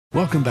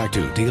Welcome back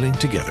to Dealing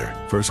Together.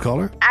 First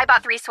caller? I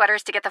bought 3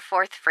 sweaters to get the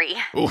 4th free.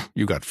 Oh,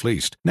 you got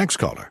fleeced. Next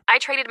caller? I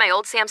traded my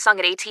old Samsung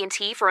at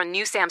AT&T for a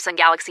new Samsung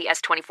Galaxy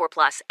S24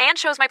 Plus and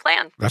chose my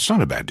plan. That's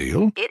not a bad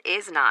deal. It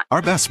is not.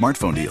 Our best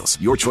smartphone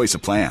deals. Your choice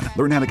of plan.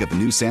 Learn how to get the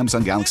new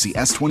Samsung Galaxy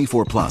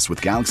S24 Plus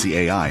with Galaxy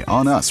AI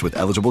on us with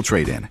eligible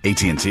trade-in.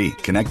 AT&T.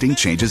 Connecting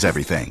changes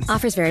everything.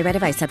 Offers vary by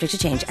device. Subject to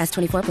change.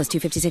 S24 plus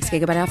 256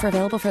 gigabyte offer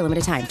available for a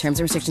limited time. Terms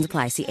and restrictions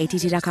apply. See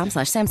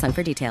att.com/Samsung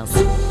for details.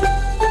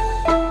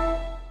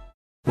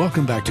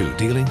 Welcome back to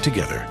Dealing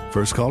Together.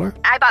 First caller?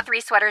 I bought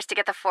 3 sweaters to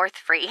get the 4th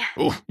free.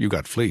 Oh, you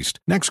got fleeced.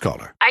 Next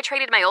caller? I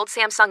traded my old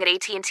Samsung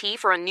at AT&T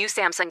for a new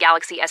Samsung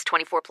Galaxy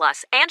S24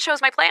 Plus and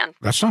chose my plan.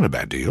 That's not a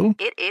bad deal.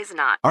 It is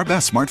not. Our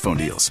best smartphone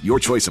deals. Your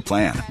choice of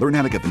plan. Learn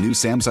how to get the new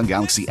Samsung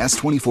Galaxy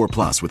S24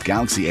 Plus with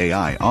Galaxy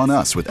AI on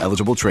us with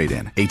eligible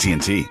trade-in.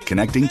 AT&T.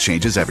 Connecting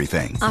changes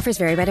everything. Offers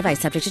vary by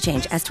device. Subject to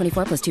change.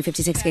 S24 plus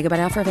 256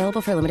 gigabyte offer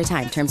available for a limited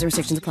time. Terms and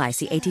restrictions apply.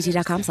 See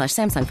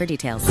att.com/Samsung for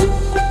details.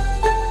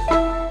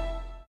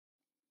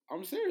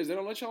 I'm serious. They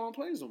don't let y'all on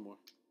planes no more.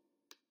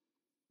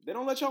 They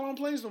don't let y'all on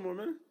planes no more,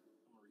 man.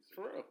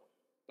 For real.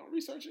 Don't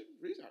research it.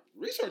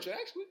 Research it,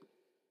 actually.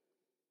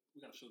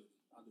 We gotta show you.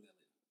 I'll do that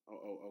later.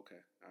 Oh, okay.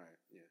 All right,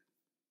 yeah.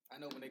 I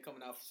know when they come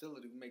in our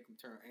facility, we make them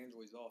turn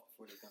Androids off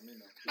before they come in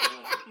there.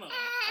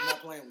 I'm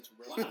not playing with you,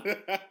 bro.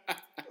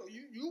 Yo,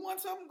 you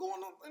want something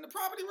going on in the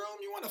property room?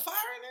 You want a fire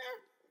in there?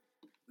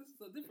 This is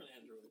a different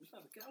Android. It's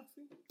not a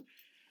Galaxy.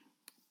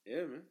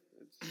 Yeah, man.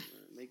 It's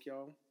make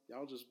y'all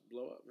just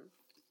blow up, man.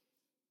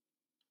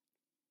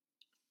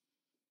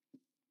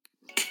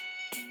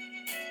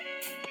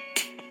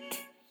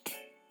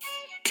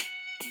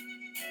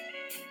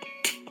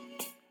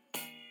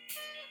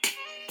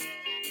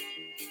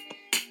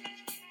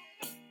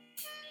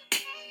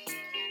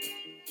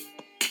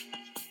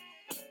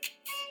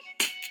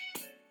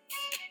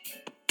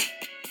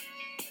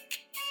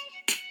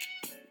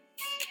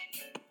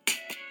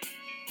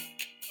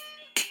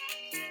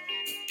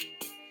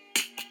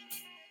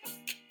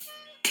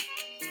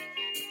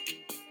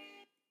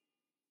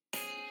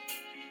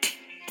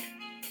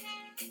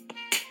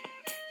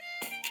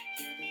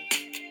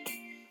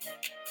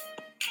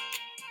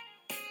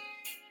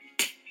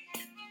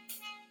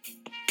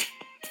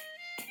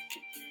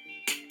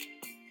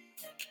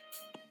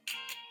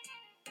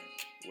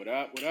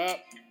 What up?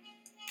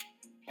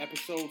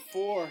 Episode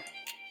 4. I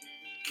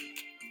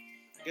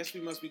guess we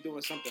must be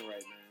doing something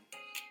right, man.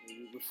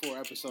 We're 4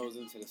 episodes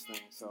into this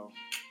thing, so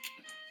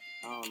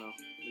I don't know.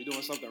 We're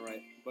doing something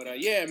right. But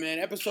yeah, man,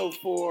 episode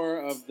 4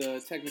 of the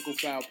Technical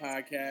Foul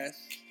Podcast.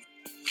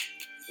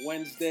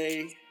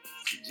 Wednesday,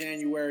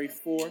 January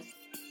 4th,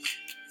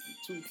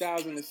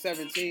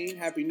 2017.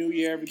 Happy New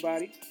Year,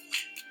 everybody.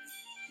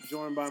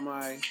 Joined by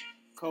my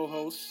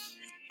co-hosts.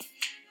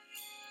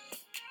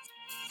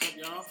 What's up,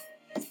 y'all?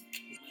 Man,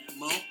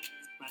 Mo,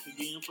 back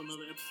again for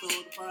another episode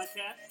of the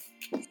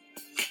podcast.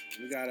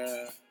 We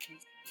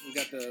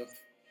got the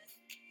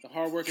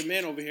hard-working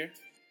man over here.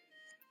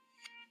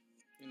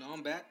 You know,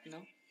 I'm back, you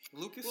know.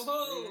 Lucas. Whoa.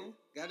 Mm-hmm.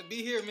 Got to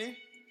be here, man.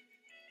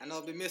 I know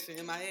I've been missing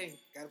MIA.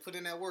 Got to put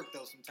in that work,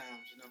 though,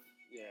 sometimes, you know.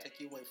 Yeah.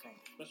 Take you away from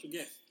it. Special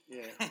guest.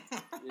 Yeah.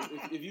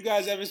 if you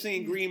guys ever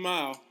seen Green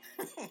Mile,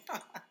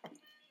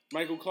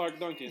 Michael Clark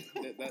Duncan.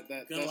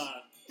 That's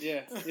live.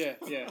 Yeah.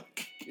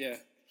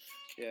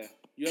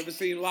 You ever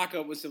seen Lock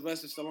Up with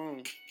Sylvester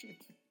Stallone?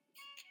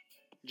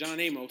 John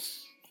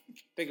Amos.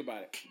 Think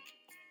about it.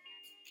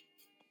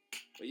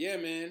 But yeah,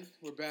 man,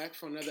 we're back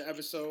for another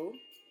episode.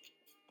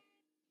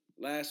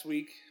 Last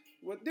week,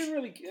 didn't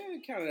really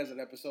count it as an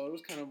episode. It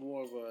was kind of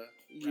more of a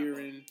year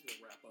in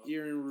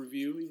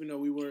review, even though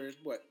we were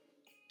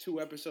 2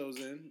 episodes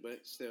in,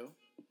 but still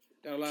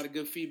got a lot of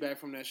good feedback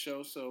from that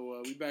show.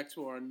 So we back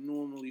to our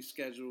normally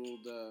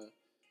scheduled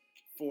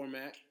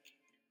format.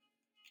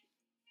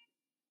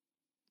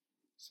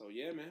 So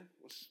yeah, man,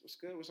 what's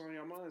good? What's on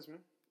your minds,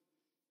 man?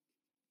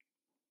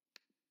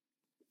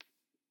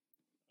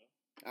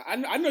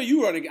 I know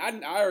you already. I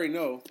already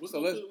know. We'll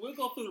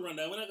go through the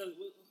rundown. We're not gonna.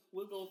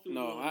 We'll go through.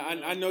 No,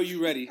 I know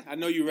you ready. I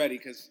know you ready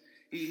because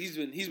he's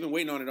been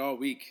waiting on it all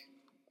week.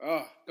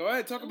 Oh, go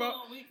ahead, talk about.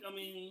 All week. I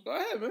mean, go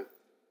ahead, man.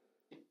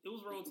 It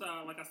was road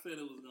time, like I said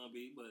it was gonna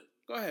be. But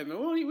go ahead, man.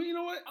 Well, you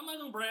know what? I'm not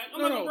gonna brag.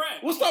 No.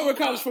 We'll start with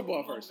college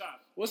football first.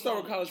 We'll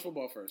start with college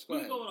football first. Go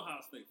ahead. We'll go with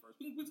Ohio State first.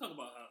 We talk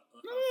about how.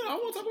 No. I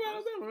want to talk about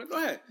Alabama,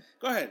 man.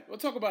 Go ahead. We'll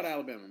talk about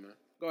Alabama, man.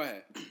 Go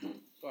ahead,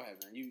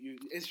 man. You.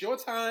 It's your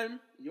time,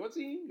 your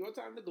team, your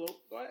time to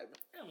gloat. Go ahead, man.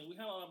 Yeah, I mean, we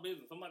handle our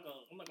business. I'm not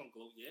gonna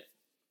gloat yet.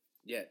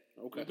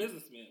 Okay. We're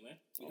businessmen, man.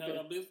 We handle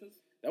our business.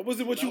 That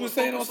wasn't what you were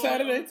saying on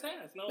Saturday.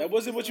 No, that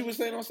wasn't what you were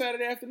saying on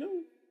Saturday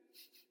afternoon.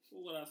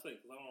 What would I say?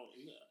 Cause I don't.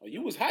 Oh,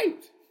 you was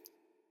hyped.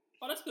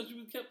 Oh, that's because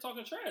you kept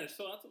talking trash.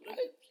 So I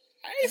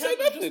ain't say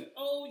nothing.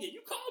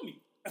 You called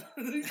me. What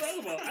are you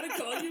talking about? I didn't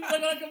call you.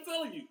 Like I'm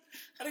telling you,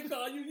 I didn't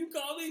call you. You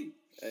called me.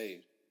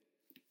 Hey,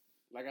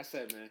 like I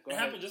said, man. It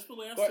happened just the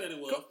way I said it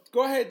was.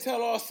 Go ahead and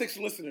tell all 6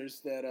 listeners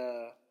that.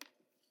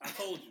 I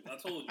told you.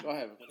 Go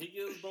ahead. When he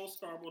gives Bo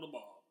Scarborough the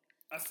ball,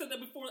 I said that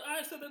before.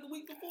 I said that the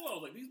week before. I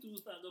was like, these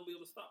dudes not gonna be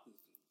able to stop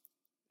this dude.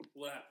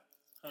 What happened?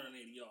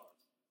 180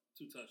 yards,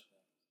 2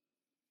 touchdowns.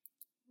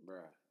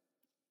 Bruh.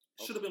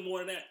 Should have been more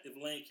than that if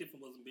Lane Kiffin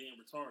wasn't being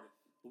retarded.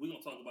 But we're going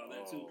to talk about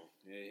that, too.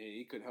 Yeah,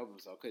 he couldn't help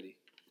himself, could he?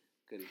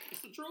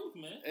 It's the truth,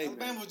 man. Hey,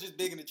 Alabama man. was just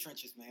big in the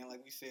trenches, man. Like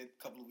we said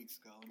a couple of weeks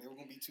ago. They were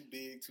going to be too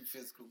big, too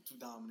physical, too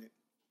dominant.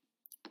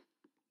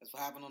 That's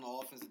what happened on the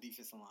offensive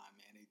defensive line,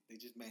 man. They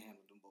just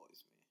manhandled them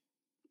boys,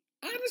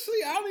 man.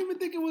 Honestly, I don't even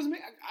think it was me.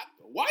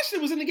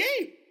 Washington was in the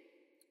game.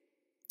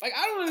 Like,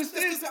 I don't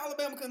understand. Because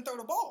Alabama couldn't throw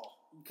the ball.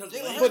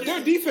 But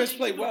their defense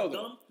played well,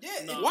 though.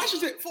 Yeah. No.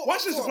 Washington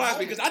surprised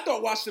me because I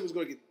thought Washington was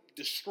going to get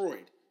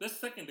destroyed. Their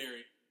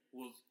secondary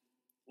was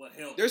what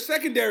held. Their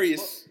secondary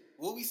is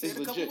what we said a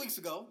couple legit. weeks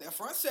ago. Their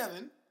front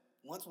seven.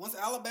 Once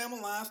Alabama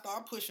line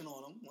start pushing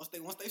on them, once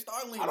they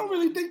start leaning, I don't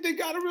really think they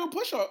got a real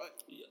push on.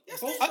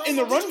 Yes, In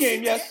the run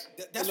game, yes.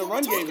 That's In the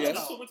what run we're game, talking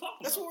yes. about.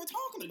 That's what we're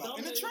talking about. That's what we're talking about.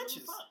 In the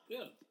trenches.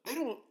 Yeah. I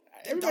don't.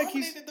 They Everybody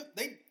keeps. dominated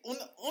they on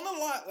the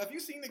line. If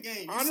you've seen the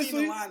game, you've Honestly,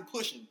 seen the line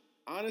pushing.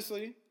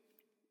 Honestly,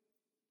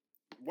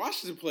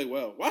 Washington played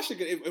well.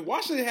 If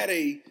Washington had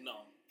a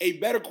No.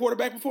 better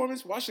quarterback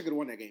performance, Washington could have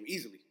won that game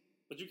easily.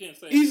 But you can't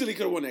say Easily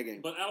could have won that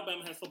game. But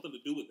Alabama has something to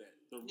do with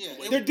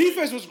that. Their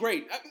defense was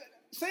great.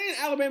 Saying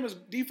Alabama's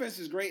defense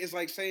is great is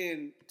like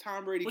saying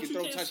Tom Brady But can you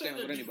throw can't say touchdowns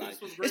their with anybody.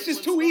 defense was great It's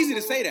just when too easy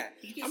to Scarborough- say that.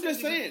 You can't I'm say just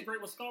defense saying. was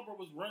great when Scarborough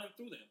was running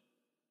through them.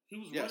 He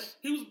was Yes.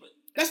 running. He was.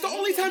 That's the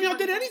only time y'all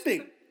did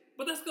anything.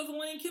 But that's because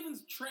Lane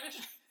Kiffin's trash.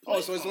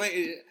 Oh, so it's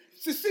late.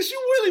 Since you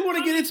really want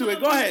to get into it,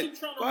 go ahead.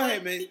 Go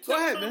ahead, man. Go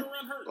ahead, man.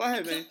 Go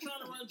ahead, man.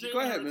 Go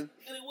ahead, man.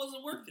 And it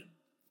wasn't working.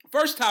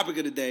 First topic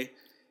of the day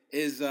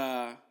is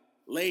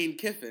Lane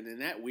Kiffin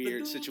and that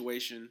weird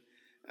situation.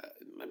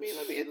 Let me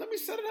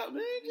set it up,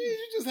 man. You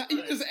just man.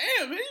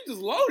 You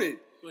just loaded.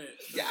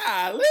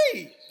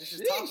 Golly. This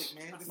is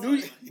topic,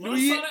 man.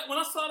 When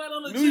I saw that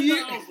on the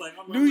agenda, I was like,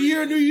 I'm New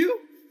Year, New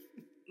You?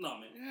 No,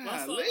 man. When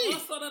I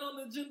saw that on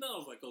the agenda, I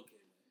was like, okay.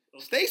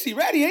 Stacy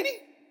ready, ain't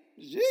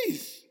he?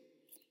 Jeez.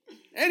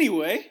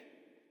 Anyway,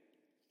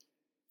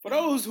 for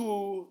those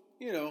who,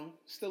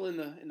 still in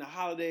the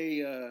holiday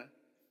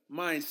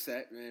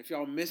mindset, man, if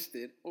y'all missed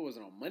it, what was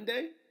it, on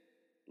Monday?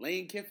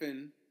 Lane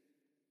Kiffin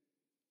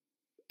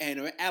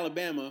and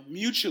Alabama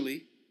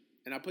mutually,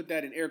 and I put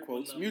that in air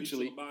quotes,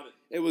 mutually.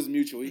 It was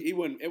mutual. It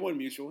wasn't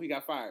mutual. He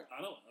got fired.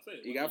 I know. I said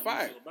it. He got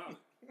fired.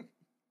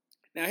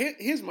 Now,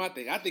 here's my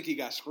thing. I think he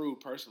got screwed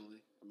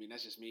personally. I mean,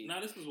 that's just me.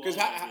 Now, this is what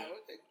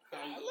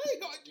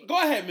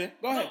go ahead, man.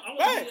 Go ahead. No,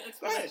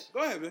 Go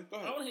ahead, man. Go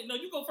ahead. I want to hear. No,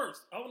 you go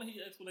first. I want to hear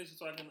your explanation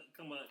so I can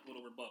come up with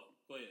a rebuttal.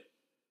 Go ahead.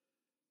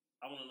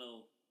 I want to know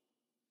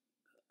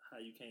how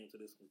you came to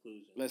this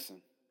conclusion.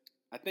 Listen,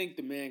 I think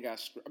the man got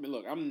screwed. I mean,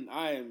 look,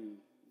 I am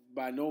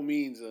by no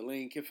means a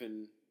Lane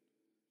Kiffin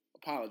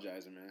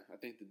apologizer, man. I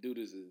think the dude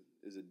is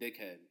a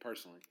dickhead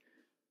personally,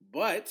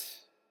 but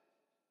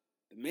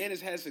the man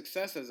has had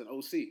success as an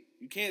OC.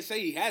 You can't say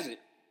he hasn't.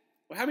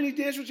 Well, how many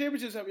national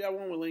championships have y'all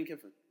won with Lane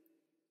Kiffin?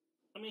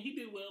 I mean, he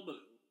did well, but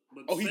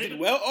he did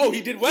well. Oh,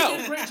 he did well. He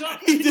did a great job.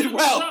 He did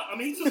well. I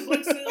mean, he took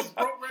Blake Sims,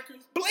 broke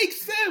records. Blake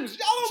Sims,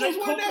 y'all almost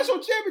won a national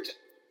championship.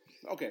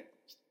 Okay,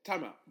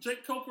 time out.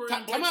 Jake Coker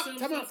and Blake Sims.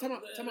 Time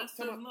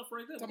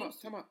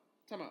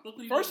out.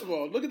 First of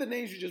all, look at the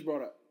names you just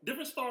brought up.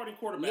 Different starting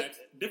quarterbacks,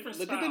 different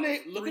styles.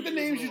 Look at the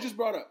names you just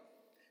brought up.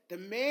 The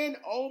man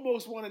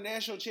almost won a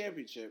national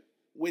championship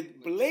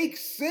with Blake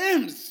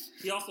Sims.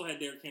 He also had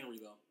Derrick Henry,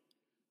 though.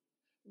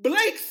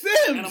 Blake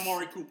Sims! And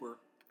Amari Cooper.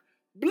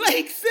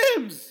 Blake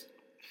Sims!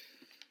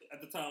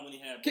 At the time when he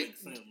had Blake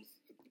Sims.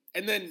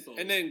 And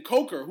then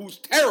Coker, who's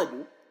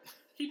terrible.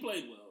 He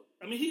played well.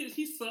 I mean,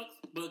 he sucks,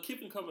 but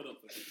Kiffin covered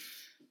up for him.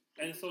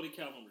 And so did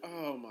Calvin Ridley.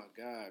 Oh, my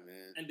God,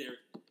 man. And Derrick.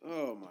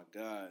 Oh, my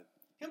God.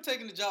 Him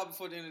taking the job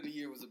before the end of the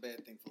year was a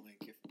bad thing for Lane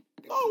Kiffin.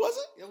 No, was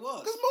it? It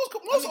was. Because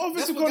most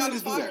offensive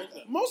coordinators do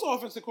that. Most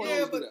offensive coordinators do that.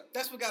 Yeah, but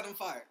that's what got him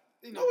fired.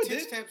 No, it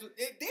did.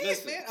 It did,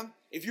 Listen, man.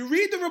 If you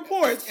read the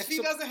reports... If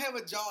he doesn't have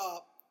a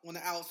job on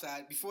the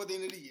outside before the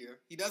end of the year,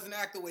 he doesn't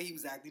act the way he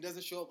was acting. He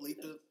doesn't show up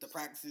late to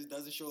practices,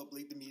 doesn't show up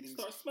late to meetings.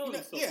 Start smelling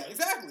stuff. Yeah,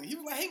 exactly. He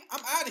was like, hey,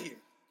 I'm out of here.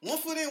 1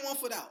 foot in, 1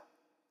 foot out.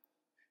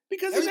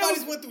 Because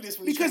everybody's went through this.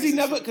 Because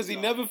he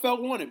never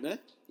felt wanted, man.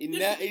 He was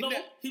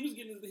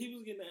getting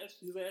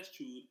his ass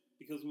chewed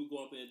because we would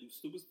go out there and do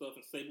stupid stuff,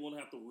 and Saban would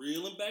have to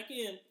reel him back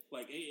in.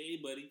 Like, hey,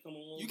 buddy, come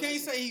on. You can't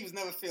say he was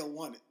never felt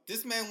wanted.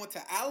 This man went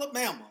to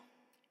Alabama.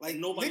 Like,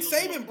 Nick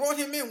Saban brought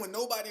him in when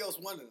nobody else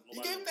wanted him.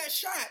 He gave him that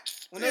shot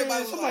when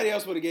everybody was somebody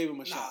else would have gave him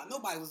a shot.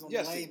 Nobody was on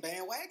the Lane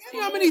bandwagon. You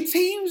know how many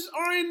teams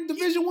are in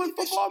Division I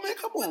football, man?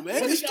 Come on,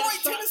 man. He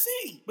destroyed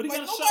Tennessee. But he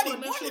got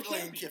nobody wanted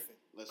Lane Kiffin.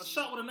 A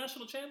shot with a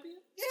national champion?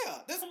 Yeah,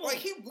 that's like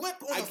he went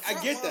on the front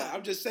I get that. line.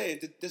 I'm just saying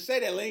to say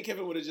that Lane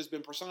Kiffin would have just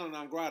been persona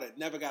non grata,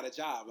 never got a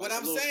job. What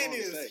I'm saying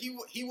is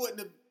he wouldn't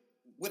have.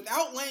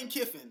 Without Lane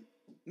Kiffin,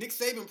 Nick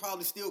Saban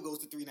probably still goes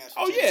to 3 national.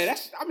 Oh yeah,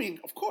 that's. I mean,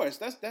 of course,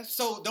 that's.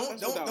 So don't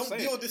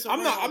build this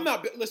around. I'm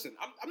not. Listen,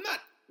 I'm not.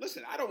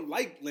 Listen, I don't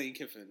like Lane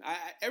Kiffin.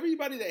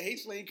 Everybody that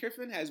hates Lane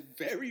Kiffin has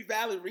very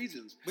valid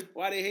reasons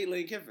why they hate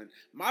Lane Kiffin.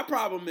 My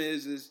problem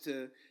is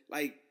to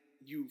like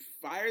you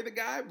fire the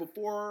guy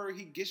before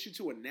he gets you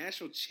to a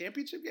national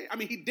championship game? I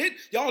mean, he did.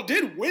 Y'all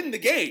did win the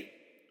game.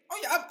 Oh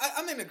yeah,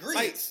 I'm in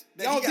agreement.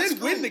 Like, y'all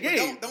did win the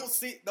game.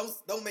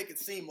 Don't make it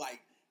seem like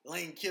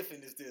Lane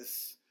Kiffin is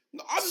this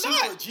I'm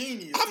super not.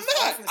 genius. I'm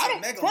not. I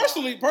don't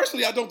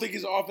personally. I don't think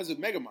he's an offensive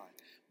megamind.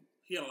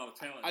 He had a lot of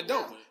talent. I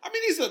don't. I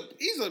mean,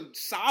 he's a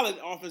solid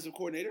offensive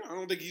coordinator. I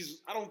don't think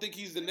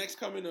he's the next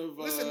coming of.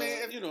 Listen,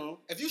 man.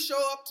 If you show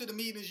up to the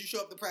meetings, you show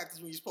up to practice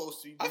when you're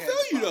supposed to. I feel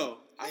you though.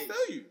 I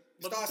feel you.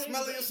 Start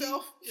smelling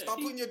yourself. Start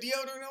putting your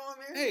deodorant on,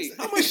 man. Hey,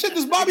 how much shit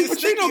does Bobby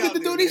Petrino get to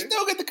do? He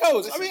still get the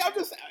coach. I mean, I'm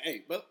just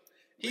but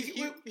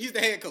he's the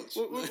head coach.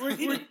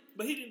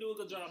 But he didn't do a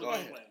good job of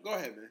game plan. Go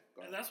ahead, man.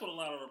 And that's what a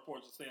lot of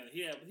reports are saying.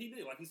 He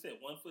did, like he said,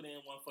 1 foot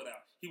in, 1 foot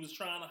out. He was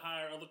trying to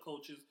hire other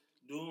coaches,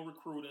 doing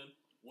recruiting.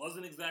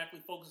 Wasn't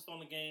exactly focused on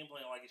the game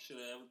plan like he should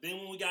have. Then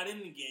when we got in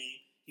the game,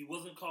 he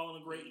wasn't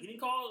calling a great. He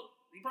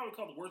probably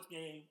called the worst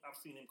game I've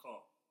seen him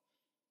call.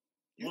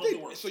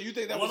 So you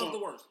think that one was of the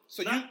worst?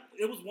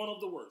 It was one of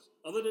the worst.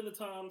 Other than the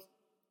times,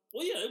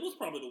 well, yeah, it was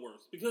probably the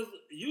worst because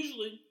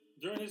usually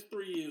during his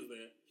 3 years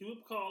there, he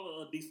would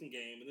call a decent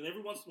game, and then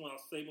every once in a while,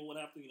 Saban would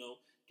have to,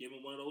 give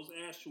him one of those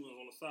ass chewings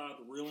on the side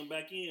to reel him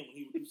back in when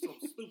he would do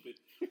something stupid.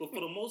 But for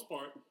the most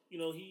part, he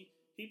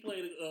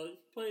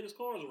played his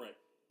cards right.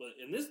 But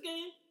in this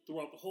game,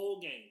 throughout the whole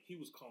game, he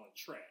was calling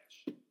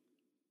trash.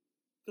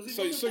 I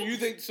just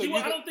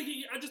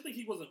think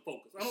he wasn't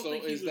focused. I don't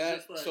think he was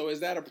just like. So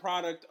is that a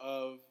product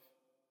of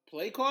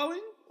play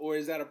calling, or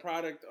is that a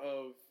product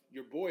of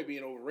your boy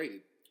being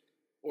overrated,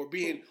 or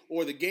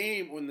the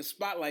game on the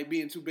spotlight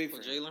being too big for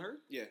Jalen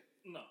Hurts? Yeah.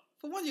 No.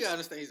 For one, you gotta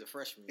understand he's a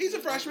freshman. He's a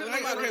freshman.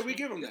 Okay, we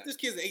give him that. This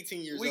kid's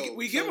 18 years old.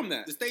 We give him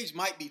that. The stage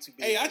might be too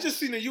big. Hey, I just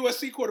seen a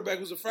USC quarterback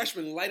who's a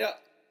freshman light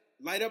up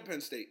Penn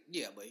State.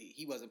 Yeah, but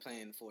he wasn't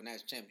playing for a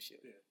national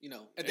championship. Yeah.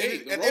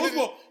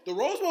 The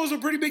Rose Bowl is a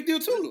pretty big deal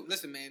too.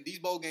 Listen, man, these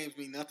bowl games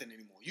mean nothing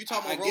anymore. You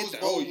talking about Rose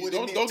Bowl?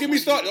 Don't get me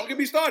started. Don't get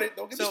me started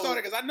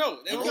because I know.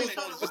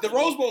 But the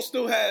Rose Bowl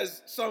still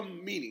has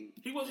some meaning.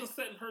 He wasn't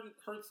setting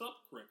Hurts up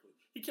correctly.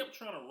 He kept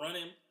trying to run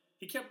him.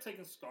 He kept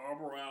taking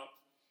Scarborough out.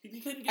 He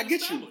couldn't get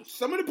established. You.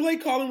 Some of the play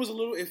calling was a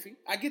little iffy.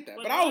 I get that.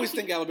 But I always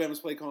think Alabama's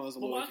play calling is a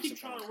little iffy. Why keep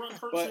trying to run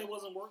Hurts and it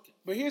wasn't working?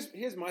 But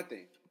here's my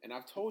thing, and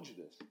I've told you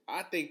this.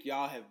 I think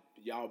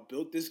y'all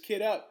built this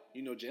kid up.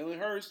 Jalen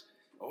Hurts.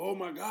 Oh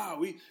my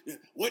God,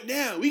 what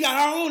now? We got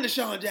our own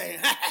Deshaun Jackson.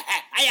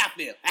 How y'all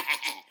feel?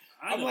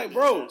 I'm like,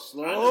 bro,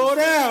 slow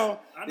down.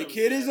 The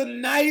kid is a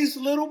nice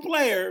little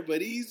player,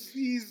 but he's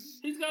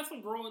got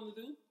some growing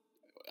to do.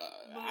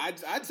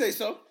 I'd say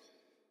so.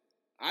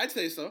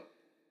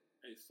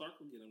 Hey, Sark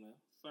will get him now.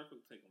 Sark will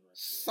take him right.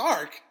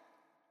 Sark?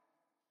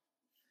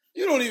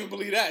 You don't even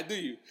believe that, do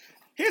you?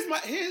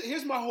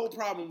 Here's my whole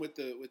problem with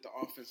the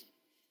offense,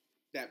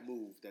 that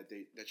move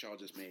that y'all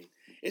just made.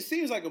 It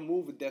seems like a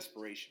move of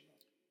desperation.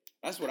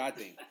 That's what I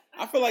think.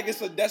 I feel like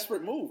it's a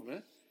desperate move,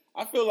 man.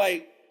 I feel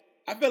like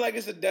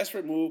it's a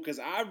desperate move because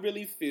I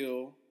really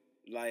feel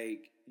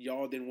like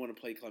y'all didn't want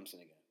to play Clemson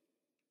again.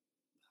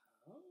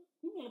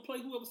 We want to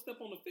play whoever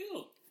step on the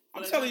field.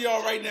 I'm telling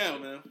y'all right now,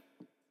 man.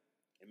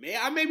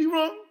 I may be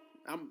wrong.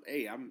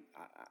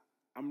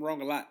 I'm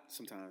wrong a lot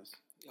sometimes.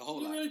 A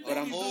whole lot. But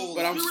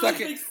I'm stuck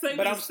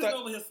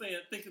over here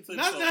thinking to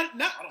not.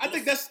 I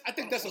think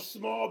that's a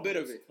small bit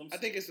of it. I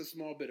think it's a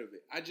small bit of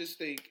it. I just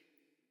think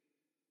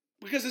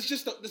because it's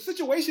just the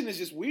situation is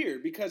just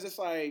weird because it's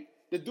like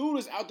the dude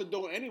is out the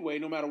door anyway,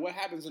 no matter what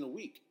happens in a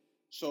week.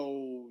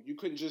 So you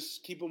couldn't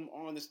just keep him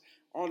on the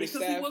staff.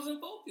 Because he wasn't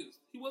focused.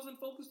 He wasn't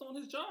focused on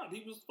his job.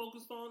 He was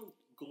focused on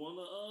going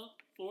to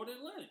Florida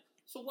Atlantic.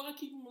 So why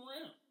keep him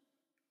around?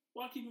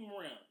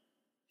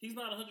 He's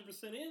not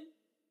 100% in.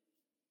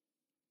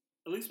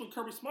 At least when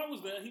Kirby Smart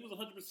was there, he was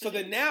 100%. So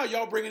then now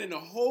y'all bringing in a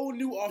whole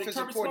new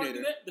offensive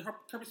coordinator. Did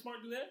Kirby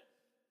Smart do that?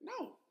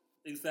 No.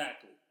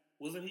 Exactly.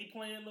 Wasn't he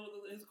playing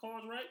his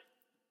cards right?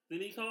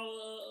 Did he call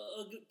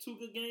 2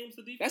 good games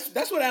to defense?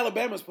 That's what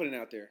Alabama's putting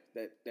out there.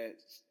 That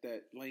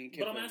Lane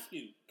Kiffin. But I'm asking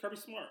you, Kirby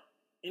Smart.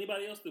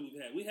 Anybody else that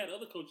we've had? We had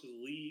other coaches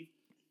leave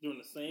during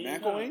the same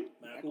McElwain?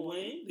 time.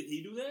 McElwain. Did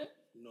he do that?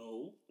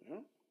 No.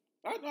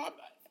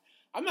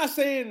 I'm not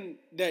saying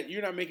that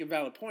you're not making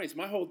valid points.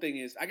 My whole thing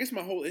is, I guess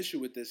my whole issue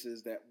with this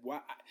is that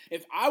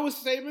if I was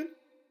Saban,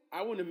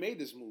 I wouldn't have made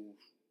this move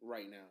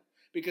right now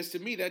because to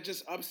me that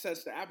just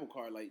upsets the apple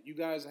cart. Like you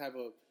guys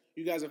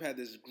have had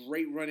this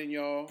great run in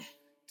y'all.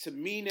 To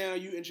me now,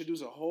 you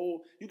introduce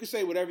you can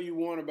say whatever you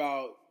want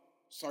about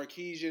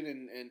Sarkisian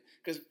and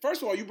because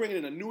first of all, you bringing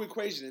in a new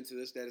equation into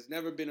this that has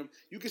never been.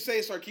 You could say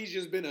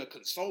Sarkisian's been a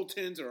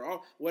consultant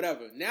or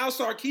whatever. Now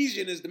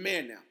Sarkisian is the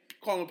man now.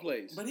 Calling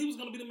plays. But he was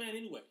going to be the man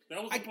anyway.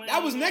 That was the plan.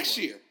 That was next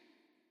year.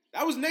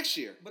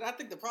 But I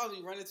think the problem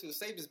you run into is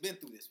Saban's been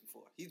through this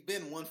before. He's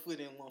been 1 foot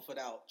in, 1 foot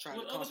out, trying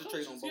to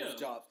concentrate on both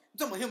jobs. I'm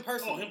talking about him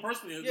personally. Oh, him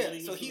personally. Yeah,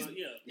 so he's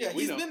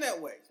been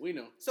that way. We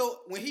know. So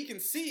when he can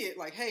see it,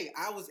 like, hey,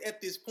 I was at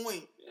this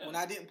point when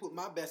I didn't put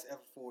my best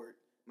effort forward,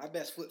 my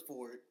best foot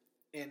forward,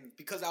 and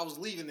because I was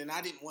leaving and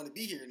I didn't want to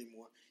be here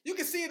anymore, you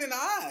can see it in the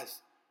eyes.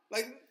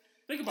 Like,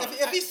 Think about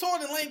it. If he's sore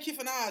in Lane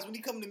Kiffin eyes when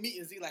he come to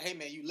meetings, he like, hey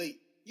man, you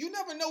late. You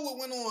never know what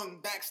went on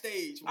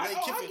backstage. I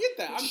get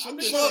that. I'm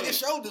just shrugging his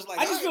shoulders like.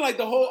 I just feel like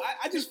the whole.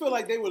 I just feel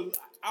like they would.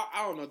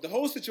 I don't know. The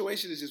whole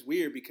situation is just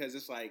weird because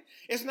it's like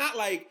it's not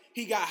like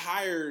he got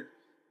hired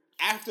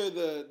after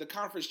the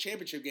conference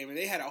championship game and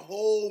they had a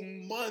whole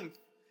month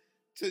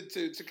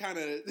to kind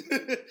of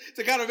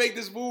to kind of make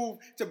this move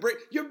to break.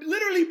 You're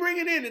literally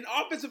bringing in an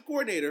offensive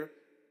coordinator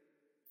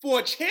for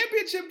a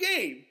championship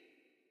game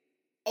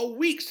a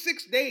week,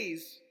 6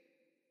 days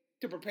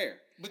to prepare.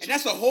 And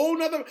that's a whole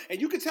nother. And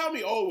you can tell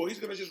me, oh, well, he's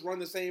going to just run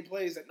the same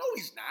plays. No,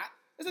 he's not.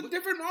 It's a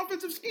different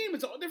offensive scheme.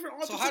 It's a different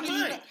offensive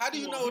line. How do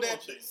you know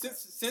that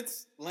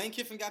since Lane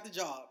Kiffin got the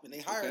job and they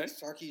hired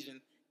Sarkisian,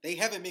 they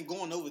haven't been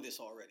going over this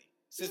already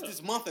since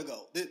this month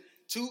ago?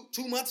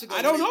 Two months ago.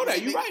 I don't know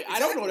that. You're right. Exactly. I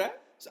don't know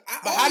that. So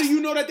but how do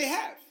you know that they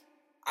have?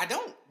 I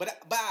don't.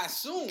 But I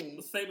assume.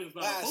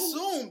 I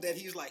assume that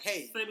he's like,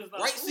 hey,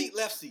 right seat,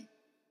 left seat.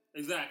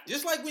 Exactly.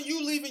 Just like when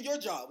you leaving your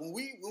job, when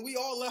we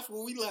all left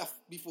where we left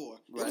before,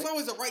 it was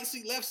always a right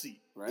seat, left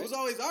seat. Right. It was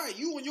always all right.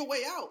 You on your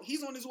way out,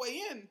 he's on his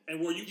way in,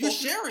 and were you're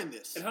sharing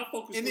this. And how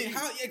focused? And then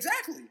how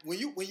exactly when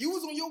you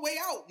was on your way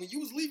out, when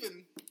you was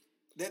leaving,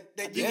 that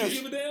you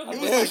give a damn. It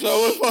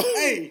was like,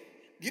 hey,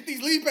 get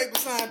these leave papers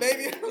signed,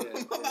 baby.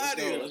 I'm out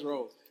here. Let's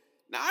roll.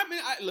 Now, I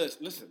mean,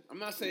 listen. I'm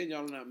not saying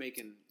y'all are not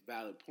making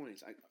valid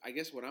points. I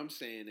guess what I'm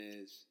saying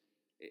is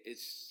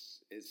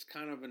it's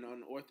kind of an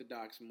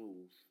unorthodox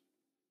move,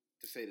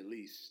 to say the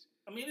least.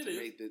 I mean,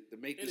 to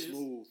make this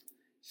move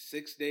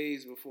 6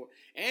 days before.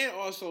 And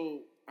also,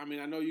 I mean,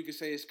 I know you could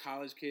say it's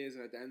college kids,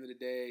 and at the end of the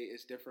day,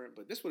 it's different,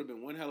 but this would have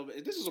been one hell of a...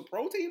 If this was a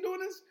pro team doing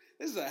this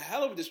is a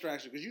hell of a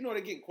distraction, because you know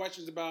they're getting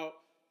questions about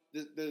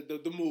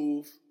the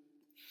move.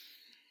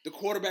 The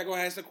quarterback will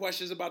ask the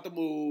questions about the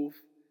move.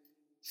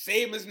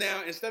 Saban's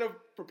now, instead of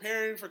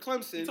preparing for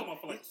Clemson... You talking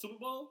about for like Super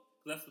Bowl?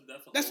 That's the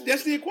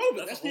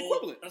equivalent. That's the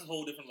equivalent. That's a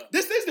whole different level.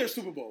 This is their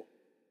Super Bowl.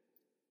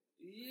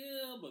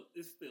 Yeah, but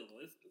it's still...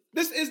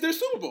 This is their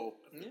Super Bowl.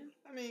 Yeah.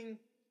 I mean...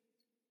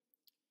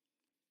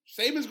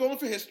 Saban's going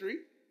for history.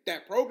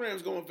 That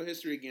program's going for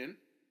history again.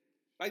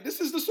 Like,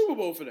 this is the Super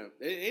Bowl for them.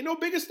 There ain't no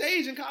bigger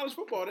stage in college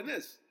football than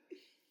this.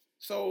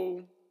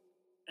 So...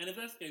 And if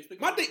that's the case,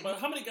 but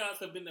how many guys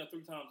have been there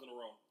 3 times in a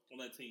row on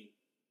that team?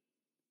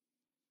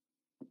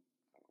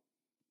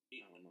 I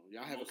don't know.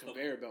 Y'all have a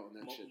conveyor belt on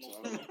that shit.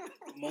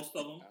 Most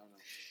of them. I don't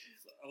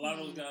know. A lot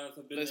of those guys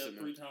have been there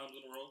 3 times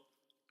in a row.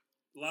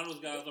 A lot of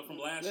those guys are from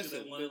last year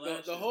that won last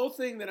year. The whole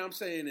thing that I'm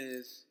saying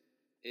is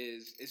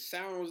it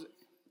sounds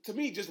to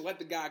me, just let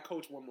the guy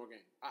coach one more game.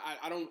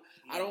 I didn't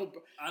have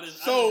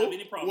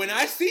any problem. When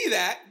I see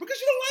that, because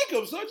you don't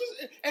like him, so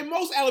and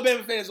most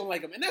Alabama fans don't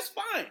like him, and that's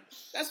fine.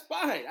 That's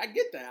fine. I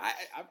get that.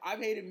 I've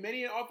hated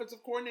many an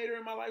offensive coordinator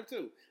in my life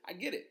too. I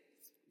get it.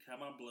 Have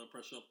my blood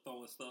pressure up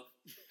throwing stuff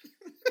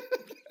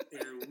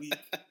every week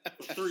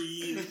for 3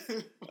 years. Man,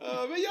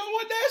 y'all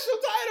won national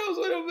titles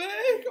with him,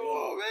 man. Come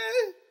on,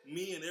 man.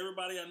 Me and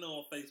everybody I know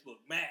on Facebook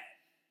mad.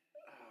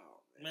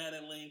 Mad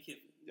at Lane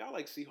Kiffin. Y'all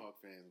like Seahawk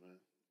fans, man.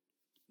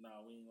 Nah,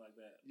 we ain't like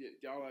that. Yeah,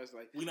 y'all is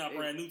like we not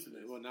brand new to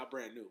this. Well, not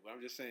brand new, but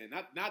I'm just saying,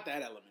 not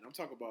that element. I'm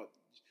talking about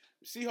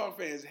Seahawk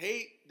fans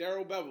hate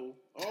Darrell Bevell.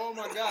 Oh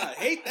my God,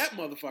 hate that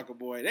motherfucker,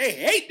 boy. They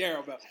hate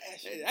Darrell Bevell.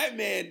 That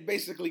man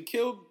basically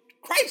killed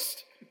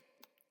Christ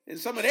in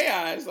some of their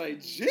eyes. Like,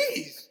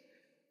 jeez,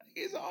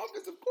 he's an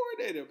offensive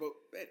coordinator. But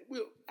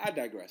man, I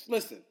digress.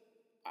 Listen,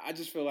 I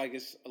just feel like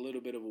it's a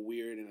little bit of a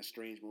weird and a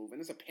strange move, and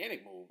it's a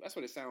panic move. That's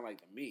what it sounded like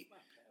to me.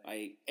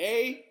 Like,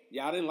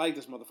 y'all didn't like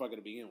this motherfucker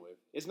to begin with.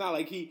 It's not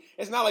like he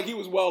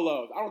was well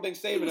loved. I don't think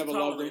Saban ever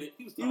loved him.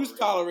 He was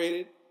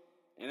tolerated,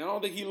 and I don't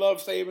think he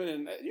loved Saban.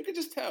 And you can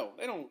just tell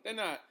they're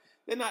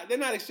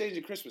not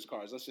exchanging Christmas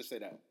cards. Let's just say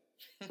that.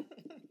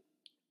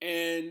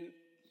 And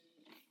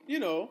you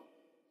know,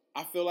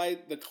 I feel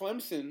like the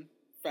Clemson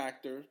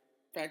factored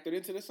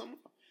into this somehow.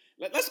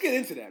 Let's get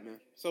into that,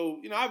 man. So,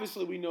 you know,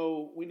 obviously we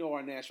know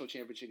our national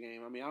championship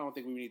game. I mean, I don't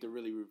think we need to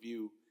really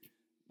review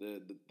the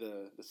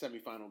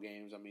semifinal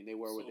games. I mean, they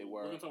were what they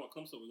were. We're gonna talk about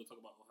Clemson. We're gonna talk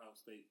about Ohio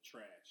State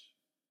trash.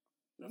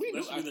 That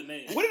should be the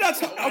name. What did I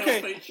tell?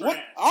 Okay,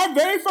 our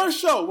very first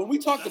show when we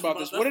talked about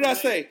this, what did I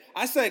say?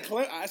 I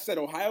said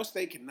Ohio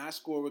State cannot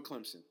score with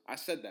Clemson. I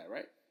said that,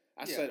 right?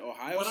 I said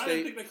Ohio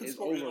State is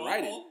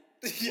overrated.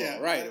 Yeah,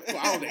 right.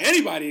 I don't think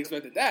anybody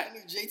expected that. I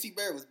knew JT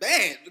Barrett was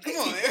bad. But come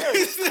on, man.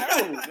 It's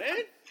terrible, man.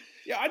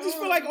 Yeah, I just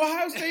feel like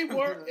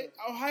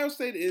Ohio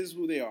State is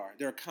who they are.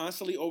 They're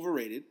constantly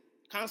overrated.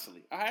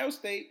 Constantly. Ohio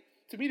State,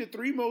 to me, the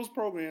 3 most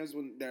programs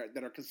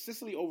that are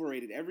consistently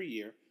overrated every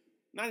year.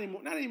 Not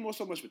anymore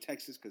so much with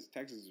Texas, because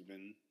Texas has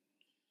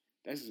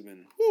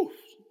been whew,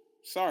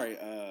 sorry.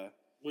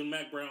 When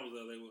Mac Brown was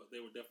there, they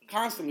were definitely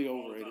constantly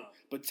overrated.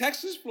 But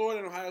Texas,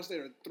 Florida, and Ohio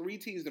State are 3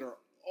 teams that are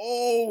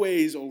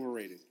always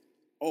overrated.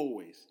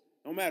 Always.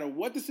 No matter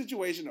what the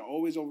situation, they're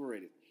always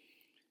overrated.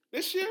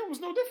 This year was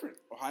no different.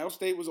 Ohio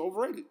State was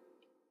overrated.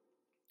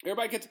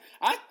 Everybody gets.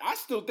 I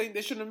still think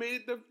they shouldn't have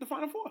made it the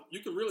Final Four. You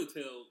can really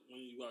tell when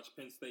you watch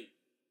Penn State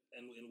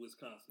and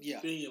Wisconsin. Yeah.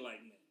 Then you're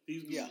like, man,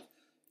 these dudes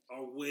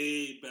are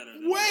way better.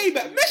 Way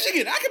better.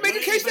 Michigan. I can make a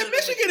case that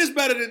Michigan is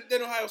better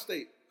than Ohio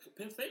State.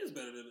 Penn State is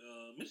better than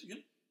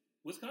Michigan.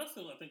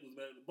 Wisconsin, I think, was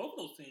better. Both of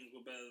those teams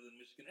were better than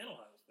Michigan and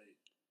Ohio State.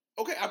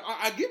 Okay,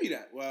 I give you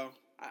that. Well,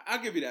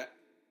 I'll give you that.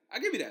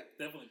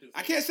 Definitely. Penn State.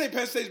 I can't say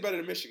Penn State's better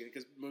than Michigan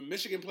because when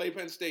Michigan played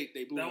Penn State,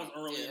 they blew that them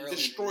was out. early.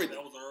 Destroyed them.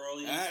 That was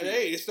early.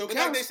 Hey, it still But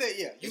counts. like they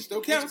said, it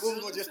still counts. We're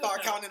going to just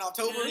start counting in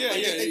October. Yeah,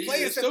 like, they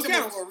play in it still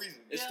September counts. for a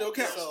reason. It still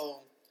counts.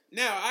 So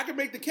now, I can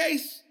make the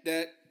case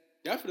that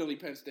definitely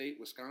Penn State,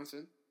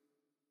 Wisconsin,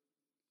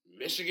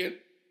 Michigan.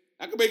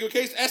 I can make a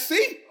case SC.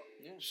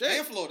 yeah. Shit.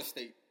 And Florida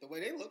State, the way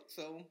they look.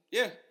 So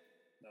Yeah.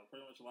 No,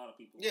 pretty much a lot of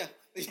people. yeah,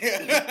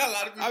 a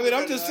lot of people. I mean,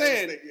 I'm better just than Ohio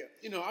saying. State, yeah.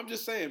 You know, I'm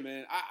just saying,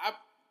 man.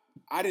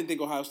 I didn't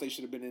think Ohio State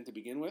should have been in to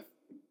begin with.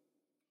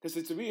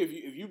 Because to me,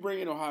 if you bring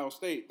in Ohio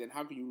State, then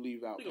how can you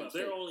leave out Think Penn about it,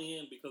 State? they're only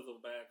in because of a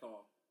bad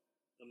call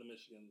in the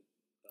Michigan.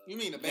 You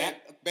mean a bad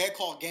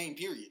called game?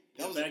 Period.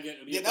 That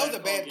was a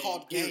bad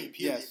called game. Period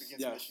Yes, against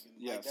yes, Michigan.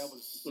 yes. Like, that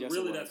was. But Yes,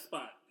 really, it that was.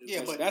 spot.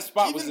 Yeah, but that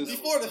spot even was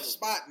just- before the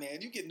spot,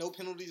 man, you get no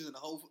penalties in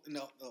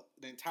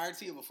the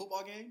entirety of a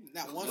football game.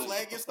 Not one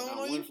flag gets thrown Not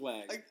on one you.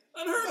 flag. Like,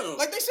 Unheard of.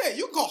 like they said,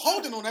 you can call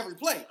holding on every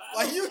play.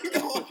 Like you can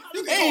call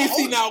Hey, see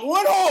holding. now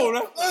one hole.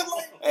 Like,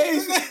 Hey,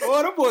 see,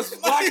 well, them boys was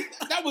black.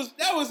 That was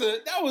art.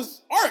 That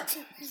was a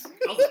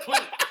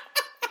clinic.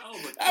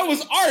 That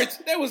was art.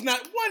 There was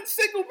not one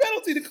single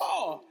penalty to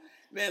call.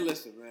 Man,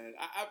 listen, man.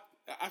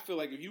 I feel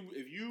like if you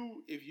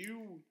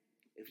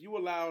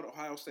allowed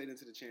Ohio State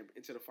into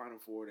the Final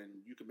Four,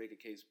 then you can make a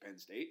case Penn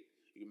State.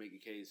 You can make a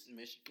case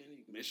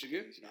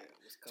Michigan. Yeah,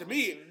 To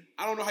me,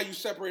 I don't know how you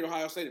separate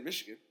Ohio State and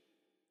Michigan.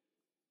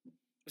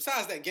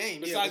 Besides that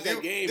game, then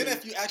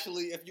if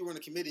you were in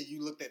the committee,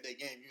 you looked at that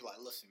game, you're like,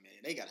 listen, man,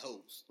 they got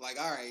hoes. Like,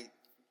 all right,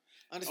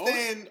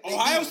 understand.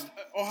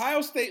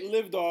 Ohio State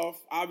lived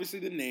off obviously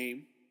the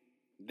name,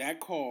 that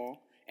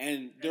call,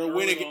 and their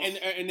winning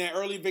and their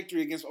early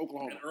victory against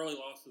Oklahoma. And early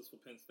losses for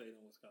Penn State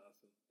and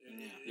Wisconsin.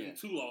 And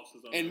 2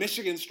 losses. And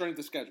Michigan's strength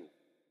of schedule.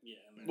 Yeah.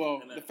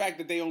 The fact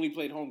that they only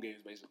played home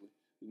games, basically.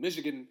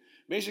 Michigan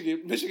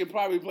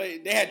probably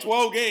played. They had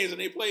 12 games and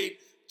they played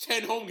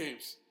 10 home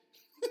games.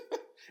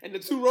 And the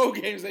 2 road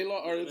games they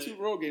lost,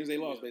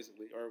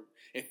 basically, or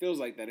it feels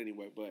like that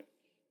anyway. But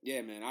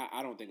yeah, man,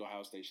 I don't think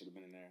Ohio State should have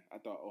been in there. I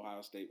thought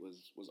Ohio State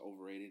was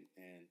overrated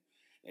and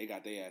they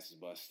got their asses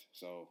bust.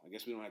 So I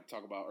guess we don't have to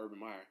talk about Urban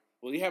Meyer.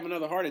 Will he have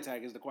another heart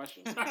attack? Is the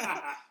question.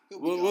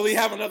 Will he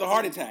have another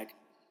heart attack?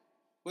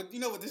 But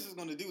you know what this is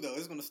going to do, though?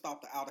 It's going to stop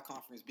the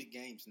out-of-conference big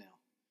games now.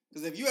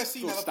 Because if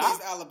USC never plays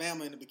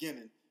Alabama in the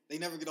beginning, they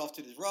never get off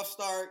to this rough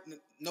start.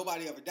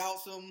 Nobody ever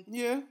doubts them.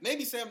 Yeah.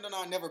 Maybe Sam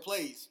Darnold never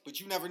plays, but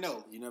you never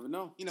know. You never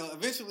know. You know,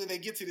 eventually they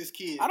get to this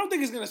kid. I don't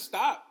think it's going to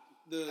stop.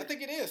 I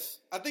think it is.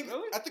 I think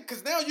Really?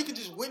 because now you can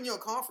just win your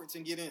conference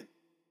and get in.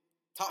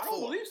 Top 4. I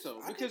don't believe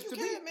so. I Because think to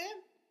you me, can, man.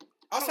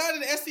 Outside of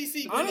the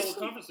SEC, Honestly,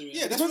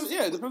 it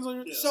depends on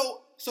your. Yeah.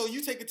 So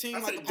you take a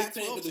team like the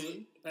Pac-12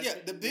 team. Yeah,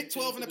 the Big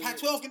 12 and the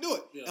Pac-12 can do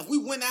it. Yeah. If we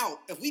win out,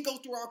 if we go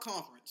through our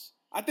conference,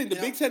 I think the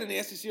Big Ten and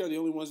the SEC are the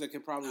only ones that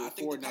can probably I think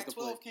the afford not to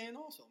play. Pac-12 can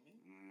also,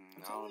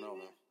 man. I don't know,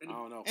 man. I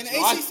don't know. And the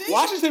ACC?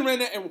 Washington ran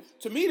that, and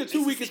to me, the 2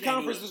 ACC weakest can't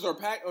do conferences are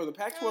the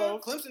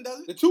Pac-12. Clemson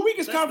does The it. 2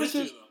 weakest That's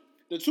conferences. this year,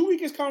 The 2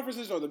 weakest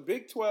conferences are the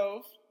Big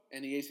 12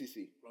 and the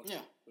ACC.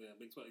 Yeah.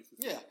 Big 12, ACC.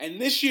 Yeah. And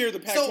this year, the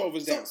Pac-12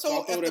 is down. So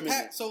I'll throw them in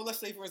there. So let's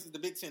say, for instance, the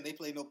Big Ten, they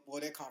play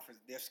their conference,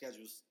 their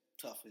schedule's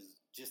tough is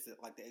just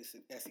like the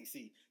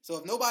SEC. So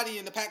if nobody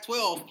in the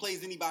Pac-12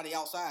 plays anybody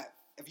outside,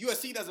 if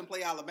USC doesn't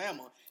play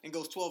Alabama and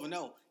goes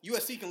 12-0,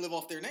 USC can live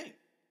off their name.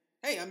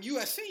 Hey, I'm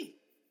USC.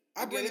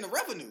 I bring in the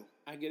revenue.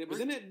 I get it. But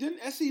didn't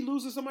SC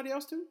lose to somebody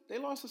else too? They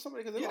lost to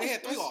somebody because they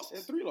had 3 losses. They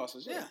had 3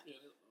 losses, yeah.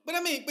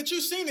 But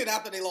you've seen it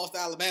after they lost to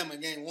Alabama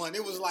in game 1.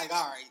 It was like,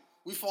 all right,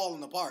 we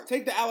falling apart.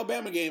 Take the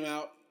Alabama game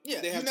out.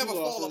 Yeah, they you never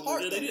fall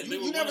apart. Yeah, they did.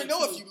 You never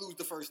know if you lose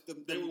the first.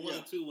 They were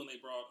 1-2 when they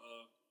brought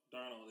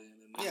Darnold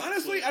in. Yeah.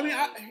 Honestly, I mean,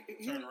 I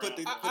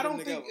don't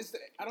together.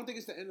 think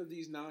it's the end of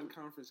these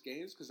non-conference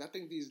games because I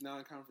think these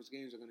non-conference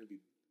games are going to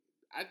be.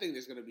 I think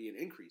there's going to be an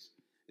increase.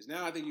 Because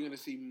now I think you're going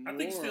to see more. I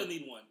think you still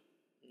need one.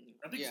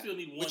 You still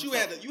need one. But you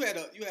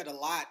had a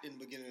lot in the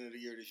beginning of the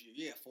year this year.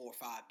 You had 4 or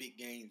 5 big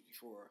games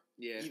before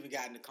you even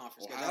got in the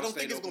conference. I don't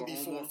think it's going to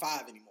be 4 or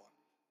 5 anymore.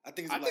 I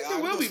think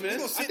there will be, man.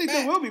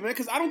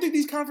 Because I don't think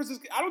these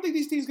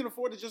teams can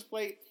afford to just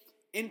play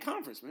in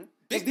conference, man.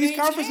 These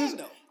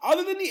conferences,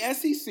 other than the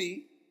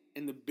SEC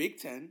and the Big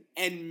Ten,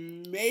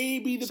 and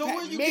maybe the where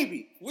are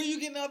you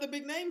getting other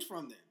big names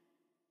from then?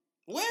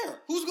 Where?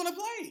 Who's going to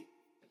play?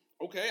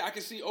 Okay, I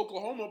can see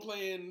Oklahoma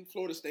playing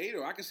Florida State,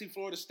 or I can see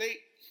Florida State,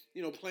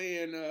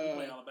 playing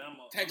play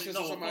Alabama, Texas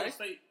or somebody. Florida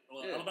State.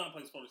 Well, Alabama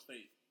plays Florida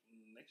State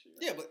next year.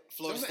 Yeah, but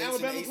Florida Doesn't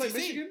State's Alabama in the play ACC.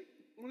 Michigan?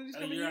 One of these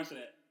A year after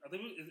that. I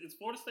think it's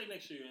Florida State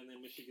next year and then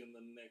Michigan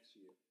the next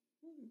year.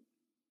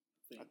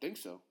 I think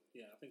so.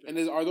 Yeah, I think. And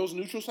are those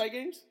neutral site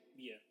games?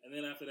 Yeah, and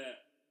then after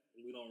that,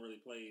 we don't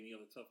really play any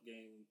other tough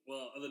game.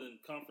 Well, other than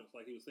conference,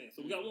 like he was saying.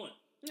 So we got one.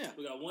 Yeah,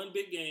 we got one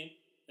big game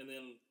and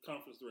then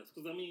conference the rest.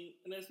 Because I mean,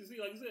 in the SEC,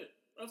 like you said,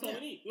 that's all we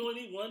need. We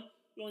only need one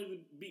You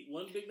only beat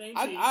one big name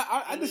team.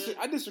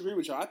 I disagree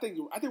with y'all. I think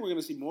we're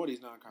gonna see more of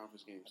these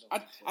non-conference games.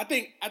 I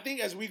think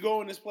as we go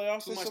in this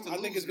playoff system, I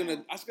think it's gonna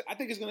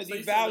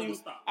devalue.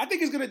 I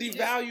think it's gonna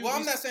devalue. Yeah. Well,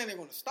 I'm not saying they're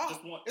gonna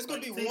stop. It's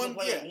gonna be one.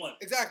 Yeah,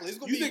 exactly. It's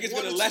gonna you think it's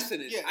gonna lessen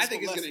it? Yeah, I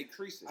think it's gonna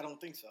increase it. I don't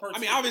think so. I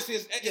mean, obviously,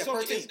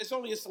 it's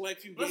only a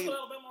select few games. That's what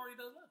Alabama already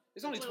does now.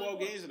 It's only 12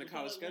 games in the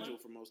college schedule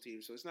for most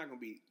teams, so it's not going to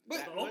be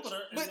that much.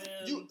 But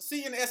you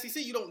see, in the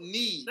SEC, you don't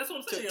need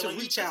to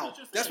reach out.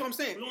 That's what I'm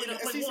saying. In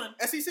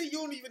the SEC, you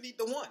don't even need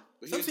the one.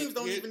 Some teams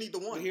don't even need the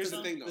one. But here's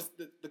the thing,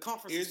 though. The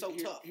conference is so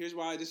tough. Here's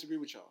why I disagree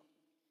with y'all.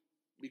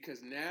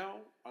 Because now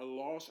a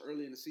loss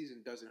early in the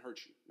season doesn't hurt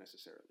you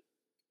necessarily.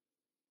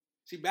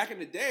 See, back in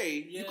the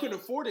day, you couldn't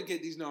afford to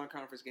get these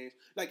non-conference games.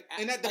 Like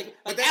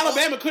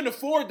Alabama couldn't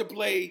afford to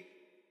play,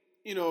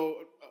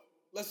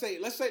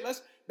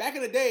 back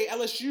in the day,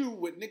 LSU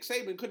with Nick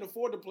Saban couldn't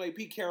afford to play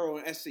Pete Carroll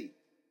and SC.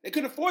 They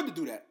couldn't afford to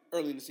do that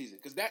early in the season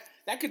because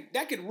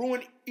that could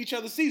ruin each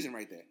other's season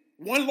right there.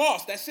 One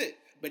loss, that's it.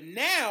 But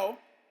now,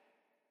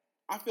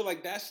 I feel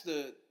like that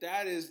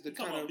is the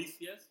kind of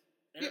BCS era?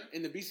 Yeah,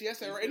 in the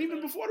BCS era, and even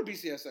before the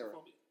BCS era.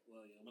 Well, yeah,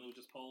 when it was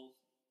just polls.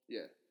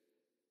 Yeah,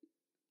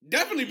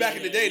 definitely back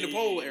in the day in the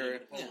poll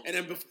era, and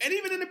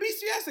even in the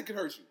BCS, it could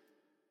hurt you.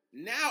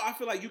 Now I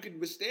feel like you can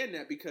withstand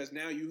that because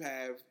now you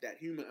have that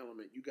human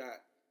element. You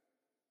got.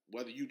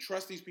 Whether you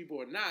trust these people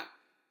or not,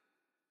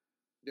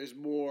 there's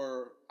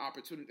more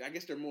opportunity. I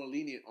guess they're more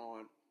lenient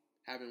on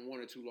having one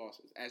or two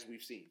losses, as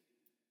we've seen.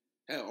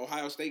 Hell,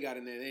 Ohio State got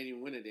in there. They didn't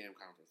even win a damn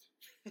conference.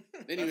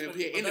 They didn't even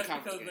appear in the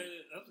conference game.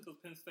 That's because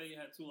Penn State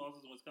had 2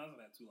 losses and Wisconsin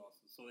had 2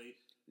 losses. So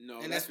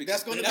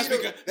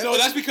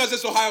that's because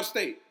it's Ohio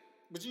State.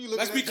 But you look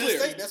Let's at be Penn clear.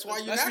 State, that's why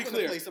you're not going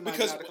to play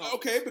somebody out of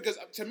conference. Because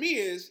to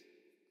me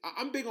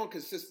I'm big on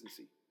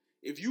consistency.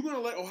 If you're going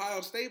to let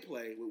Ohio State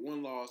play with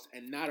one loss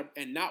and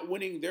not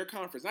winning their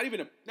conference, not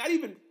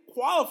even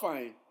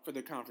qualifying for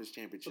the conference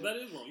championship, so that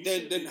is wrong.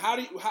 Then how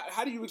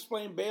do you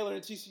explain Baylor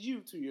and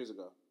TCU 2 years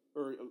ago,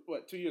 or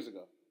what 2 years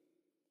ago?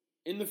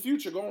 In the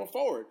future, going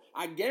forward,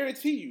 I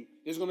guarantee you,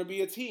 there's going to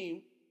be a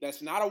team that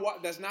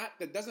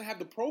doesn't have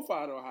the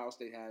profile that Ohio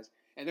State has,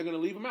 and they're going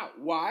to leave them out.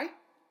 Why?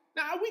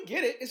 Nah, we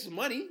get it. It's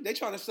money. They're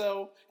trying to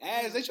sell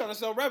ads. They're trying to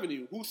sell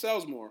revenue. Who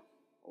sells more?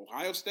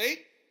 Ohio State,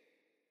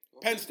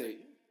 Penn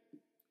State.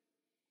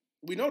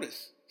 We know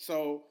this.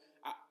 So,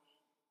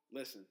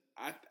 listen.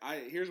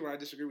 Here's where I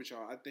disagree with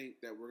y'all. I think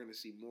that we're going to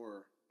see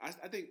more.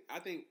 I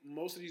think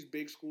most of these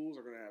big schools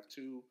are going to have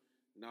 2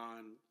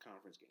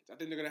 non-conference games. I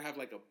think they're going to have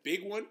like a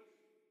big one,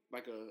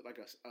 like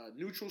a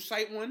neutral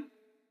site one,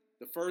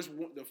 the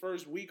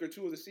first week or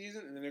 2 of the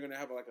season, and then they're going to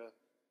have like a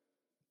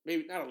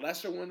maybe not a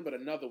lesser one, but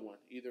another one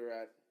either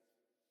at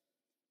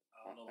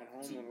home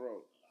or on the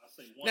road.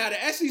 Now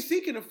the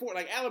SEC can afford,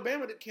 like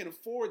Alabama can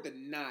afford to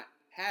not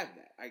have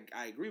that.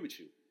 I agree with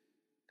you.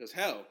 Because,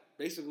 hell,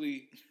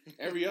 basically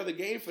every other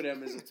game for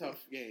them is a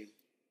tough game.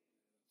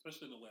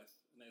 Especially in the West,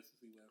 in the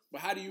SEC West.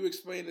 But how do you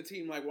explain a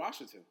team like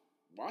Washington?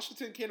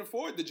 Washington can't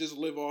afford to just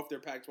live off their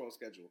Pac-12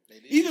 schedule.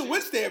 Even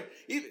with Stamp,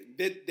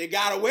 they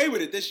got away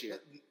with it this year.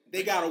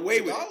 They got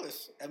away with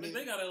it. I mean,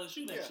 they got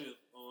LSU next year,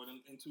 or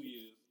in 2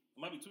 years.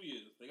 It might be 2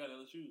 years. They got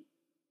LSU.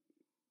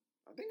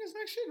 I think it's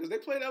next year, because they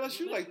played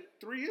LSU like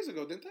 3 years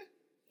ago, didn't they?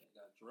 They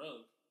got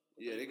drugged.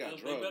 Yeah, they got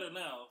drugged. They're better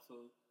now,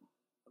 so...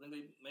 I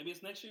think maybe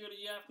it's next year or the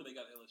year after they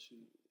got LSU.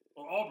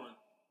 Or Auburn.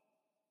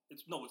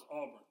 It's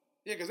Auburn.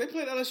 Yeah, because they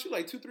played LSU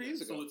like 2-3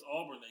 years ago. So it's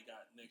Auburn they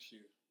got next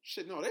year.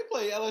 Shit, no, they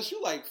played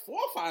LSU like 4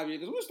 or 5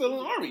 years because we were still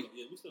in the Army.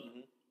 Yeah, we still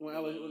in the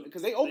Army.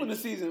 Because they opened the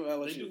season with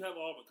LSU. They do have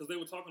Auburn because they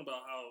were talking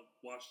about how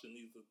Washington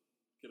needs to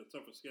get a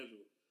tougher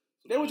schedule.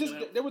 So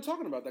they were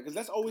talking about that because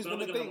that's always been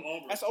the thing.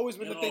 That's always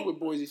been the thing with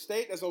Boise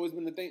State. That's always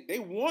been the thing. They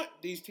want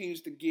these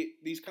teams to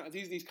get these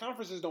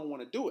conferences don't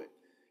want to do it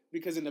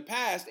because in the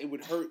past it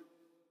would hurt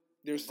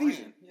their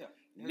season. Yeah.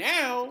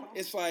 Now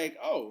it's like,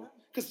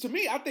 because to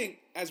me, I think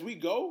as we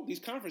go, these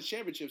conference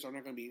championships are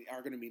going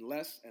to be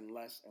less and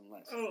less and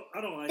less. Oh, I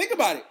don't like. Think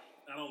about it.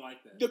 I don't like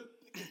that.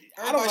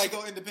 Everybody should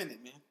go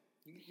independent, man.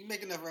 You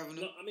make enough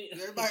revenue. No, I mean,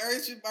 everybody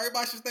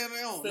should stand on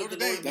their own. Notre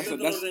Dame.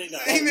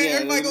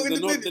 Everybody go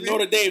independent. The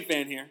Notre Dame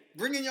fan here.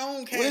 Bring in your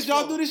own cash. What did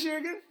y'all do this year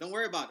again? Don't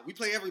worry about it. We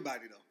play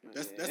everybody though.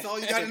 That's all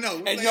you got to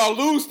know. And y'all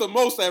lose to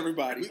most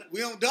everybody. We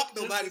don't duck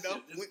nobody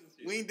though.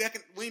 We ain't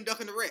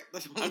ducking the wreck.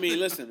 I mean,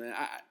 listen, man.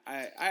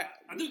 I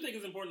do think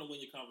it's important to win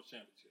your conference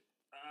championship.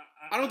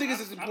 I don't think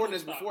it's as important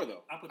as before,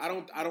 though. I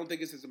don't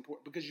think it's as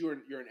important because you're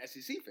an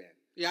SEC fan.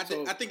 Yeah,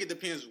 I think it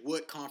depends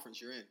what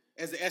conference you're in.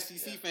 As an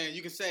SEC fan,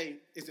 you can say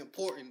it's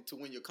important to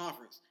win your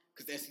conference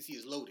because the SEC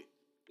is loaded.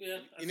 Yeah,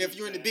 and if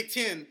you're in the Big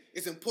Ten,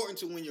 it's important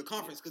to win your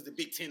conference because the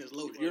Big Ten is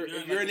loaded.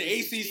 If you're in the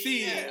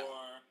ACC,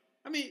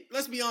 I mean,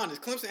 let's be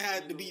honest. Clemson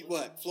had to beat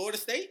what? Florida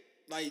State?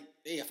 Like,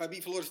 hey, if I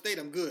beat Florida State,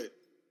 I'm good.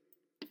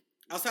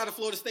 Outside of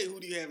Florida State, who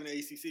do you have in the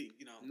ACC?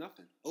 You know,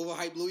 nothing.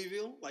 Overhyped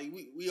Louisville. Like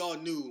we all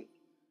knew.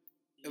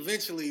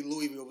 Eventually,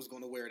 Louisville was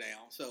going to wear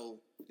down. So,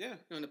 yeah.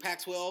 In the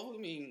Pac-12, I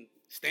mean,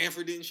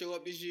 Stanford didn't show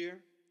up this year.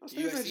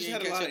 Stanford just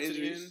had a lot of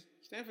injuries.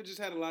 Stanford just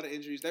had a lot of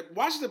injuries.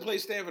 Washington played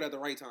Stanford at the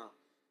right time.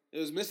 It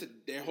was missing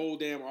their whole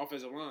damn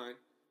offensive line.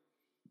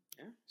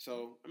 Yeah.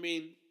 So, I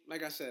mean,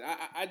 like I said,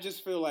 I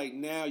just feel like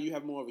now you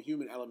have more of a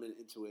human element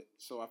into it.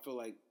 So I feel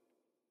like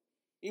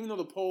even though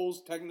the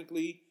polls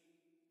technically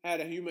had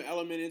a human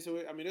element into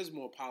it, I mean, there's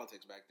more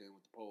politics back then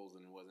with the polls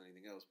than there was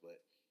anything else. But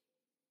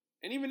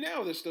and even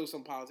now, there's still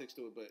some politics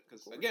to it. But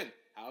because again,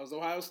 how does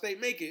Ohio State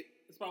make it?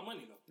 It's about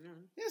money, though.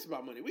 Yeah, it's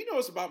about money. We know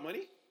it's about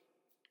money.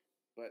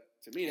 But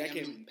to me, that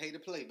can't pay to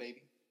play,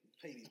 baby.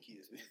 Pay these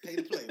kids, man. Pay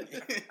to play,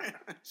 man.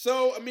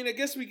 So, I mean, I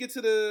guess we get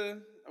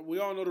to we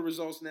all know the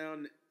results now.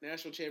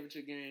 National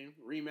championship game,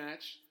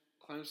 rematch,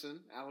 Clemson,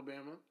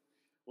 Alabama.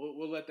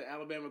 We'll let the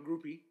Alabama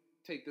groupie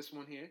take this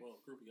one here. Well,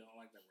 groupie, I don't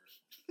like that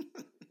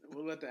word.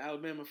 We'll let the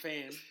Alabama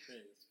fan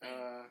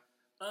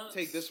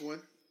take this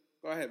one.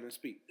 Go ahead, man.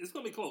 Speak. It's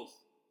going to be close.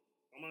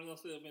 I'm not going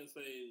to sit up and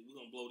say we're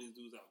going to blow these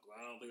dudes out because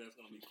I don't think that's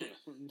going to be close.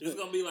 It's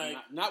going to be like...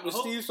 Not with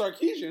Steve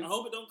Sarkisian. I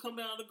hope it don't come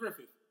down to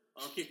Griffith.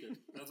 Our kicker.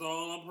 That's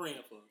all I'm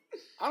praying for.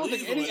 I don't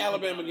think any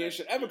Alabama game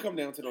should ever come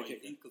down to their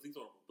kicker because he's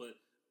horrible. But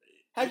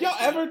have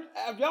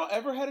y'all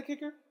ever had a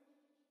kicker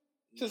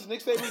since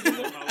Nick Saban's been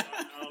there?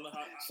 I don't know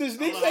how. Since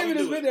Nick Saban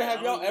has been there,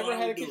 have y'all ever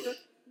had a kicker?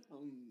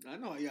 I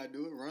know how y'all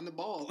do it. Run the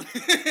ball.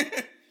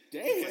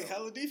 Damn, play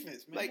hella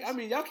defense, man. Like I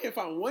mean, y'all can't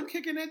find one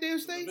kick in that damn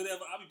state. I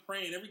be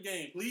praying every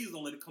game. Please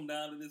don't let it come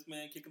down to this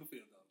man kicking the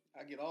field goal.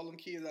 I get all them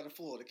kids out of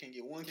Florida. Can't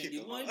get one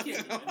kicker.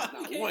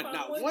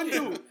 Not one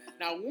dude.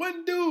 Not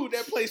one dude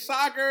that plays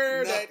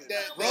soccer. That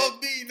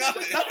rugby.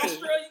 Nothing.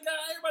 Australian guy.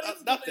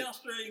 Everybody nothing.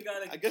 Australian guy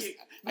that can kick.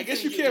 I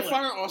guess you can't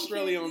find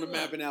Australia on the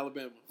map in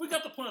Alabama. We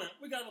got the punter.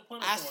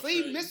 I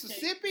see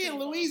Mississippi and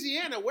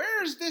Louisiana.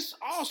 Where is this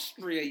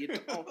Austria? You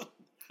know?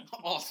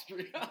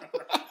 Austria.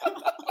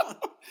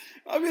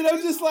 I mean,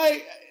 I'm just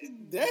like,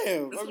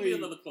 damn. It's gonna be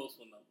another close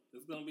one, though.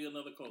 It's gonna be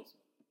another close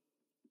one.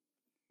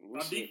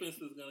 Our defense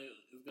is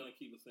gonna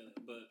keep us in it,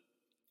 but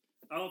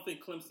I don't think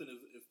Clemson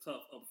is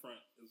tough up front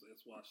as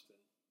Washington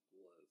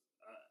was.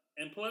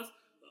 And plus,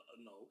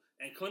 no.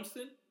 And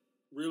Clemson,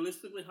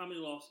 realistically, how many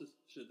losses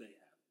should they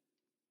have?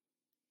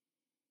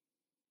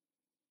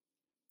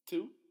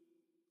 2.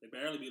 They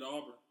barely beat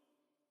Auburn.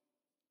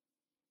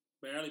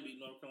 Barely beat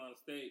North Carolina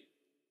State.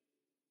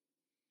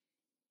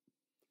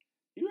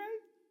 You right?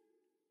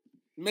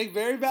 Make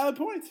very valid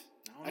points.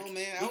 I don't know,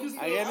 man. I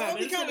would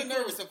be kind of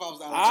nervous if I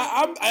was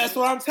out. That's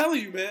what I'm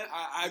telling you, man.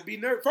 I'd be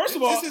nervous. First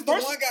of all, this is the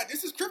one guy.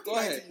 This is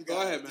kryptonite to you guys.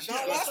 Go ahead, man.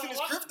 Deshaun Watson is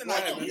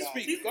kryptonite to you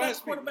guys. He's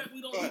the quarterback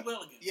we don't do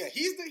well against. Yeah,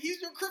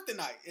 he's your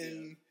kryptonite,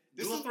 and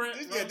this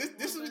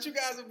is what you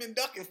guys have been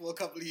ducking for a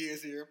couple of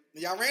years here.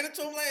 Y'all ran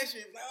into him last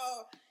year. Like,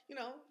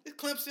 it's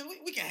Clemson.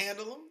 We can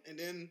handle them, and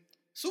then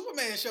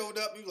Superman showed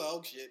up. You was like,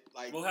 oh shit!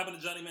 Like, what happened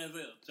to Johnny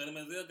Manziel? Johnny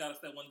Manziel got us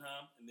that one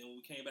time, and then when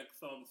we came back and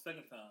saw him the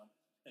second time.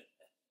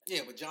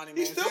 Yeah, but Johnny Manziel...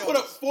 He still put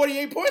up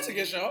 48 points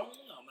against y'all.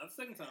 No, not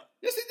the second time.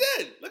 Yes, he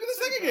did. Look at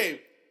the second game.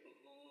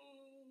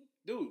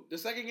 Dude, the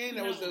second game,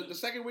 that was the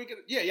second week.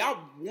 Y'all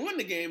won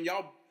the game.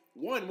 Y'all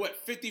won,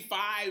 55-45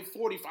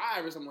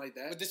 or something like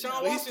that. But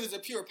Deshaun Watson is a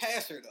pure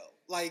passer, though.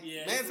 Like,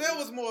 Manziel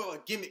was more of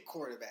a gimmick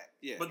quarterback.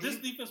 Yeah. But this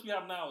defense we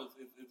have now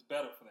is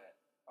better for that.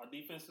 Our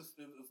defense is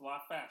a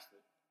lot faster.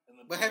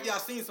 But have y'all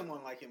seen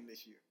someone like him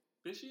this year?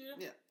 This year?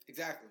 Yeah,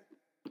 exactly.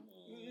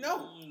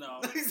 No,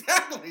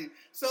 exactly.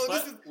 So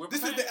but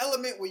this is the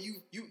element where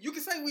you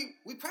can say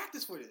we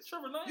practice for this.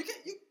 Trevor Knight?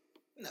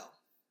 No.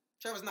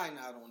 Trevor's not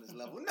on this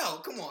level. No,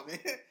 come on, man.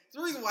 It's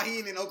the reason why he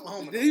ain't in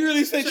Oklahoma. Did he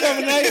really say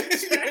Trevor Knight?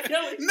 Chad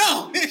Kelly?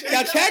 No.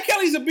 Now Chad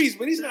Kelly's a beast,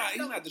 but he's not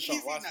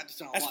Deshaun Watson.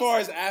 Watson. As far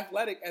as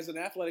an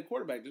athletic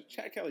quarterback,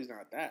 Chad Kelly's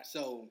not that.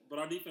 So, but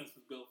our defense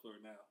is built for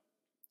it now.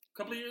 A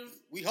couple of years.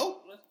 We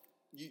hope.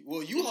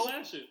 You hope.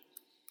 Last year.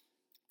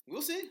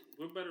 We'll see.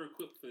 We're better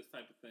equipped for this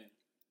type of thing.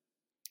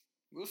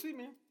 We'll see,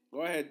 man.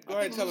 Go ahead.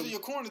 Tell us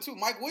your corner too.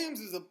 Mike Williams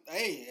is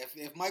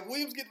if Mike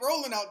Williams get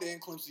rolling out there in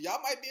Clemson,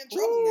 y'all might be in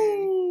trouble,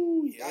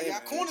 man.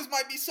 Y'all corners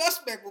might be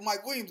suspect with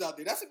Mike Williams out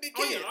there. That's a big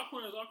kid. Oh yeah, our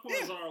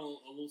corners are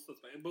a little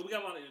suspect, but we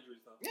got a lot of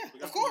injuries though.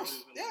 Yeah, of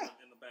course.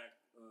 In the back.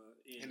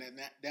 And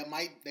they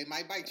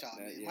might bite y'all.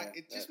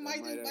 It just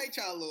might bite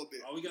y'all a little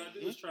bit. All we gotta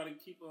do is try to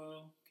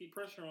keep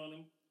pressure on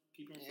him.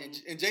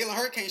 And Jalen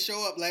Hurts can't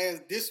show up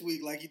this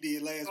week like he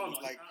did last week.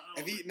 No, like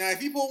if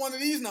he pulled one of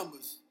these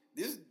numbers,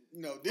 this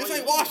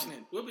ain't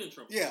Washington. We'll be in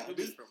trouble. Yeah,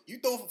 you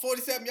throw for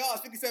 47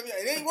 yards, 57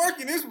 yards. It ain't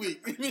working this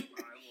week.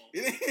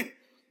 It ain't.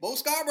 Bo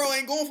Scarborough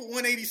ain't going for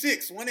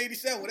 186,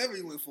 187, whatever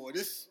he went for.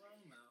 This,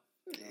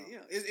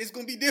 it's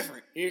gonna be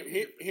different.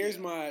 Here's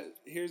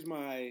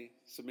my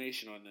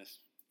summation on this.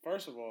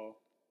 First of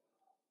all,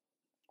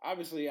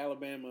 obviously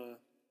Alabama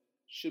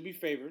should be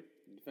favored,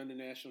 defending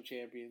national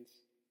champions.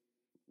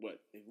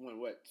 They've won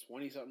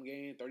 20-something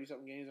games,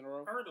 30-something games in a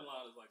row? I heard the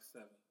line is like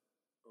 7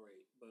 or 8,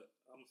 but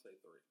I'm going to say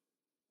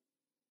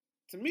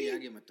 3. To me... I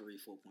give him a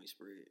 4-point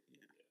spread.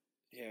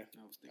 Yeah.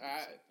 I was thinking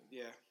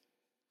yeah.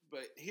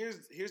 But here's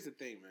the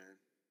thing, man.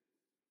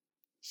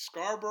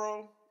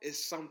 Scarborough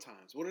is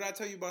sometimes. What did I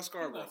tell you about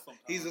Scarborough?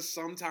 He's a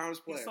sometimes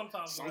player.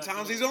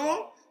 Sometimes he's on,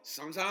 on,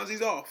 sometimes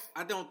he's off.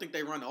 I don't think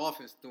they run the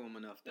offense through him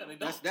enough. Though.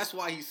 Yeah, that's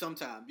why he's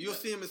sometimes. You'll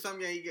see him in some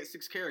game, he gets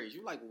 6 carries.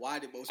 You're like, why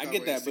did Bo I Scarborough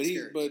get that,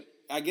 carries?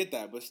 I get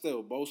that, but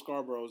still, Bo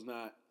Scarborough's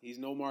not. He's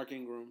no Mark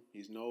Ingram.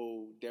 He's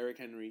no Derrick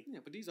Henry. Yeah,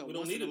 but these are We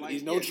don't once need in a him. life.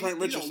 He's no Trent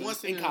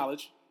Richardson in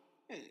college.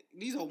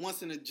 These are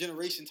once in a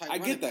generation type. I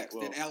get that.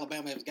 That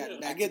Alabama has gotten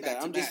back. I get to that.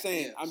 back I'm to just back.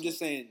 saying. Yeah, I'm just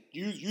saying.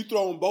 You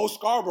throwing Bo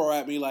Scarborough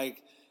at me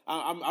like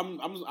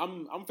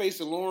I'm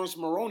facing Lawrence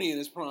Maroney in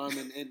his prime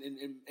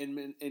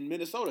in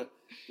Minnesota.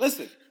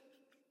 Listen,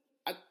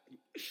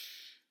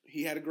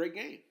 he had a great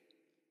game,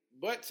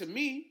 but to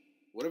me,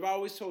 what have I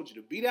always told you?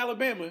 To beat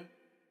Alabama,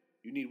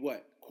 you need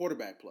what?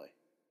 Quarterback play.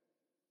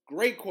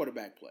 Great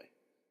quarterback play.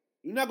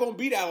 You're not going to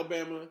beat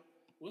Alabama.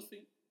 We'll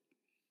see.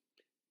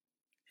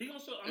 He gonna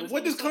show. And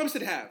what does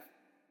Clemson have?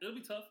 It'll be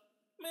tough.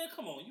 Man,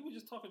 come on. You were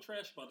just talking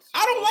trash about it.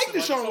 I don't like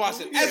Deshaun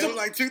Watson. As of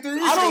like 2-3 weeks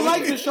I don't ago.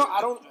 like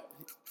Deshaun.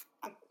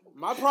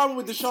 My problem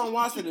with Deshaun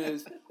Watson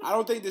is I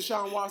don't think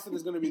Deshaun Watson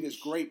is going to be this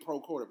great pro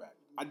quarterback.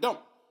 I don't.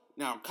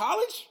 Now,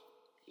 college,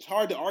 it's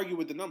hard to argue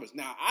with the numbers.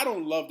 Now, I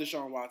don't love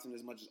Deshaun Watson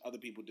as much as other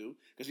people do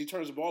because he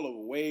turns the ball over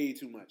way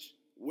too much.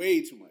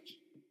 Way too much.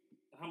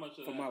 How much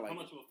of For that, my how liking.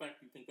 much of a factor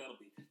do you think that'll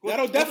be?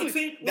 That'll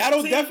definitely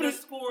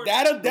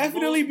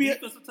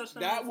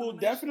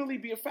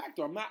be a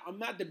factor. I'm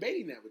not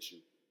debating that with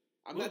you.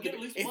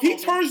 If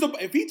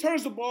he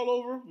turns the ball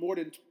over more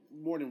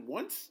than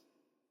once,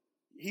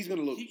 he's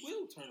gonna lose. He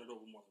will turn it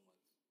over more than once.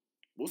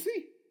 We'll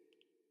see.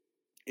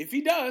 If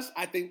he does,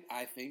 I think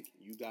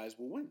you guys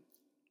will win.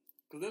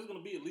 Because there's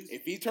gonna be at least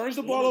if he turns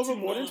the ball over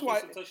more than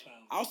twice.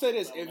 touchdowns. I'll say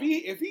this: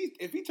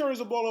 if he turns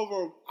the ball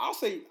over, I'll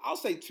say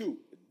 2.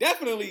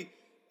 Definitely,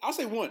 I'll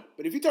say 1.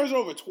 But if he turns it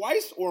over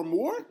twice or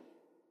more,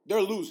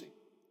 they're losing.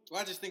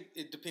 Well, I just think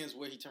it depends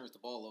where he turns the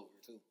ball over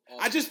too.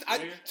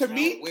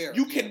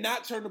 You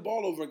cannot turn the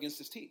ball over against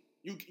this team.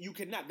 You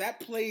cannot. That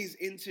plays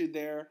into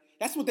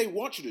that's what they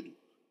want you to do.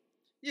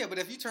 Yeah, but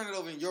if you turn it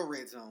over in your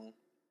red zone,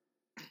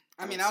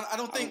 I mean, I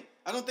don't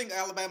think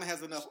Alabama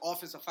has enough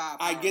offensive firepower.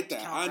 I get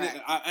that.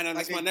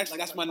 That's my next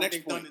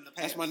point.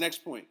 That's my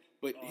next point.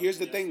 But here's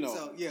the thing, though.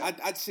 So, yeah.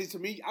 I'd say to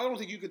me, I don't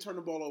think you can turn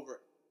the ball over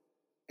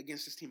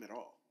against this team at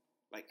all.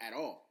 Like at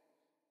all.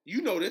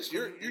 You know this.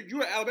 You're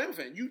an Alabama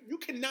fan. You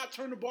cannot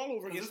turn the ball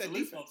over against that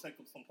defense. It's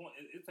taking some points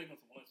away from you,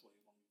 for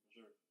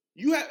sure.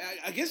 You have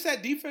against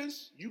that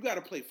defense. You got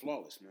to play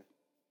flawless, man.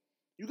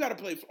 You got to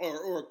play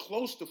or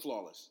close to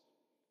flawless.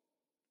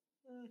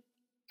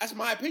 That's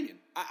my opinion.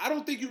 I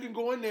don't think you can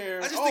go in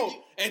there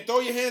and throw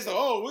your hands up.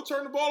 We'll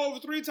turn the ball over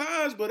 3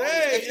 times, but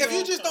hey, if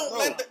you just don't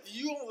let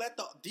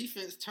the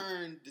defense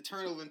turn the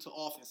turnover into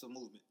offensive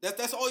movement.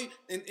 That's all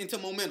into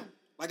momentum.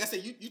 Like I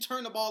said, you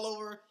turn the ball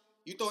over,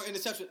 you throw an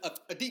interception,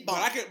 a deep ball.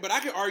 But I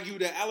could argue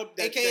that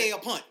AKA a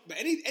punt. But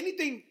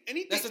anything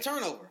that's a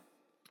turnover.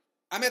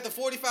 I'm at the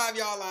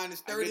 45-yard line.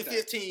 It's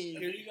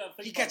 30-15.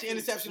 He catch an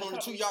interception on the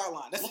 2-yard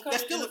line.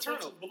 That's still a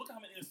turnover. But look how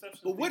many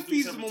interceptions. But what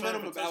feeds the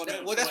momentum of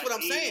Alabama? Well, that's what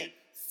I'm saying.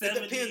 70,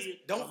 it depends.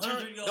 Don't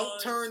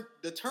turn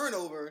the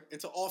turnover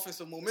into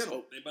offensive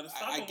momentum. They better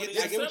stop I get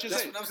what you're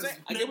saying. That's what I'm saying.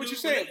 I get what you're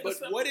saying.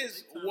 But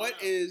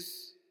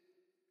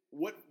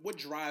what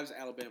drives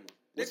Alabama?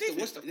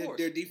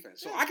 Their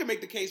defense. So I can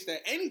make the case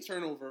that any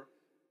turnover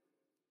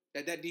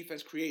that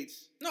defense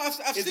creates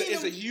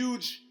is a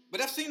huge. But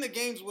I've seen the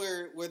games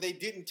where they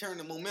didn't turn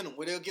the momentum,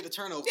 where they'll get a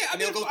turnover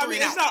and they'll go 3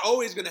 and out. It's not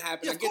always going to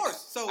happen. Yeah, of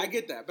course. So I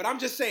get that. But I'm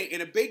just saying,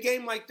 in a big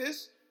game like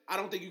this, I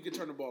don't think you can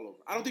turn the ball over.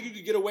 I don't think you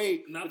can get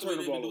away with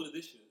turning the ball over.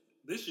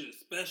 This year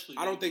especially.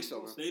 I don't think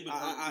so, man.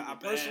 I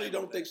personally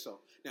don't think so.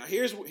 Now,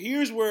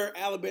 here's where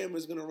Alabama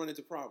is going to run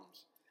into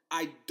problems.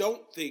 I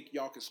don't think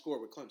y'all can score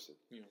with Clemson.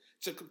 Yeah.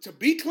 To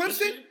beat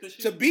Clemson,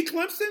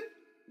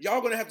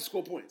 y'all going to have to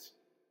score points.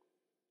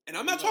 And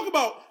I'm not talking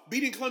about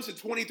beating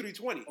Clemson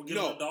 23-20.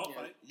 No.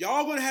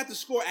 Y'all going to have to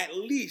score at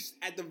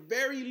the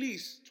very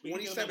least,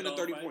 27 to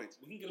 30 points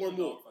or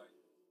more.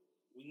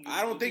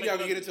 I don't think y'all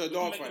can get into a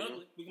dogfight.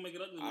 We can make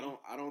it ugly. I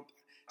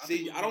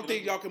don't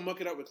think y'all can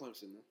muck it up with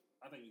Clemson, man.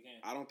 I think we can.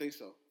 I don't think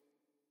so.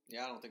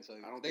 Yeah, I don't think so.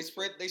 They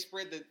spread the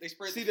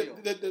field.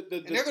 And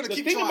they're going to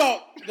keep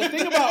trying.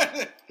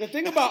 The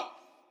thing about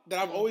that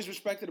I've always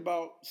respected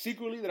about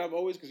secretly that I've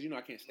always because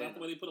I can't stand. Not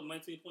the way they put up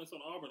 19 points on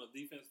Auburn, a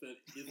defense that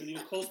isn't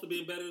even close to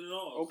being better than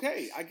ours.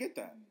 Okay, I get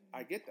that.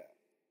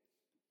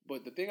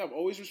 But the thing I've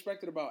always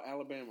respected about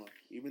Alabama,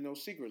 even though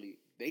secretly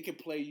they can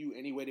play you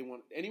any way they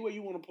want, any way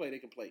you want to play, they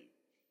can play you.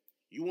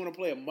 You want to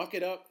play a muck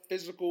it up,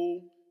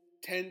 physical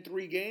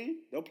 10-3 game,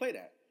 they'll play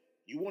that.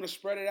 You want to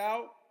spread it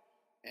out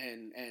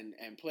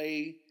and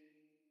play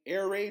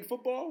air raid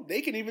football, they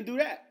can even do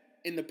that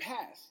in the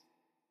past.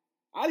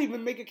 I'd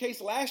even make a case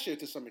last year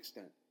to some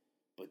extent.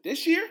 But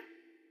this year,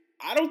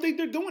 I don't think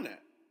they're doing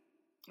that.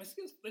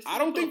 I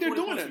don't think they're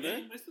doing that,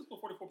 man. They still score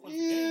 44 points a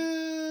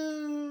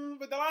game.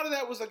 But a lot of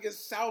that was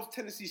against South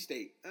Tennessee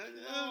State.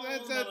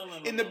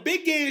 In the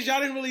big games,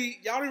 y'all didn't really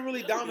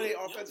dominate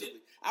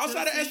offensively.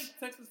 Outside of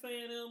Texas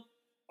A&M,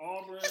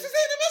 Auburn. Texas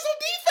A&M has no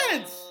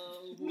defense.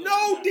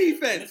 No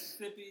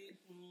defense.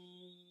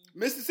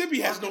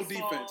 Mississippi has no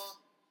Arkansas, defense.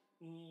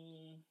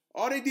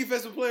 All their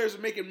defensive players are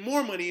making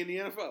more money in the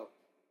NFL.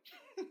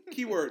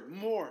 Keyword,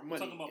 more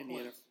money in the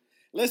NFL.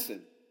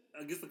 Listen,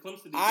 I guess the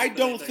Clemson defense I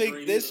don't think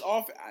great this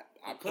either.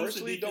 I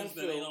personally don't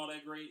feel ain't all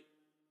that great.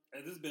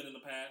 Has this been in the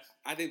past?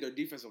 I think their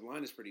defensive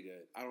line is pretty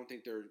good. I don't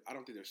think their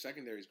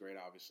secondary is great,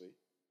 obviously,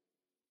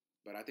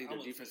 but I think their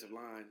defensive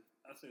line.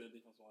 I'd say their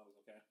defensive line is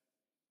okay.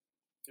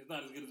 It's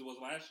not as good as it was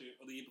last year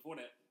or the year before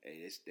that.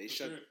 Hey,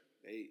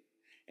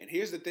 and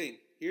here's the thing.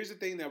 Here's the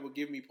thing that would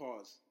give me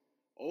pause.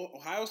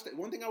 Ohio State.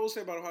 One thing I will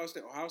say about Ohio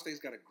State. Ohio State's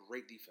got a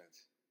great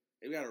defense.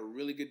 They've got a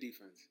really good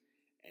defense,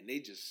 and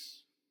they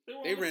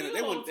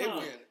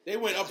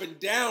went up and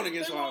down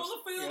against Ohio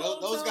State.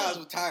 Those guys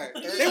were tired.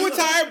 They were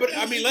tired, but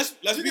I mean, let's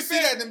you be can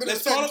see that in the middle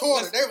of the second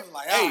quarter. They was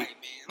like, all right,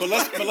 man.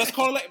 But let's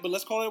call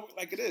it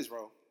like it is,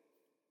 bro.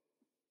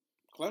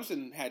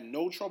 Clemson had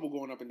no trouble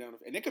going up and down,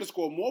 and they could have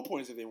scored more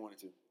points if they wanted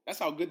to. That's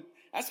how good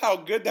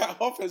that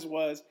offense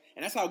was,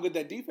 and that's how good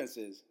that defense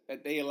is.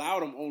 That they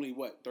allowed them only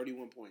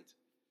 31 points.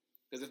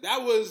 Because if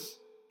that was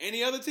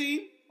any other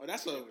team,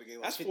 that's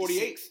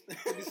 48,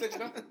 56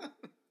 nothing.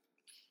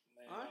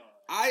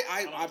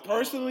 I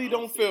personally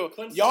don't feel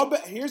Clemson, y'all.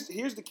 Here's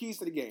the keys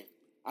to the game.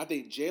 I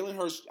think Jalen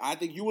Hurts. I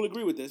think you will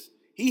agree with this.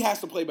 He has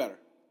to play better.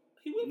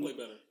 He will play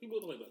better. He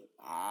will play better.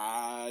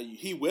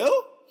 He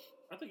will.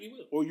 I think he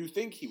will. Or you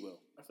think he will?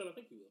 I said I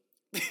think he will.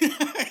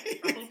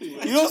 I hope he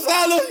will. You don't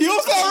sound real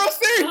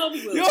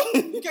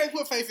serious. You can't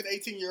put faith in an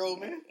 18-year-old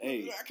man.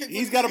 Hey,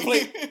 he's got to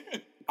play.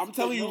 I'm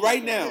telling you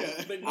right now.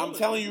 I'm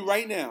telling you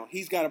right now.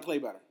 He's got to play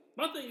better.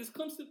 My thing is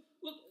Clemson.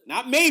 Look,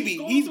 not maybe.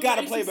 He's got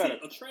to play better.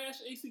 A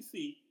trash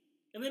ACC,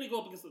 and then he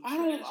go up against I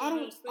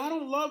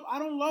don't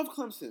love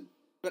Clemson,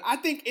 but I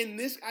think in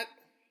this,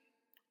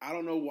 I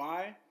don't know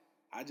why.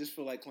 I just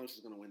feel like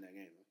Clemson's going to win that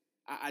game.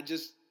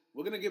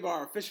 We're going to give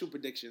our official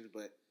predictions,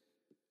 but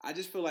I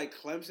just feel like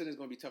Clemson is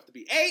going to be tough to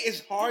beat.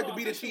 It's hard to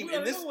beat a team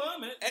in this.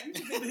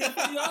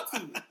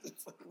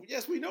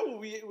 Yes, we know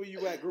where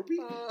you at, groupie.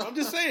 I'm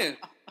just saying.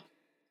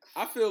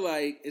 I feel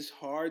like it's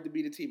hard to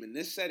beat a team in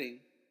this setting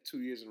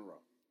 2 years in a row.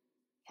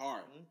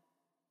 Hard.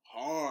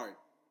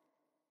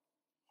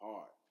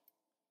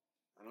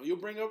 I know you'll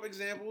bring up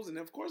examples, and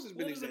of course there's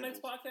been examples.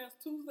 Next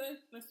podcast? Tuesday?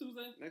 Next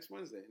Tuesday? Next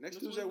Wednesday. Next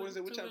Tuesday, Wednesday,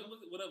 whichever.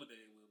 Whatever day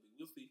it will be.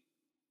 We'll see.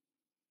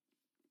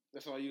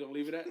 That's all you're going to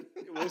leave it at?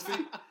 We'll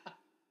see.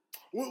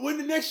 When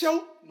the next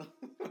show?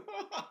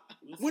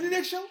 When the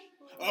next show?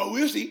 Oh,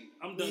 we'll see.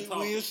 I'm done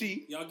talking. We'll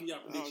see. Y'all give y'all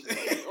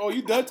predictions. Oh,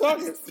 you done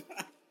talking?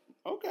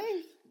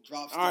 Okay.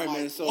 Drops all right,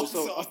 man. So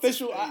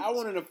official. I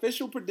want an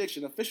official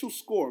prediction, official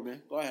score,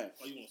 man. Go ahead.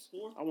 Oh, you want a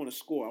score? I want a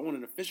score. I want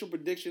an official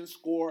prediction,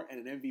 score,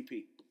 and an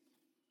MVP.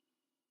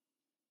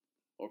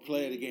 Or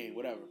player of the game,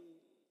 whatever.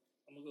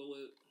 I'm going to go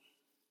with...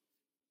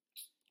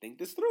 Think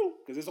this through,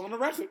 because it's on the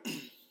record.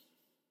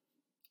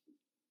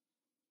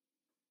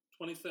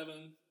 27-24,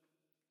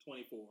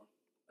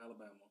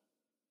 Alabama.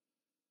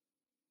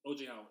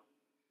 O.J. Howard,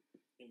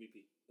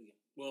 MVP again.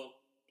 Well,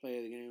 player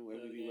of the game,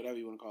 MVP, whatever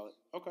you want to call it.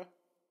 Okay.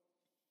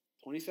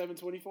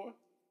 27-24?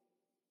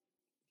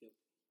 Yep.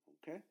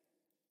 Okay.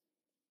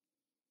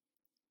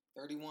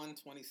 31-26.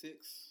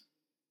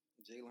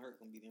 Jalen Hurts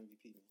going to be the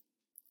MVP,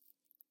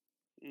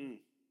 man.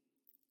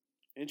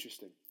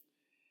 Interesting.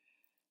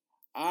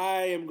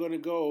 I am going to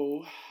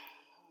go...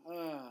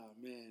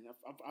 man.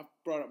 I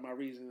brought up my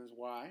reasons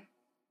why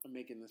I'm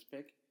making this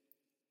pick.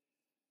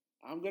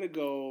 I'm going to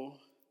go...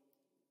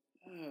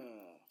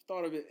 I've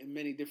thought of it in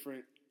many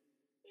different...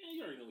 Yeah,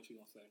 you already know what you're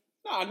going to say.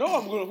 No, I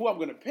know who I'm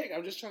going to pick.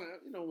 I'm just trying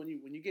to, when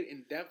you get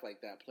in depth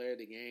like that, player of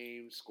the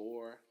game,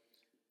 score,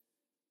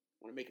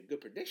 I want to make a good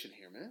prediction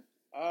here, man.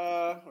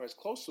 Or as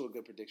close to a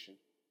good prediction.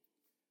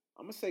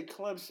 I'm going to say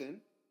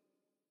Clemson,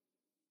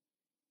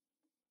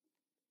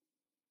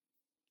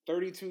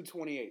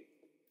 32-28.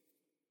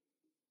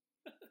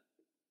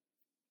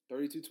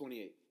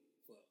 32-28.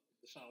 Well,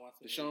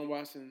 Deshaun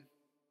Watson,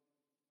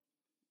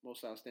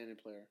 most outstanding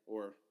player,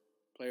 or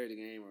player of the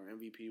game, or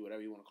MVP,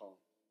 whatever you want to call him.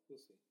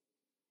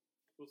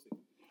 We'll see.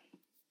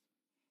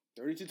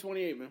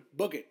 32-28, man.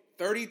 Book it.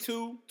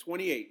 32-28.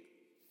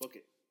 Book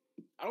it.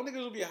 I don't think it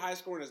will be a high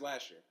scoring as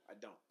last year. I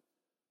don't.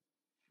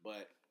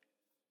 But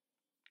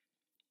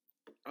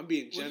I'm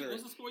being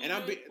generous. What's the score and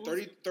I'm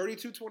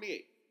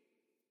 32-28.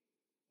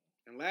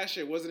 And last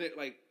year, wasn't it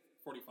like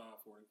 45-40?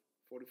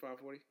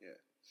 45-40? Yeah.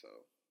 So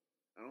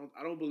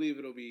I don't believe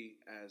it'll be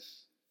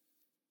as,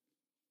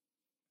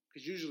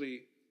 because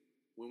usually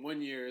when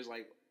one year is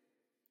like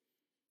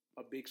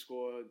a big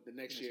score, the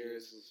next year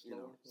is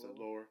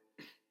lower.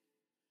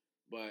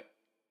 But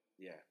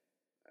yeah,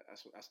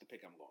 that's the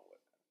pick I'm going with.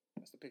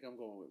 That's the pick I'm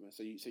going with, man.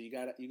 So you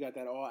got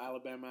that all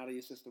Alabama out of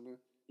your system, man.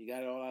 You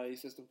got it all out of your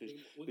system because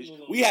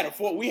we had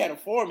a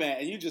format,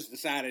 and you just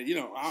decided,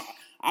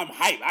 I'm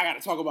hyped. I got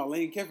to talk about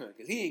Lane Kiffin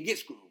because he didn't get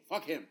screwed.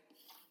 Fuck him.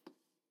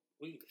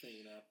 We can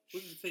continue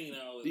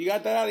now. You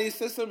got that out of your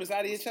system? It's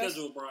out of your chest?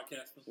 Scheduled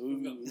broadcasting.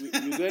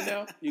 You good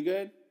now? You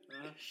good?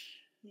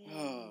 Uh-huh.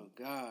 Oh,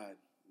 God.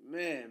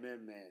 Man.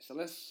 So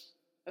let's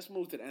let's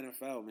move to the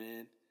NFL,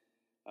 man.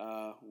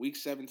 Week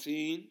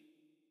 17,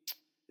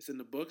 it's in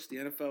the books. The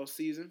NFL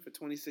season for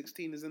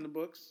 2016 is in the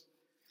books.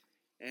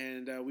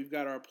 And we've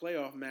got our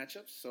playoff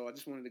matchups. So I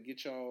just wanted to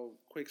get y'all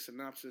a quick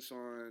synopsis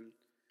on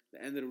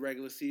the end of the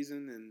regular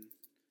season,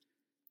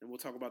 and we'll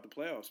talk about the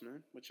playoffs,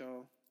 man.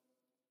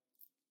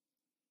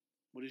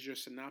 What is your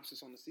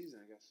synopsis on the season,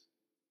 I guess?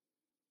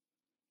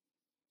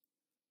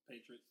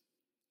 Patriots.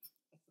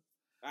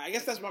 I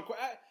guess that's my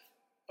question.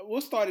 We'll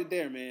start it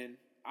there, man.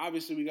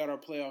 Obviously, we got our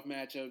playoff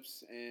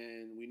matchups,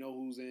 and we know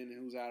who's in and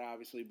who's out,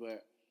 obviously.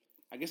 But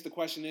I guess the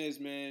question is,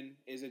 man,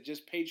 is it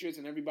just Patriots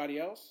and everybody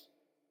else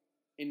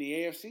in the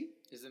AFC?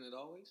 Isn't it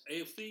always?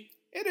 AFC?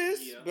 It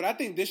is, Yeah. But I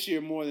think this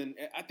year more than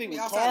with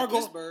outside Carr of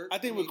Pittsburgh,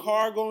 with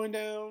Carr going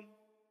down,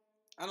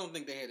 I don't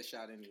think they had a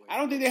shot anyway. I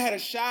don't think they had a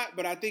shot,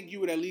 but I think you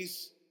would at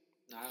least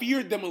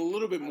feared them a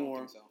little bit I don't more.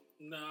 think so.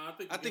 No,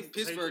 I think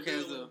Pittsburgh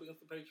has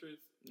against the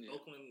Patriots. Yeah.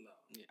 Oakland, no.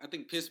 Yeah, I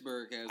think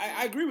Pittsburgh has.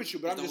 I agree with you,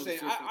 but I'm the just only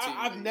saying fearful team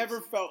I've in the never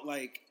AFC. felt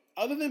like,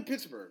 other than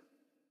Pittsburgh,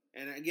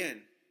 and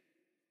again,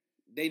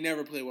 they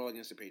never play well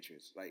against the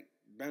Patriots. Like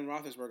Ben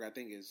Roethlisberger, I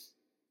think is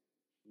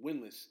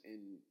winless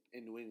in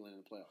New England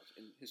in the playoffs,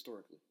 and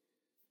historically,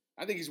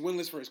 I think he's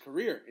winless for his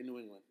career in New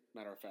England.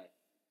 Matter of fact,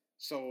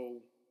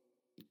 so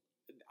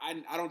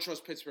I don't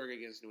trust Pittsburgh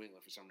against New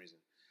England for some reason.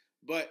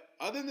 But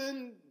other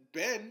than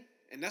Ben,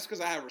 and that's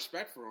because I have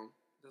respect for him.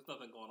 There's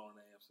nothing going on in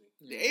the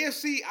AFC. The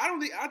AFC,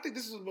 I think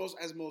this is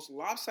the most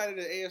lopsided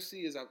the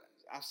AFC as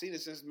I've seen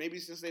it since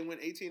they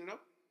went 18-0.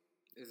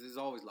 It's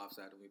always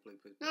lopsided when we play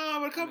Pittsburgh. No,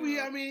 but a couple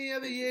years. Other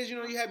Patriots, years,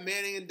 you had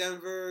Manning in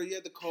Denver, you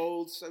had the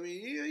Colts.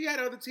 You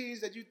had other teams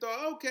that you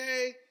thought,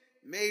 okay,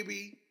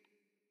 maybe.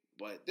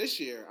 But this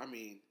year, I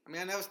never.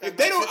 If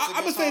they don't,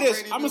 I'm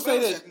gonna say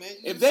this.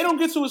 If they don't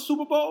get to a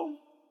Super Bowl,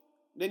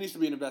 there needs to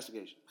be an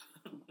investigation.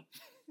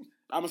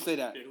 I'm gonna say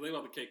that. Yeah, because they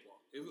about the cakewalk.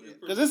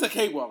 Because it's a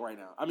cakewalk right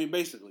now.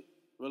 Basically,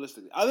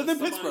 realistically, other than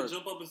Pittsburgh.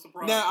 Jump up and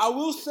surprise. Now, I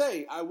will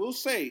say,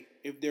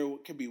 if there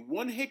could be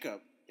one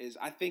hiccup, is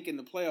I think in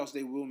the playoffs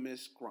they will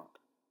miss Gronk.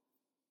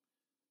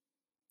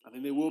 I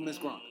think they will miss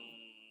Gronk.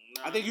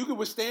 I think you can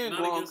withstand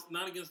Gronk.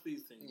 Not against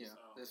these teams. Yeah,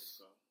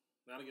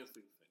 not against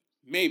these teams.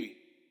 Maybe.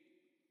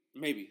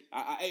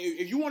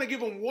 If you want to give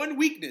them one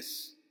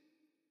weakness,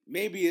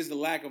 maybe is the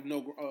lack of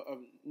no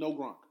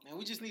Gronk. Man,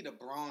 we just need to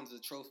bronze a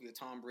trophy of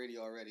Tom Brady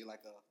already,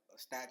 like a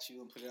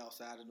statue, and put it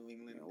outside of New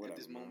England at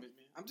this moment, man.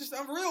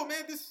 I'm real,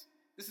 man. This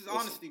is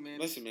honesty, man.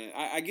 Listen, man.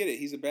 I get it.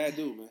 He's a bad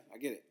dude, man. I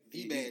get it.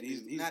 The bad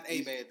dude, not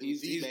a bad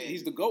dude.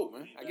 He's the GOAT,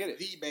 man. I get it.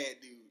 The bad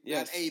dude,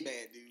 yes. not a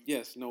bad dude.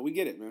 Yes, no, we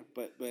get it, man.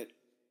 But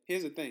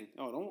here's the thing.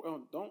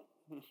 Oh, don't.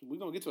 We're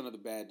gonna get to another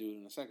bad dude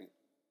in a second,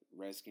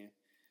 Redskin.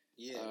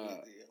 Yeah,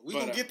 we're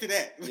going to get to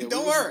that. Yeah,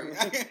 don't worry.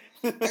 I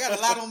got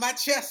a lot on my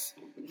chest,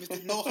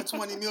 Mr. North for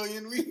 $20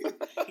 million.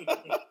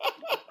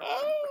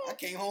 I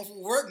came home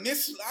from work and I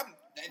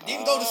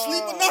didn't go to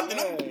sleep or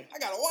nothing. I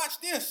got to watch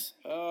this.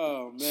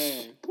 Oh,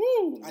 man.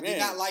 Woo, I did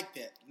not like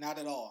that. Not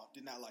at all.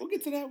 Did not like We'll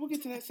get to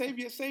that. Save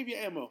your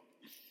ammo.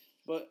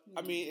 But,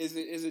 is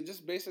it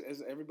just basic?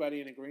 Is everybody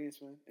in agreement,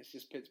 man? It's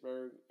just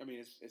Pittsburgh.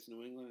 It's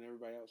New England and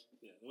everybody else.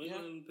 Yeah, New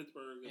England,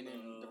 Pittsburgh, and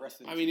then the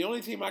rest of the the only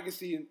team I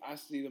see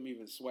them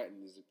even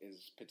sweating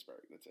is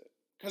Pittsburgh. That's it.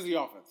 Because of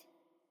the offense.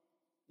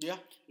 Yeah.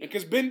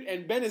 Because Ben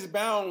is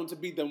bound to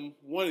beat them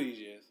one of these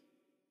years.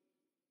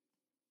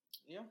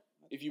 Yeah.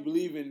 If you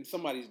believe in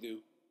somebody's due,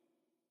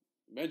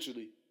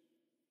 eventually,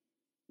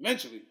 you're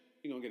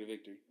going to get a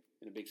victory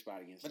in a big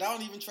spot against But them. I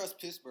don't even trust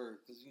Pittsburgh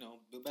because,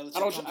 Bill Belichick. I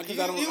don't trust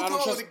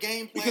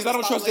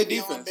their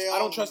defense. I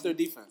don't trust their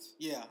defense.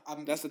 Yeah.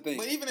 That's the thing.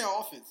 But even their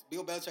offense,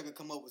 Bill Belichick could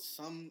come up with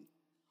some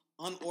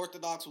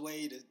unorthodox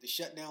way to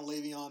shut down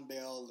Le'Veon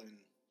Bell and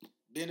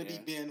Ben will be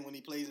Ben when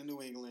he plays in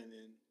New England.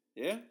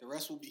 And the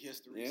rest will be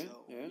history. Yeah,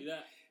 so.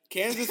 yeah.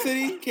 Kansas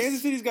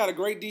City's got a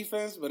great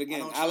defense, but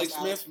again, Alex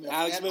Smith in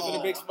a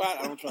big spot,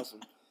 I don't trust him.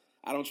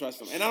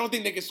 And I don't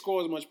think they can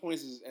score as much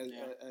points as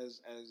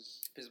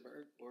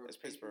Pittsburgh as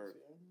Pittsburgh.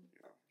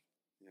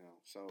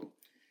 So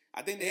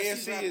I think the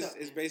AFC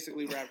is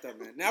basically wrapped up,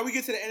 man. Now we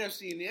get to the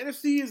NFC, and the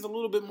NFC is a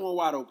little bit more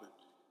wide open.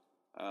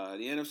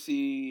 The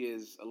NFC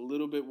is a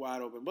little bit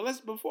wide open,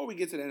 but before we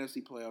get to the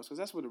NFC playoffs, because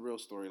that's where the real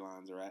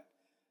storylines are at.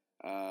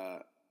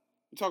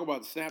 We talk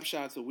about the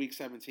snapshots of Week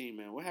 17,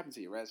 man. What happened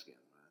to your Redskins,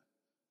 man?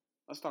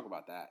 Let's talk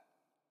about that.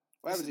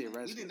 What happened to your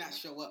Redskins? We did not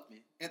show up,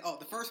 man. At all.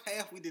 The first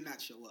half, we did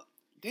not show up.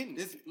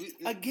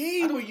 A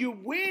game where you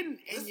win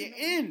and you're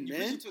in,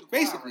 man.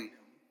 Basically.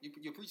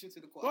 You're preaching to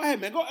the choir. Go ahead,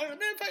 man.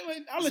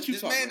 I'll let you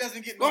talk. This man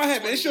doesn't get. Go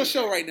ahead, man. It's your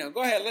show right now.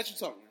 Go ahead. Let you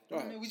talk, man. Go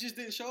ahead. We just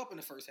didn't show up in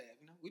the first half.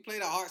 We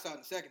played our hearts out in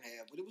the second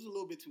half, but it was a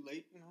little bit too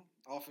late.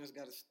 Offense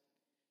got us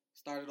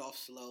started off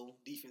slow.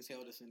 Defense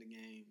held us in the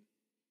game.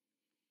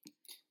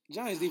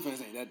 Giants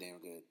defense ain't that damn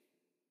good.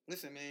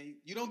 Listen, man,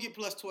 you don't get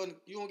plus 20.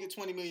 You don't get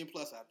 $20 million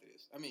plus after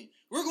this.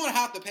 We're going to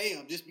have to pay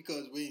him just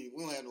because we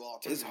don't have no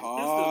alternative.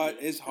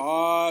 It's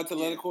hard to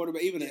let a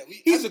quarterback.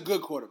 He's a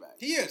good quarterback.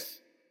 He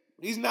is.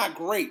 He's not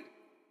great,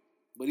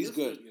 but he's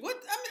good.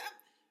 What?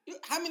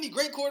 how many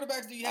great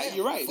quarterbacks do you have?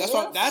 You're right.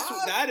 4,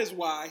 That is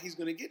why he's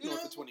going to get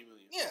north of $20 million.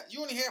 Yeah,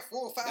 you only have 4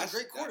 or 5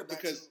 great quarterbacks.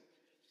 Because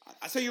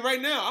I tell you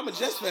right now, I'm a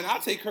Jets fan. I'll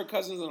take Kirk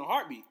Cousins in a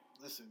heartbeat.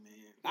 Listen, man.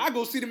 I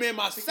go see the man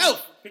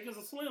myself. Pickens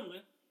are slim,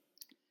 man.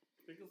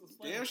 Pickens are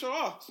slim. Damn sure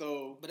are.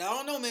 So, but I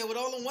don't know, man. With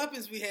all the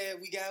weapons we have,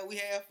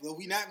 well,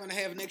 we not going to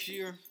have next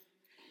year.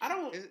 I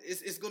don't.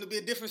 It's going to be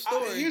a different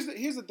story.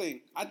 Here's the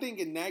thing. I think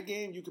in that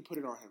game you could put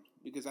it on him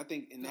because I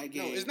think in that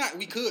game. No, it's not.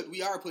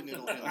 We are putting it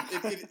on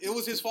him. It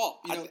was his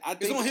fault. You know, I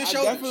think, it's on his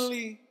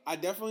shoulders. I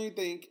definitely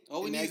think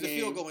all we need is a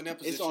field goal in that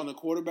position. It's on the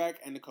quarterback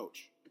and the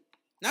coach.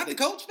 Not the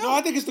coach. No,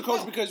 I think it's the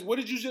coach because what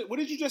did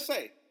you just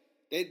say?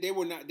 They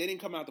didn't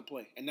come out to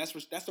play, and that's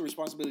the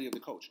responsibility of the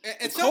coach.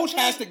 The coach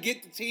has to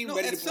get the team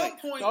ready to play. At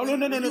some point, no.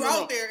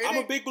 I'm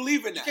a big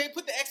believer in that. You can't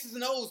put the X's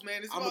and O's,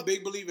 man. I'm a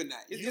big believer in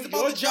that.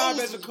 Your job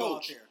as a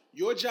coach.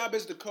 Your job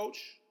as the coach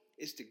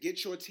is to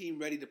get your team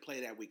ready to play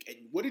that week. And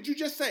what did you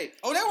just say?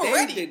 Oh, they were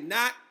ready. Did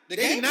not. The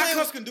game plan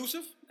was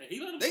conducive. He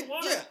let him to the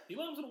water. Yeah. He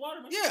let him to the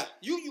water, man. Yeah.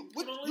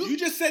 You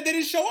just said they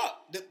didn't show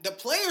up. The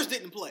players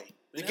didn't play.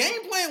 The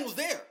game plan was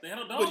there. They had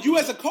a dog. But you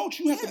as a coach,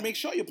 you have to make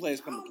sure your players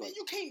come to play. Man,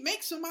 you can't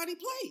make somebody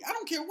play. I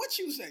don't care what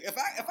you say. If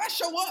I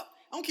show up,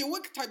 I don't care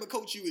what type of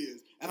coach you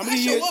is.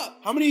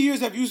 How many years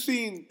have you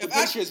seen the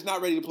Patriots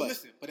not ready to play?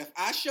 Listen, but if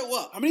I show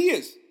up, how many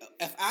years?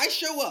 If I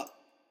show up,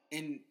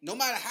 and no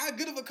matter how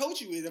good of a coach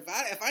you is, if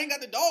I ain't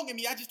got the dog in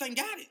me, I just ain't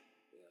got it.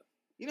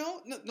 You know,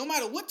 no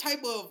matter what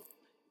type of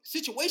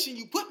situation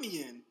you put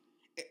me in,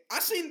 I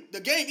seen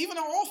the game, even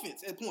our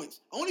offense at points.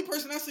 Only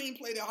person I seen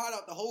play their heart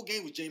out the whole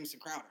game was Jamison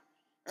Crowder.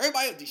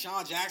 Everybody,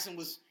 Deshaun Jackson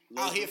was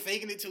out here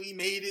faking it till he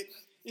made it.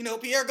 You know,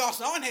 Pierre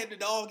Garçon had the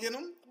dog in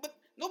him, but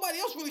nobody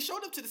else really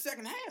showed up to the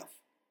second half.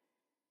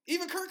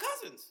 Even Kirk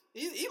Cousins,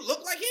 he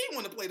looked like he didn't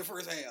want to play the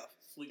first half.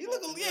 He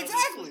looked,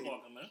 exactly.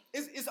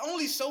 It's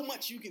only so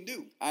much you can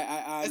do.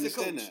 I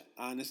understand that.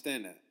 I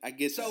understand that. I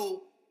get that.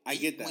 I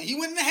get that. When he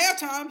went in the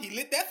halftime, he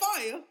lit that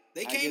fire.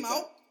 They came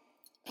out,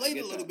 played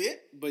a little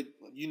bit. But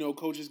you know,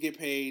 coaches get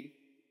paid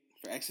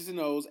for X's and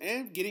O's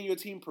and getting your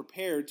team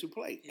prepared to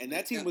play. And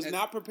that team was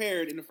not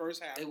prepared in the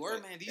first half. They were,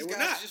 man. These guys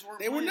guys just weren't.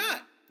 They were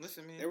not.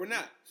 Listen, man. They were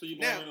not. So you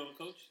blame it on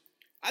the coach?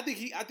 I think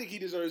he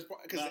deserves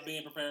not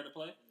being prepared to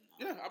play.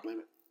 Yeah, I blame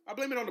it. I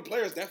blame it on the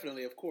players,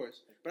 definitely, of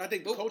course. But I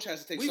think the coach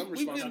has to take some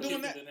responsibility.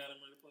 We've been doing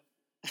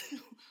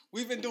that.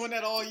 We've been doing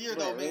that all year,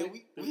 though, man.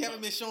 We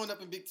haven't been showing up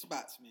in big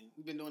spots, man.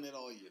 We've been doing that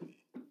all year,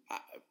 man.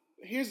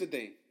 Here's the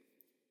thing.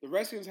 The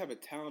Redskins have a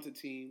talented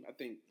team. I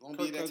think won't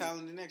be that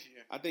talented next year.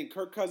 I think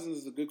Kirk Cousins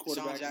is a good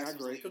quarterback, not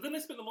great. Because then they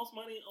spend the most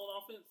money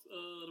on offense.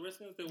 The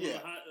Redskins,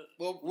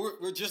 well,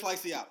 we're just like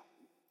Seattle.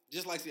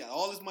 Just like Seattle.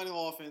 All this money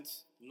on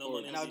offense. No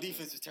money and our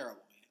defense is terrible,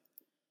 man.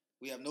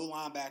 We have no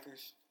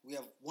linebackers. We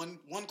have one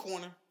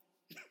corner.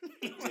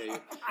 Yeah.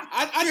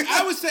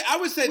 I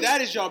would say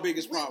that is y'all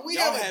biggest problem. We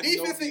have a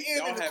defensive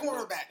end and a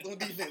cornerback on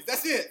defense.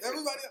 That's it.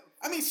 Everybody.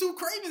 I mean, Sue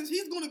Cravens,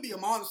 he's going to be a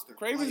monster.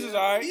 Cravens is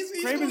all right.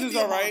 Cravens is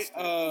all right.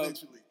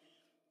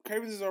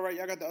 Cravens is all right.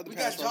 Y'all got the other. We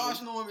got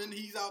Josh Norman.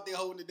 He's out there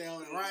holding it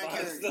down. And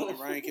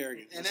Ryan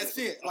Kerrigan. And that's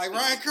it. Like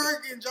Ryan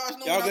Kerrigan and Josh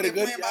Norman. Y'all got a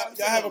good.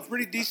 Y'all have a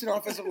pretty decent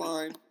offensive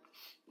line.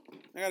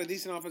 I got a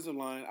decent offensive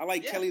line. I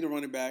like Kelly, the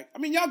running back. I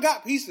mean, y'all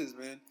got pieces,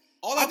 man.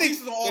 All our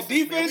pieces on offense,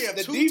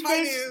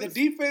 the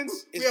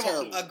defense is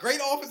terrible. We have a great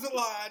offensive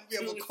line. We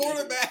have a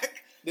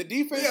quarterback. The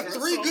defense. We have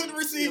 3 good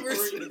receivers.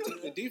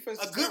 The defense.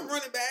 A good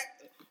running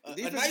back.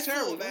 The defense is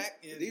terrible, man.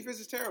 The defense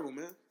is terrible,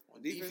 man.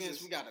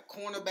 Defense, we got a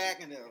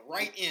cornerback and a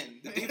right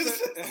end.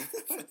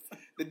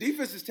 The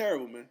defense is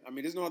terrible, man. I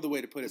mean, there's no other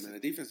way to put it, man. The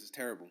defense is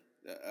terrible.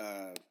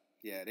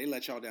 They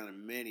let y'all down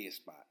in many a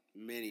spot.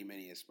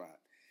 Many a spot.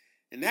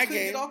 In that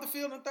game, get off the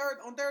field on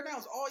third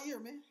downs all year,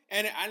 man.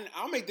 And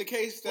I'll make the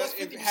case that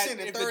if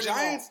the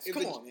Giants,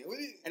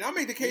 and I'll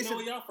make the case. You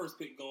know, y'all first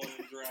pick going in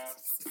the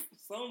draft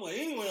somewhere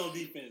anyway on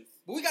defense.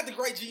 But we got the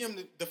great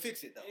GM to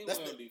fix it, though. Anyway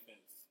on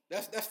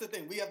defense. That's the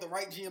thing. We have the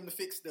right GM to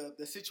fix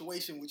the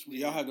situation. Which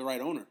y'all have the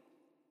right owner.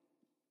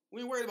 We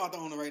ain't worried about the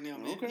owner right now,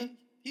 man. Okay.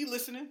 He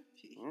listening.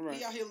 All right.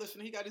 He out here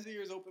listening. He got his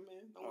ears open,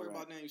 man. Don't worry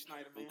about Daniel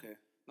Snyder, man. Okay.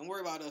 Don't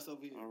worry about us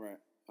over here. All right.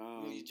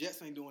 Your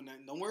Jets ain't doing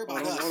nothing. Don't worry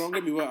about us. Don't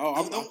get me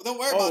wrong. Don't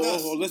worry about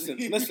us.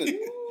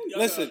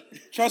 Listen.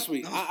 Trust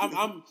me.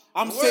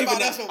 I'm saving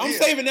that. I'm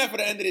saving that for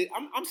the end of the.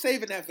 I'm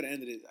saving that for the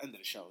end of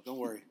the show. Don't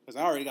worry, because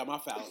I already got my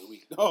foul of the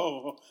week.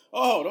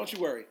 Don't you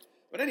worry.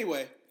 But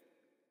anyway,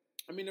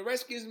 I mean the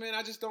Redskins, man.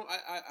 I just don't.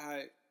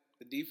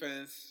 The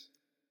defense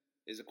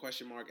is a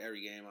question mark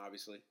every game.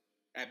 Obviously,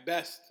 at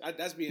best,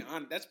 that's being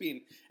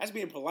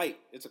polite.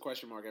 It's a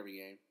question mark every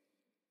game.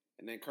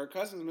 And then Kirk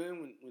Cousins,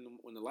 man,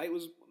 when the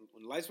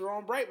lights were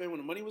on bright, man,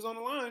 when the money was on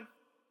the line,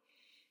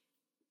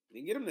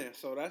 didn't get him there.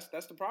 So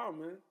that's the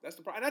problem, man. That's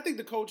the problem. And I think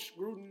the coach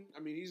Gruden,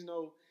 I mean, he's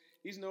no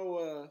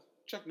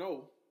Chuck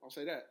Noll. I'll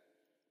say that.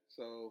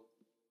 So,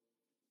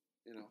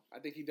 you know, I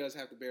think he does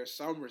have to bear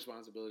some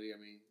responsibility. I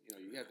mean, you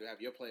know, you have to have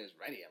your players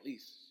ready at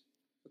least.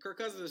 But Kirk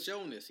Cousins has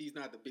shown this. He's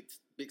not the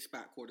big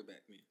spot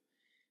quarterback, man.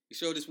 He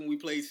showed this when we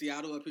played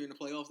Seattle up here in the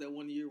playoffs that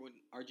one year when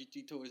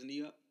RG3 tore his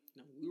knee up.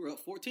 We were up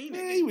 14.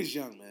 Man, he was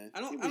young, man.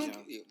 Robert was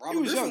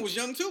Griffin young. was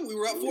young too. We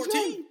were up He was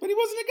 14. young, but he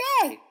wasn't a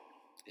guy.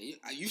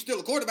 You still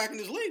a quarterback in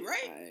this league,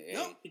 right?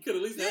 No. He could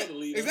at least have the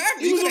lead.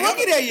 Exactly. He was a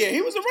rookie that year.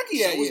 He was a rookie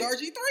that year. So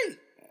was RG3.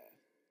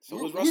 So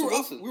was Russell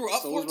Wilson. We were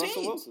up 14. Was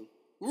Russell Wilson.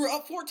 We were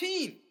up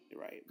 14. You're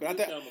right. But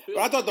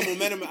I thought the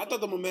momentum. I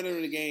thought the momentum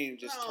of the game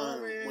just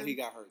turned when he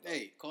got hurt. Though.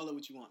 Hey, call it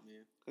what you want,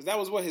 man. Because that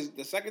was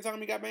the second time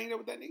he got banged up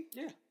with that knee.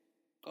 Yeah.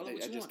 Call it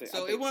what you want.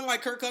 So it wasn't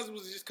like Kirk Cousins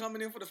was just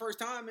coming in for the first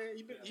time, man.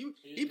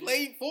 He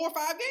played 4 or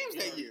 5 games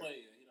that year. He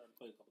already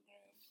played a couple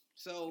games.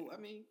 So I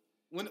mean,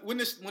 when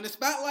the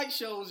spotlight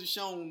shows is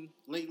shown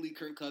lately,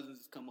 Kirk Cousins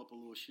has come up a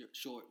little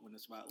short when the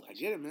spotlight. I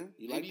get it, man.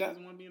 You like He that?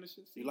 doesn't want to be in the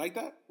shit. You like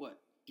that? What?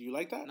 Do you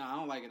like that? No, I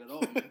don't like it at all.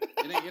 Man.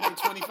 It ain't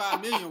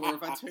 $25 million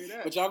worth. I tell you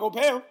that. But y'all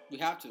gonna pay him. We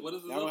have to. What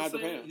is Y'all gonna have to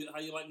pay him. How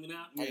you like me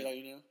now? How you like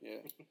you now? Yeah.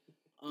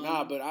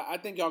 Nah, but I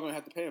think y'all gonna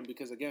have to pay him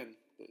because again,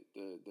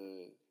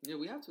 yeah,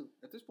 we have to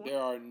at this point.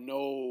 there are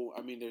no.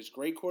 I mean, there's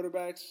great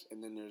quarterbacks,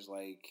 and then there's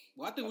like.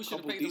 Well, I think we should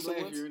have paid him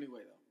last year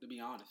anyway, though. To be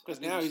honest, because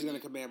now he's gonna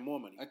command more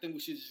money. I think we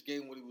should just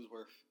give him what he was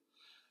worth.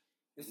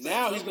 His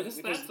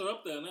stats are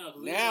up there now.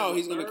 Now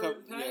he's going to come.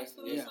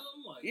 Yeah.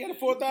 He had a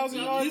 4,000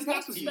 yard. He's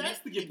got the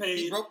stats to get paid.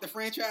 He broke the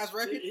franchise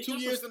record 2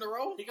 years in a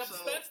row. He got the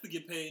stats to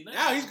get paid.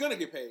 Now he's going to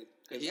get paid.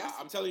 Yeah.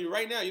 I'm telling you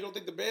right now, you don't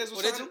think the Bears will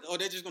sign him? Or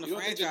they're just going to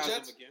franchise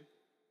him again?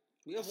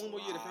 We have one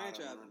more year to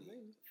franchise him.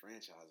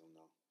 Franchise him,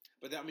 though.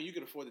 But I mean, you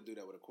can afford to do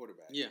that with a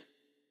quarterback. Yeah.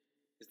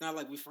 It's not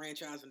like we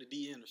franchising the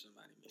DN or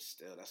somebody. But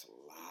still, that's a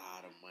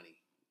lot of money.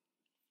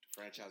 To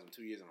franchise him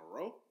 2 years in a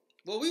row?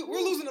 Well, we're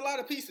losing a lot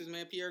of pieces,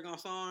 man. Pierre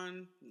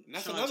Garçon,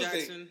 that's Sean another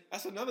Jackson. thing.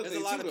 That's another There's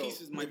thing. a lot too, of though.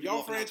 pieces. Might if be y'all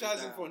walking out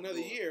franchising for another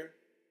door. year,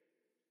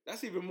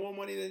 that's even more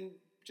money than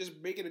just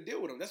making a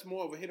deal with them. That's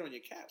more of a hit on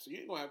your cap. So you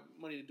ain't gonna have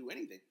money to do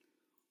anything.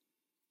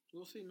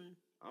 We'll see, man.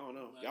 I don't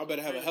know. Y'all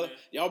better have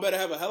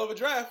a hell of a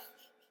draft.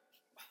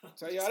 I'll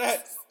tell y'all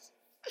that.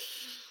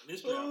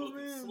 This draft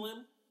looking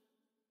slim.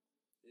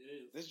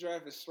 It is. This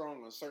draft is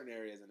strong on certain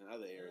areas, and in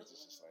other areas,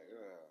 it's just like, I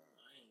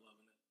ain't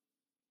loving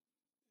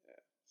it. Yeah.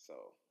 So,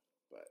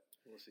 but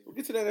we'll see. We'll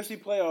get to the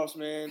NFC playoffs,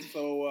 man.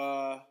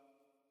 So,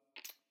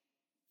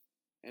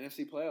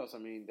 NFC playoffs. I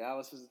mean,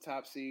 Dallas is the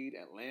top seed.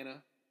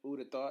 Atlanta, who would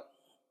have thought?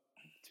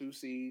 2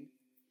 seed.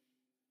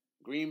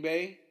 Green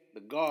Bay, the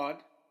God,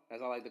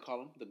 as I like to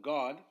call him, the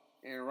God,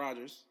 Aaron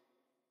Rodgers.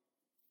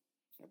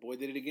 That boy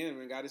did it again,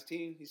 man. Got his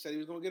team. He said he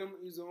was going to get him.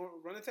 He was going to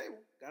run the table.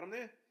 Got him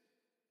there.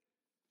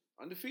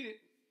 Undefeated.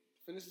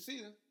 Finished the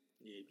season.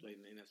 Yeah, he played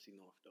in the NFC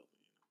North, though.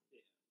 Yeah,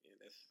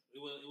 that's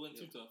it wasn't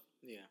too tough.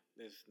 Yeah,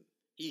 that's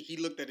he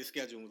looked at his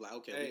schedule and was like,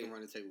 okay, we can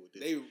run the table with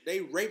this. They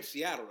raped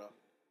Seattle, though.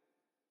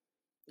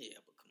 Yeah,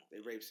 but come on.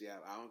 They raped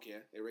Seattle. I don't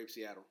care. They raped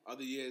Seattle.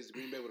 Other years,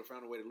 Green Bay would have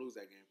found a way to lose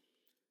that game.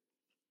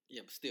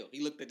 Yeah, but still,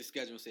 he looked at the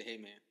schedule and said, "Hey,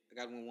 man, I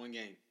got to win one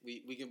game.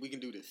 We can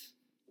do this."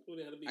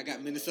 I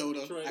got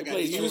Minnesota. Detroit. I got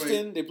played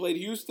Houston. They played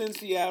Houston,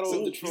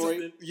 Seattle,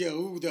 Detroit.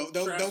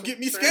 Don't get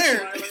me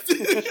scared.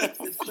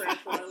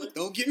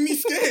 Don't get me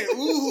scared.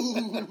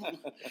 Ooh,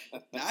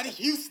 not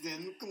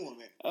Houston. Come on,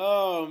 man.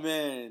 Oh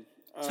man.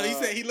 So he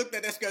said he looked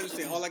at that schedule and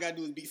said, "All I gotta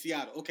do is beat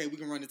Seattle. Okay, we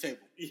can run the table."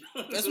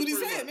 That's what he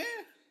said, man.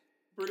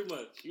 Pretty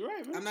much. You're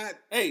right, man. I'm not.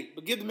 Hey,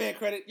 but give the man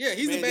credit. Yeah,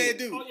 he's a bad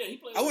dude. Oh yeah, he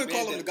played. I wouldn't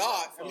call him the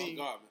God. I mean,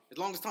 mean, as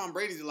long as Tom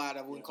Brady's alive,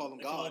 I wouldn't call him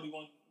God.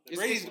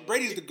 Brady's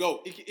the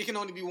GOAT. It can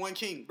only be one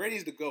king.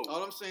 Brady's the GOAT.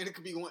 All I'm saying, it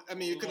could be one. I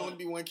mean, it can only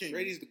be one king.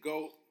 Brady's the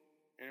GOAT.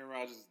 Aaron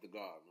Rodgers is the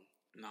God,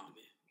 man. Nah,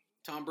 man.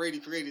 Tom Brady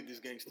created this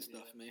gangster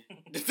stuff, man.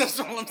 That's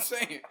all I'm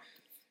saying.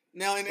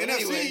 Now in the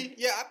NFC,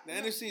 the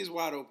NFC is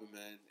wide open,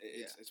 man.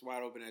 It's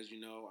wide open, as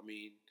you know. I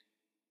mean,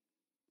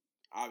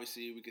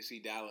 obviously we could see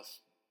Dallas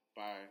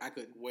by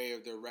way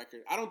of their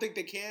record. I don't think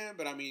they can,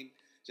 but I mean,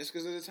 just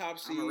because of the top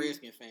seed. I'm a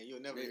Redskin fan.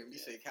 You'll never hear me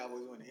say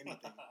Cowboys winning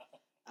anything.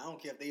 I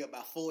don't care if they up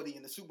by 40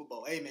 in the Super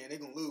Bowl. Hey, man, they're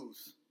gonna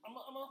lose. I'm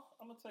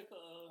gonna take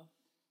a.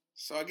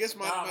 So I guess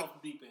my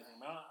off the deep end.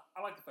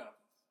 I like the Falcons.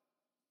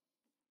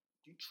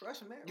 You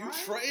trust Matt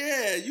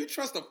Ryan? You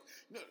trust the.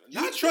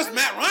 Not trust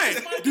Matt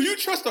Ryan. Do you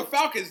trust the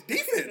Falcons'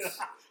 defense?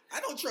 I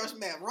don't trust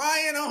Matt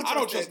Ryan. I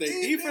don't trust their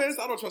defense.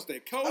 I don't trust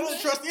their coach. I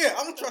don't trust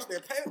their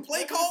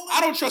play calling.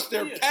 I don't trust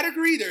their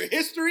pedigree, their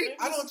history.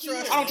 I don't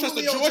trust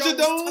the Georgia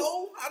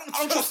Dome. I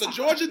don't trust the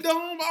Georgia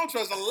Dome. I don't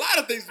trust a lot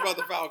of things about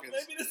the Falcons.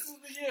 Maybe this is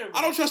the year, man.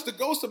 I don't trust the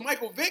ghost of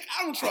Michael Vick.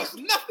 I don't trust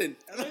nothing.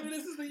 Maybe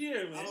this is the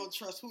year, man. I don't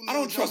trust I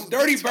don't trust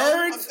Dirty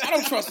Birds. I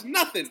don't trust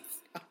nothing.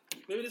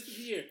 Maybe this is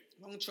the year.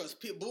 I don't trust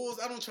pit bulls.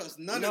 I don't trust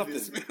none of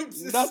this, man.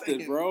 Nothing,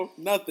 saying. bro.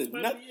 Nothing.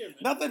 Year,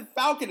 nothing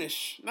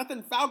Falconish.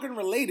 Nothing Falcon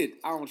related.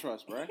 I don't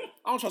trust, bro. I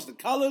don't trust the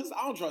colors.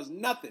 I don't trust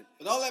nothing.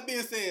 With all that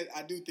being said,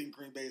 I do think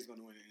Green Bay is going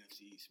to win the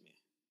NFC East, man.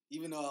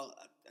 Even though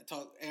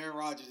Aaron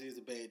Rodgers is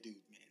a bad dude,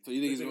 man. So you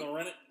think he's going to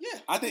run it? Yeah,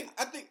 I think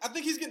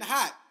he's getting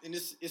hot, and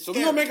it's so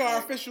we're gonna make our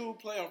official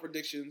playoff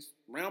predictions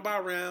round by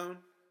round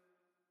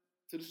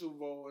to the Super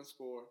Bowl and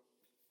score.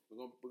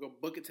 We're gonna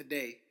book it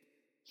today.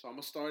 So I'm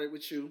gonna start it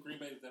with you. Green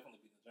Bay is definitely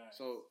beating the Giants.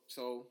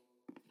 So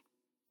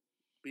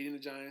beating the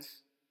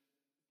Giants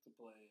to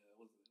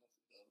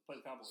play Play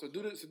the Cowboys. So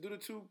do the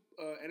two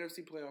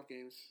NFC playoff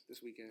games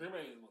this weekend. Green Bay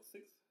is what,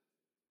 6?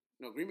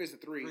 No, Green Bay's the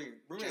 3. Green Bay's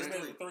Green Bay's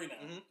three. the 3 now.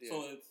 Mhm. Yeah.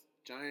 So it's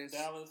Giants.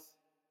 Dallas.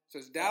 So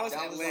it's Dallas,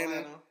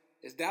 Atlanta.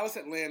 It's Dallas,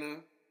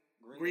 Atlanta,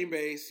 Green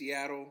Bay,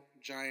 Seattle,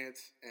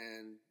 Giants,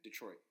 and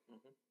Detroit.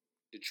 Mm-hmm.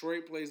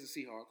 Detroit plays the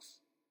Seahawks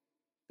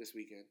this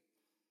weekend.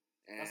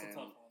 And, That's a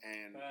tough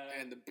one.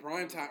 And the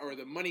prime time or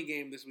the money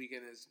game this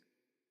weekend is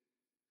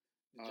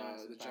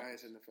the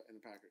Giants and the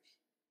Packers.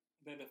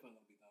 They're definitely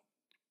gonna be done.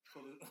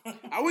 So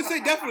I would say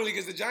definitely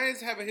because the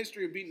Giants have a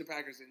history of beating the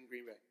Packers in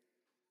Green Bay.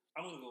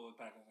 I'm gonna go with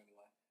Packers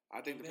anyway.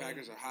 I think the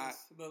Packers are hot.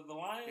 The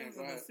Lions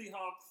Yeah, and the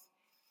Seahawks.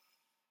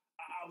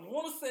 I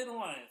want to say the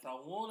Lions. I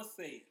want to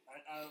say it.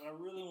 I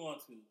really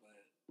want to,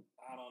 but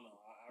I don't know.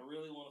 I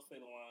really want to say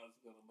the Lions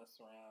are gonna mess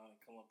around and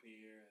come up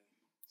here, and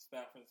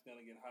Stafford's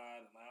gonna get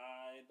hot, and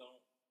I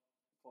don't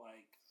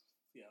like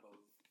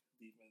Seattle's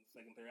defense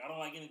secondary. I don't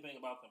like anything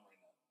about them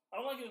right now. I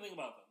don't like anything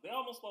about them. They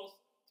almost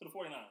lost to the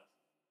 49ers.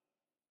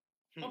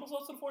 Almost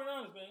lost to the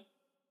 49ers, man.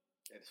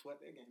 They had to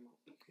sweat their game out.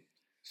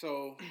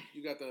 So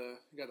you got the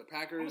I'm gonna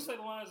Packers. say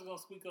the Lions are gonna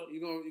squeak up. So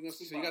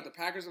you got the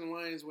Packers and the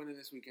Lions winning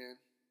this weekend.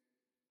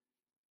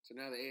 So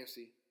now the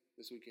AFC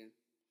this weekend.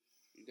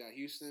 You got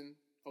Houston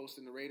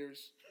hosting the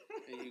Raiders,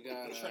 and you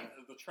got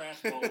the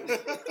trash bowl.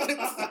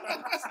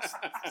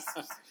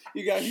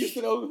 you got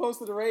Houston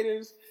hosting the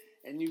Raiders,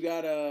 and you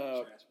got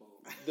Trash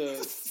bowl.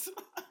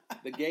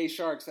 the gay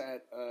Sharks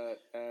at the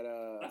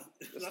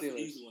That's Steelers. an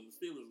easy one. The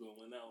Steelers gonna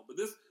win that one, but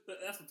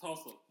that's a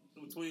toss up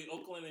between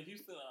Oakland and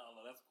Houston. I don't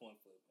know. That's a coin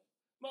flip.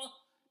 Well,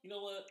 you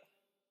know what?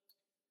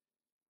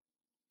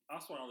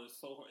 Osweiler is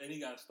so hard, and he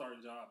got a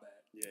starting job back.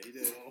 Yeah, he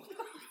did.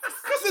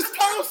 Because it's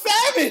Tom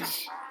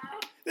Savage.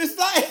 It's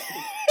not.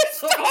 It's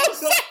Tom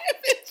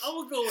Savage. I'm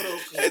gonna go with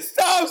Oakland. It's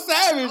Tom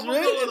Savage, I'm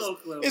man. gonna go with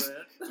Oakland,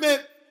 man. Man,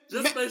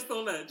 Based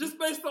on that. Just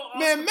based on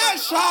man, Matt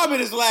Schaub in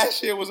his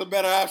last year was a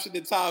better option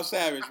than Tom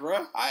Savage,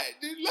 bro.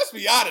 Dude, let's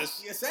be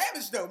honest. You're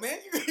Savage though, man.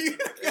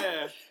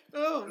 Yeah.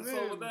 Oh man.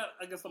 So with that,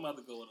 I guess I'm about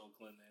to go with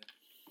Oakland, man.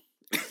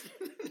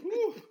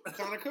 Ooh,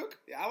 Connor Cook.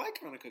 Yeah, I like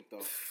Connor Cook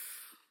though.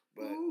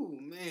 But ooh,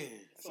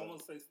 man. So I'm gonna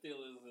say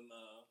Steelers and.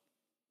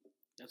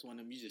 That's one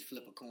of them you just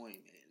flip a coin,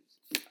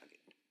 man.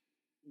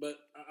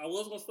 But I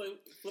was gonna say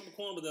flip a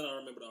coin, but then I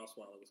remembered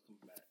Osweiler was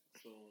coming back.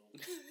 So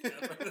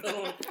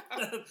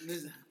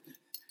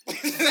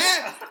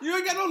you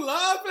ain't got no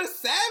love for the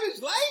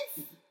Savage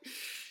life.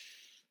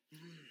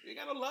 You ain't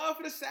got no love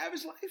for the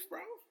Savage life, bro.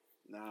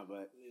 Nah,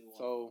 but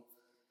so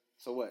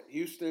what?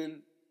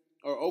 Houston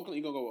or Oakland?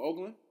 You gonna go with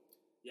Oakland?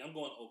 Yeah, I'm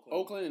going Oakland.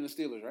 Oakland and the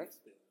Steelers, right?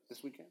 Steelers.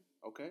 This weekend.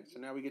 Okay, so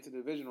now we get to the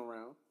divisional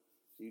round.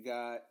 You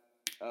got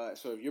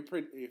so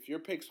if your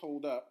picks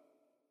hold up,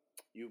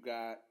 you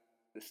got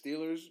the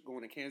Steelers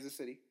going to Kansas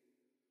City,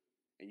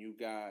 and you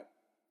got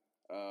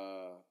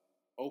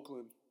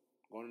Oakland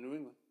going to New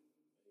England.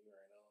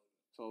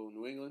 So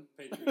New England,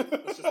 Patriots.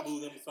 Let's just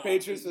move them aside.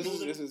 Patriots.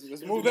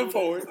 Let's move them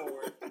forward.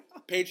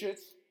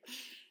 Patriots,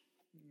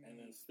 and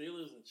then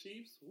Steelers and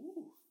Chiefs.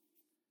 Ooh,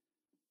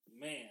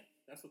 man,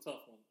 that's a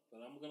tough one.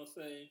 But I'm gonna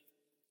say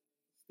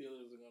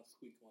Steelers are gonna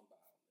squeak one by.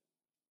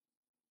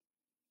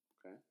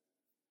 Okay.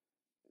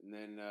 And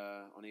then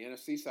on the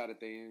NFC side of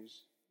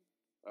things,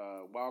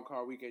 wild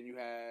card weekend, you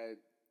had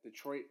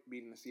Detroit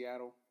beating the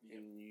Seattle,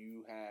 and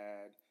you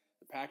had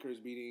the Packers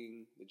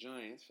beating the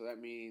Giants. So that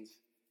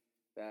means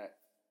that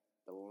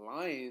the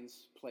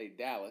Lions play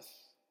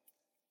Dallas,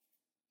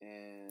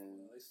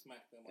 and they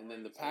smacked them. And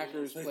then the already,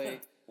 Packers so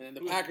play, and then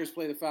the Packers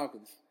play the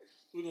Falcons.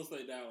 We're gonna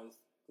say Dallas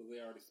because they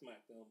already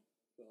smacked them.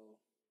 So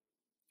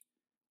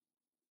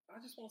I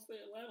just want to say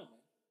Atlanta,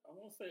 man. I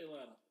want to say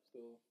Atlanta. So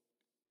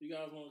you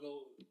guys want to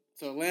go?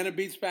 So Atlanta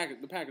beats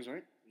the Packers,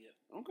 right?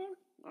 Yeah. Okay.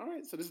 All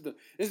right. So this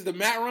is the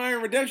Matt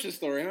Ryan redemption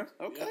story, huh?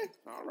 Okay. Yep.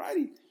 All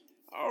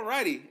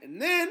righty.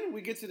 And then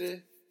we get to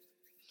the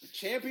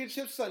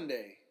championship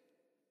Sunday.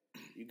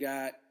 You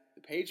got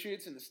the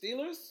Patriots and the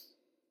Steelers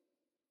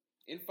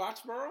in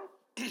Foxborough.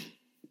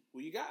 Who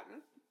you got,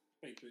 man?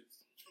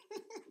 Patriots.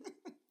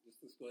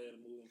 Let's go ahead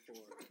and move them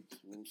forward.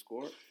 Move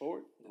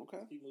forward.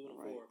 Okay. Keep moving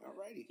forward. All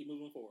righty. Keep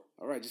moving forward.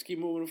 All right. Just keep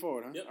moving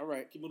forward, huh? Yep. All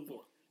right. Keep moving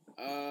forward.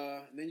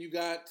 Then you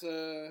got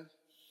the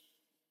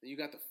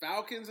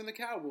Falcons and the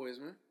Cowboys,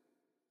 man.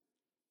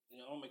 I'm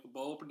gonna make a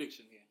bold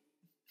prediction here.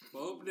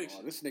 Bold prediction.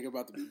 Oh, this nigga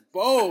about to be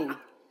bold.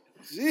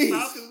 Jeez.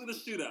 Falcons in a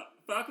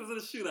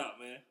shootout,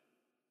 man.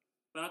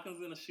 Falcons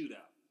in a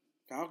shootout.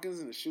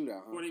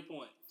 Huh? 40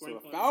 points. So the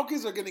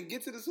Falcons are gonna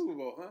get to the Super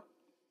Bowl, huh?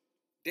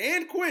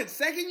 Dan Quinn,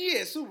 second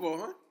year Super Bowl,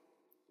 huh?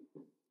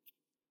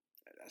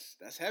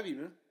 That's heavy,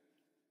 man.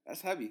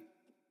 That's heavy.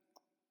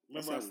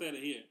 Remember, I said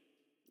it here.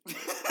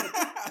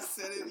 I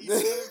said it. You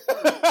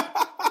said it.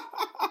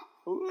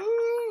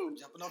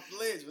 Jumping off the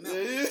ledge with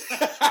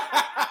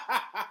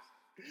that.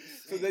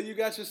 So then you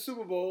got your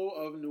Super Bowl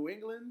of New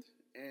England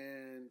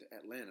and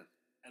Atlanta.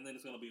 And then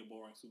it's going to be a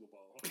boring Super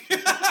Bowl.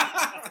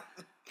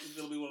 It's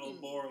going to be one of those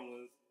boring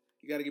ones.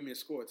 You got to give me a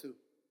score, too.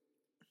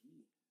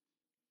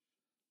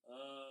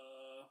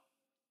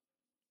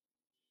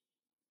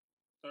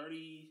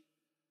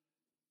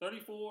 34-17.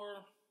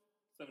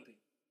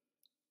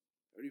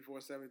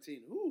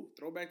 34-17. Ooh,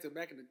 throwback to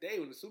back in the day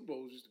when the Super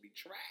Bowls used to be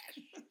trash.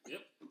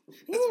 Yep.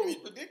 That's what we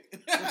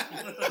predicted.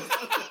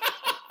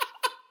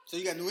 So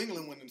you got New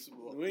England winning the Super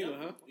Bowl. New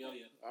England, huh?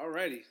 Yeah.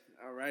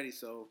 Alrighty.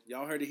 So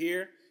y'all heard it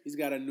here. He's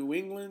got a New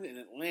England and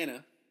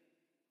Atlanta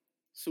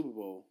Super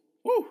Bowl.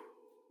 Woo,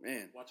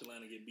 man. Watch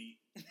Atlanta get beat.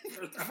 Next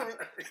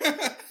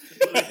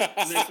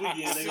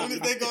weekend. As soon as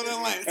they go to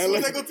Atlanta. As soon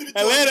as they go to the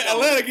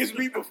Atlanta gets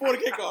beat before the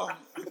kickoff.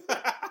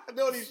 They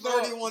don't even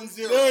 31-0.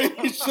 They don't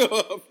even show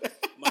up.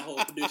 My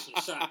whole prediction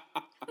shot.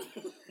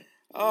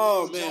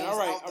 Oh, Jones man. out All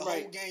right. the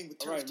whole game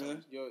with All right, turf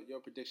man. Your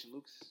prediction,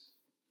 Lucas.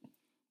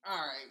 All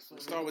right. So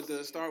Start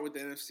with the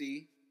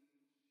NFC.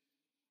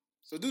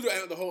 So do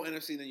the whole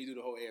NFC, then you do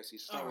the whole AFC.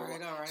 So all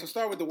right. So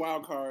start with the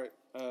wild card.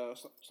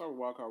 Start with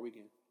wild card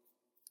weekend.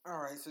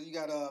 All right. So you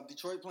got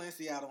Detroit playing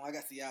Seattle. I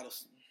got Seattle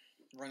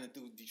running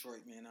through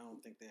Detroit, man. I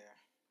don't think they're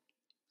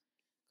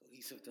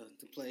cohesive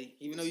to play.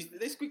 Even though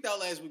they squeaked out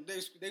last week,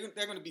 they're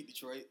going to beat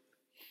Detroit.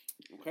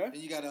 Okay.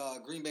 Then you got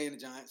Green Bay and the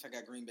Giants. I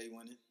got Green Bay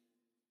winning.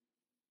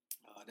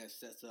 That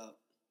sets up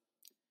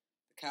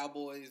the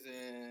Cowboys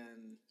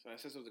and So that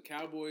sets up the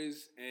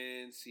Cowboys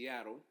and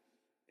Seattle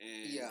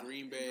and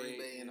Green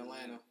Bay and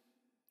Atlanta.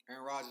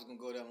 Aaron Rodgers gonna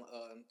go to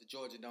the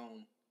Georgia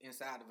Dome,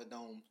 inside of a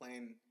dome,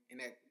 playing in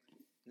that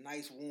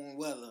nice warm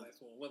weather,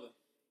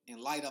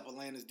 and light up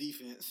Atlanta's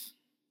defense.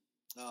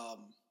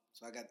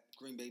 So I got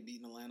Green Bay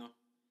beating Atlanta.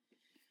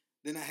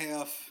 Then I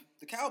have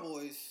the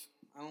Cowboys.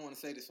 I don't want to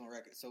say this on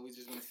record, so we're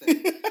just gonna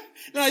say.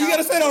 No, you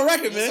gotta say it on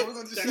record, man.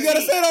 You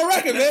gotta say it on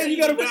record, man. You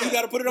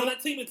gotta put it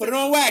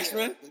on wax,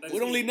 man. We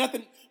don't leave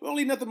nothing. We don't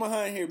leave nothing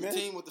behind here, man. The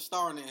team with the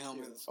star in their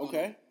helmets.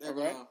 Okay. They're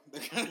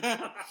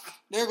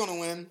gonna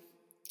win.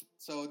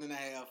 So then I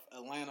have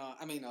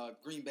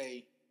Green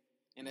Bay,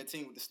 and that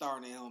team with the star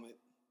in their helmet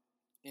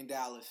in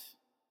Dallas,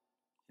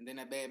 and then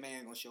that bad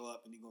man gonna show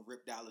up and he's gonna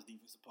rip Dallas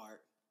defense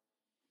apart.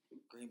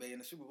 Green Bay in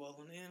the Super Bowl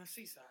on the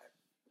NFC side.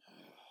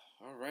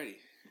 Alrighty,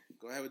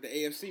 go ahead with the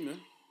AFC,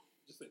 man.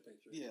 Just say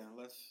Patriots. Yeah,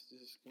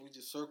 we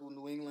just circle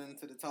New England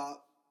to the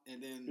top,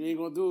 and then You ain't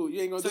gonna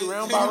do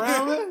round by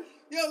round, man.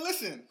 Yeah,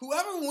 listen,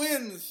 whoever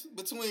wins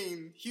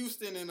between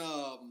Houston and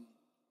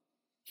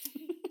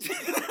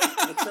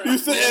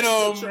Houston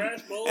and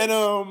Trash Bowl.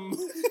 whoever wins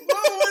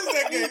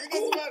that game, it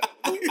doesn't matter.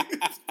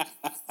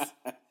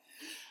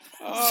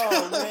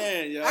 Oh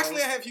man, yo.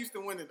 Actually, I have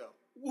Houston winning though.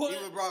 What?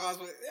 Even Brock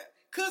Osweiler,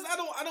 because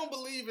I don't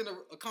believe in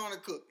a Connor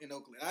Cook in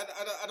Oakland.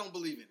 I don't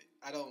believe in it.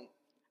 I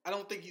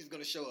don't think he's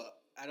gonna show up.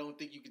 I don't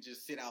think you could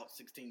just sit out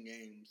 16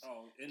 games,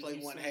 play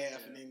one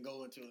half, and then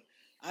go into it.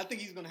 I think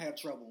he's gonna have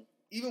trouble,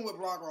 even with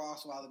Brock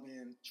Osweiler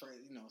being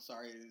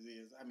sorry as it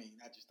is. I mean,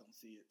 I just don't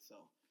see it. So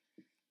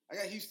I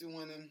got Houston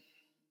winning,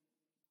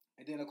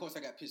 and then of course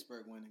I got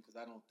Pittsburgh winning because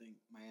I don't think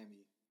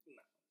Miami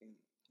can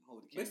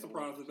hold the. They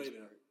surprised if they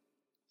did.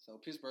 So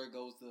Pittsburgh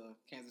goes to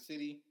Kansas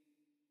City,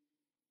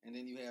 and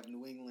then you have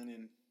New England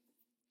and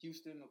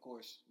Houston. Of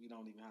course, we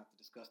don't even have to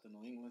discuss the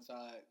New England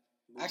side.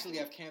 I actually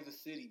have Kansas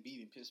City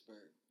beating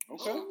Pittsburgh.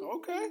 Okay,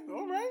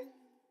 all right.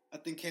 I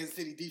think Kansas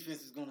City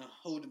defense is going to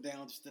hold them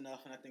down just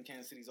enough, and I think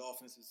Kansas City's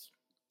offense is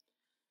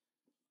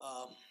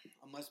a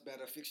much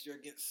better fixture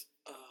against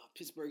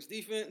Pittsburgh's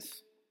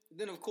defense.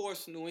 Then, of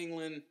course, New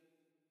England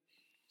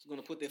is going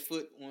to put their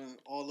foot on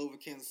all over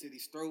Kansas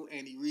City's throat.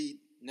 Andy Reid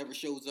never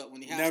shows up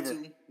when he has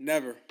to.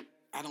 Never.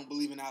 I don't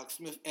believe in Alex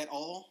Smith at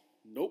all.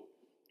 Nope.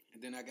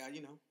 And then I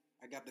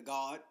got the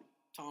God,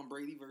 Tom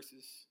Brady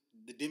versus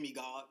the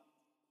demigod,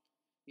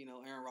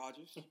 Aaron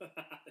Rodgers.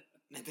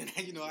 And then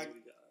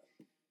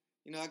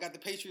I got the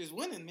Patriots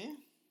winning, man.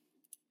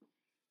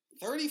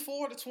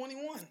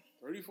 34-21.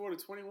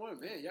 34-21,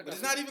 man. But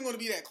it's not even going to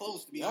be that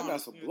close, to be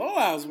honest. Y'all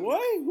got some blowouts, boy.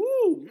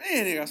 Woo,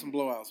 man, they got some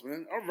blowouts,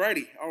 man.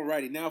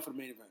 Alrighty. Now for the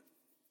main event.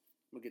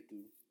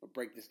 I'll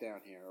break this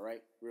down here, all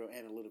right? Real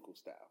analytical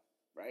style,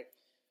 right?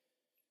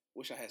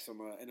 Wish I had some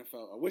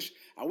NFL. I wish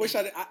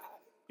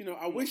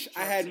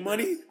I had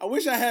money. I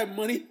wish I had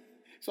money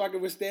so I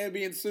could withstand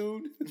being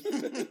sued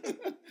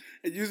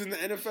and using the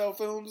NFL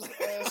films.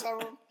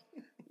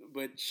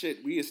 But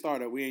shit, we a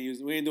startup. We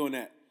ain't doing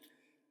that.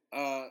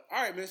 All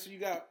right, man. So you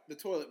got the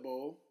toilet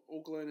bowl,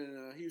 Oakland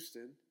and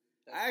Houston.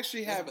 I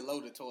actually have below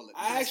the toilet.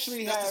 That's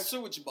the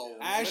sewage bowl.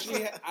 I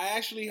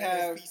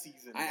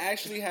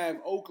actually have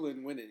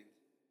Oakland winning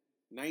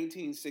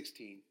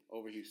 19-16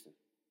 over Houston.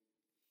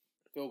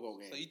 Field goal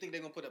game. So you think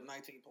they're gonna put up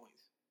 19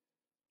 points?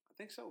 I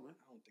think so, man.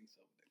 I don't think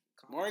so.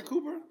 Maury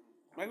Cooper,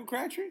 Michael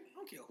Crabtree, I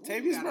don't care who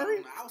Tavius got Murray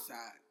on the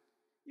outside.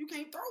 You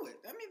can't throw it.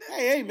 I mean,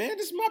 hey, man,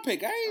 this is my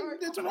pick. I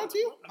ain't interrupt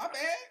you. My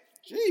bad.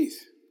 Jeez.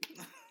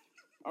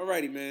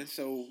 Alrighty, man.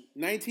 So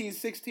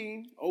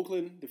 19-16,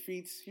 Oakland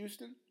defeats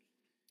Houston,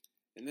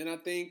 and then I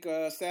think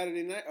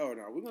Saturday night. Oh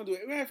no, we're gonna do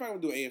it. Matter of fact,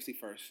 we'll do AFC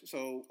first.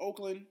 So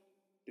Oakland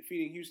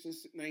defeating Houston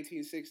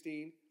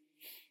 19-16.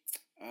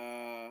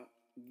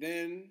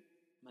 Then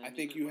I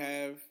think you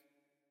have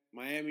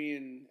Miami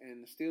and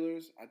the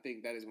Steelers. I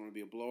think that is going to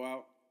be a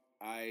blowout.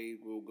 I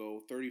will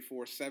go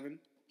 34-7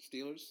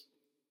 Steelers.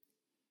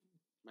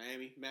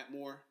 Miami, Matt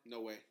Moore,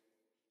 no way.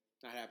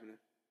 Not happening.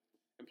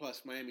 And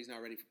plus, Miami's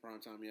not ready for prime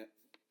time yet.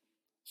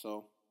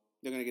 So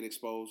they're going to get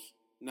exposed.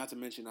 Not to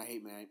mention, I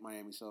hate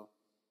Miami. So,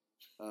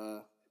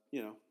 34-7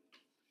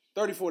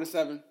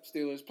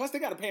 Steelers. Plus, they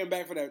got to pay them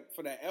back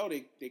for that L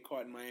they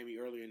caught in Miami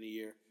earlier in the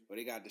year, where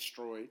they got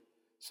destroyed.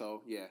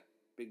 So, yeah,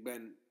 Big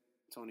Ben,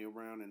 Antonio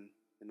Brown, and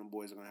them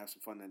boys are going to have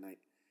some fun that night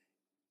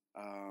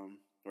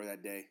or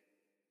that day.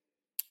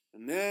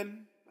 And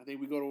then I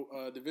think we go to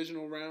a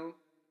divisional round.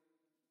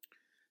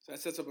 So that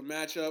sets up a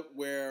matchup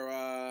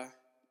where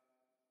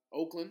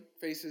Oakland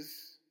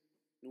faces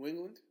New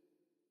England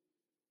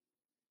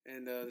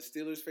and the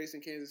Steelers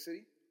facing Kansas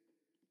City.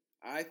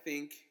 I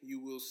think you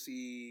will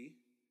see.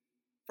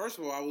 First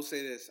of all, I will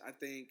say this: I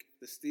think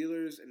the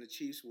Steelers and the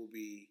Chiefs will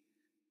be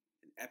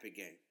an epic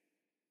game.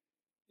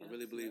 I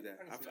really believe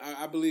that.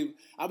 I believe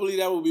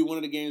that will be one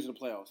of the games of the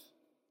playoffs.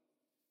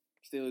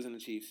 Steelers and the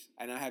Chiefs,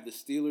 and I have the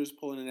Steelers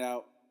pulling it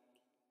out,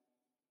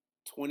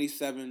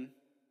 27-23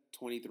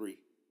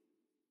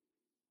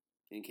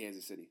 in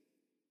Kansas City.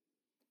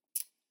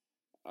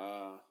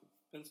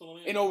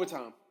 Pennsylvania? In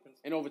overtime. Patriots,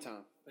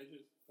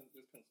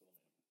 Pennsylvania.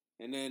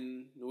 And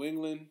then New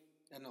England.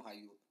 I know how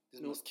you.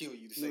 This must kill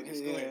you to say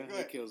this. Go ahead.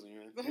 It kills me,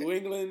 man. New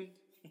England,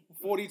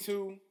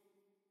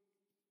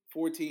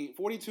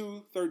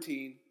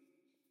 42-13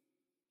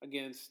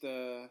 against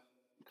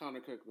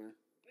Connor Cook, man.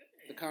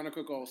 The Connor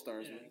Cook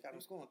All-Stars, man. Got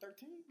him scoring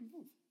 13.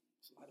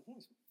 That's a lot of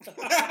points.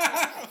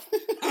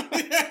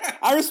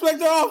 I respect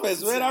their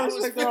offense, man. I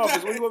respect their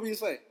offense. What do you want me to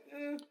say?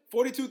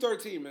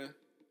 42-13, man.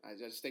 I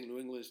just think New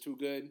England is too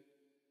good.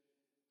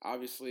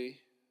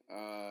 Obviously.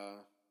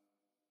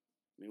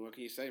 What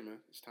can you say, man?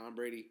 It's Tom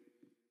Brady.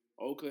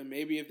 Oakland,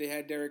 maybe if they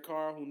had Derek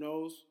Carr, who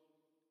knows?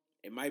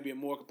 It might be a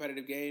more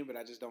competitive game, but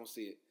I just don't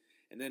see it.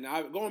 And then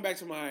going back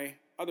to my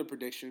other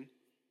prediction,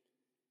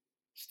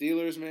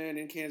 Steelers, man,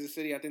 in Kansas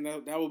City, I think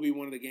that will be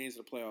one of the games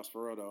of the playoffs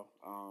for real, though.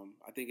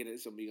 I think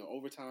it's going to be an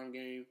overtime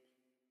game.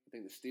 I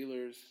think the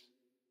Steelers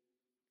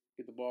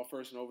get the ball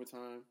first in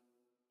overtime.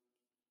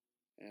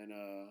 And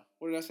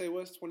what did I say it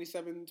was?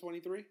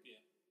 27-23? Yeah.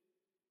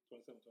 27-23.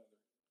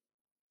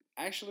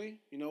 Actually,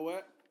 you know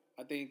what?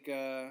 I think,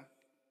 I'm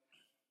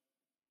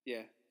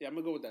going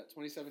to go with that.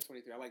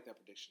 27-23. I like that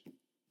prediction.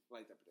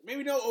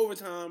 Maybe no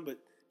overtime, but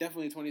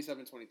definitely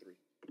 27-23.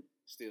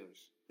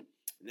 Steelers.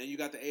 And then you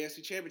got the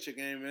AFC Championship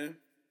game, man.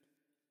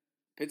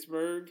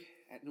 Pittsburgh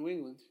at New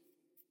England.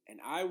 And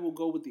I will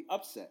go with the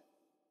upset.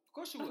 Of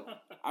course you will.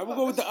 I will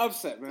go with the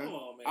upset, man. Come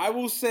on, man. I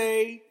will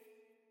say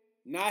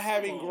not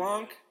having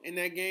Gronk in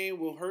that game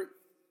will hurt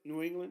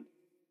New England.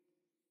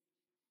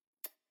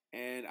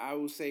 And I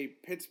will say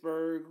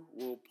Pittsburgh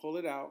will pull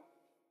it out.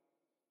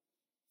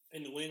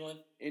 In New England?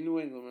 In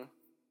New England, man.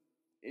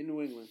 In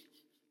New England.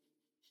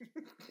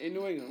 In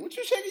New England. What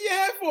you shaking your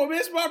head for, man?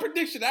 It's my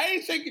prediction. I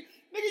ain't shaking.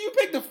 Nigga, you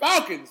picked the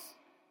Falcons.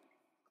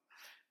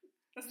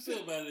 That's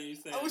still better than you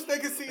saying. I wish they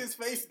could see his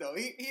face, though.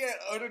 He had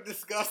utter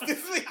disgust. He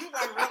was like,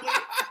 really?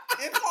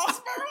 In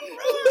Foxborough?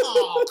 Really?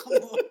 Oh, come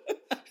on.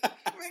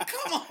 Man,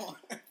 come on.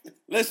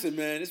 Listen,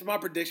 man. It's my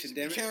prediction,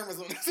 damn it. Cameras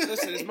on this.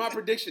 Listen, it's my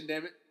prediction,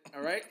 damn it.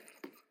 All right?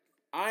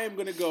 I am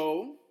going to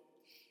go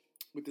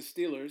with the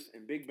Steelers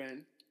and Big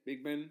Ben.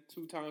 Big Ben,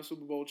 2-time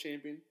Super Bowl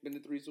champion. Been to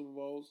 3 Super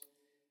Bowls.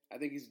 I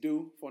think he's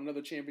due for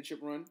another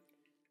championship run.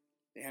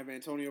 They have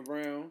Antonio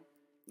Brown.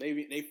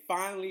 They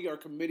finally are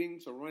committing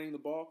to running the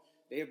ball.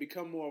 They have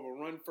become more of a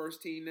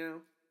run-first team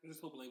now. I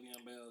just hope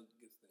Le'Veon Bell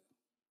gets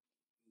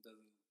there.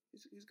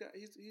 He's got.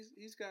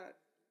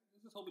 I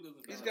just hope he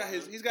doesn't.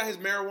 He's got his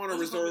marijuana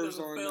reserves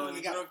on.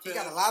 He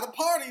got a lot of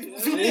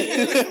parties.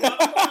 Yeah.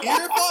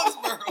 Here in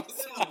Foxborough.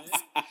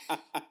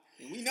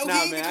 We know he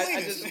ain't the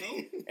cleanest.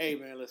 Hey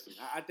man, listen.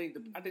 I think the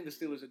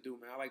Steelers are due,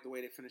 man. I like the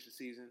way they finished the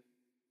season.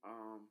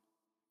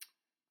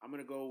 I'm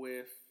gonna go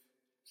with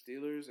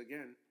Steelers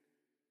again.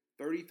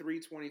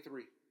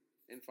 33-23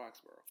 in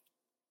Foxborough.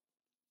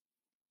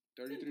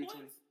 33-23,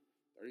 man.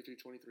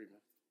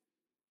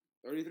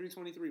 33-23,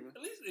 man.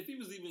 At least if he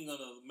was even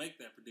gonna make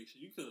that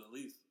prediction, you could have at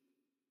least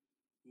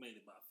made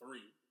it by 3.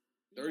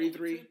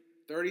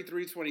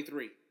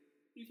 33-23.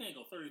 You can't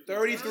go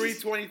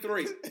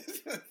 33-23.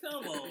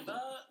 Come on,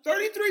 dog.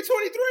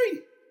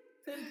 33-23.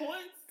 10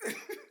 points.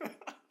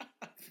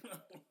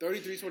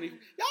 33-20.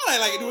 Y'all act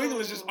like New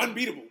England is just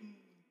unbeatable.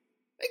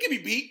 They can be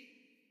beat.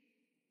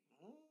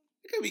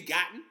 They can be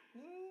gotten.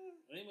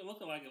 They ain't been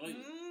looking like it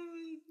lately.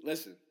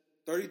 Listen,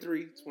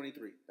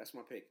 33-23. That's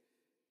my pick.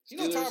 You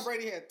know Tom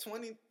Brady had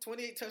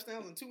 28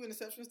 touchdowns and 2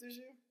 interceptions this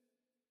year?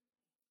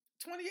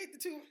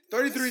 28-2.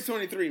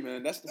 33-23,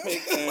 man. That's the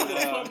pick. And,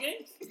 12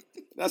 games?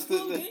 That's the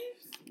games?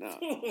 No.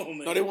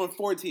 No, they won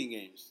 14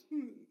 games.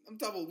 I'm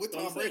talking with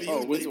Tom Brady.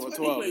 Oh, with 12. He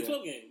played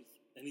 12 games,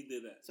 and he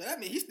did that. So that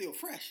means he's still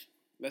fresh.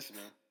 Listen,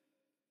 man.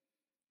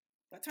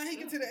 By the time he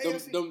get to the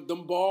AFC,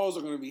 them balls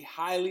are going to be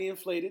highly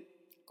inflated.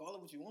 Call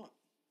it what you want.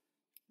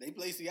 They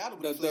play Seattle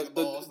with inflated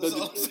balls. That's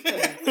all I'm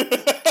saying.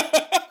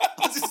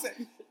 I'm just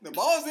saying. The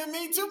balls didn't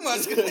mean too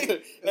much.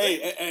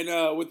 Hey,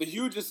 and with the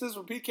huge assist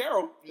from Pete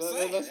Carroll. Call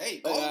it what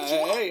you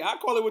want. Hey, I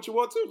call it what you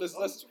want too.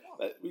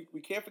 We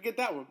We can't forget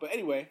that one. But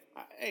anyway,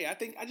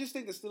 I just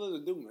think the Steelers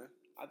are due, man.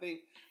 I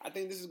think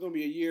this is going to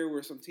be a year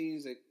where some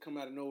teams that come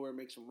out of nowhere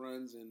make some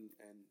runs and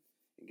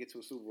get to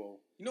a Super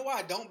Bowl. You know why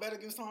I don't bet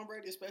against Tom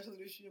Brady, especially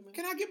this year, man?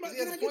 Can I get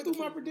through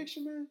my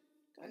prediction, man?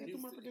 Can I get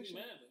through my prediction?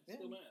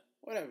 Still mad.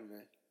 Whatever,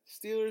 man.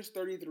 Steelers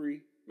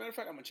 33. Matter of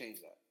fact, I'm gonna change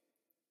that.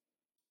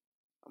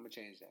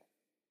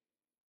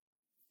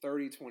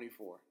 30-24.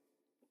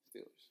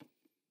 Steelers.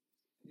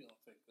 He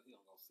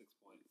don't go 6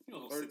 points. He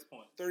don't go 6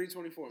 points.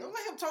 30-24. Don't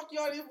let him talk you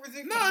out of your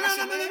prediction. No.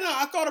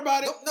 I thought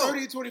about it. No.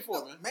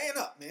 30-24, man. Man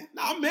up, man.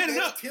 No, I'm manning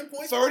up. 10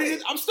 points.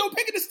 30. I'm still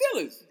picking the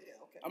Steelers. Yeah,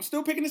 okay. I'm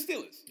still picking the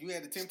Steelers. You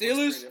had the 10 Steelers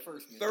points at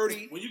first, man.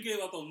 30. When you gave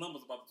out those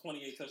numbers about the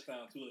 28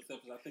 touchdowns, 2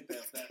 interceptions, I think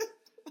that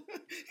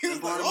He was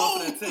brought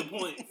like, him up for that 10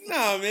 points.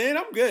 Nah, man,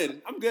 I'm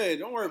good.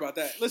 Don't worry about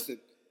that. Listen,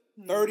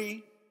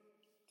 30-24,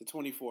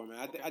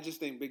 man. I just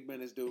think Big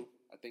Ben is due.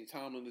 I think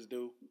Tomlin is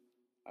due.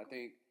 I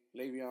think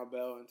Le'Veon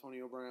Bell,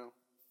 Antonio Brown.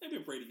 Maybe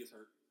if Brady gets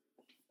hurt.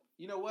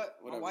 You know what?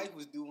 Whatever. My wife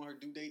was due on her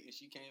due date, and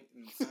she came.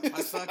 And my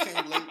son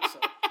came late. So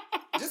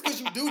just because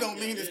you do don't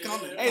mean it's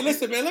coming. Hey,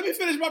 listen, man. Let me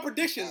finish my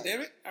predictions,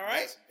 damn it. All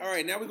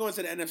right. Now we're going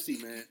to the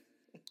NFC, man.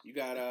 You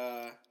got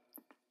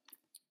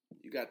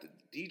the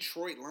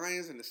Detroit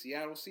Lions and the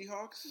Seattle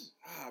Seahawks.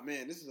 Ah,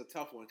 man, this is a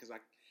tough one because I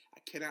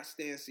cannot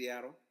stand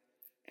Seattle,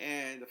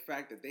 and the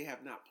fact that they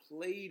have not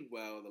played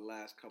well the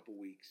last couple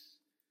weeks.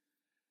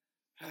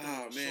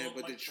 Oh man,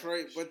 but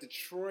Detroit.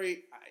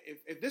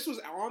 If this was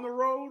on the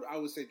road, I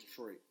would say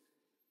Detroit.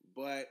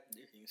 But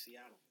in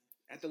Seattle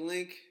at the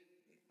link,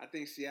 I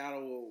think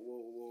Seattle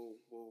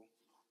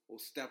will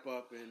step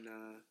up and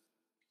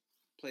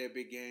play a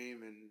big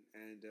game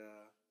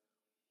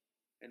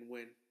and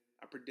win.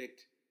 I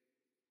predict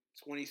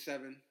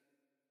 27-7.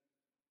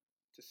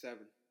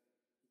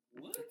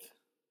 What?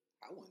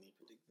 I wasn't even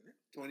predicting that.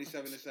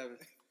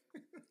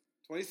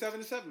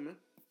 27-7. 27-7, man.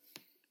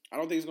 I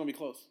don't think it's gonna be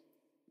close.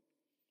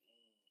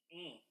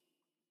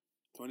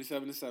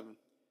 27-7.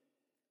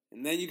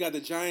 And then you got the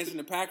Giants and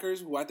the Packers,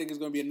 who I think is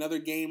going to be another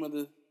game of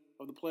the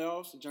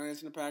playoffs. The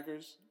Giants and the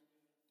Packers.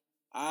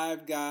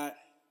 I've got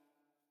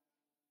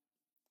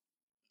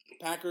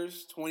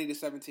Packers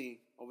 20-17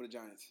 over the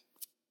Giants.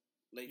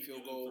 Late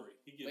field goal.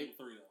 He gives them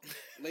 3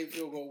 though. Late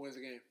field goal wins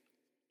the game.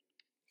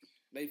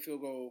 Late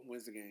field goal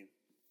wins the game.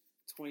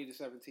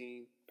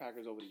 20-17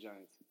 Packers over the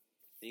Giants.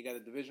 And you got the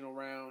divisional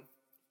round.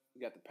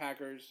 You got the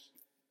Packers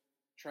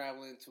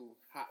traveling to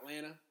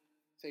Hotlanta,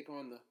 take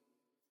on the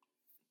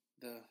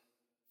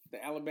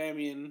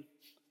Alabamian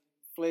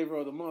flavor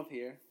of the month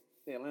here,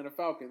 the Atlanta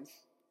Falcons.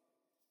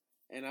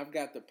 And I've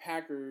got the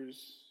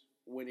Packers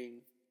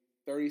winning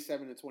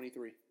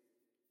 37-23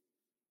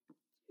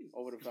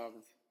 over the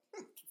Falcons.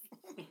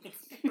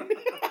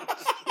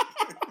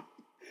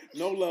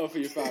 No love for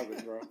your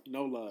Falcons, bro.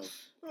 No love.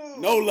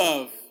 No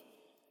love.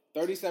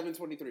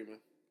 37-23, man.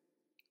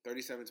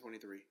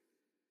 37-23.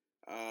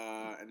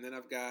 And then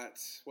I've got,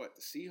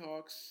 the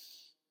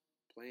Seahawks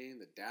playing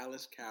the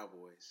Dallas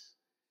Cowboys.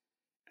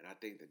 And I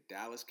think the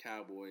Dallas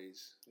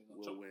Cowboys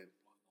will win.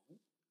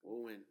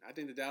 Will win. I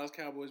think the Dallas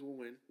Cowboys will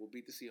win. Will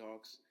beat the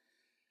Seahawks.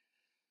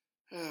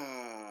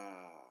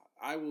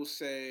 I will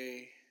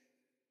say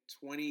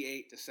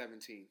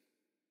 28-17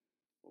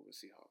 over the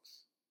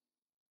Seahawks.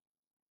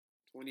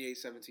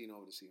 28-17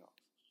 over the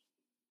Seahawks.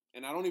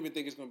 And I don't even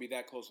think it's going to be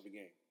that close of a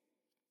game.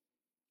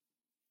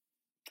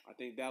 I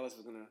think Dallas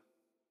is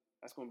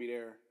that's going to be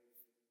their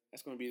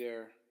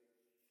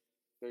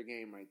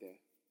game right there.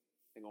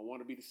 They're going to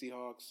want to beat the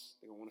Seahawks.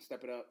 They're going to want to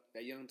step it up.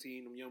 That young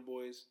team, them young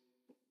boys,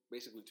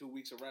 basically 2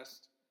 weeks of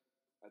rest.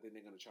 I think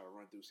they're going to try to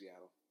run through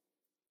Seattle.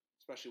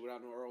 Especially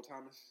without no Earl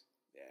Thomas.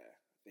 Yeah,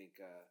 I think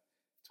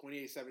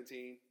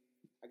 28-17.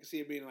 I can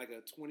see it being like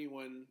a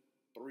 21-3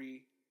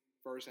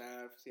 first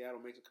half. Seattle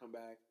makes a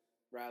comeback.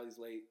 Rallies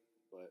late,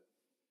 but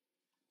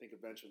I think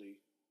eventually.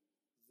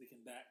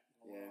 Zigging back.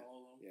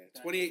 Yeah.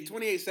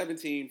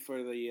 28-17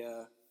 for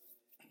the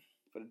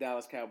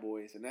Dallas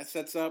Cowboys. And that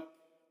sets up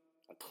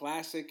a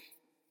classic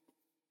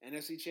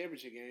NFC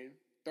Championship game.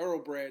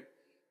 Thoroughbred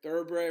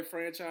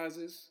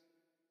franchises.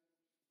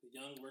 The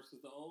young versus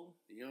the old.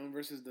 The young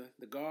versus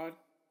the God.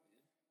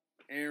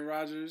 Aaron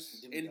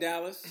Rodgers in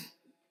Dallas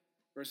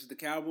versus the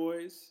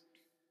Cowboys.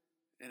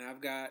 And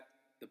I've got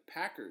the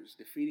Packers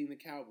defeating the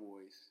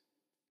Cowboys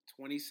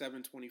 27-24.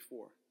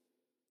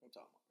 I'm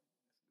talking about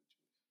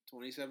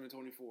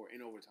 27-24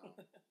 in overtime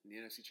in the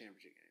NFC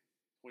Championship game.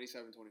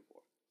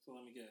 27-24. So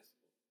let me guess.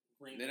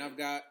 Then I've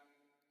got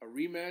a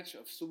rematch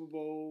of Super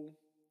Bowl.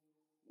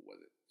 What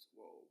was it? Super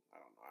Bowl. I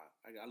don't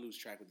know. I lose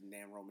track with the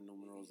damn Roman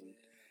numerals and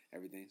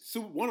everything.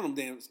 One of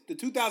them the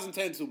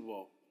 2010 Super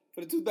Bowl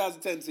for the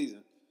 2010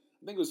 season.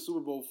 I think it was Super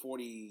Bowl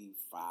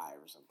 45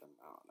 or something.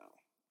 I don't know.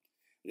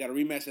 We got a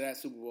rematch of that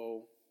Super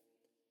Bowl.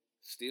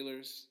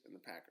 Steelers and the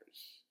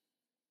Packers.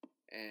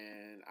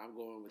 And I'm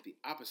going with the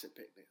opposite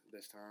pick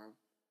this time.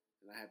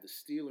 And I have the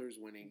Steelers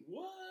winning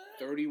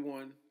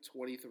 31-23.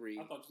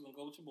 I thought you were going to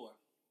go with your boy.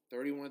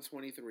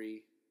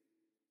 31-23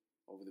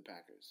 over the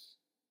Packers.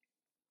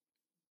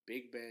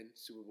 Big Ben,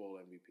 Super Bowl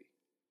MVP.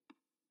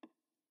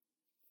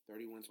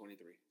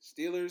 31-23.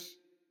 Steelers.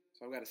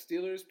 So I've got a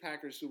Steelers,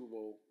 Packers, Super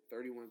Bowl,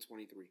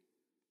 31-23.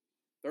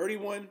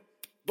 31,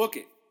 book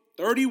it.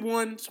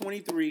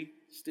 31-23,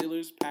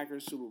 Steelers,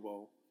 Packers, Super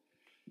Bowl.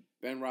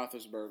 Ben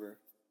Roethlisberger,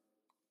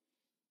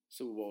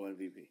 Super Bowl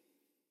MVP.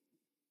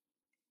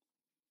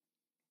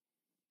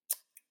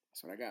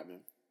 That's what I got,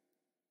 man.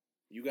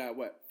 You got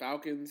what?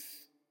 Falcons.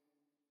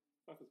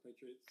 Falcons,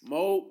 Patriots.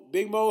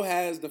 Big Mo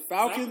has the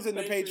Falcons and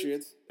the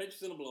Patriots.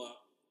 Patriots in a blowout.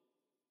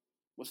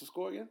 What's the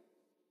score again?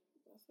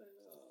 I'll say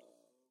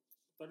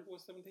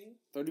 34-17.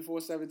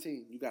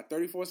 34-17. You got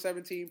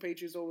 34-17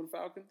 Patriots over the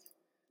Falcons.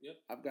 Yep.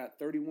 I've got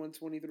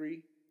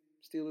 31-23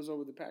 Steelers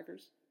over the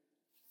Packers.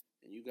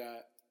 And you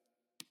got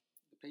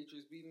The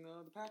Patriots beating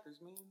the Packers,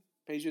 man.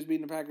 Patriots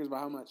beating the Packers by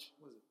how much?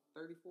 Was it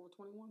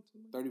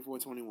 34-21?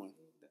 34-21.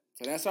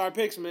 So that's our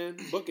picks, man.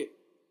 Book it.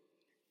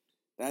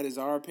 That is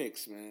our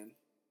picks, man.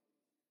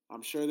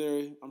 I'm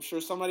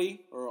sure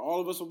somebody or all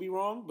of us will be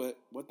wrong, but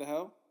what the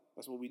hell?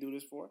 That's what we do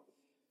this for.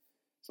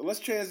 So let's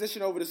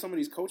transition over to some of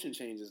these coaching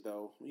changes,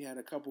 though. We had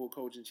a couple of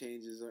coaching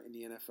changes in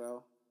the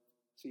NFL.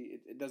 See,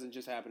 it doesn't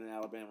just happen in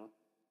Alabama.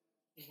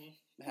 Mm-hmm.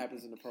 It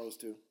happens in the pros,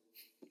 too.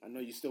 I know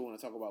you still want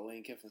to talk about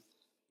Lane Kiffin.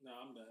 No,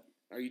 I'm done.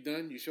 Are you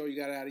done? You sure you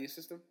got it out of your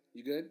system?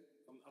 You good?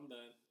 I'm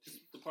done.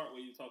 Just the part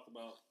where you talked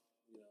about,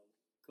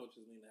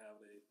 coaches need to have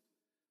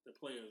their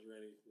players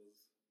ready was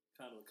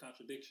kind of a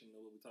contradiction to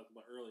what we talked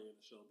about earlier in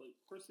the show. But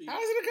proceed. How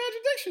is it a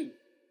contradiction?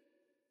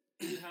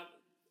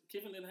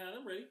 Kiffin didn't have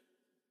them ready.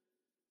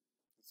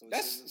 So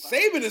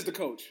Saban is the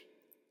coach.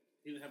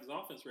 He didn't have his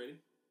offense ready.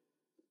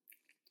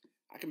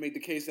 I can make the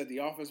case that the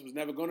offense was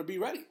never going to be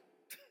ready.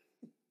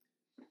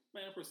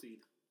 Man, proceed.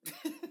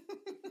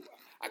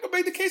 I can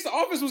make the case the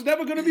offense was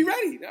never going to be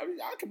ready.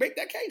 I can make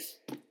that case.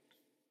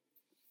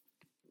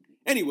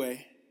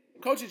 Anyway,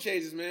 coaching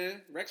changes,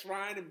 man. Rex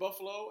Ryan in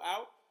Buffalo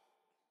out.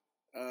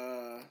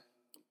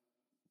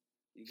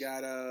 You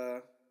got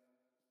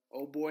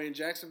old boy in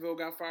Jacksonville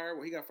got fired.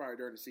 Well, he got fired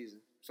during the season.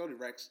 So did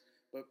Rex,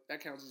 but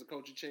that counts as a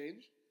coaching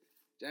change.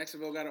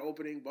 Jacksonville got an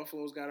opening.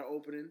 Buffalo's got an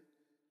opening.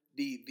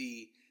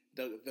 The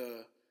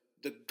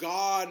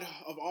god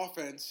of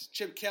offense,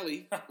 Chip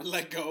Kelly,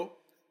 let go.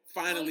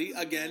 Finally,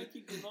 again.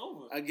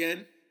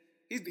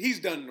 He's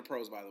done in the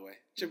pros, by the way.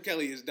 Chip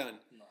Kelly is done.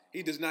 No.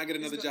 He does not get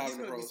another job in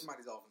the pros. He's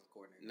somebody's offensive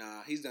coordinator.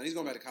 Nah, he's done. He's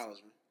going back to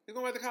college, man. He's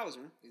going back to college,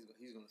 man.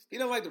 He's going to stay. He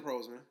don't like the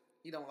pros, man.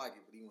 He don't like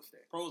it, but he won't stay.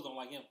 Pros don't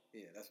like him.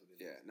 Yeah, that's what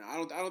it is. Yeah, no, I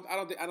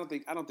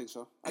don't think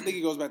so. I think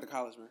he goes back to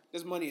college, man.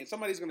 There's money, and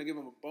somebody's going to give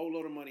him a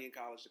boatload of money in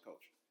college to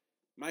coach.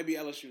 Might be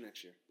LSU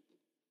next year.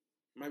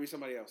 Might be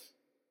somebody else.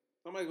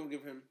 Somebody's going to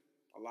give him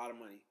a lot of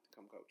money to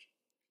come coach.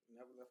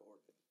 Never left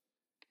Oregon.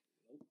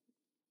 Nope.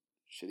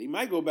 Shit, he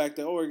might go back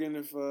to Oregon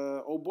if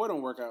old boy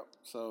don't work out.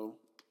 So,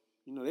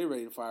 they're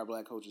ready to fire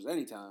black coaches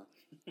anytime.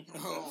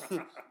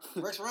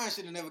 Rex Ryan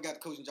should have never got the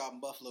coaching job in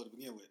Buffalo to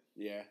begin with.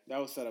 Yeah, that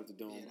was set up to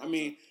do him. Yeah, I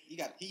mean,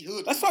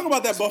 let's talk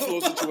about that Buffalo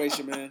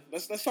situation, man.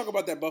 Let's talk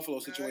about that Buffalo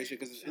situation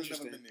because it's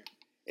interesting.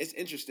 It's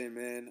interesting,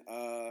 man.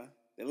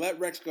 They let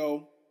Rex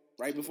go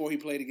right before he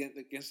played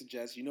against the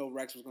Jets.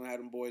 Rex was going to have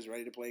them boys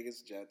ready to play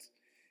against the Jets.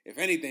 If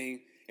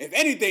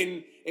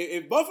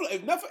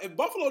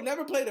Buffalo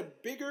never played a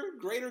bigger,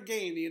 greater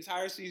game the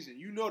entire season,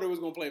 they was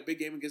going to play a big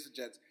game against the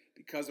Jets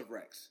because of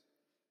Rex.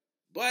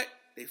 But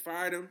they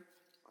fired him,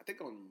 I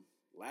think on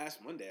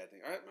last Monday,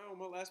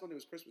 last Monday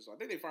was Christmas. So I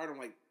think they fired him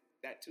like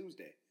that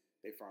Tuesday.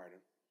 They fired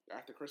him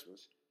after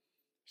Christmas.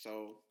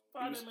 So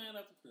fired him man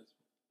after Christmas.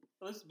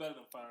 Well, this is better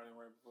than firing him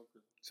right before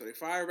Christmas. So they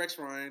fired Rex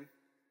Ryan.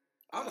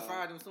 I would have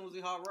fired him as soon as he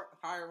hired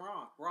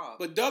Rob.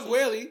 But Doug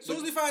Whaley... As soon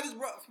as he hired his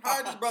brother, I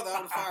would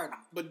have fired him.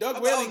 But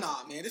Doug Whaley...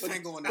 Nah, man, this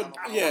ain't going down.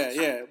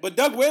 Yeah. But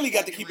Doug Whaley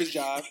got to keep his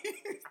job.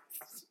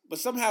 But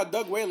somehow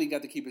Doug Whaley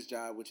got to keep his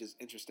job, which is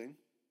interesting.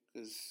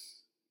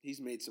 Because he's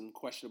made some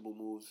questionable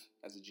moves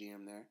as a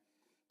GM there.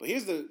 But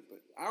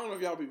I don't know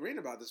if y'all be reading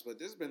about this, but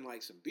there's been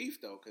like some beef,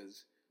 though.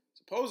 Because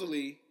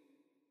supposedly...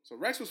 So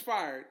Rex was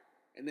fired.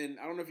 And then,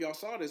 I don't know if y'all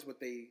saw this,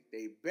 but they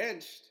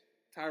benched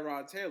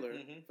Tyrod Taylor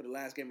for the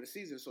last game of the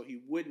season so he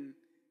wouldn't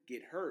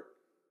get hurt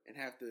and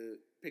have to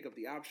pick up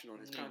the option on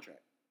his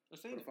contract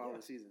for the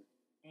following season.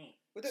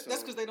 But that's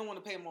because they don't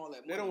want to pay him all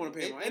that money. They don't want to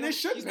pay him all. And they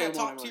shouldn't pay him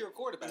all that money. He's not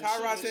top-tier quarterback.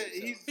 Tyrod said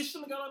he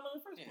shouldn't have got that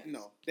money first.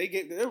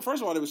 No.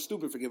 First of all, they were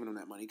stupid for giving him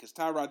that money because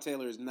Tyrod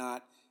Taylor is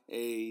not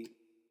a...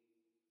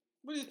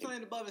 But he's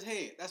playing above his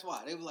head. That's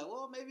why. They were like,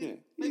 well, maybe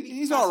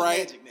he's all right.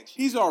 Next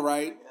year. He's all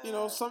right.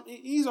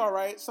 He's all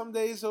right. Some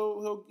days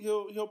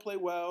he'll play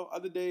well.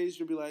 Other days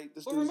you'll be like,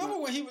 this. But remember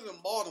when he was in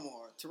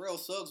Baltimore, Terrell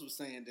Suggs was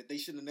saying that they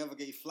should have never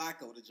gave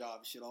Flacco the job.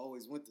 It should have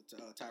always went to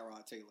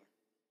Tyrod Taylor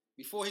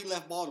before he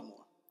left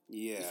Baltimore.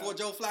 Yeah. Before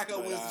Joe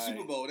Flacco wins the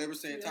Super Bowl, they were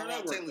saying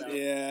Tyrod Taylor.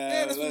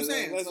 Yeah, that's what I'm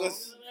saying.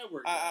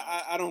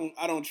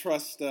 I don't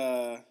trust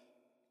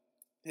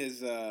his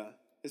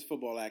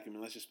football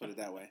acumen. Let's just put it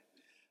that way.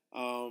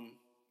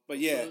 But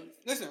yeah.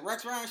 Listen,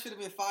 Rex Ryan should have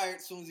been fired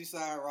as soon as he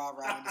signed Rob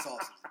Ryan this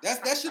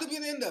offseason. That should have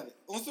been the end of it.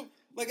 Also,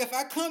 like if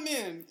I come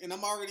in and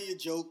I'm already a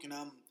joke and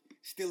I'm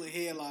stealing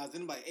headlines.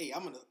 And I'm like, hey,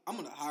 I'm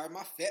gonna hire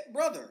my fat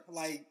brother.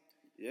 Like,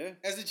 Yeah.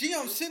 as a GM,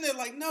 I'm sitting there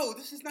like, no,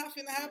 this is not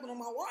finna happen on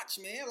my watch,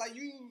 man. Like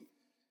you're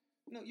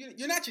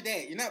not your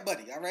dad. You're not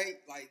Buddy. All right.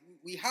 Like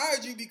we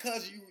hired you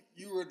because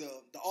you were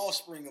the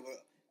offspring of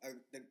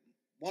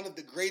one of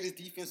the greatest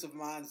defensive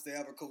minds to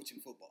ever coach in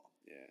football.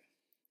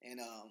 Yeah. And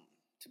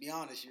to be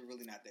honest, you're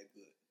really not that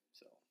good.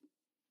 So,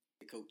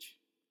 the coach.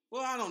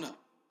 Well, I don't know.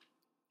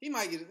 He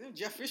might get it.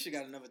 Jeff Fisher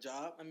got another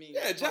job. I mean,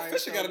 Yeah, Jeff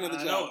Fisher got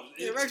another job.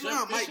 Yeah, Rex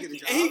Ryan might get a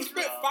job. And he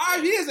spent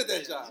 5 years at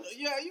that job.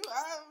 Yeah,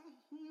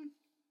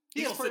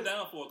 He gonna sit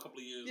down for a couple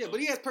of years. Yeah, though. but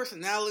he has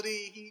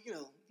personality.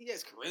 He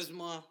has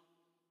charisma.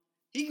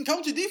 He can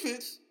coach a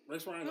defense.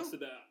 Rex Ryan gonna sit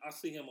down. I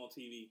see him on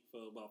TV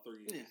for about 3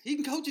 years. Yeah, he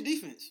can coach a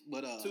defense,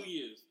 but 2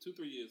 years,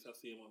 2-3 years. I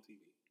see him on TV.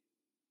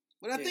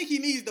 What I think he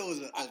needs though is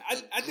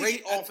a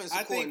great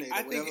offensive coordinator.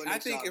 I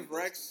think if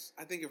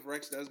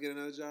Rex does get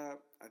another job,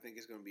 I think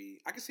it's going to be.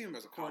 I can see him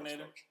as a college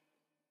coach.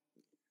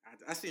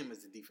 I see him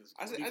as a defensive.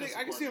 I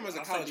can see him as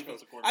a college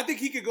coach. I think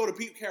he could go to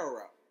Pete Carroll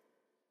route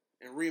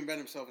and reinvent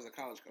himself as a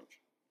college coach.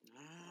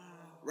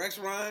 Rex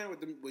Ryan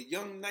with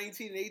young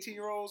 19 and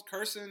 18-year-olds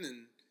cursing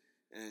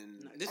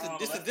and this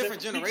is a different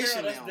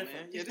generation now, man.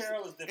 Pete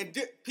Carroll is different.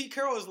 And Pete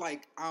Carroll is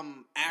like,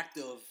 I'm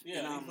active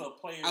and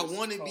I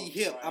want to be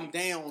hip. Right? I'm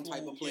down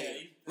type of player.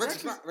 Yeah,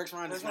 Rex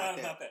Ryan is not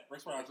that.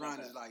 Rex Ryan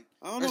is like,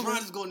 Rex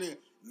Ryan is going there,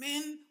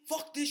 man,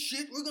 fuck this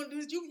shit. We're going to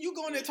do this. You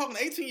going there talking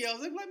to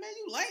 18-year-olds. They're like, man,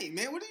 you lame,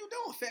 man. What are you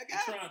doing, fat guy?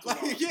 Trying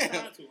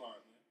too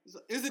hard,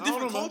 man. It's a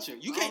different culture.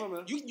 You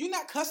can't. You're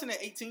not cussing at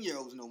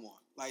 18-year-olds no more.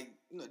 Like,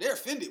 they're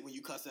offended when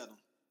you cuss at them.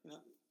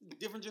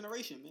 Different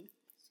generation, man.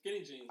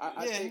 Skinny jeans.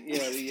 I think,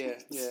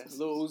 yeah.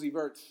 Little Uzi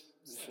Verts.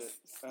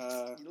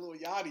 Little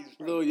Yachties.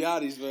 Little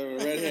Yachties,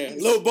 with red hair.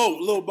 Little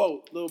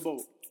boat.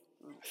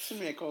 Some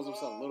man calls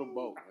himself Little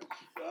Boat.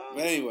 But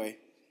anyway,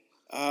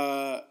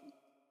 I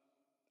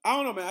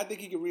don't know, man. I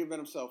think he can reinvent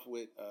himself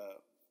with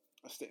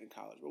a stint in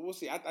college. But we'll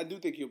see. I do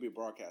think he'll be a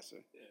broadcaster.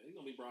 Yeah, he's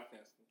going to be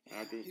broadcasting.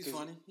 I do, he's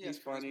funny. He's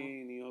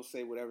funny, and he'll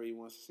say whatever he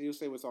wants to say. He'll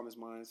say what's on his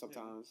mind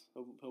sometimes.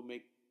 Yeah. He'll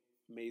make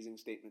amazing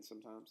statements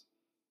sometimes.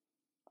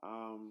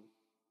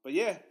 But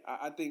yeah,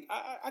 I think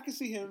I can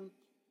see him.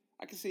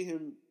 I can see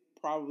him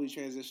probably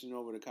transitioning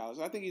over to college.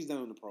 I think he's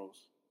done in the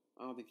pros.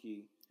 I don't think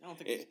he's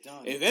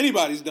done. If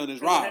anybody's done,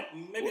 it's Rob.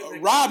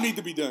 Rob needs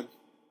to be done.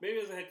 Maybe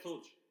as a head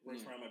coach,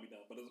 Rex Ryan might be done.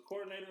 But as a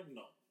coordinator,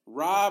 no.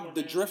 Rob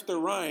the Drifter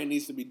Ryan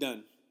needs to be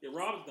done. Yeah,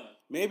 Rob's done.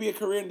 Maybe a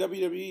career in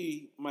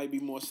WWE might be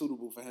more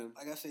suitable for him.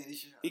 Like I said,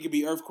 he could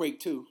be Earthquake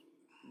too.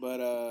 But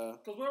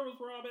because where was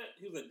Rob at?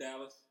 He was at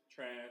Dallas.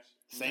 Trash.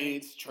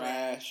 Saints,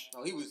 trash.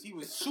 No, he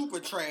was super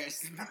trash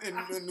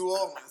in New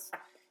Orleans.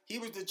 He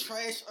was the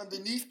trash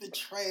underneath the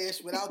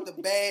trash without the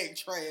bag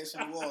trash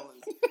in New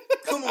Orleans.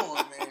 Come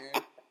on,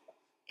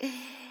 man.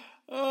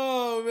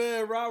 Oh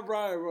man, Rob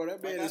Ryan, bro.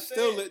 That man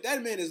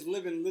that man is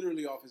living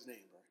literally off his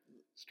name, bro.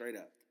 Straight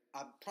up.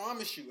 I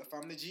promise you, if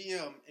I'm the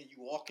GM and you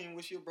walk in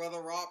with your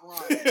brother Rob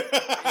Ryan and you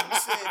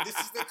said, this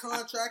is the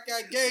contract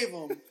I gave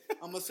him,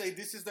 I'm going to say,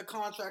 this is the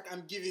contract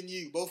I'm giving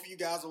you. Both of you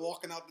guys are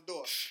walking out the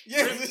door.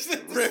 Yeah, this is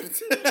not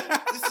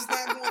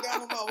going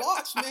down on my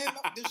watch, man.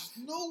 There's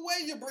no way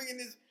you're bringing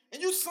this.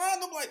 And you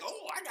signed them like,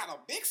 oh, I got a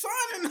big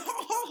signing.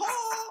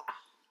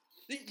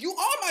 You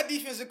are my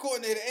defensive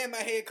coordinator and my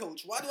head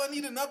coach. Why do I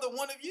need another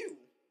one of you?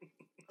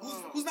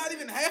 Who's not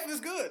even half as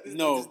good? This is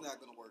not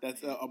going to work.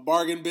 That's a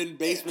bargain bin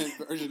basement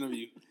version of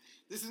you.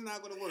 This is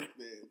not going to work,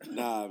 man.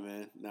 Nah,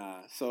 man. Nah.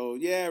 So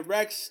yeah,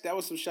 Rex, that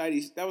was some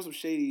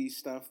shady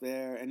stuff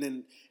there. And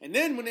then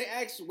when they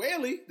asked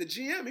Whaley, the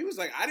GM, he was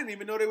like, I didn't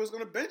even know they was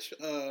going to bench.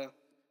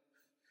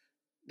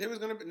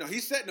 He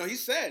said.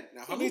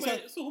 Now, who made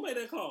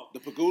that call? The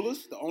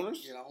Pagulas, the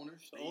owners. Yeah, the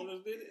owners. The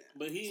owners did it,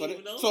 but he didn't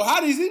even know. So how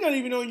does he not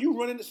even know you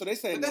running it? So they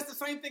said. But that's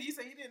the same thing. He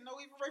said he didn't know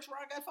even Rex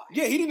Ryan got fired.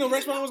 Yeah, he didn't know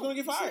Rex Ryan was going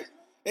to get fired.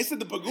 They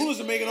said the Pagulas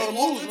are making all the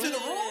moves. Into the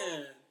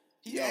room.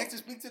 He asked to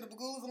speak to the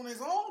Pagulas on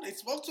his own. They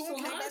spoke to him,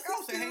 came back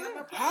out, said, "Hey,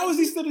 how is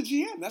he still the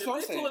GM?" That's what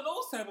I'm saying. They pulling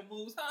those type of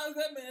moves. How is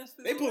that man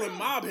still? They pulling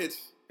mob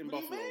hits in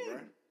Buffalo,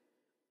 right?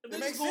 It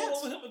makes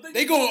sense.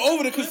 They going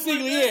over the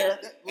consigliere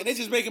and they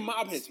just making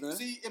mob hits, man.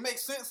 See, it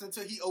makes sense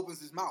until he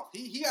opens his mouth.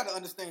 He got to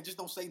understand. Just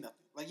don't say nothing.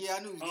 Like, yeah, I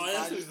knew. He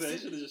should have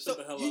just shut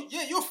the hell up.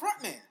 Yeah, you're a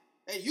front man.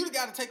 Hey, you the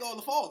guy to take all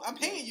the falls. I'm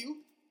paying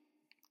you.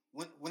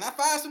 When I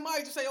fire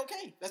somebody, just say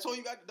okay. That's all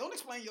you got. Don't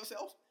explain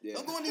yourself. Yeah.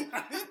 Don't go in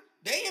there.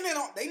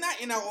 They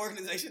not in our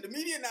organization. The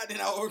media not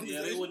in our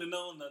organization. Yeah, they wouldn't have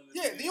known nothing.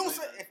 Yeah, they don't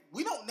say.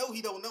 We don't know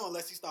he don't know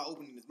unless he start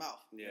opening his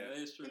mouth. Yeah,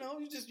 that's true.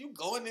 You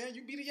go in there,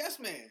 you be the yes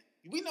man.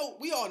 We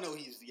all know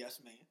he's the yes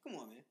man. Come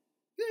on, man.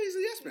 Yeah, he's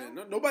the yes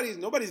man.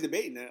 Nobody's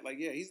debating that. Like,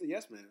 yeah, he's the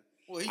yes man.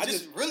 Well, he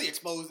just really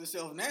exposed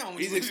himself now.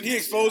 He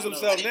exposed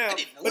himself now.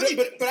 But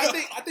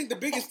I think the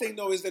biggest thing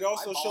though is that it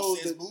also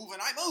shows that move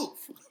and I move.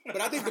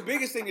 But I think the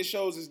biggest thing it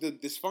shows is the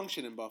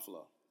dysfunction in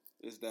Buffalo.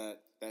 Is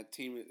that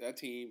team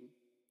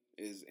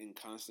is in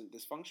constant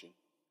dysfunction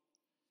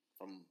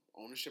from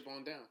ownership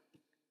on down.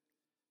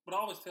 But I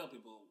always tell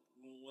people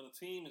when a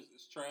team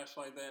is trash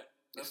like that,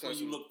 that's where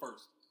you look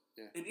first.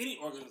 Yeah. In any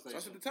organization.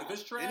 Starts at the top. If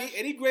it's trash,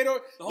 Any great the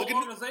whole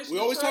organization we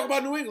always is talk trash.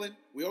 about New England.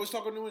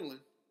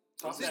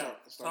 Top down.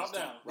 Top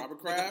down. Robert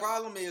But the Kraft.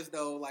 problem is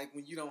though, like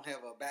when you don't have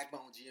a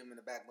backbone GM and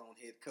a backbone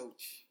head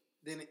coach,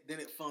 then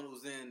it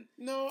funnels in.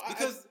 No,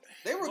 Because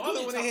they were Well, I good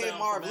mean, when top they had down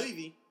Marv from that.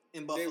 Levy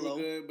in they Buffalo.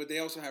 were good, but they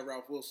also had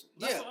Ralph Wilson.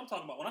 That's Yeah. what I'm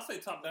talking about. When I say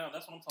top down,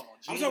 that's what I'm talking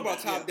about. I'm GM talking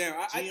about down. top down.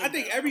 I GM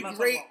think down. every I'm not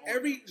great, talking about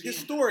every GM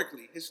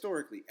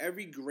historically,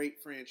 every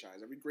great franchise,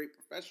 every great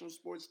professional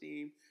sports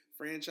team,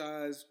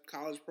 franchise,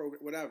 college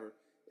program, whatever,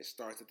 it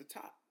starts at the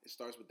top. It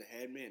starts with the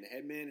head man. The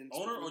head man and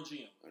Owner or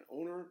GM? An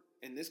owner,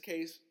 in this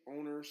case,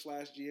 owner /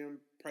 GM,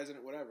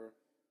 president, whatever.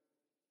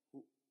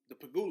 The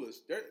Pagulas.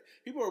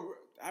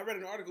 I read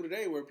an article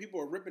today where people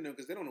are ripping them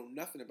because they don't know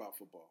nothing about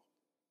football.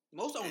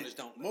 Most owners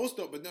don't. Most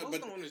don't, but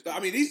owners I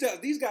don't. mean, these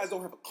guys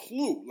don't have a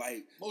clue.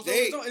 Like Most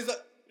they, owners don't.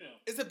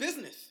 It's a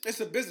business. it's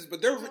a business,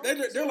 but they're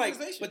like,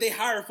 organization. but they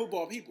hire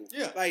football people.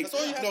 Yeah, like that's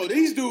all you have no, to do.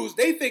 these dudes,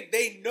 they think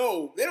they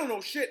know. They don't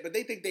know shit, but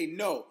they think they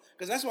know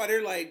because that's why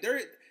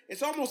they're.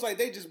 It's almost like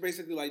they just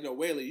basically like, no,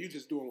 Whaley, you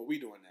just doing what we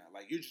doing now.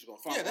 Like you just gonna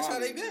follow. Yeah, that's how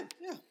they been.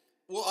 Yeah.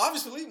 Well,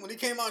 obviously, when he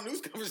came on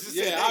news conference,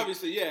 Yeah, said, hey,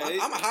 obviously, yeah.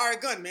 I'm a hired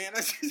gun, man.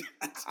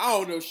 I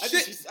don't know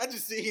shit. I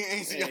just sit here and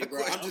answer Hey, your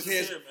bro,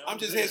 questions. I'm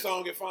just here so I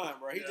don't get fined,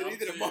 bro. He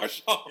did a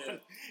martial. Yeah.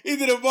 He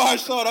did a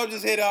martial. I'm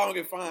just here so I don't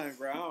get fined,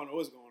 bro. I don't know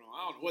what's going on.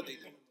 I don't know what they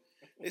doing.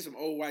 They some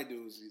old white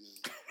dudes.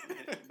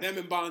 Them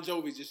and Bon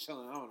Jovi just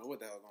chilling. I don't know what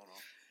the hell going on.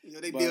 You know,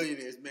 they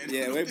billionaires, man.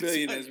 Yeah, they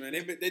billionaires, man.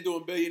 They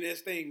doing billionaires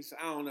things.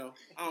 I don't know.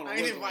 I ain't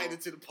what's going invited on.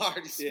 to the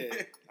parties. Yeah,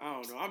 man. I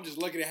don't know. I'm just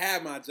lucky to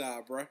have my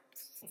job, bro.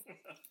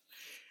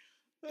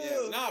 Yeah,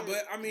 Oh, nah, man.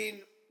 but I mean,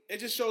 it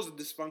just shows the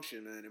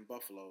dysfunction, man, in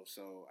Buffalo.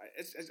 So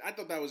I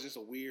thought that was just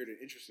a weird and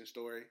interesting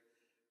story.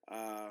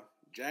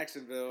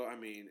 Jacksonville, I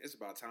mean, it's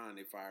about time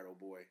they fired old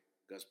boy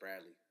Gus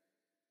Bradley.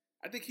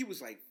 I think he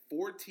was like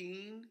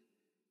 14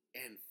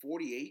 and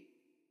 48.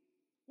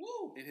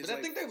 Woo. In his, But I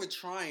like- think they were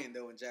trying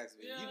though in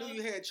Jacksonville. Yeah. You knew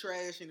you had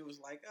trash, and it was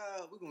like,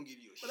 we're gonna give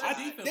you a But shot.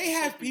 that defense They was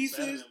have supposed to be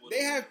better pieces. than what They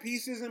it have was.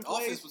 pieces in The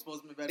offense place. was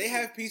supposed to be better. They too.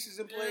 have pieces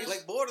in place.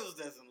 Blake Bortles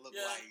doesn't look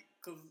Yeah, like.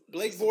 'cause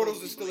Blake It's supposed Bortles to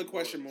be is still a Blake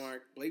question Bortles.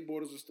 mark. Blake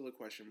Bortles is still a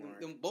question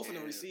mark. Both of the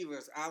And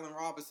receivers, Allen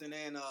Robinson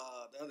and the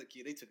other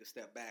kid, they took a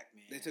step back,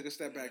 man. They took a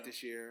step back Yeah.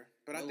 this year,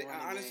 but I No think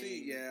running honestly,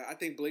 game. yeah, I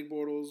think Blake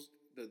Bortles,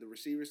 the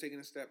receivers taking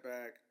a step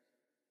back.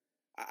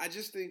 I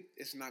just think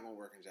it's not going to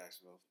work in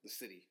Jacksonville, the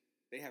city.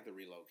 They have to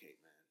relocate,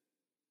 man.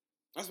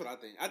 That's what I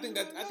think. I think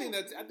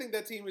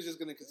that team is just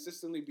going to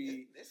consistently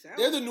be. It sounds-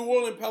 They're the New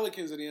Orleans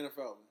Pelicans of the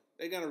NFL. Man.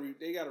 They got to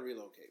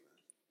relocate, man.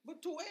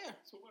 But to where?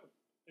 So what?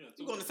 Yeah,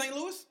 You going to St.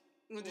 Louis?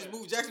 You gonna just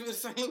move Jacksonville to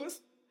St. Louis?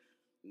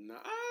 Nah,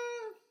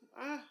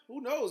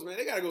 who knows, man?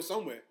 They got to go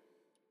somewhere.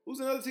 Who's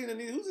another team that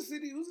needs? Who's a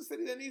city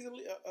that needs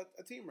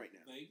a team right now?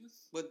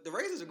 Vegas? But the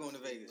Raiders are going to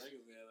Vegas.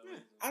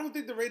 I don't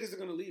think the Raiders are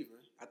going to leave, man.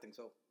 I think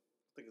so.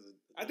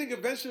 I think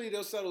eventually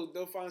they'll settle.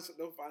 They'll find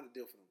a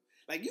deal for them.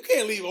 Like you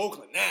can't leave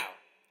Oakland now.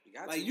 You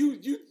got Like to.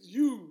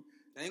 you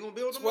They ain't gonna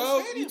build them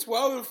 12 stadium.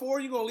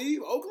 12-4. You gonna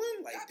leave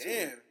Oakland? Like Got to.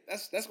 damn,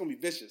 that's gonna be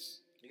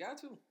vicious. You got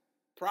to.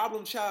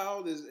 Problem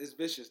child is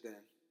vicious. Then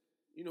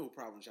you know who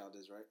problem child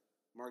is, right?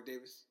 Mark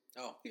Davis.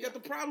 Oh, He got the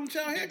problem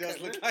child He haircut.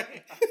 does look man.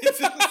 like. It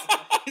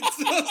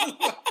does look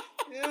like.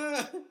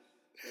 Yeah.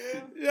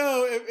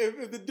 Yo,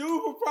 if the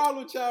dude from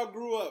problem child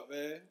grew up,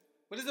 man.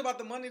 But it's about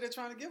the money they're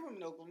trying to give him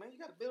in Oakland, man. You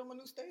got to build him a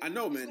new stadium. I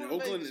know, He's man. going to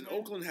Oakland Vegas, man.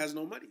 Oakland has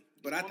no money,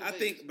 but He's going to I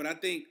Vegas.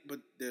 think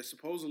there's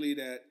supposedly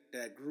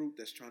that group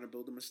that's trying to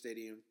build them a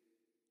stadium.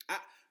 I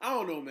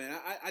don't know, man.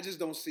 I just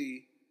don't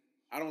see.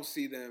 I don't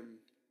see them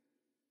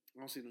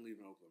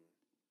leaving Oakland.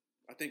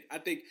 I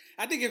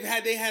think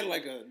if they had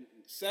like a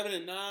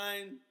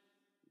 7-9,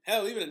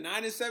 hell, even a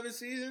 9-7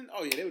 season,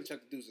 oh yeah, they would chuck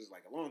the deuces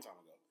like a long time ago.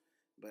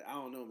 But I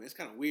don't know, man. It's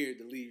kind of weird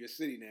to leave your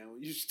city now.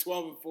 You're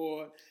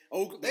 12-4.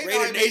 Oakland, the They Raider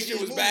already made Nation these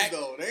was moves, back.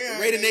 though. They The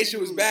already Raider made Nation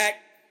these was moves. back.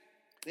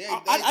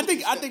 I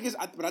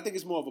think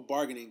it's more of a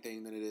bargaining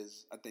thing than it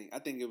is. I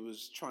think it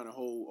was trying to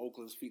hold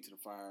Oakland's feet to the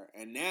fire,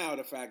 and now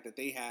the fact that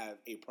they have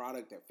a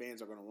product that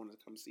fans are going to want to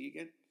come see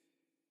again,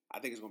 I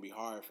think it's going to be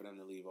hard for them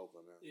to leave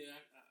Oakland, man. Yeah,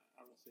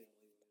 I don't see him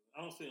leaving.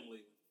 I don't see him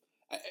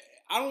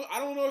leaving. I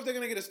don't know if they're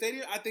going to get a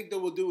stadium. I think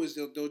they'll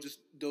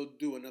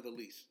do another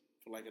lease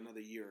for like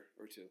another year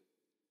or two.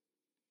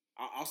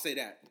 I'll say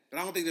that, but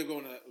I don't think they're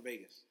going to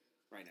Vegas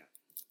right now.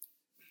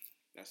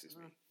 That's just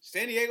me.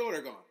 San Diego,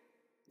 they're gone.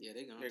 Yeah,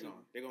 they're gone. They're gone.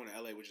 They're going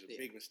to LA, which is a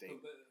big mistake.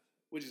 So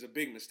Which is a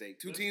big mistake.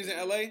 Two teams in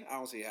LA, I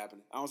don't see it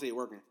happening. I don't see it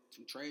working.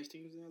 Two trash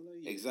teams in LA.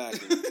 Yeah.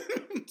 Exactly.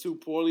 Two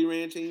poorly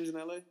ran teams in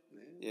LA.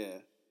 Yeah,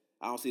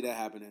 I don't see that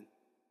happening.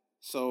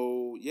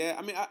 So yeah,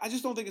 I mean, I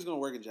just don't think it's gonna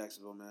work in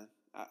Jacksonville, man.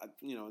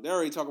 They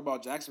already talk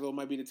about Jacksonville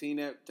might be the team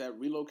that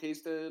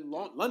relocates to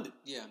London.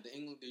 Yeah,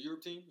 the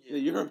Europe team. Yeah. The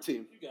Europe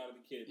team. you gotta be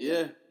kidding.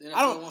 Yeah, The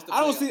I NFL wants to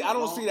play I a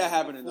don't see that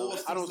happening though. full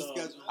I don't season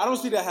schedule. I don't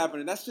see that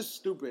happening. That's just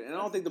stupid, and I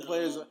don't think the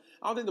players.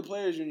 I don't think the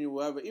players union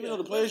will ever. Even Yeah, though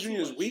the players that's too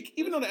union is much. weak,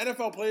 even though the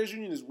NFL players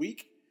union is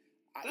weak,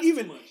 That's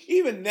too much.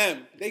 Even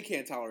them, they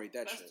can't tolerate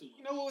that That's shit. too much.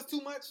 You know what was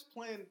too much?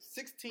 Playing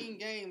 16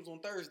 games on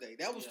Thursday.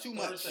 That was too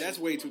much. Thursday That's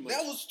way too much.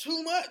 That was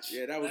too much.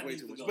 Yeah, that was That way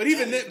needs too to much. go. But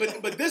even That then, needs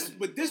to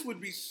but this would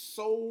be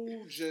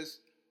so just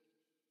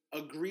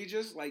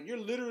egregious. Like you're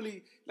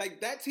literally like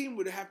that team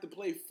would have to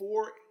play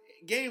 4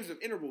 games of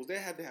intervals. They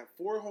have to have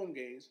 4 home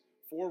games,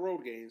 4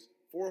 road games,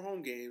 4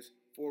 home games,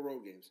 4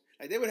 road games.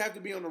 Like they would have to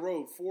be on the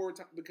road 4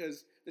 times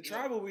because the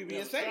travel would be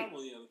insane.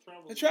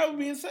 The travel would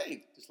be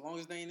insane. As long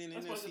as they ain't in the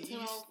That's why NFC it's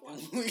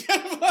a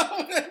 10-hour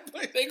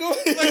East. They go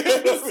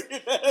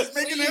Just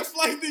making their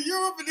flight to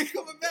Europe and then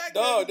coming back.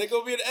 Dog, they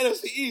gonna be in the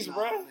NFC East, Nah,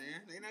 bro. man.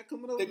 They not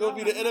coming over. They gonna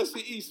be the NFC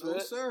East, No,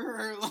 man.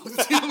 sir. As long as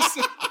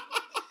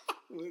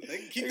they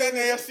can keep that in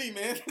the AFC,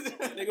 man.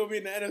 They gonna be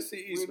in the NFC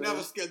East, We'll man.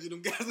 never schedule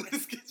them guys on the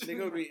schedule. They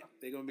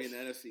gonna be in the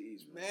NFC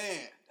East, man. Man,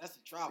 that's a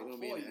travel They're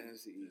for gonna be you. in the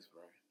NFC East,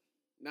 bro.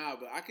 Nah,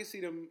 but I can see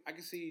them. I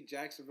can see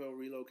Jacksonville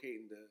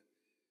relocating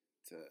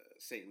to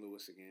St.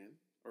 Louis again,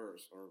 or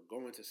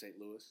going to St.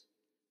 Louis.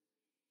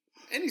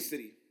 Any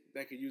city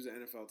that could use an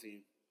NFL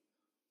team.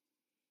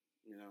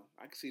 You know,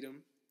 I can see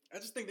them. I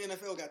just think the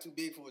NFL got too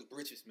big for his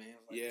britches, man.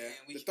 Like, Yeah, man,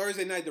 the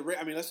Thursday night.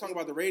 Let's talk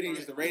about the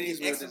ratings. The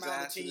ratings were a X amount of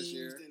disaster teams this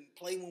year. and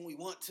play when we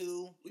want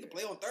to. We can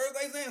play on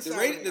Thursdays and The,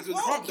 Saturdays.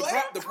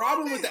 the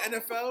problem with the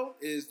NFL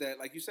is that,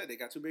 like you said, they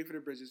got too big for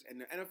their bridges,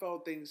 and the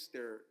NFL thinks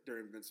they're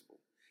invincible,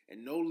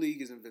 and no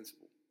league is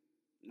invincible.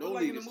 No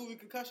like league. in the is, movie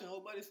Concussion,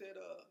 old buddy said,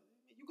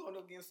 "You going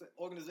up against an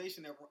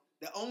organization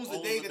that owns the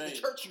day that the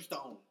church used to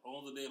own.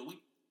 Owns the day of the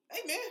week.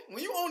 Hey man,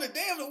 when you own the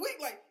day of the week,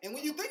 like, and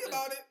when you think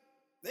about it,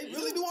 they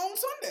really do own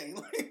Sunday.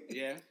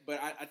 yeah, but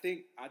I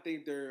think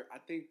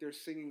they're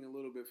singing a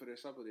little bit for their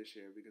supper this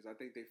year because I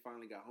think they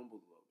finally got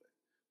humbled a little bit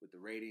with the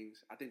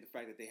ratings. I think the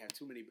fact that they have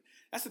too many.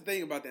 That's the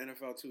thing about the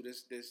NFL too.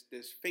 This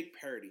fake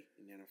parity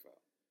in the NFL.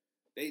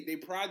 They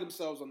pride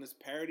themselves on this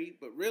parity,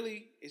 but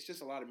really it's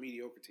just a lot of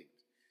mediocre teams.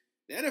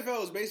 The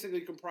NFL is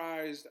basically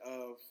comprised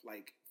of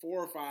like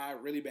 4 or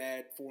 5 really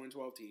bad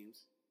 4-12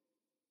 teams,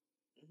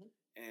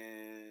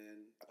 and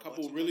a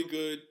couple really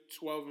good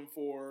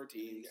 12-4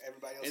 teams.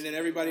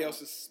 Everybody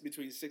else is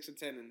between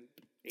 6-10 and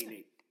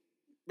 8-8.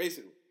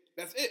 Basically,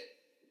 that's it.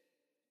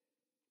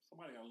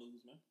 Somebody gotta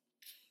lose, man.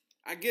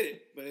 I get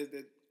it, but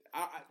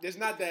there's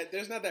not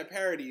that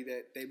parity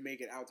that they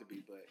make it out to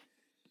be. But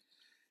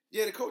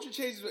yeah, the coaching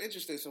changes were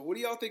interesting. So, what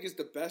do y'all think is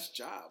the best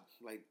job?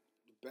 Like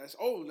the best?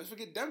 Oh, let's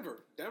forget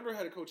Denver. Denver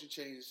had a coaching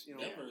change. You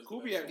know,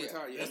 Kubiak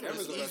retired. Yeah,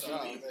 Denver's the best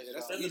job.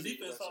 That's the easy.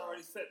 defense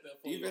already set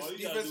that for you.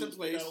 Defense in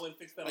place.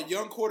 A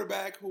young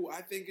quarterback who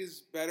I think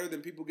is better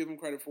than people give him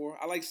credit for.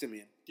 I like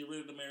Simeon. Get rid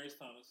of Demaryius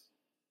Thomas.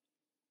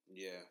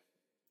 Yeah.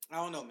 I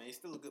don't know, man. He's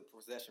still a good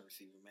possession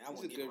receiver, man. I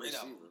want to get rid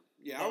of him.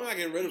 Yeah, I'm not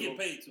getting rid of him.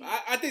 Paid too.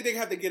 I think they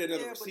have to get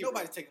another receiver. But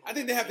nobody's taking. I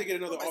think they have to get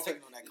another offense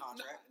offense on that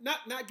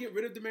contract. Not get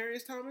rid of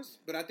Demaryius Thomas,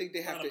 but I think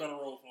they have Find to a better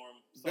role for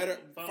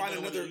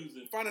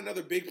him. find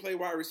another big play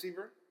wide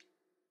receiver.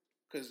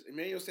 Because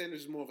Emmanuel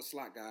Sanders is more of a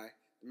slot guy.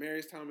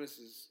 Demaryius Thomas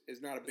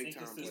is not a big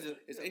time player.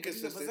 It's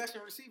inconsistent. He's a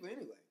possession receiver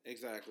anyway.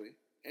 Exactly,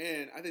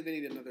 and I think they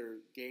need another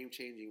game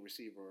changing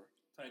receiver.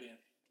 Tight end.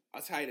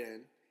 A tight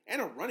end. And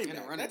a running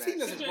back. running That back. team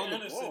doesn't CJ run the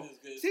Anderson ball.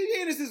 is good.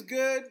 CJ Anderson is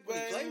good, but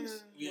When he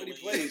plays. when he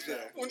plays, yeah.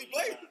 When he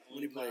plays.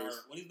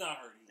 When he's not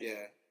hurt. Yeah.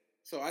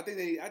 So I think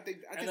they And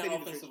need the to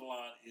offensive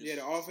line is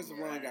the offensive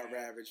line got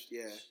ravaged.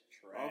 Yeah.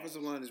 trash.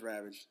 Offensive line is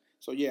ravaged.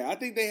 So yeah, I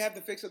think they have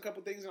to fix a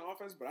couple things in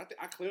offense, but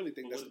I clearly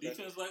think But that's with the a best.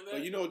 defense like that,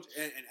 But you know,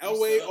 and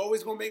Elway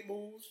always gonna make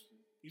moves.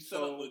 you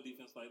set up with a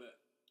defense like that.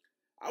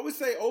 I would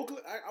say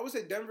Oakland. I would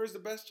say Denver is the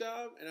best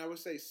job, and I would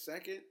say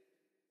second,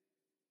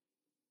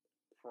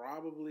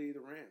 probably the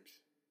Rams.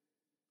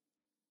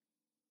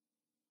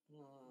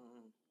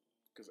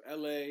 Because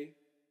LA,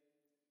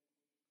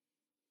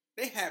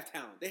 they have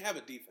talent. They have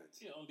a defense.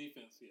 Yeah, on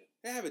defense, yeah.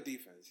 They have a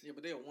defense. Yeah,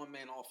 but they're a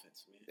one-man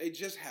offense, man. They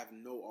just have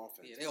no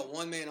offense. Yeah, they're a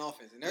one-man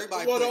offense, and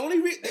everybody. Well, the only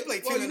reason they play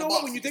 10 in the know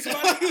box. what? When you think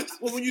about it,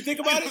 when you think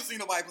about I it, never seen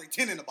nobody play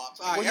 10 in the box.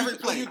 All right, when every you,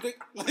 play.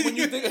 when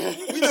you think,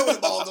 we know where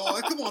the ball's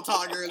going. Come on,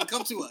 Todd Gurley,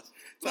 come to us.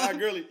 Todd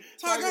Gurley,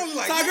 Todd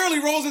Gurley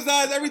rolls his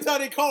eyes every time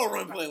they call a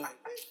run play. Like,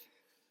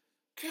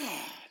 God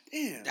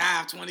damn,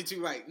 dive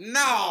 22 right.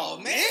 No,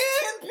 man,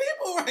 10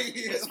 people right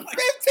here. It's 15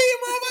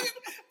 motherfuckers.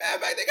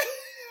 Man,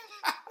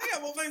 They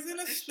got motherfuckers in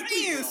the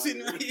stands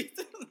sitting right here.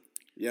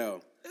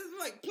 Yo, It's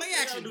like play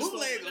action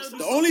bootleg or something.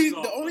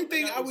 the only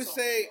thing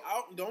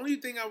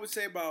I would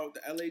say about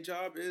the LA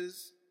job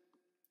is,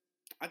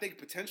 I think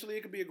potentially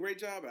it could be a great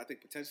job, but I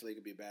think potentially it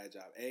could be a bad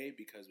job. A,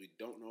 because we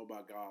don't know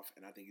about Goff,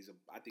 and I think he's gonna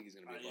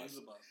be a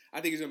bust.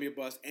 I think he's gonna be a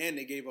bust, and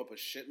they gave up a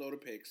shitload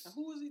of picks. Now,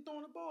 who was he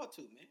throwing the ball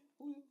to,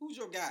 man? Who's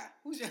your guy?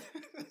 Who's your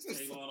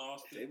Tavon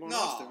Austin.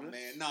 No,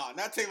 man, no,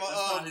 not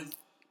Tavon.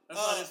 That's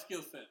not his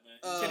skill set,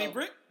 man. Kenny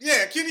Britt?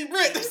 Yeah, Kenny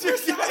Britt. That's your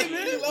solid,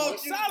 man. He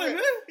loves He's solid,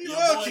 man. He Your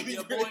loves boy Kenny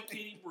Kenny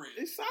Britt. Britt.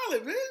 He's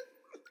solid, man.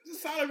 He's a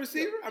solid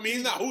receiver. I mean,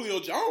 he's not Julio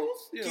Jones.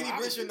 Kenny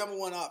Britt's your number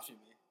one option,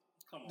 man.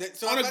 Come on.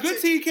 So on if a I good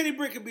take- team, Kenny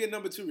Britt could be a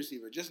number 2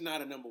 receiver, just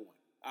not a number 1.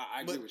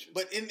 I agree with you.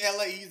 But in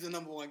LA, he's the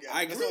number one guy.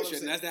 I agree with you,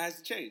 saying. and that has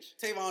to change.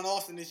 Tavon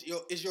Austin is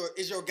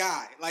your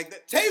guy. Like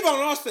that. Tavon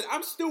Austin,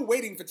 I'm still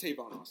waiting for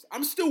Tavon Austin.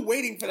 I'm still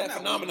waiting for I'm that not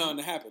phenomenon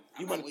to happen.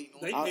 I'm not waiting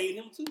on They him. paid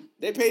him too.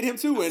 They paid him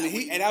too, and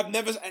He I've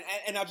never.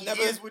 He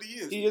is what he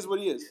is. He is what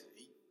he is.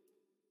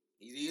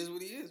 Yeah, he is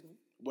what he is, man.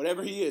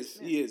 Whatever he is,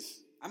 he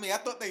is. I mean, I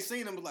thought they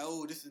seen him like,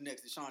 oh, this is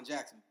next Deshaun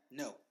Jackson.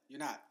 No, you're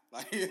not.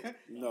 Like,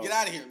 No. get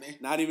out of here, man.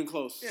 Not even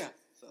close. Yeah.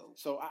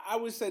 So I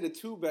would say the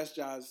two best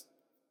jobs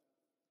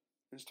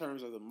in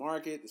terms of the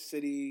market, the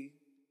city,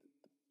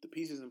 the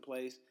pieces in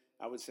place,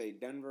 I would say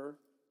Denver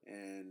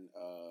and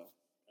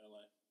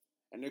LA.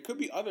 And there could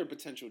be other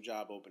potential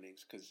job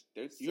openings because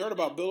you heard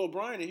about Bill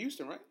O'Brien in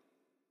Houston, right?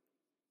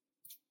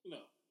 No.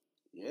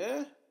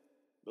 Yeah.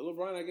 Bill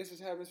O'Brien, I guess, is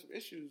having some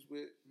issues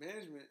with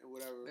management or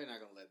whatever. They're not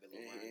gonna let Bill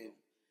O'Brien go.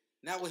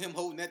 Not with him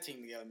holding that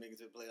team together, making it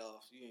to the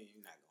playoffs. You're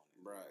not going.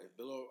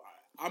 Right.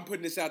 I'm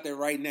putting this out there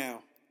right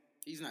now.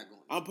 He's not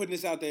going. I'm putting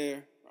this out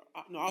there.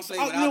 You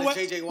know what?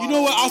 JJ Watt You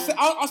know what?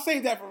 I'll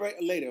save that for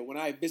later when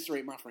I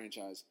eviscerate my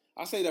franchise.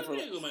 I'll save that for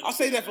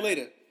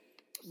later.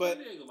 But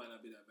San Diego might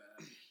not be that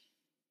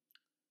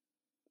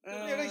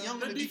bad. Yeah, they're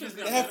young on the defense.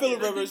 They have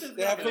Phillip Rivers.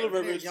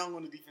 They're young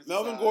on the defense.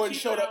 Melvin Gordon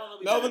showed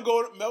up.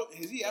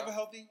 Is he ever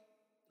healthy?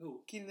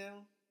 Who? Keenan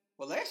Allen?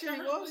 Well, last year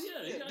he was.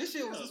 Yeah, this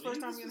year was his first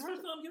time getting hurt.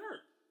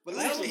 But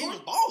last year he was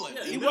balling.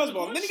 Yeah, He was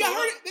balling. Then he got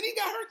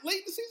hurt late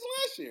in the season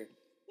last year.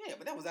 Yeah,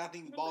 but that was after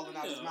he was balling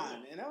out his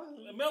mind, man.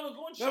 Melvin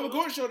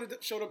Gordon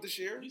showed up this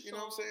year. You know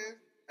what I'm saying?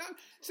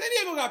 San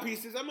Diego got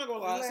pieces. I'm not gonna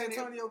lie. San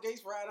Antonio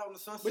Gates ride out in the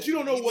sunset. But you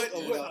don't know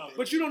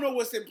But you don't know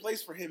what's in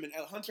place for him. And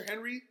Hunter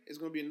Henry is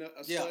going to be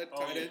a stud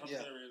tight end.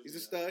 Yeah. He's a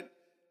stud.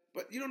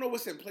 But you don't know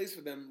what's in place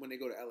for them when they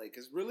go to LA.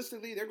 Because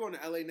realistically, they're going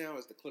to LA now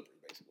as the Clippers,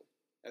 basically,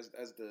 as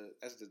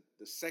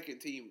the second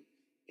team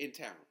in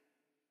town.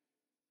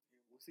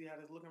 We'll see how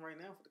that's looking right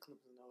now for the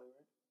Clippers in LA,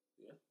 right?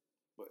 Yeah.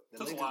 But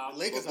the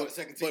Lakers are the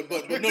second team.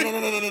 But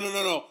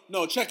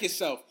no. Check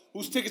yourself.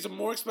 Whose tickets are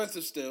more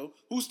expensive still?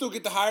 Who still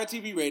get the higher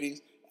TV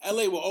ratings?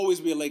 LA will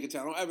always be a Laker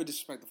town. Don't ever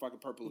disrespect the fucking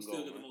purple and gold.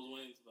 Still get the most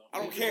wins, though.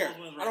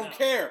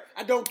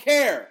 I don't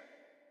care.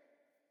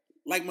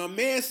 Like my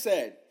man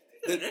said.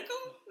 Echo?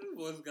 This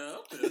boy's got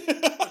up there.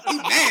 He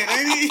mad,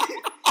 ain't he?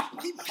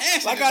 He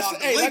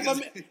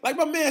passionate like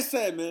my man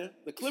said, man.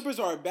 The Clippers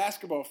are a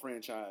basketball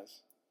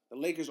franchise. The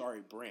Lakers are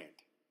a brand.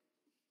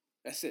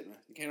 That's it, man.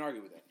 You can't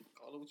argue with that.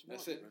 Call it what you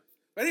That's want. it, man.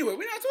 But anyway,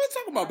 we're not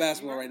talking about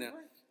basketball right now.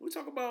 We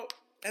talk about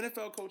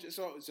NFL coaches.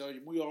 So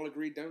we all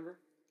agree Denver?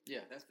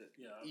 Yeah, that's the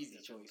easy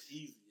choice.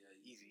 Easy.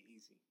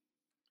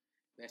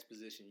 Best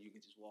position you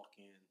can just walk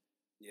in.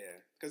 Yeah,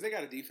 because they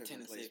got a defense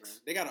in place,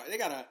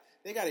 man.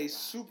 They got a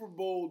Super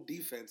Bowl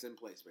defense in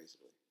place,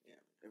 basically. Yeah.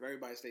 If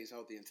everybody stays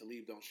healthy and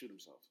Talib don't shoot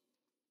himself.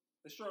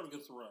 They struggled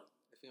against the run.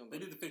 They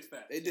need to fix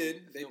that. They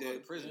did. They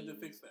need to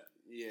fix that.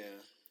 Yeah.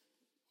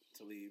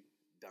 Talib,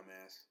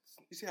 dumbass.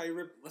 You see how you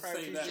rip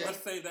Crabtree's train?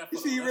 Let's save that. You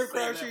see you rip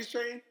Crabtree's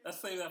train? Let's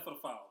save that for the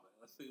foul, man.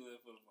 Let's save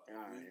that for the foul.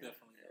 All right.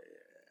 Definitely.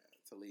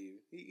 Yeah. Talib.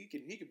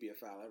 He could be a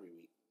foul every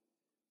week.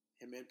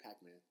 Him and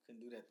Pac-Man.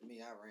 Couldn't do that to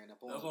me. I ran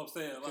up on That's him. what I'm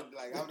saying.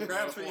 Like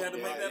Crabtree had to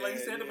make that, like you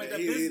said, to make that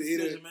business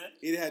decision, man.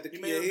 He'd had to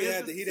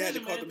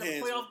cut them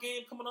hands. Playoff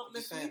game coming up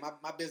next week.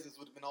 My business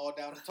would have been all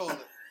down the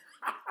toilet.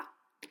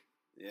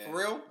 Yeah. For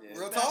real? Yeah.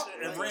 Real talk?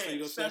 You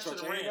gonna snatch my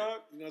chain,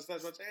 dog? You gonna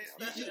snatch my chain?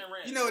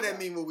 You know what that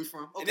mean where we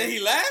from. Okay. And then he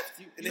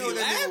left? You know what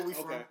that mean where we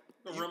from.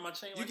 Okay. Run my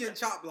chain You getting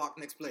chop blocked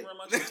next play.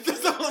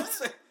 That's all I'm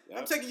saying. Yep.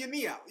 I'm taking your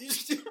knee out.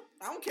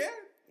 I don't care.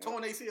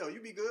 Torn ACL.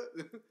 You be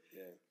good.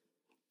 Yeah.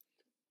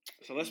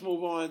 So let's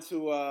move on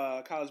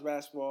to college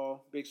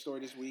basketball. Big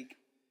story this week.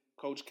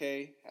 Coach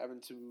K having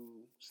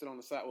to sit on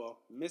the side. Well,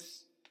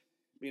 miss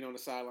being on the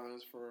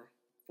sidelines for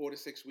 4 to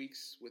 6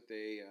 weeks with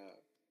a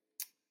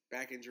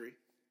back injury,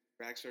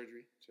 back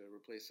surgery to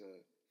replace a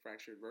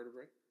fractured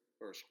vertebrae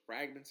or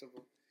fragments of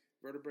a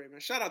vertebrae. Man,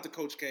 shout out to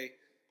Coach K,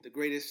 the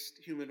greatest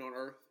human on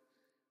earth,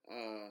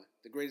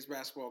 the greatest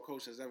basketball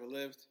coach that's ever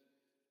lived.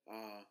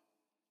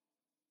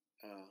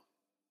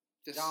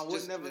 John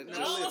Wooden never lived. I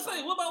was gonna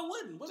say, what about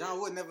Wooden? John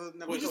Wooden never.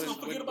 We just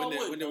gonna forget about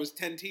Wooden. When there was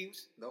 10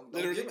 teams?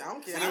 Literally, I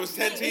don't care. When there was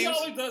 10 teams? He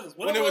always does this.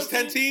 When there was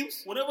 10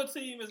 teams? Whenever a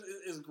team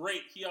is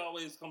great, he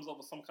always comes up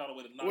with some kind of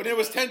way to knock. When there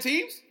was 10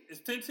 teams? It's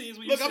 10 teams.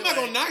 Look, I'm not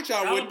gonna knock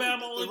John Wooden.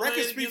 Alabama The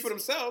records speak for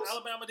themselves.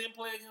 Alabama didn't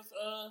play against.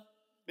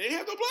 They didn't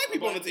have no black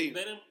people on the team.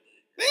 They didn't.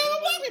 They had no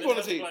black people on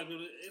the team.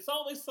 It's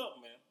always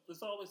something, man.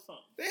 It's always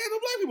something. They had no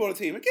black people on the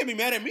team. It can't be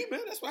mad at me,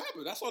 man. That's what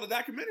happened. I saw the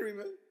documentary,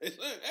 man.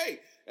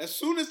 Hey, as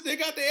soon as they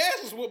got their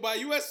asses whooped by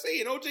USC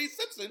and O.J.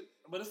 Simpson,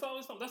 but it's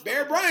always something.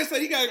 Barry Bryant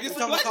said he got to get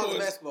some black boys.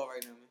 Basketball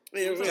right now,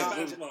 man.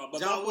 Yeah,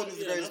 John Wooden is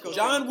the greatest coach.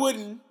 John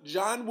Wooden.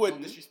 No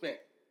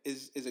disrespect.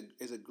 Is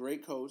a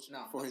great coach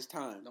for his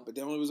time, no. but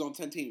they only was on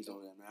 10 teams over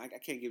there, man. I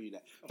can't give you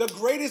that. The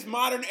greatest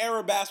modern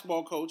era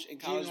basketball coach in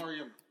college.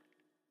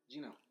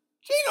 Gino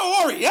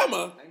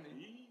Auriemma.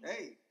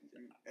 Hey.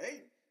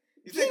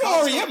 Gino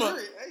Auriemma.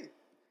 Hey.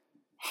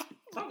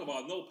 Talk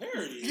about no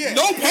parody. Yeah.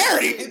 No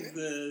parody.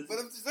 But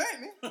I'm just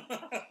saying, man.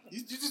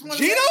 You just want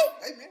Gino?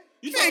 Hey, man.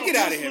 You can't get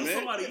out of here, man.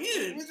 Somebody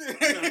in.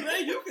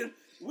 Man, you can.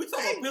 We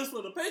talking about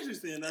penciling the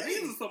Patriots in. Now,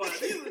 these are somebody.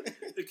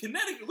 The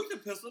Connecticut, we can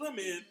pencil them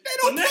in. They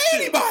don't pay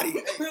anybody.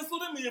 We can pencil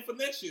them in for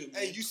next year.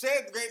 Man. Hey, you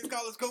said the greatest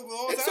college coach of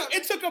all time.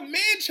 It took a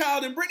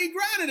man-child and Brittany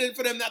Griner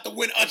for them not to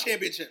win a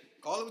championship.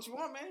 Call it what you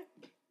want, man.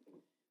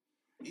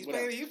 He's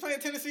playing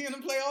Tennessee in the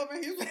playoff,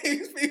 man. He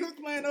was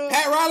playing.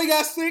 Pat Riley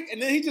got sick,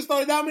 and then he just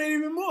started dominating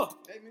even more.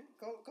 Hey, man,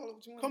 call it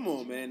what you want. Come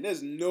on, man.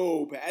 There's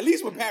no at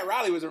least when Pat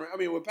Riley was around. I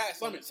mean, with Pat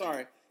Summitt.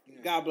 Sorry,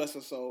 God bless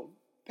her soul.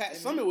 Pat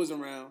Summitt was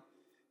around.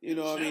 You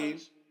know what I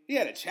mean? He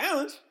had a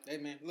challenge. Hey,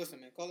 man,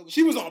 listen, man. Call it what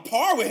she was on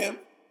par with him.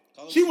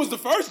 She was the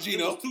first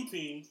Gino. It was 2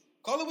 teams.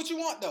 Call it what you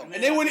want, though.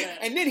 And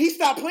then he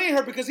stopped playing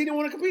her because he didn't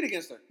want to compete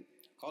against her.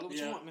 Call it what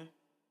you want, man.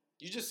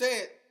 You just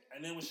said.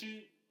 And then when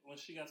she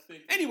got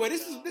sick. Anyway,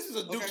 this is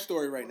a Duke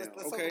story right now.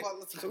 Okay,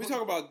 so we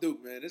talk about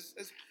Duke, man. It's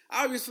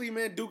obviously,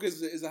 man, Duke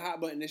is a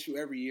hot button issue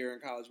every year in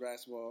college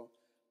basketball.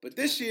 But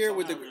this year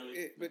with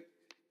but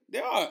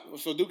there are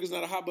so Duke is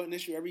not a hot button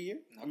issue every year.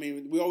 No. I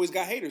mean, we always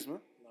got haters, man.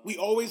 No. We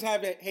always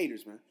have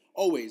haters, man.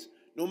 Always,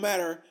 no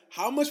matter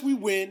how much we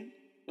win,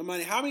 no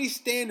matter how many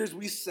standards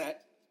we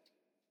set,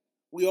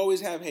 we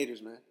always have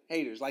haters, man.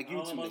 Haters like you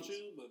two. I don't know about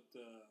you, but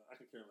I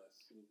could care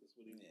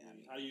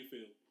less. How you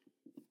feel?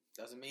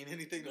 Doesn't mean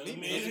anything to me.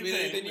 Doesn't mean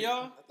anything to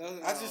y'all.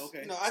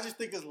 I just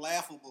think it's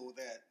laughable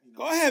that.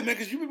 Go ahead, man,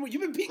 because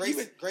you've been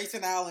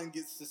Grayson Allen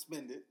gets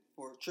suspended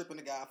for tripping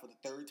the guy for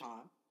the 3rd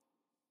time.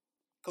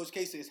 Coach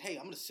K says, "Hey,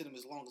 I'm going to sit him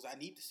as long as I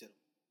need to sit him."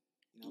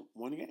 You know,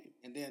 one game,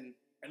 and then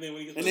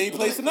he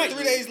plays tonight.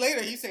 3 days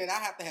later, he said, "I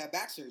have to have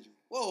back surgery."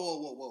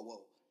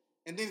 Whoa!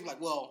 And then he's like,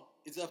 "Well,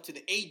 it's up to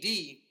the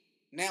AD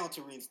now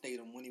to reinstate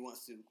him when he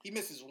wants to." He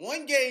misses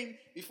 1 game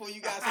before you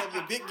guys have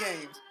your big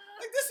games.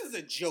 Like, this is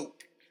a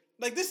joke.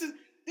 Like, this is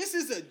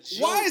a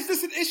joke. Why is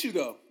this an issue,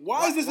 though?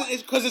 Why is this an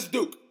issue? Because it's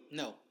Duke.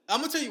 No. I'm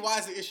going to tell you why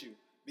it's an issue.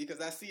 Because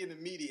I see in the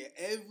media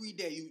every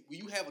day,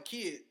 you have a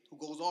kid who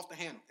goes off the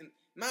handle. And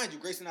mind you,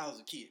 Grayson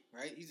Allen's a kid,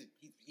 right?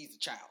 He's a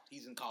child.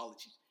 He's in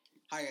college. He's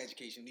higher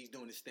education. He's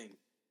doing his thing.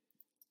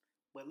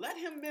 But let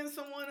him bend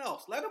someone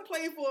else. Let him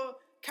play for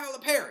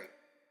Calipari.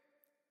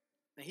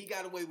 And he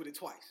got away with it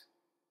twice.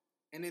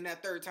 And then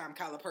that 3rd time,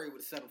 Calipari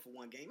would have settled for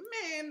 1 game.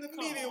 Man, the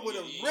media would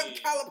have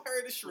ripped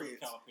Calipari to shreds.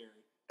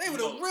 They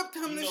would have ripped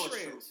him to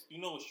shreds. You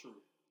know it's true.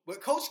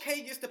 But Coach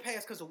K gets the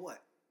pass because of what?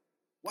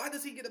 Why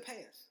does he get a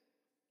pass?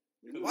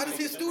 Why does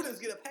his students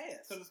get a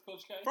pass? Because it's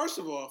Coach K. First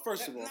of all,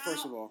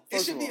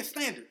 it should be a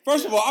standard.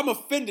 First of all, I'm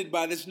offended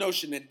by this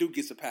notion that Duke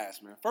gets a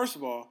pass, man. First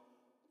of all,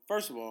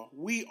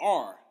 we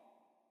are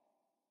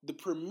the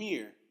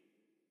premier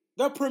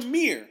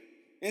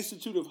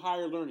institute of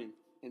higher learning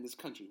in this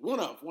country. One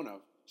of.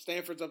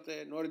 Stanford's up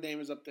there. Notre Dame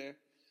is up there.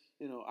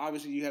 You know,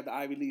 obviously you have the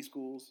Ivy League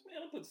schools.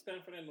 Man, I put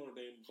Stanford and Notre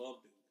Dame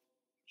above Duke.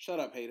 Shut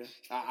up, hater.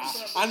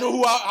 I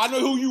know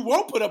who you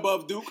won't put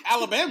above Duke.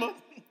 Alabama.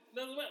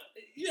 Doesn't matter.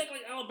 You act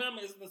like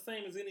Alabama isn't the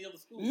same as any other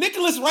school.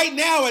 Nicholas, right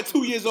now at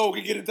 2 years old,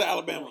 can get into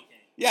Alabama. No,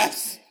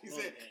 yes. He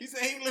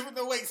said he ain't lifting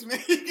no weights, man.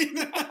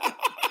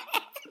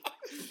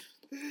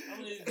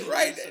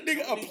 Right,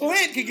 nigga, a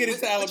plant can get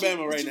into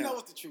Alabama right now. You know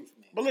what's the truth,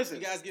 man. But listen,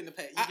 you guys getting the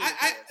pass.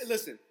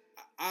 Listen.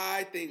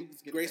 I think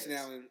Grayson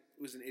Allen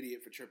was an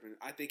idiot for tripping.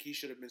 I think he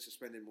should have been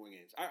suspended more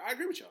games. I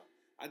agree with y'all.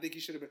 I think he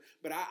should have been.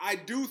 But I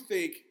do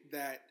think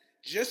that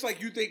just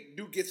like you think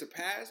Duke gets a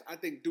pass, I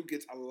think Duke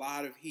gets a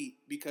lot of heat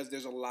because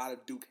there's a lot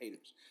of Duke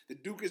haters. The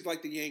Duke is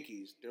like the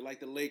Yankees. They're like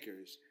the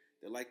Lakers.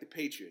 They're like the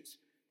Patriots.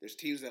 There's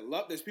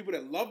people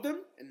that love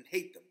them and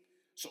hate them.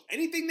 So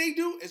anything they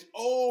do is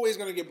always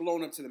going to get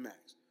blown up to the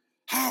max.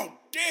 How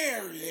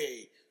dare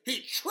he?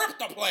 He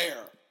tripped a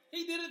player.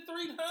 He did it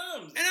 3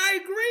 times. And I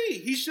agree.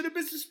 He should have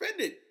been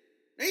suspended.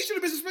 And he should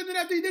have been suspended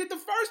after he did it the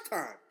first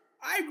time.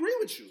 I agree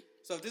with you.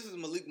 So if this is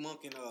Malik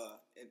Monk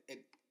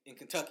in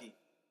Kentucky,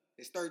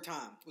 his 3rd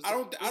time. I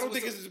don't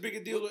think it's as big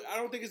a deal. I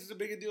don't think it's as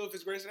big a deal if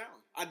it's Grayson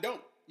Allen. I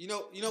don't. You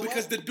know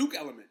because why? The Duke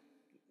element.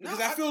 Because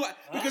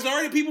because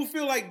already people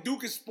feel like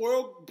Duke is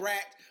spoiled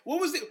brat.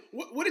 What was it?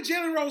 What did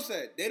Jalen Rose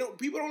say?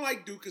 People don't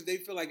like Duke because they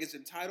feel like it's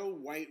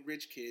entitled white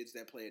rich kids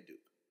that play at Duke.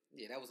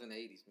 Yeah, that was in the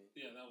 80s, man.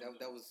 Yeah,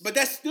 that was. But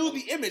that's still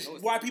the image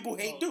why people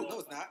hate Duke. No,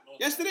 it's not.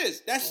 Yes, it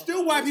is. That's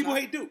still why people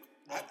hate Duke.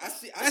 I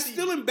see. That's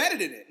still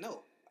embedded in it.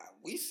 No,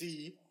 we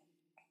see.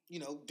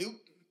 Duke.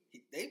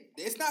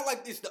 It's not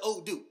like it's the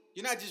old Duke.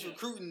 You're not just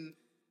recruiting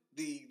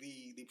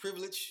the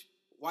privileged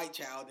white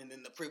child and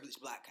then the privileged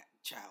black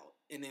child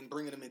and then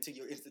bringing them into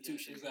your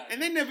institution. Yeah, exactly.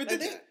 And they never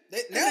did that.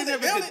 They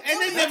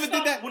never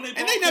did that.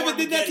 And they never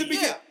did that to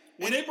begin.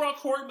 When they brought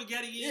Corey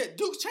Maggette in,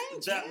 Duke's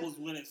changed. That was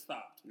when it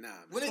stopped. Nah,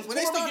 when they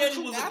Corey started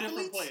Maggette was a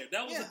different player.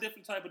 That was a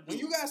different type of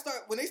dude.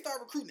 When they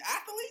start recruiting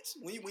athletes,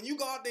 when you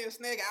go out there and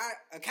snag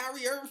a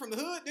Kyrie Irving from the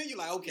hood, then you're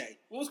like, okay.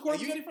 What was Corey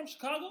Maggette from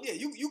Chicago? Yeah,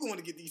 you going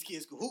to get these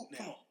kids who hoop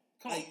now.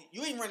 Come on.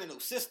 You ain't running no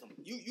system.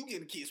 You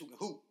getting kids who can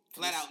hoop,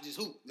 flat out just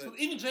hoop. So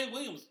even Jay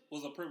Williams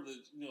was a privilege,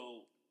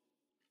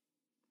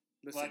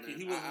 Listen,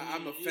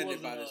 I'm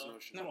offended by this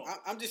notion. No,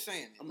 I'm just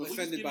saying. I'm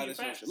offended by this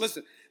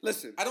notion.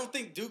 Listen. I don't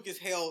think Duke is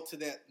held to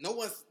that.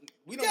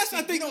 We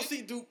don't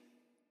see Duke.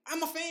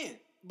 I'm a fan.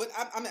 But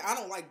I mean, I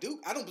don't like Duke.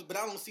 I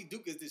don't see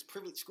Duke as this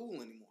privileged school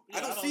anymore. Yeah,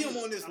 I don't see him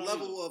on this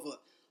level of a.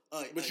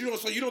 But you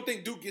don't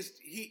think Duke gets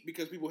heat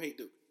because people hate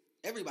Duke?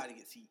 Everybody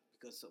gets heat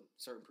because some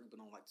certain people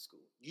don't like the school.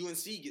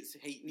 UNC gets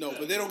hate. No,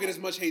 but they don't get as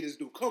much hate as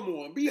Duke. Come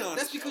on, be honest.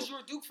 That's because you're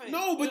a Duke fan.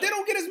 No, but they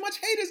don't get as much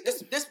hate as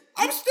Duke. That's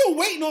I'm still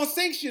waiting on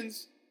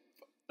sanctions.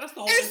 That's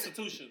the whole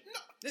institution.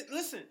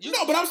 Listen.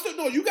 But I'm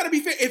still you got to be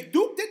fair. If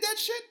Duke did that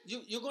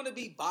shit, you're going to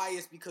be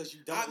biased because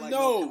you don't like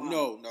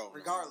no.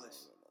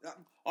 Regardless.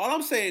 All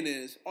I'm saying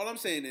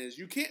is,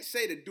 you can't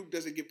say that Duke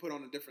doesn't get put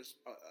on a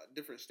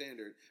different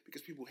standard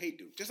because people hate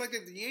Duke. Just like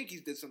if the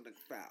Yankees did something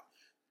foul,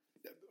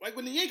 like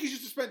when the Yankees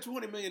used to spend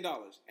 $200 million,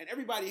 and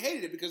everybody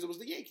hated it because it was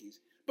the Yankees.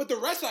 But the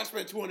Red Sox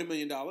spent $200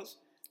 million.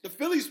 The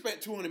Phillies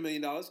spent $200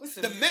 million.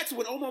 Listen, the Mets,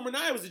 when Omar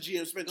Minaya was the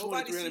GM, spent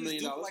 $200-300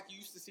 million. Duke like you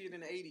used to see it in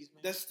the 80s,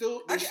 man. That's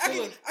still. I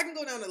can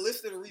go down a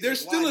list of the reasons. There's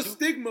still a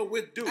stigma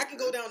with Duke. I can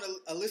go down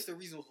a list of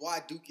reasons why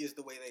Duke is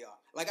the way they are.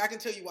 Like I can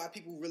tell you why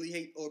people really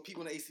hate or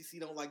people in the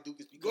ACC don't like Duke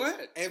is because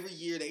every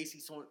year the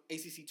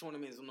ACC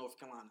tournament is in North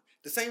Carolina.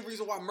 The same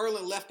reason why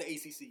Merlin left the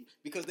ACC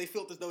because they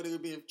felt as though they were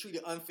being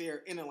treated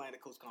unfair in the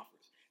Atlantic Coast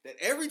Conference. That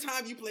every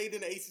time you played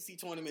in the ACC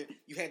tournament,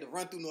 you had to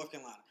run through North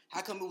Carolina. How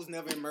come it was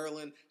never in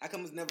Maryland? How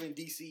come it's never in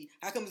D.C.?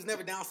 How come it's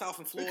never down south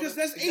in Florida? Because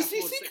that's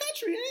ACC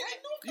country.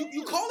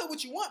 You call it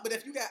what you want, but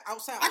if you got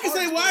outside... I can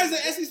say, why is the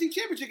SEC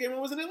championship game when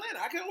it was in Atlanta?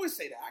 I can always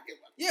say that.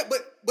 Yeah,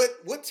 but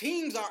what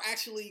teams are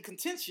actually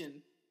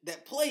contention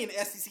that play in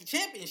the SEC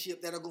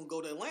championship that are going to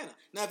go to Atlanta?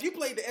 Now, if you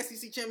played the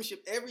SEC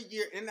championship every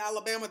year in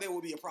Alabama, there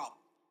would be a problem.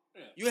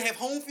 Yeah. You have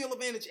home field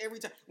advantage every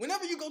time.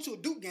 Whenever you go to a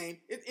Duke game,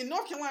 in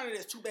North Carolina,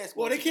 there's two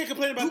basketball teams. Well, they can't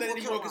complain about Duke that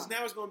anymore because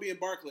now it's going to be in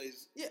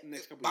Barclays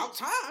next couple of years.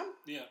 Time.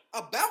 Yeah.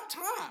 About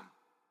time.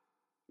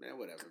 Man,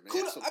 whatever, man.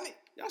 Cool.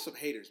 Y'all some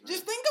haters, man.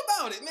 Just think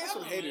about it, man.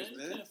 Y'all some haters,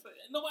 man.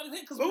 Nobody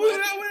hates because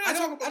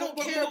I don't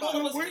care about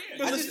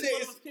it. I just say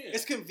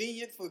it's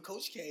convenient for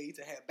Coach K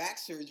to have back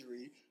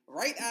surgery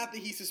right after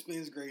he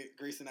suspends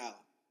Grayson Allen.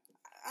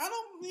 I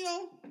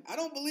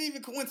don't believe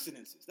in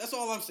coincidences. That's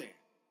all I'm saying.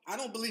 I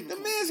don't believe it. The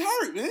man's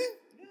hurt, man.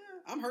 Yeah,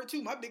 I'm hurt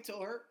too. My big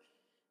toe hurt.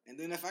 And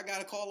then if I got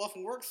to call off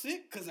from work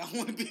sick because I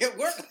want to be at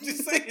work, I'm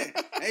just saying,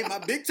 hey, my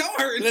big toe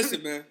hurting.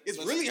 Listen, man. It's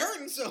really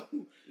hurting. So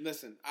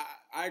listen,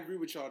 I agree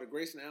with y'all. The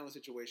Grayson Allen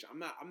situation. I'm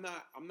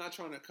not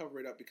trying to cover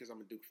it up because I'm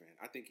a Duke fan.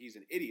 I think he's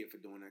an idiot for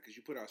doing that because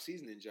you put our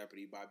season in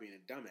jeopardy by being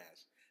a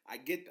dumbass. I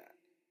get that.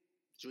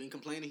 But you ain't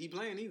complaining he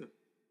playing either.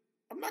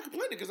 I'm not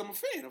complaining because I'm a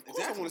fan. Of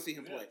course I want to see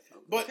him play.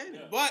 But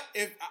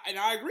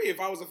I agree. If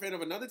I was a fan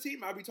of another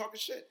team, I'd be talking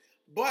shit.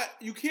 But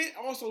you can't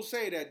also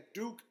say that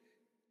Duke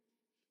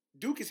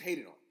is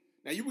hated on.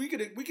 Now we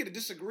could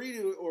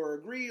disagree or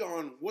agree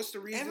on what's the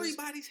reason.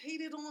 Everybody's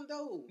hated on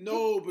though.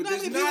 No, but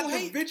there's not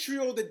the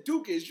vitriol that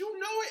Duke is. You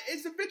know it.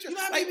 It's the vitriol.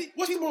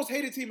 What's the most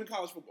hated team in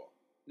college football?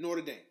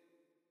 Notre Dame.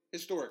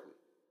 Historically,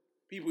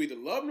 people either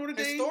love Notre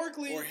Dame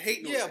or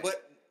hate Notre Dame. Yeah,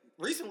 but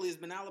recently it's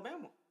been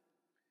Alabama.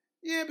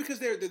 Yeah, because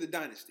they're the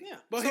dynasty. Yeah,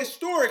 but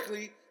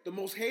historically, the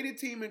most hated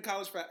team in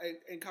college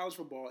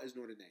football is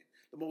Notre Dame.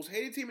 The most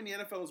hated team in the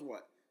NFL is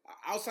what?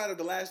 Outside of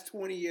the last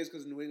 20 years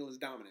because of New England's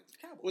dominance,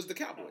 was the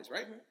Cowboys,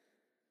 right? Mm-hmm.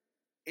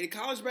 In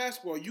college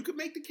basketball, you could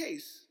make the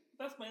case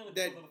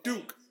that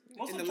Duke,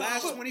 in the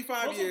last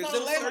 25 years,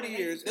 the last 30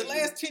 years, the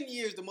last 10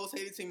 years, the most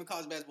hated team in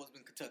college basketball has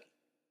been Kentucky.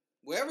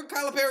 Wherever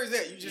Calipari's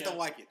at, you just don't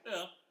like it.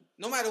 Yeah.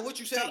 No matter what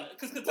you say.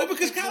 Because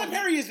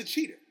Calipari is a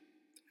cheater.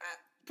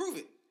 Prove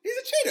it. He's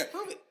a cheater.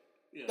 Prove it.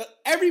 Yeah.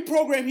 Every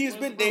program he has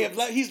been,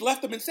 he's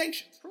left them in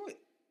sanctions. Prove it.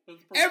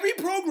 Every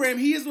program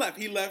he has left,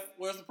 he left.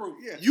 Where's the proof?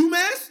 Yeah.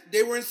 UMass,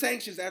 they were in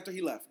sanctions after he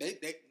left.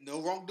 They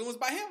no wrongdoings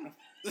by him.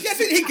 Yes,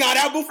 he got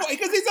out before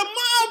because he's a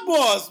mob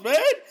boss, man.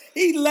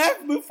 He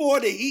left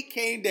before the heat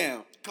came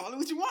down. Call it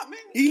what you want, man.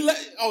 He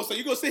left. Oh, so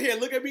you gonna sit here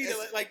and look at me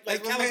like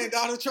my man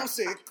Donald Trump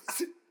said?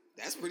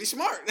 That's pretty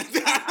smart.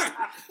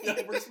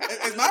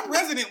 As my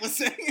president was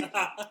saying,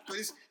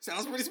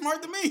 sounds pretty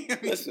smart to me.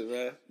 Listen,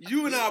 man.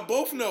 You and I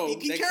both know.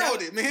 He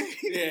caroled it, man.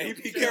 Yeah,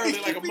 he caroled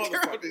it like a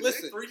motherfucker.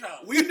 Listen, 3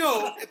 times. We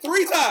know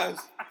 3 times.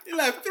 He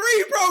left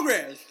 3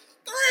 programs.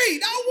 3,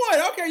 not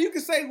 1. Okay, you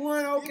can say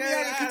 1. Okay, you'll be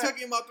out in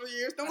Kentucky in about 3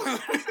 years. Don't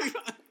worry.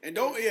 And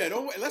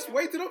don't. Let's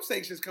wait till those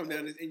sanctions come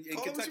down in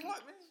Kentucky. What you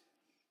want,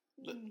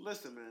 man.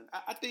 Listen, man.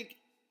 I think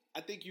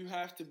you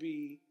have to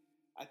be.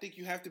 I think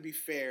you have to be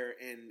fair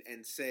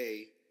and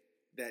say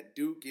that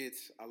Duke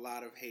gets a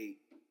lot of hate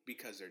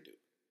because they're Duke.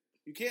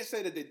 You can't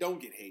say that they don't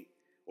get hate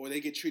or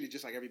they get treated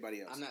just like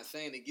everybody else. I'm not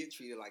saying they get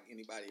treated like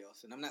anybody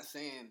else, and I'm not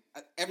saying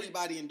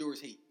everybody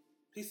endures hate.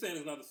 He's saying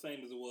it's not the same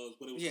as it was,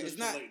 but it was it's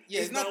not. Layton.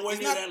 Yeah, it's not nowhere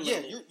near that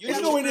level.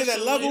 It's nowhere near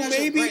that level,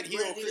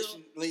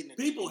 maybe.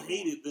 People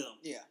hated them.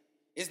 Yeah,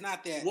 it's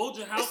not that.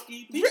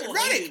 Wojciechowski, people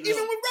hated them.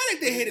 Even with Redick,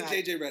 they hated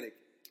JJ Redick.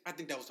 I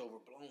think that was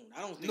overblown.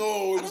 I don't think.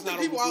 No, it was not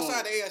people overblown.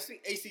 outside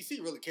the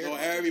ACC really cared. No,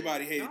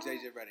 everybody hated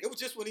JJ Redick. It was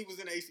just when he was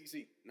in the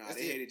ACC. Nah,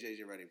 they hated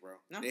JJ Redick, bro.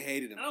 No? They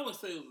hated him. I would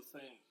say it was the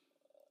same.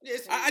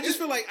 I just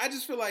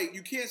feel like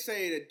you can't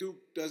say that Duke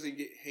doesn't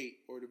get hate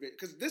or debate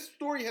because this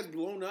story has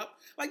blown up.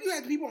 Like you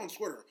had people on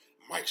Twitter.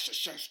 Mike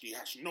Krzyzewski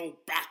has no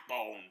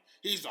backbone.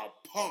 He's a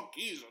punk.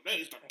 He's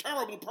a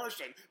terrible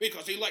person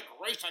because he let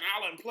Grayson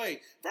Allen play.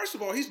 First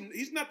of all,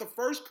 he's not the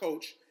first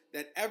coach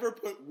that ever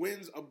put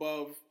wins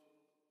above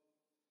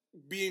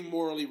being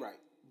morally right.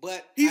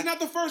 But he's not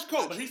the first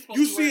coach. But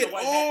You see it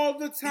all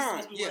the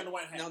time.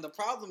 Now the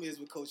problem is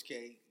with Coach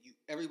K,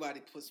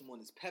 everybody puts him on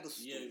his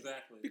pedestal. Yeah,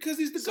 exactly. Because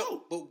he's the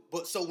GOAT.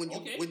 But so when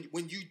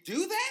you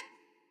do that,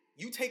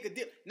 you take a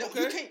dip. No,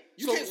 okay.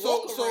 you can't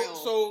walk around.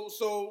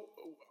 So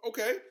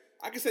okay.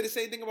 I can say the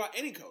same thing about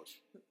any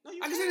coach. No, you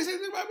I can can't. say the same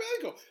thing about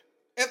any coach.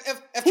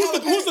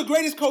 If Who's the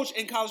greatest coach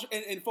in college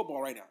in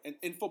football right now?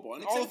 In football,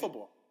 in Nick all Saban. of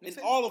football, Nick in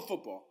Saban. all of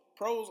football,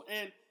 pros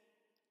and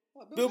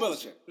Bill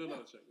Belichick.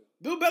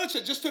 Bill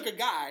Belichick just took a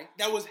guy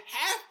that was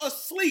half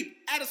asleep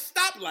at a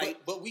stoplight.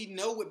 But we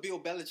know with Bill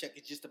Belichick,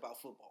 it's just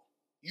about football.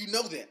 You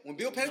know that when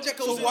Bill Belichick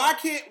goes So in,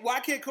 why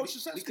can't Coach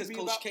Krzyzewski because be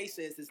Coach about? K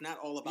says it's not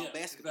all about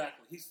basketball.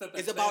 Exactly. He set that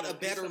It's about a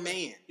standard. better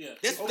man. Yeah.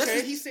 That's Okay,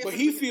 what he said. but from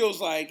he the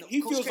feels like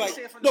beginning. Coach K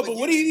said from the no. But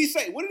what did beginning. he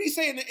say? What did he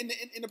say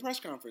in the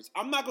press conference?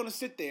 I'm not going to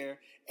sit there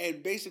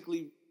and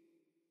basically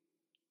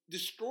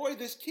destroy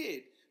this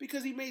kid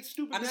because he made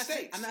stupid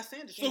mistakes. I'm not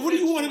saying that. So what do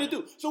you want him to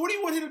do? So what do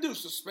you want him to do?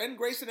 Suspend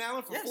Grayson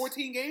Allen for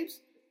 14 games?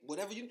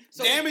 Whatever you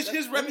Damage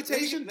his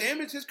reputation,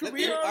 damage his career.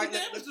 He already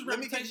let damaged his me give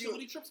reputation you-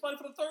 when he tripped somebody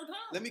for the third time.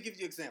 Let me give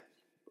you an example.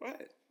 Go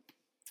ahead.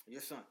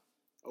 Your son,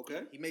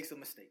 Okay. he makes a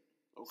mistake.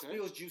 Okay.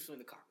 Spills juice on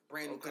the carpet.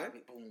 Brand new Okay.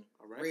 carpet. Boom.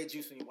 All right. Red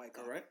juice on your white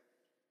All carpet. right.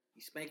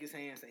 You spank his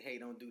hand, say, "Hey,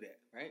 don't do that."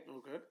 Right?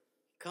 Okay.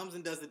 Comes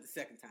and does it the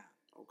second time.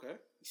 Okay.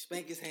 You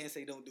spank his hand,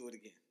 say, "Don't do it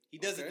again." He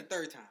does it Okay. the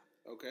third time.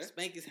 Okay.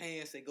 Spank his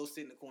hand, say, "Go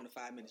sit in the corner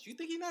 5 minutes." You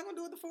think he's not gonna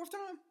do it the fourth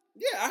time?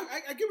 Yeah,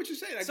 I get what you're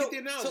saying. I So- get the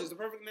analogy. so- It's the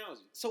perfect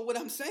analogy. So what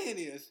I'm saying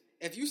is,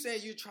 if you say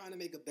you're trying to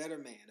make a better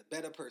man, a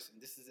better person,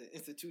 this is an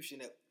institution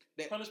that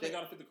Punishment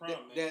gotta fit the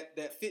crime, man.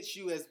 that fits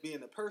you as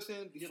being a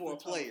person before a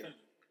player.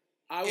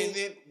 I will,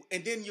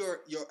 And then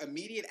your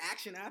immediate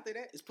action after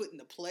that is putting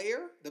the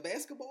player, the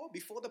basketball,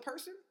 before the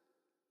person.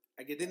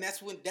 I get Then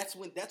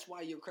that. that's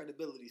why your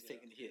credibility is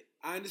taking a hit,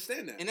 I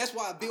understand that. and that's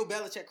why Bill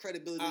Belichick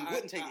credibility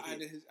wouldn't take a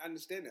hit. I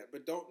understand that,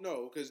 but don't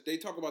know because they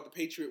talk about the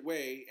Patriot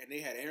way, and they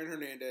had Aaron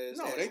Hernandez.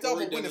 No, and they talk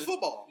Corey about winning Dillon.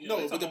 football. Yeah, No,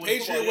 they but talk the about winning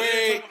Patriot football. Yeah,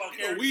 way, they talk about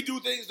character. we do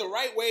things the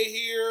right way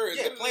here. And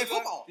Yeah, playing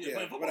football. Yeah, playing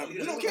football. whatever. You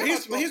don't But care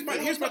here's about my sports.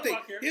 here's my Talk thing.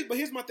 about character.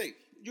 Here's my thing.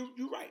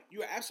 You're right.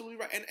 You're absolutely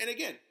right. And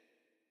again,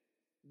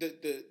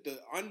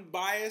 the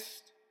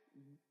unbiased,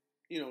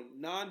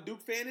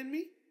 non-Duke fan in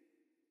me.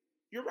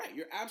 You're right.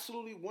 You're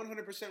absolutely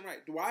 100% right.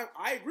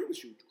 I agree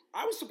with you.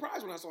 I was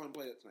surprised when I saw him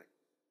play that tonight.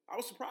 I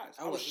was surprised.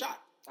 I was wasn't.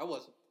 shocked. I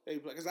wasn't.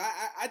 Because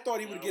I thought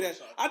he would I get was at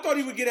shocked. I thought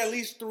he would get at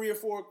least 3 or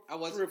 4 I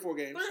wasn't. 3 or 4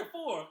 games. 3 or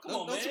 4. Come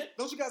on, man.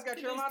 Don't you guys got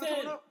He Carolina needs 10.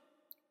 coming up?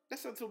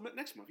 That's until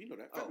next month. You know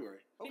that Oh. February.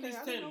 He Okay, needs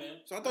I 10, don't know.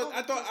 man. So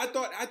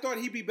I thought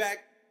he'd be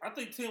back. I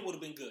think 10 would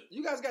have been good.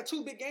 You guys got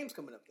 2 big games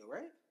coming up though,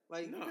 right?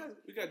 Like No, you guys,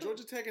 we got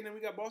Georgia Tech and then we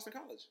got Boston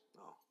College,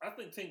 Oh. I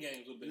think 10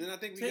 games would be. and then I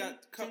think we 10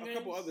 got a couple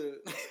games? other.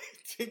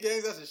 10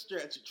 games, that's a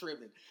stretch. You're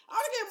tripping.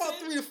 I'll give about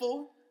 10? 3 to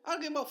 4. I'll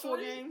give about 4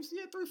 3? games.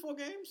 Yeah, 3-4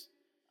 games.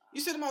 You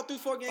said about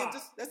 3-4 games.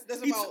 5.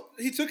 That's He, about.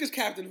 he took his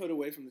captainhood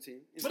away from the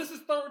team. But it's his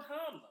third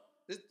time,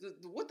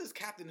 though. What does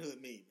captainhood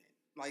mean, man?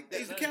 Like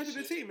He's the That's captain of the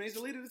shit. team, man. He's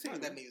the leader of the team.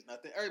 that means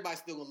nothing. Everybody's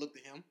still gonna look to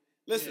him.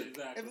 Listen, Yeah,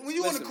 exactly. When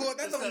you on the Listen, court,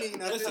 that man. don't mean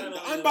nothing. listen.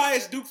 That's The not-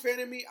 unbiased Duke fan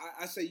in me,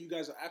 I say you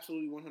guys are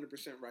absolutely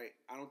 100% right.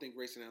 I don't think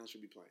Grayson Allen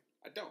should be playing.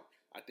 I don't.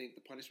 I think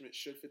the punishment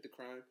should fit the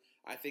crime.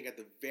 I think at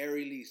the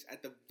very least,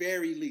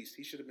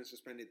 he should have been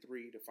suspended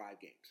 3 to 5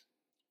 games.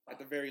 At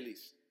the very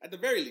least,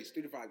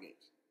 3 to 5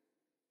 games.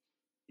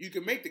 You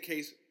can make the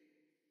case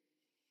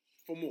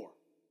for more.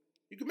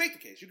 You can make the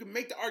case. You can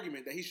make the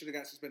argument that he should have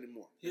got suspended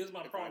more. Here's my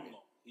At 5 problem, games.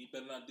 though. He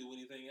better not do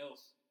anything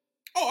else.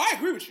 Oh, I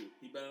agree with you.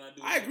 He better not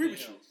do I anything agree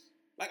with you. else.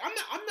 Like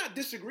I'm not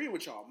disagreeing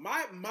with y'all.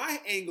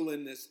 My angle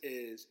in this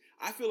is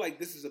I feel like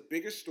this is a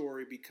bigger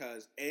story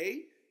because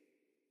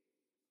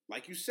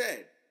like you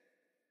said,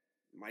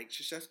 Mike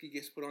Krzyzewski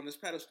gets put on this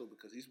pedestal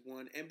because he's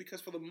won and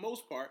because for the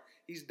most part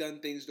he's done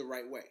things the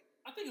right way.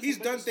 I think it's He's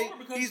a done bigger things. story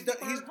because He's it's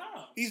the done. third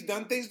time. He's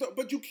done things,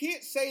 but you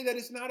can't say that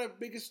it's not a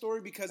bigger story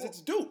because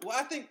it's Duke. Well,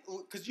 I think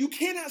because You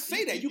cannot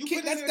say that. You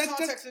can't. Put it in the That's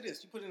context of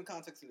this. You put it in the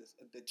context of this.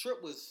 The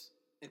trip was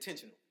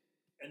intentional.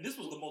 And this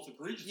was the most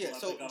egregious Yeah, one, I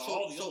so- think, out of so-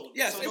 all the so- others.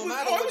 yes. So It no was.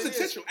 matter Oh, what it was it is-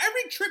 intentional.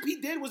 Every trip he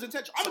did was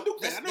intentional. I'm a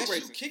Duke fan. I know That's you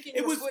Grayson. kicking It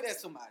your was. foot at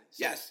somebody. So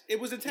Yes, it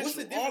was intentional.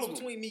 What's the All difference of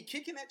them. between me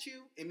kicking at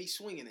you and me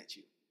swinging at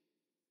you?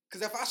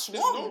 Because if I There's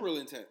swung, no real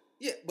intent.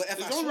 yeah, but if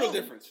There's I no swung, real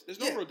difference. There's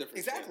no yeah, real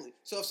difference. Exactly.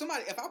 So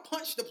if I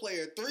punched the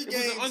player 3 It was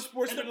games, an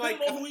unsportsmanlike. And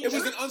depending on who he It was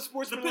an trips,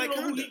 unsportsmanlike depending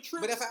on who he conduct.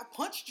 trips, but if I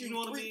punched you, You know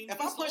what I 3, mean?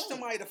 if I It's punched over.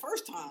 somebody the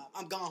first time,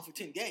 I'm gone for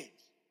 10 games.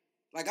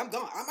 Like I'm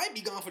gone. I might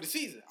be gone for the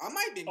season. I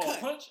might be or cut.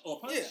 punch.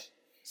 Yeah.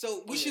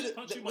 So we yeah, should have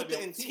punch you with might be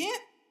the off the team.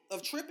 intent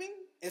of tripping,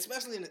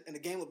 especially in a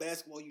game of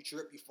basketball. You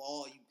trip, you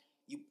fall,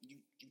 you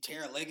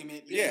tear a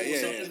ligament. Yeah, do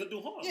yeah, something. Something to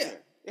do harm. Yeah.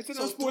 It's an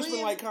So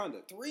unsportsmanlike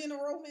conduct. 3 in a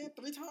row, man.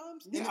 3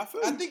 times. Yeah, And I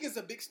feel I you. think it's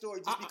a big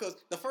story just because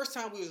the first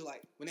time we was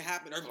like, when it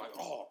happened, everybody was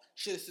like, oh,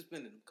 should have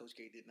suspended him. Coach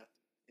K did nothing.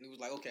 And he was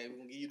like, okay, we're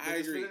going to give you the I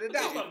agree. benefit of the But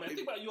think doubt. about it, man.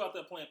 Think about you out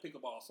there playing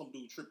pickleball. Some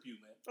dude trip you,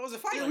 man. It was a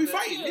fight. Yeah, like we that.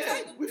 fighting. Yeah,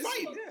 Yeah, we it's-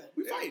 fighting. yeah,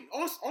 We yeah. fighting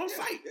on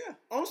site. Yeah.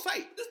 On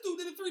site. This dude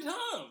did it 3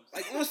 times.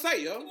 Like on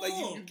site, yo. Come Like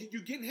on.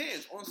 you getting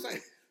hands on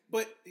site.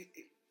 But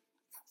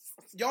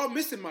y'all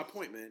missing my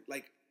point, man.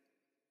 Like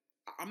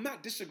I'm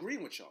not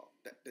disagreeing with y'all.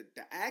 The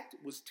act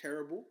was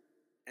terrible,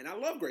 and I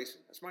love Grayson.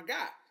 That's my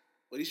guy.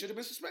 But he should have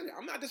been suspended.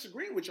 I'm not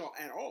disagreeing with y'all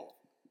at all.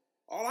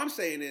 All I'm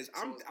saying is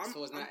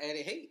So it's not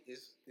added hate.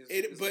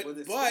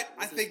 But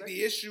I think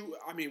the issue.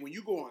 I mean, when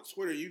you go on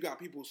Twitter, you got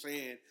people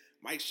saying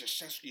Mike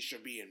Krzyzewski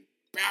should be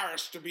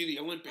embarrassed to be the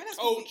Olympic Man,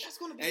 coach. that's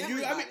gonna be and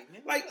everybody, you, I mean,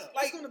 man. like, Yeah.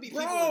 like, It's gonna be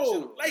people in bro,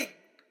 general. like,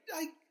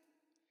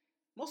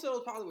 most of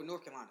those probably were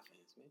North Carolina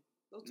fans, man.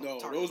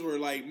 those were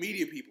like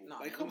media people. No,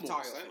 like, man, come on,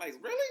 Tar Heel son. fans.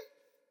 Like, really?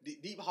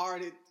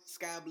 Deep-hearted,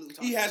 sky blue.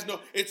 He has no.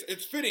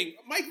 It's fitting.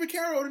 Mike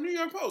Vaccaro of the New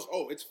York Post.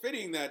 Oh, it's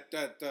fitting that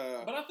But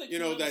I think you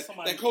know whenever that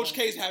somebody Coach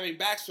wins- K's having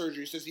back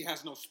surgery since he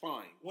has no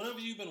spine. Whenever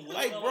you've been winning,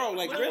 Like, a bro, lot-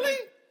 like, whenever- really?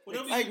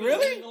 whenever Like, you've been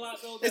really? winning a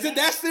lot, though, Is it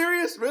that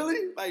serious?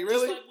 Really? Like,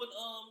 really? Just like with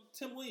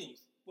Tim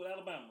Williams with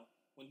Alabama,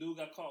 when dude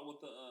got caught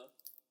with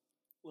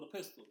a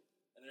pistol,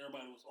 and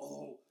everybody was,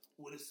 oh,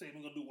 what is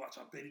Saban gonna do? Watch,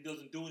 I bet he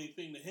doesn't do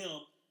anything to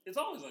him. It's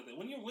always like that.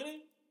 When you're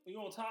winning, when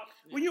you're on top,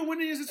 When you're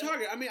winning, is a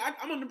target. I mean,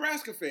 I'm a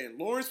Nebraska fan.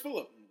 Lawrence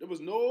Phillip. There was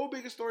no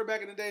bigger story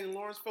back in the day than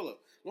Lawrence Phillip.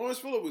 Lawrence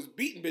Phillip was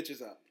beating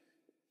bitches up.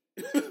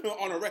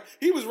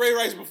 He was Ray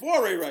Rice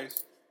before Ray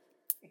Rice.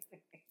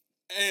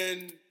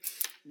 And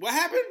what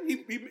happened?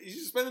 He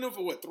suspended him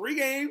for what, 3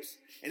 games,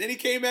 and then he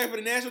came back for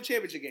the national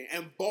championship game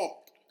and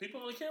balked. people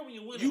only care when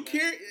you win. You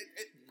care.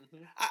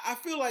 I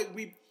feel like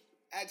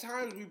at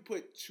times we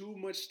put too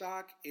much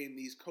stock in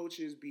these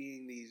coaches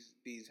being these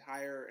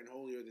higher and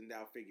holier than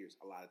thou figures.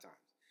 A lot of times,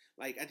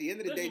 like at the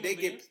end of the day, they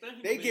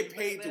get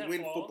paid to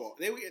win football.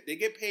 They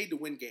get paid to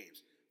win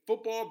games.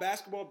 Football,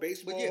 basketball,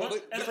 baseball,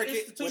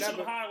 cricket,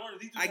 whatever.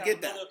 I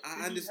get that.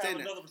 I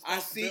understand that. I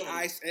see.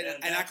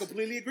 I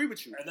completely agree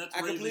with you.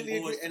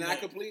 I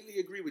completely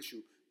agree with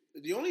you.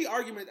 The only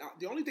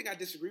thing I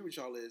disagree with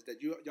y'all is that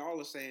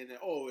y'all are saying that,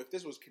 oh, if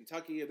this was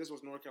Kentucky, if this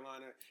was North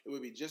Carolina, it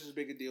would be just as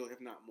big a deal,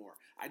 if not more.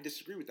 I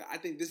disagree with that. I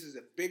think this is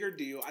a bigger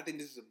deal. I think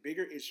this is a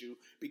bigger issue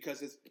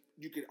because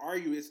you could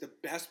argue it's the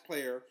best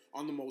player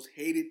on the most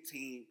hated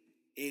team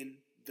in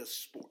the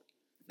sport.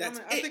 That's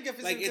it. I think if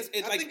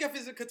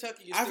it's in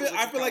Kentucky,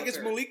 I feel like it's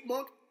Malik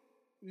Monk.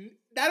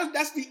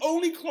 That's the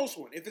only close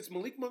one. If it's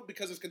Malik Monk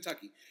because it's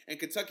Kentucky, and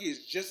Kentucky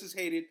is just as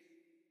hated,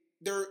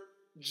 they're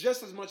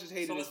just as much as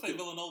hated. So let's as say Duke.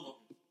 Villanova.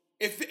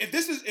 If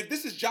this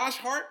is Josh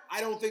Hart,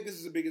 I don't think this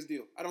is the biggest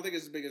deal. I don't think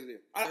it's the biggest deal.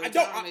 Third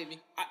time.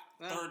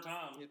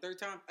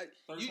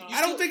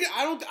 I don't think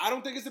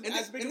it's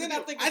as big of a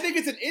deal. I think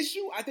it's an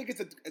issue. I think it's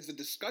a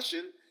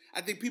discussion. I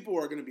think people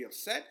are going to be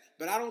upset,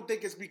 but I don't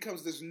think it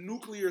becomes this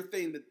nuclear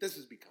thing that this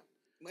has become.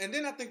 And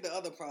then I think the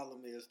other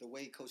problem is the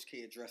way Coach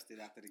K addressed it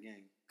after the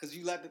game, because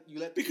you let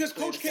because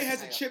Coach K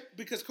has a chip.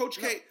 Because Coach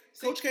K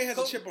has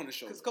a chip on his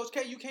shoulder. Because Coach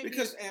K, you can't be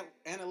this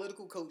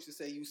analytical coach to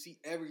say you see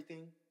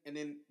everything, and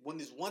then when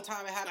this one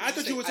time it happens, I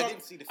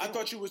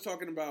thought you was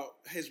talking about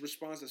his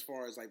response as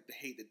far as like the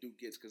hate that Duke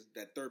gets because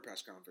that third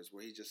press conference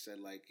where he just said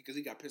like because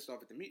he got pissed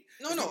off at the meet.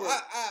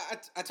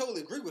 I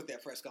totally agree with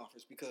that press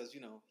conference because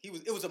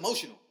it was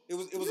emotional. It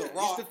was a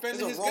raw. He's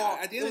defending his guy.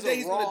 At the end of the day,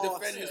 he's going to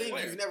defend his thing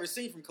player. you've never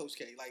seen from Coach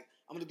K. Like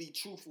I'm going to be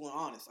truthful and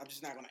honest. I'm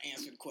just not going to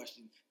answer the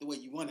question the way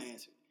you want to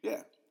answer it.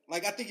 Yeah.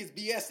 Like, I think it's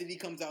BS that he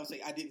comes out and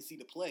say, I didn't see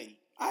the play.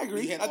 I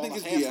agree. I think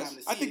it's BS.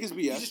 I think it's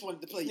BS. You just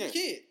wanted to play your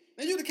kid.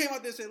 Now, you would have came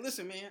out there and said,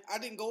 listen, man, I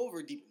didn't go over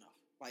it deep enough.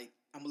 Like,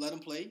 I'm going to let him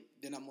play.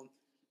 Then I'm going to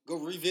go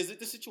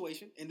revisit the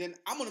situation. And then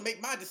I'm going to make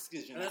my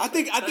decision. I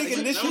think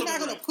initially... You're not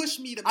going to push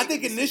me to make I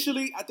think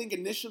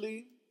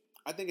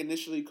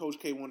initially Coach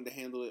K wanted to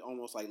handle it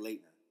almost like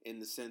Leitner in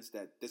the sense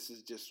that this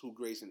is just who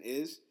Grayson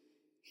is.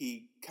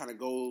 He kind of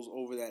goes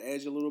over that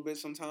edge a little bit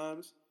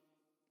sometimes.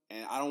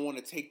 And I don't want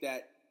to take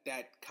that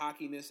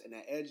cockiness and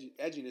that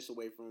edginess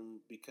away from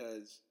him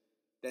because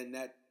then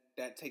that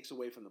takes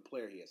away from the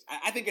player he is.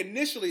 I think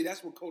initially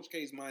that's what Coach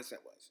K's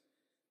mindset was.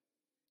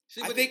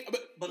 See, let me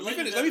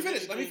finish. Let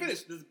me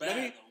finish. He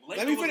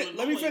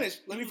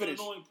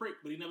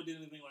never did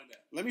anything like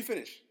that. Let me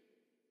finish.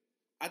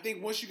 I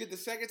think once you get the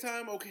second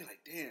time, okay,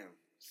 like damn,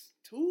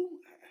 2,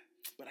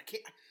 but I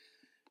can't.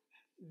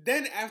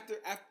 Then after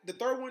the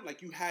third one,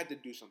 like you had to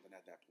do something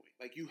at that point.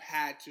 Like you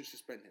had to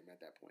suspend him at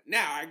that point.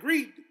 Now I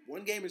agree,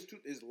 one game is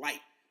light.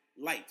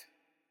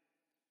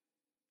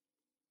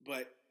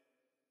 But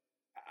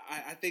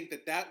I think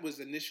that was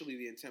initially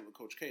the intent with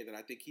Coach K. That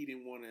I think he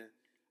didn't want to.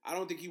 I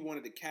don't think he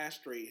wanted to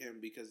castrate him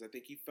because I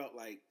think he felt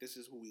like this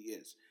is who he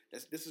is.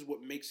 This is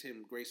what makes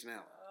him Grayson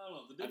Allen, I don't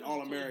know. The difference an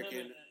All-American.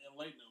 between him and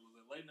Leitner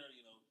was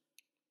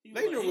that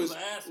Leitner, Leitner was an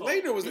asshole.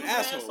 Leitner was an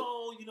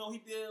asshole. He did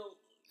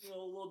a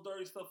little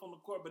dirty stuff on the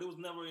court, but it was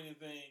never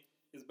anything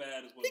as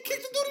bad as what He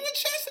kicked the dude in the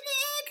chest in the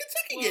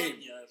Kentucky game.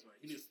 Yeah, that's right.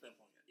 He did step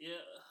on it.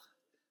 Yeah,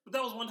 but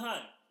that was one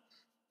time.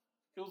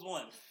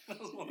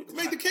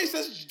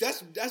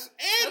 That's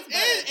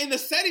bad. in the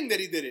setting that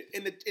he did it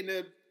in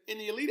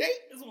the Elite Eight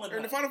It's one or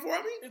in the time. Final Four. I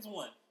mean, It's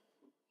one.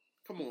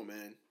 come on,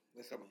 man.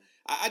 Listen, Come on.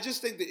 I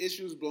just think the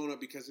issue is blown up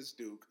because it's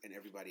Duke and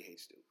everybody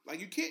hates Duke. Like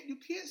you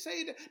can't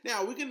say that.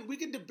 Now we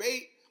can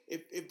debate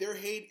if their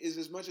hate is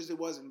as much as it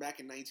was back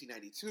in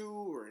 1992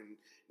 or in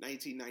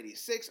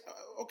 1996.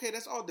 Okay,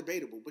 that's all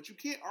debatable. But you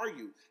can't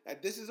argue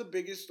that this is a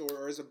bigger story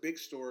or is a big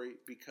story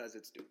because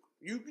it's Duke.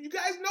 You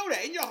guys know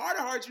that in your heart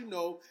of hearts. You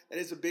know that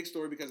it's a big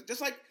story because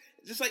just like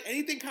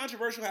anything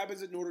controversial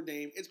happens at Notre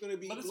Dame, it's going to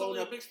be But it's blown only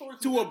a up big story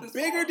 'cause to we a got this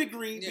bigger far.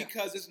 degree Yeah.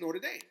 because it's Notre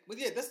Dame. but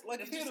yeah, that's like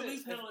If you he had just at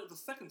least said. handled it the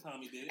second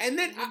time he did. And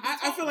then we wouldn't be I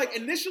feel talking like about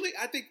it. initially,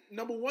 I think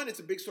number one, it's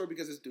a big story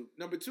because it's Duke.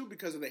 Number two,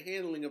 because of the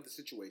handling of the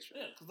situation.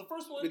 Yeah, because the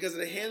first one. Because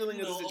of the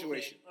handling of the okay,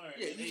 situation. all right,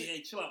 Yeah,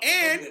 hey, chill out.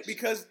 And Don't do that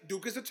because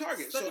Duke is a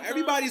target. So Second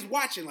everybody's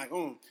watching like,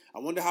 oh, I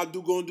wonder how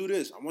Duke going to do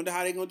this. I wonder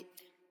how they going to do.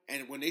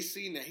 And when they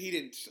seen that he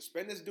didn't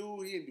suspend this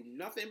dude, he didn't do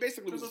nothing.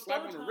 Basically, it Because was a the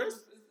slap third on the time wrist.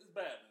 is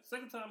bad. Man.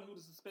 Second time he would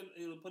have suspended,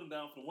 he would have put him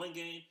down for one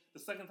game. The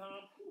second time,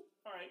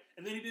 all right,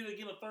 and then he did it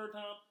again a third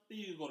time. Then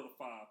you can go to the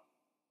 5.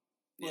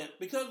 But Yeah.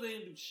 because they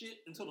didn't do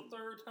shit until the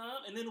third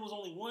time, and then it was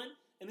only one,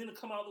 and then to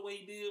come out the way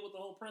he did with the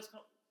whole press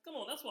conference, come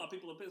on, that's why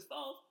people are pissed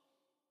off.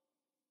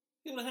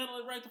 He would have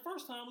handled it right the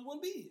first time, we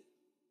wouldn't be here.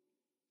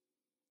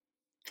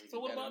 So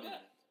what about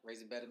that?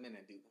 Raise a better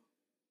minute, dude.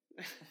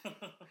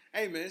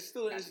 Hey, man, it's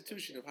still an Gotcha.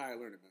 institution of higher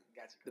learning, man.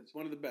 Gotcha.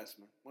 One of the best,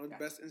 man. One of the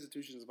Gotcha. best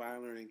institutions of higher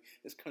learning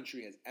this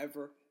country has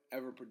ever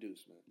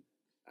produced, man.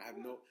 I have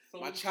no. So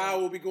My we just child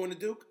gonna- will be going to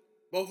Duke.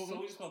 Both of So them.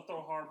 we're just gonna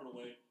throw Harvard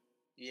away,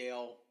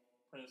 Yale,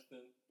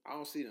 Princeton. I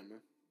don't see them,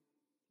 man.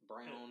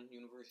 Brown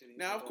University.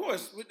 Now, of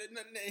course,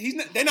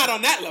 they're not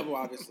on that level,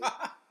 obviously.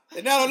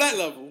 They're not on that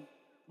level.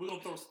 We're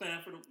gonna throw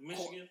Stanford,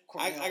 Michigan.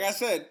 Like I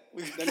said,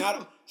 they're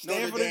not.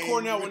 Stanford Notre and Dame.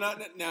 Cornell, we're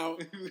not. Now,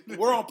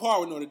 we're on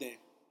par with Notre Dame.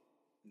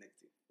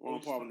 Next year. We're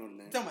on par with Notre You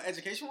Dame. talking about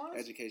education wise?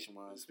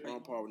 Education-wise, we're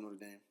on par with Notre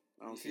Dame.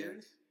 I don't care.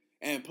 serious?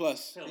 And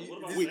plus, Hell, what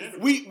about we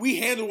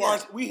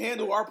Vanderbilt? we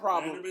handle our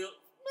problem. Vanderbilt.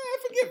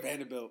 Man, forget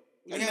Vanderbilt.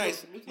 We They're handle-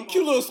 nice, we talking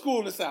cute about- little school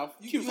in the South.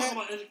 You Cute, had-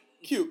 Talking about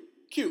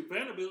cute.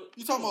 Vanderbilt.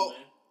 You talking come on, about?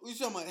 man. You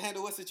talking about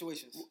handle what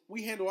situations?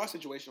 We handle our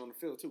situation on the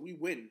field too. We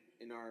win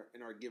in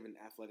our given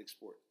athletic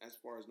sport. As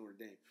far as Notre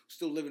Dame,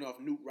 still living off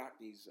Newt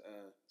Rockney's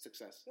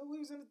success, So we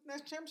was in the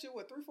national championship.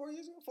 What 4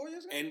 years ago? 4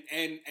 years ago?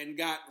 and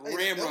got Hey,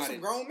 that was some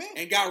ramrodded grown men.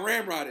 and got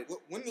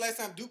ramrodded. When the last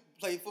time Duke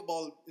played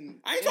football?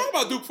 I ain't talking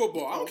about Duke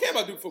football. I don't care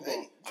about Duke football.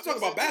 Hey, I'm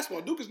talking about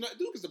basketball. Duke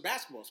is a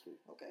basketball school.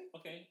 Okay.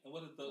 Okay, and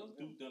what has Duke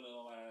done in the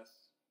last?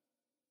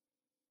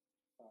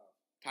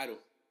 Title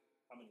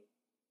How many?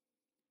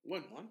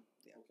 one.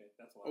 Yeah. Okay,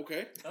 that's a lot.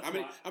 Okay. That's How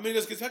many? a lot. How many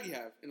does Kentucky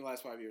have in the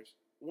last 5 years?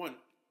 One.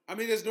 How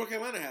many does North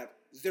Carolina have?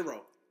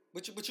 0.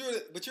 But you're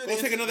Go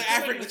take another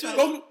African. but you're-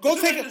 Go but you're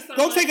take making it go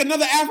sound take like-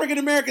 another African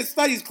American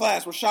studies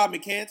class with Rashad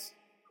McCants.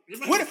 You're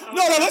making Where, it sound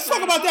no, like let's talk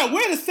that's about that. not-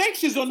 Where are the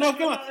sanctions on North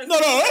Carolina? No,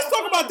 let's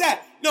talk about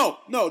that.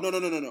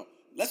 No.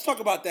 Let's talk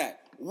about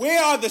that.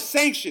 Where are the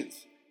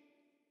sanctions?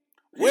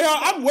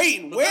 I'm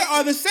waiting. But Where that's-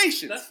 are the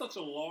sanctions? That's such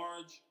a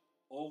large,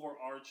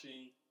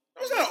 overarching.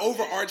 It's not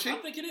overarching. I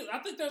think it is. I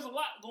think there's a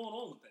lot going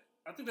on with that.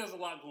 I think I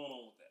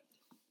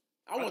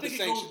want the think it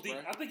sanctions, goes deep.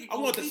 bro. I think it I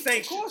goes want the deep. Of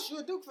sanctions. course, you're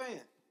a Duke fan.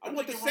 I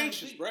want the think it runs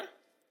sanctions, deep. bro.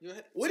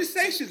 You're- Where the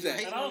sanctions you're at?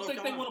 hating And I on don't North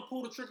think they Carolina. want to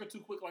pull the trigger too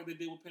quick like they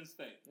did with Penn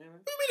State. Yeah, man.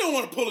 What do you mean don't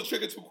want to pull the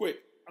trigger too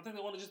quick? I think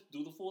they want to just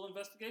do the full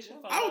investigation.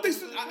 I don't think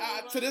so.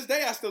 To this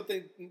day, I still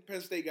think Penn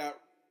State got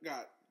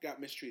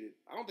mistreated.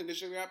 I don't think they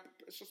should have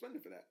got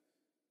suspended for that.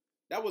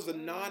 That was a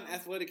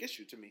non-athletic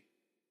issue to me.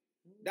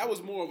 That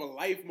was more of a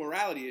life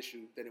morality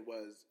issue than it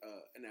was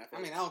an athletic.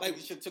 I mean, I don't think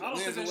you should have took I don't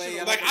wins think they away.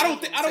 should've- Like I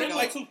don't They like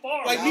went too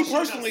far. like Y'all me should've got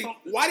personally.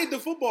 something. Why did the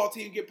football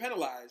team get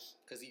penalized?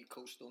 because he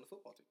coached on the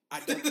football team. I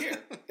don't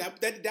care.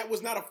 That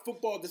was not a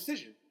football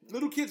decision.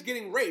 Little kids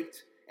getting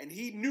raped, and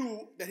he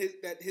knew that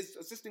his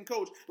assistant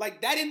coach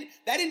that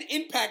didn't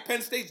impact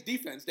Penn State's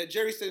defense. That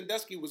Jerry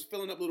Sandusky was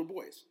filling up little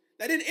boys.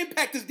 That didn't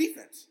impact his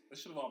defense. They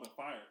should have all been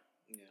fired.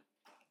 Yeah.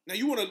 Now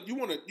you want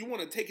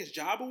to take his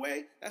job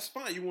away? That's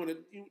fine. They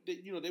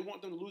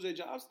want them to lose their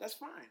jobs? That's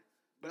fine.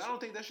 But I don't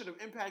think that should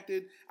have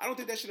impacted. I don't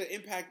think that should have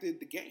impacted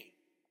the game.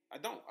 I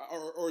don't,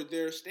 or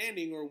their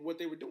standing or what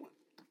they were doing.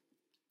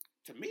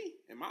 To me,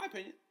 in my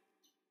opinion.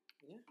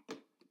 Yeah.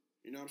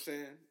 You know what I'm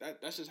saying?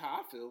 That's just how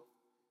I feel.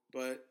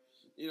 But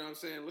you know what I'm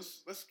saying?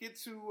 Let's get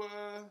to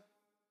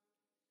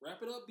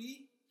Wrap it up,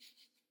 B.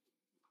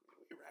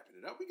 we're wrapping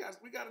it up.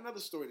 We got another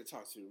story to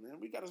talk to, man.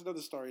 We got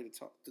another story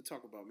to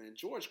talk about, man.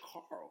 George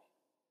Karl.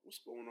 What's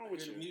going on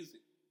with Hear you? the music.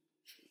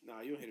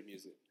 Nah, you don't hear the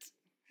music.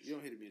 You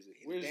don't hear the music.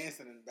 He's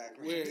dancing in the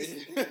background. where-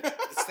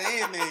 the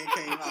Sandman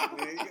came out,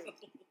 man.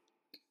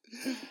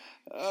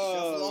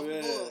 Oh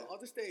man. Off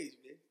the stage,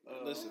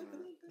 man. Listen,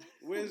 man.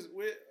 Where's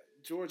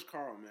George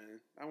Karl, man?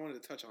 I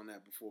wanted to touch on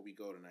that before we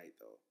go tonight,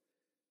 though.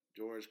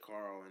 George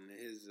Karl and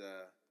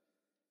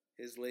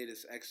his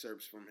latest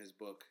excerpts from his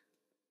book.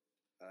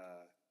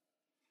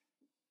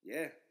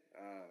 The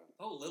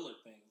whole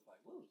Lillard thing is like,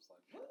 Lillard's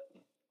like, what?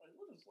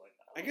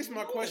 I guess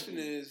my question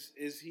is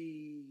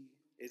he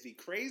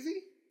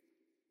crazy?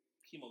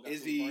 chemo got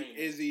Is to his brain.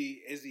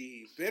 is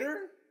he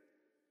bitter,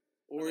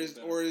 or I is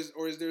think better.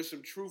 or is there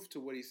some truth to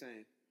what he's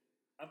saying?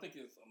 I think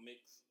it's a mix.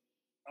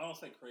 I don't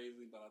say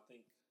crazy, but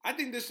I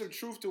think there's some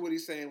truth to what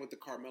he's saying with the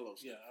Carmelo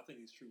stuff. yeah, I think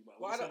he's true. But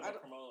Well, what he's saying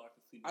about Carmelo, I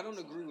can see. I don't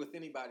being agree somebody. with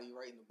anybody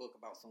writing a book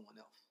about someone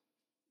else.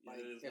 Yeah, Like,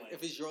 it is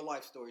if it's your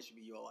life story, it should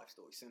be your life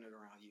story centered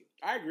around you.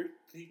 I agree.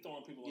 he's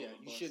throwing people Yeah, on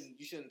the you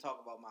bus. shouldn't talk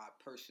about my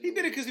personal. He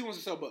did it because he wants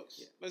to sell books.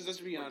 Yeah. Let's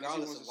be honest. He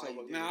Regardless wants to of why sell he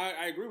books. did Now, it.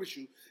 I agree with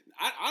you.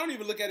 I don't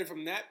even look at it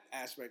from that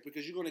aspect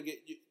because you're gonna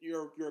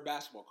you're a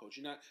basketball coach.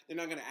 They're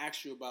not gonna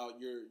ask you about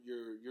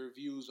your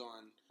views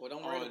on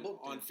don't write a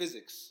book on then.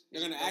 physics. They're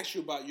Just gonna ask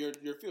you about your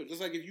field.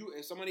 Just like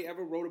if somebody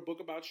ever wrote a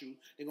book about you,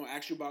 they're gonna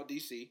ask you about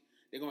DC.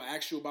 They're gonna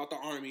ask you about the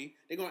Army.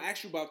 They're gonna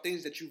ask you about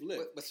things that you've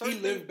lived. But he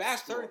lived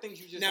basketball. Certain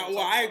things you just now. don't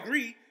Well, talk I about.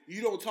 agree.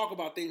 You don't talk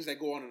about things that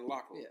go on in the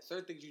locker room. Yeah,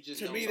 certain things you just.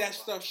 To don't me, talk that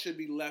about. stuff should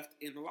be left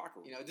in the locker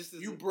room. You know, this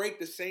is you break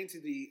the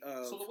sanctity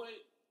of So the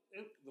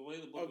way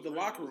the book of was the written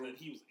locker was room. that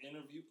he was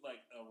interviewed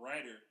like a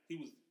writer. He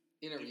was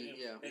interview.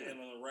 Yeah, and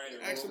a writer.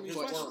 Ask him these his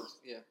questions. words.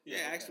 Yeah.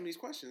 ask him these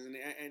questions, and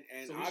So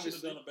he should have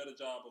obviously done a better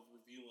job of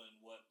reviewing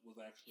what was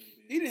actually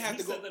there. He didn't have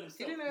to said go- that He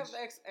himself. didn't have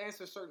to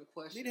answer certain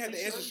questions. he didn't have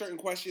to answer certain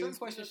questions, Certain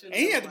questions and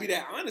he had to be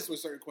that honest with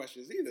certain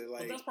questions either. But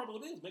Like that's probably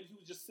what it is. Maybe he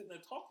was just sitting there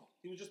talking.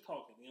 He was just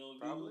talking. You know,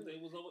 Probably. they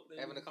was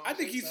Having a I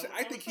think he Having a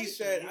I think he conversation.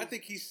 said He I was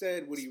think he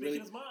said what he speaking really.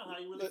 his mind, how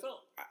he really Look, felt.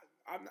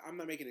 I'm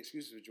not making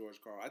excuses for George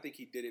Karl. I think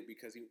he did it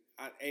because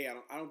I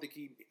don't think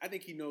I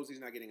think he knows he's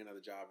not getting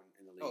another job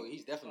in the league. Oh,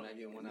 he's definitely not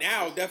getting one.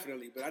 Now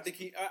definitely, but I think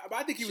he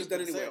was Shoot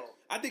done anyway. themselves.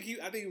 I think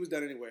he was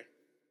done anyway.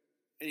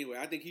 Anyway,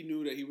 I think he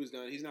knew that he was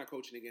done. He's not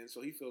coaching again,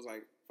 so he feels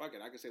like fuck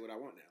it, I can say what I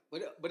want now.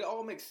 But it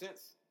all makes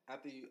sense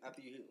after you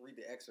read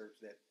the excerpts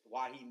that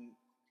why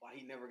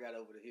he never got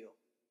over the hill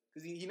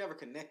because he never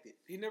connected.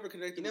 He never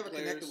connected. He never with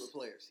players. connected with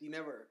players. He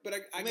never. But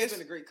I he may guess have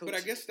been a great coach. But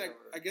I guess he just never-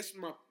 I guess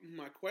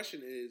my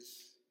question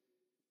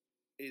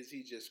is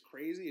he just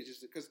crazy? It's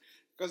just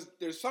because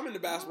there's some in the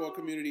basketball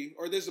community,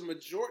 or there's a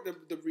majority.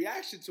 The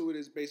reaction to it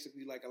is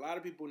basically like a lot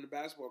of people in the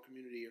basketball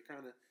community are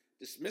kind of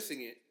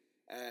dismissing it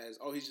as,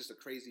 oh, he's just a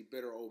crazy,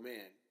 bitter old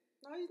man.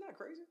 No, he's not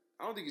crazy.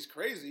 I don't think he's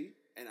crazy,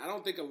 and I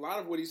don't think a lot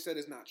of what he said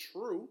is not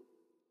true.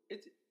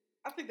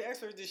 I think the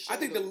excerpt just. I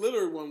think the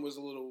Lillard one was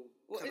a little.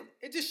 Well,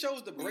 it just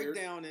shows the weird.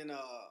 breakdown in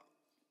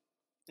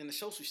the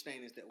social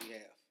standings that we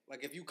have.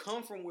 Like if you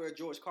come from where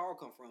George Karl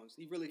comes from,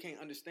 he really can't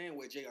understand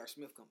where J.R.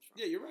 Smith comes from.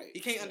 Yeah, you're right. He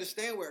can't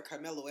understand where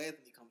Carmelo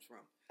Anthony comes from.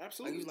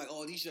 Absolutely. Like he was like,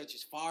 oh, these are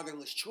just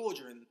fatherless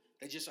children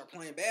that just are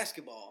playing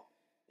basketball.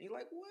 And you're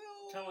like, well,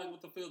 Kind of like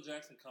with the Phil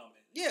Jackson comment.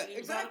 Yeah, He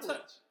was out of exactly.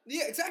 touch.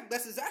 Yeah, exactly.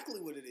 That's exactly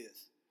what it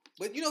is.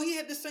 But you know, he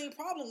had the same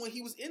problem when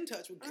he was in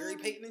touch with Gary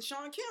Payton and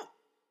Sean Kemp.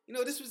 You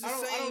know, this was the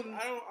same.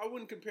 I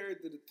wouldn't compare it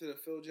to the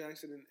Phil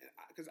Jackson,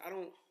 because I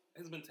don't.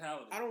 His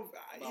mentality.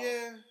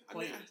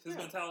 Players. His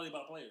mentality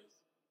about players.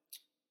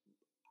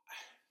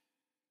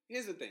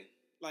 Here's the thing.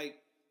 Like,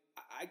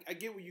 I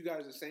get what you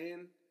guys are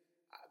saying.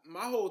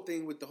 My whole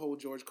thing with the whole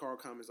George Karl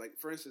comment is like,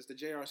 for instance, the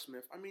J.R.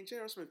 Smith. I mean,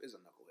 J.R. Smith is a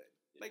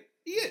knucklehead. Like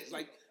he is.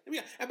 Like, I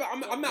mean, but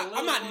I'm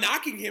not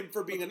knocking him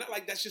for being a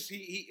like. That's just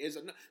he is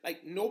a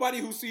like. Nobody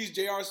who sees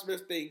J.R.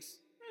 Smith thinks,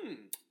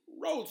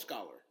 Rhodes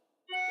Scholar.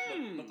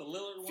 But the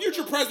Lillard one,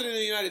 Future president of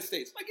the United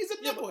States. Like he's a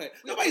knucklehead.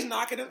 Nobody's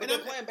knocking him. But they're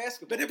playing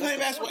basketball. But they're playing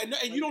That's the basketball,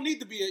 and you don't need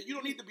to be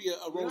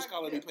a Rhodes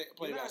Scholar to play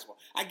you're not. basketball.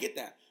 I get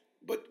that,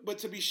 but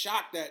to be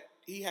shocked that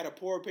he had a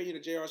poor opinion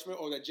of J.R. Smith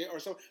or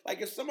so like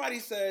if somebody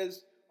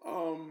says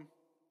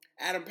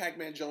Adam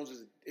Pac-Man Jones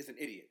is an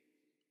idiot,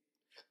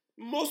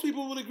 most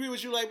people would agree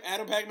with you. Like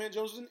Adam Pac-Man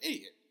Jones is an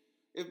idiot.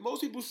 If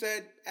most people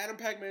said Adam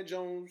Pac-Man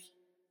Jones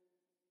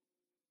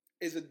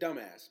is a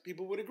dumbass,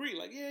 people would agree.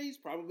 Like, yeah, he's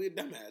probably a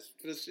dumbass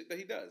for the shit that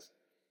he does.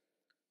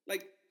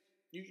 Like,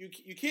 you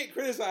can't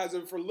criticize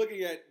him for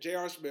looking at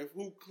J.R. Smith,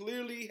 who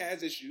clearly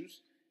has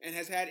issues and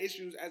has had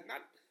issues as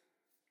not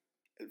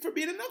for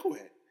being a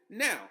knucklehead.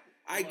 Now,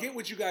 I get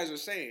what you guys are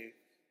saying,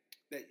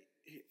 that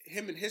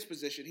him in his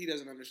position, he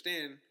doesn't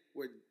understand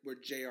where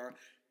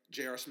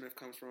J.R. Smith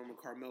comes from, or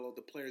Carmelo,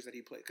 the players that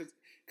he played,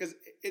 because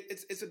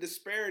it's a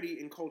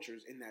disparity in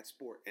cultures in that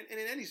sport, and in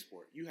any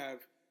sport, you have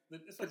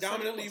it's like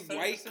predominantly 70%,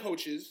 white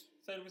coaches,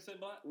 70%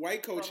 black.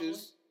 white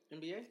coaches.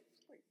 NBA.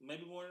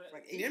 Maybe more than that.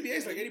 Like The NBA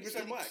is like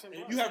 80% black. 80%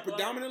 black. You have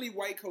predominantly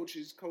white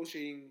coaches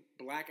coaching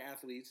black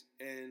athletes,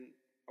 and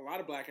a lot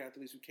of black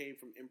athletes who came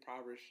from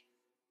impoverished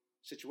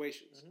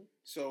situations. Mm-hmm.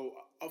 So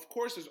of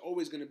course, there's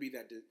always going to be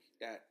that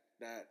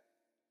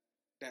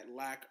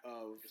lack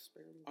of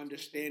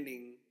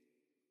understanding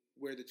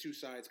where the two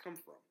sides come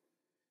from.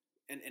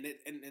 And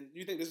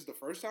you think this is the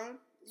first time?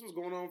 This was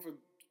going on for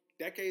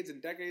decades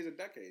and decades and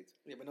decades.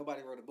 Yeah, but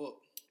nobody wrote a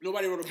book.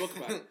 Nobody wrote a book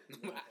about it.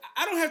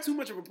 I don't have too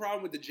much of a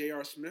problem with the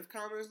J.R. Smith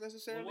comments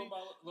necessarily. Well,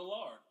 what about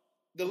Lillard?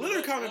 The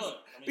Lillard comment,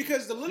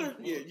 because the Lillard,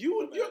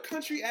 you're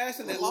country ass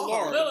and then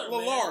Lillard.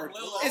 Lillard.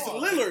 It's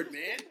Lillard,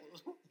 man.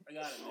 I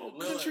got it, man. Oh,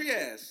 country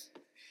ass.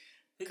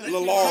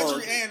 Lillard.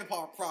 Country and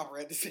proper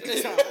at the same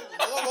time.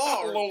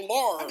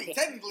 Lillard. I mean,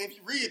 technically, if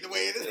you read it the way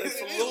it is,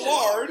 It's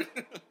Lillard.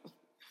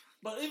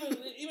 But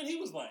even he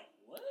was like,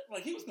 what?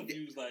 Like he was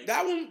confused. Like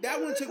that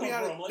one took me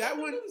out of like, that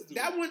one.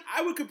 That one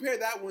I would compare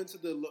that one to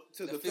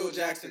the Phil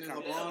Jackson and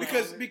comment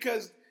LeBron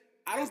because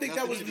I don't think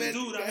that was meant.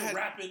 Dude, that had,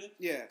 rapping,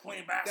 that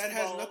playing basketball.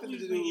 has nothing to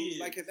do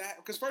like that.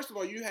 Because first of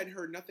all, you hadn't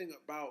heard nothing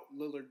about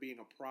Lillard being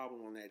a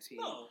problem on that team.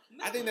 No,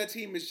 I think that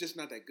team is just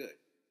not that good.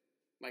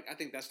 Like I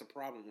think that's the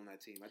problem on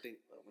that team. I think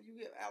when you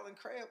get Alan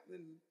Crabb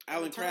and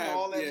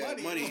all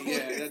that money,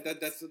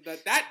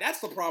 that's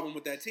the problem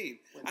with that team.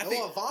 I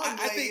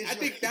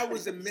think that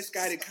was a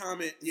misguided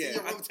comment. Yeah,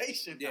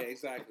 rotation. Yeah,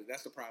 exactly.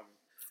 That's the problem.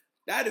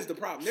 That is the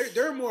problem.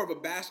 They're more of a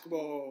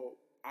basketball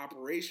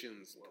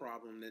operations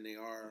problem than they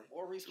are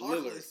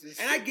Lillard.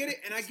 And I get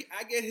it. And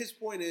I get his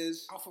point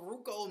is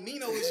Alfaruco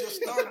Mino is your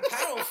starting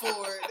power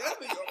forward. That'll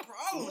be your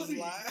problem,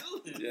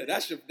 Yeah,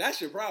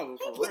 that's your problem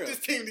for put real.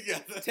 This team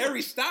together.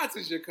 Terry Stotts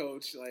is your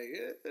coach. Like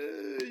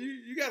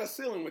you got a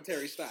ceiling with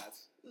Terry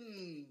Stotts.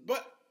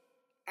 But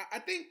I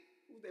think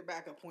who's their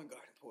backup point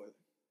guard in Portland?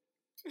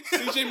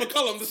 CJ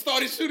McCollum, the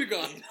starting shooting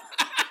guard.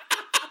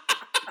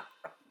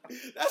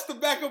 That's the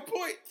backup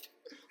point.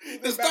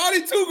 The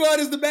starting two guard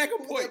is the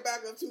backup point. The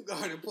backup two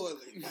guard in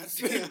Portland.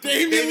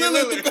 Damian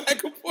Lillard, the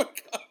backup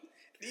point guard.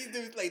 These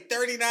dudes play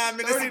 39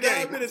 minutes a game.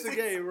 39 minutes a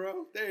game,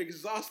 bro. They're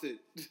exhausted.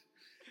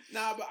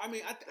 Nah, but I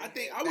mean, I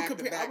think I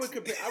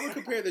would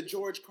compare the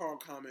George Karl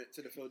comment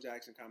to the Phil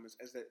Jackson comments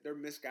as that they're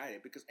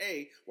misguided because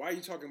why are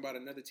you talking about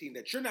another team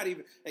that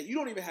you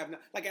don't even have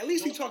like at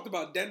least he talked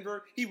about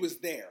Denver. He was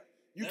there.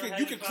 You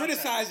can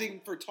criticize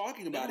him for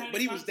talking about it, but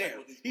he was there.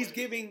 He's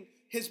giving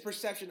his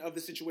perception of the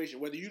situation,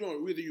 whether you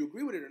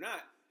agree with it or not.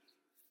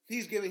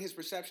 He's giving his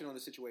perception on the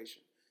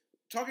situation.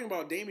 Talking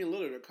about Damian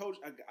Lillard, a coach,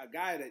 a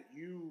guy that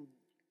you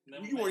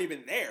weren't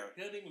even there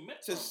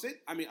to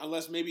sit. I mean,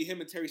 unless maybe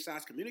him and Terry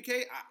Stotts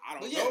communicate. I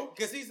don't know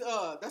because he's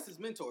that's his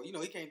mentor. You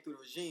know, he came through the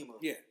regime.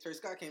 Terry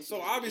Scott came.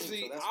 So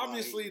obviously,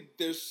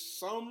 there's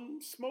some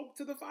smoke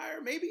to the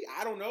fire. Maybe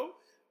I don't know,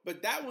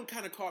 but that one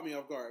kind of caught me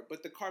off guard.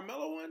 But the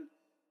Carmelo one,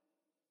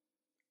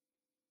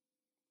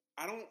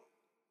 I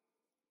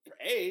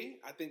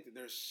think that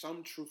there's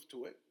some truth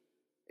to it.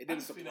 It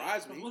didn't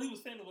surprise me. What he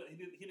was saying,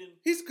 he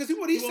didn't. Because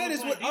what he said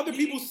is what other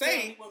people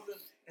saying.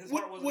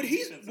 What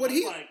he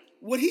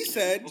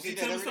said. Okay,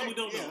 tell me something we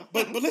don't know.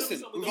 But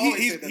listen,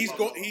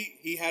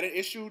 he had an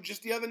issue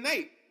just the other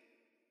night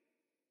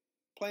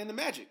playing the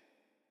Magic,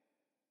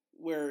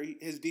 where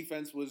his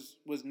defense was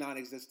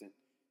non-existent,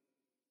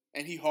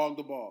 and he hogged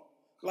the ball.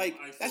 Like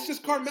that's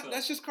just Carmelo.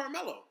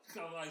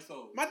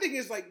 My thing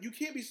is like you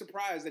can't be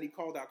surprised that he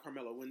called out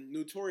Carmelo when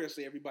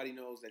notoriously everybody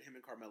knows that him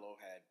and Carmelo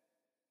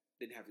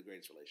didn't have the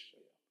greatest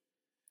relationship.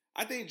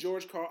 I think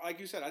George Karl, like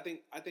you said, I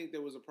think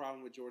there was a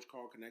problem with George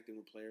Karl connecting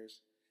with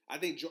players. I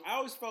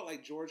always felt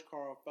like George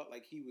Karl felt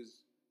like he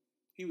was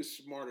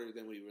smarter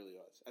than what he really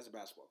was as a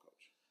basketball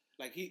coach.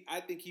 Like I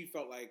think he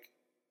felt like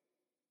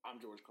I'm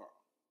George Karl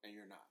and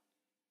you're not.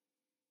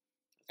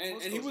 And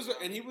he was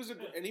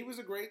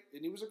a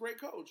great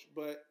coach,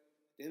 but at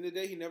the end of the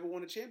day, he never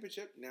won a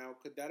championship. Now,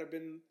 could that have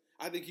been?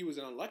 I think he was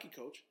an unlucky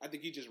coach. I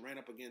think he just ran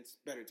up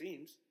against better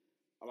teams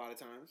a lot of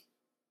times.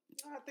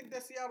 I think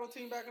that Seattle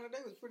team back in the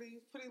day was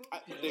pretty.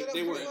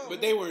 They weren't,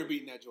 but they weren't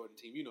beating that Jordan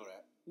team. You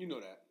know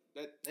that.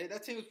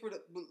 That team was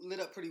lit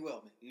up pretty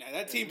well, man. Now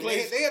that team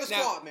plays. They had a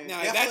squad, man.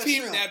 Now that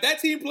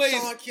team plays.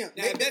 Sean Kemp,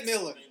 David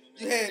Miller.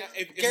 You had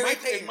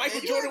if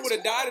Michael Jordan would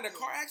have died in a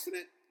car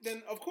accident,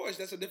 then of course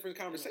that's a different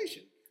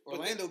conversation.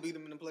 Orlando beat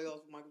him in the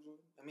playoffs with Michael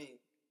Jordan. I mean,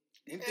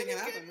 anything can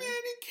happen, man.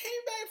 He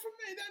came back from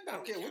that. I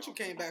don't care what you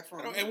came back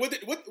from. And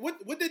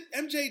what did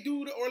MJ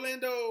do to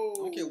Orlando? I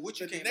don't care what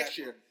you came next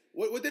year.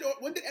 What did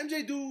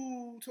MJ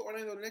do to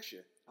Orlando the next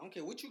year? I don't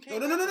care what you came.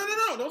 No.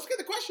 Don't skip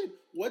the question.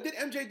 What did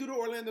MJ do to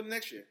Orlando the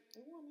next year?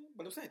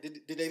 But I'm saying,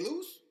 did they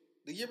lose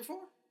the year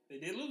before? They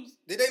did lose.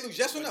 Did they lose?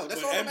 Yes or no?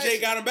 That's all I'm asking.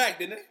 MJ got him back,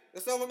 didn't they?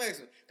 That's all I'm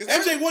asking.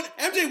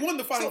 MJ won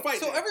the final fight.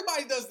 So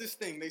everybody does this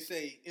thing. They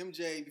say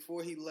MJ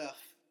before he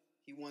left,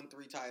 he won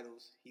 3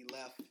 titles. He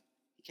left.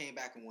 He came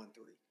back and won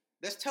 3.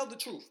 Let's tell the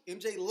truth.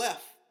 MJ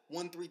left,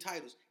 won 3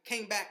 titles,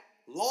 came back,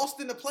 lost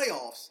in the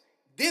playoffs,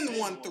 then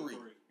won 3.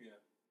 Yeah.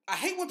 I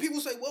hate when people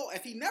say, "Well,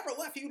 if he never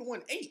left, he would have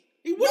won 8."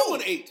 He would have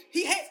won 8.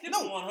 He had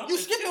You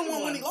skipped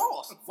one when he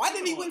lost. Why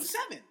didn't he win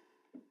 7?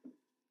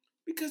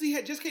 Because he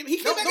had just came. He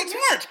came back in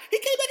March. He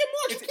came back in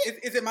March.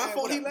 Is it my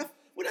fault he left?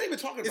 We're not even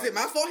talking about Is it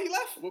my fault he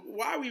left?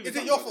 Why are we even Is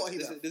it your fault he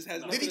left?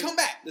 Did he come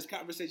back? This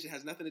conversation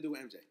has nothing to do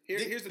with MJ.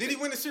 Did he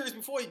win the series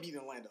before he beat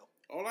Orlando?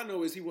 All I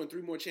know is he won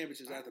 3 more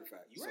championships after the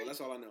fact. So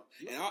that's all I know.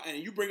 And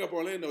you bring up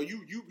Orlando,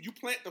 you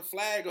plant the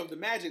flag of the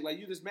Magic like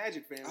you this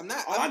Magic fan. I'm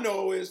not. All I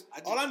know is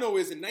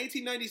in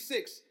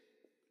 1996,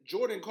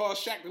 Jordan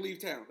caused Shaq to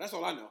leave town. That's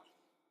all I know.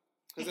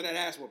 Because of that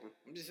ass whooping.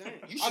 I'm just saying.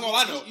 I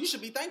know. You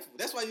should be thankful.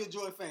 That's why you're a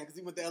Jordan fan, because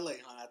he went to LA,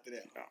 after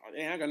that.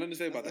 I got nothing to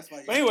say about that.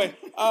 But anyway,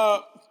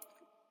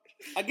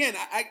 again,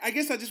 I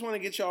guess I just want to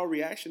get y'all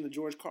reaction to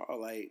George Karl.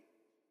 Like,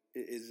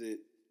 is it...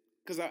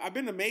 Because I've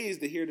been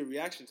amazed to hear the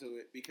reaction to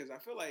it, because I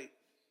feel like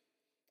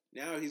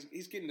now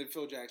he's getting the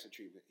Phil Jackson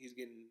treatment. He's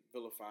getting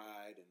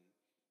vilified and,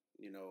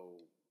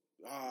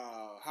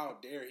 how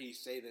dare he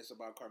say this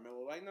about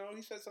Carmelo? Like, no,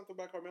 he said something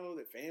about Carmelo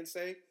that fans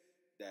say,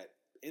 that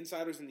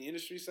insiders in the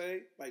industry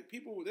say. Like,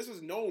 people, this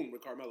is known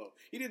with Carmelo.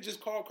 He didn't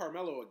just call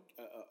Carmelo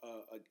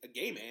a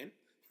gay man.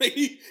 Like,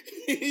 he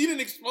didn't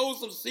expose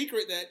some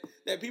secret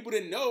that people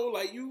didn't know.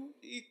 Like,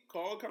 he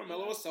called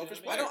Carmelo a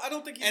selfish player. I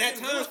don't think he's and at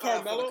times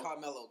Carmelo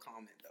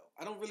comment though.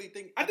 I don't really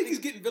think. I think he's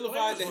getting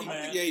vilified. That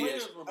he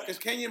is. Were Because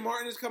Kenyon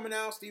Martin is coming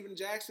out, Steven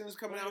Jackson is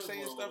coming out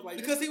saying stuff like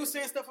because he was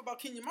saying stuff about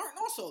Kenyon Martin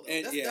also. Though.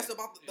 And, that's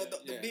about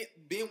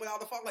being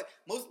without a father.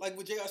 Like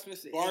what J.R. Smith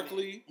said.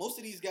 Barkley. Most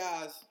of these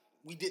guys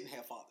we didn't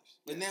have fathers,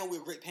 but now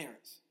we're great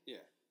parents. Yeah.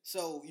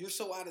 So you're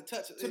so out of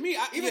touch. To me,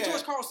 even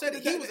George Karl said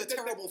that he was a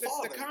terrible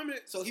father.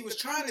 So he was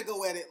trying to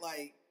go at it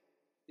like,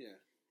 yeah,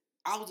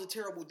 I was a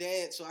terrible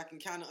dad, so I can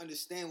kind of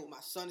understand what my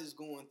son is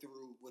going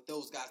through with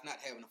those guys not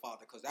having a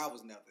father because I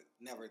was never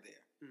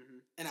there. Mm-hmm.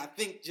 And I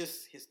think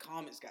just his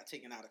comments got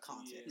taken out of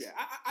context. Yeah,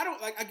 I don't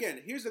like.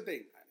 Again, here's the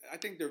thing. I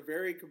think they're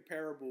very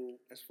comparable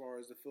as far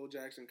as the Phil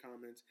Jackson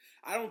comments.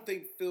 I don't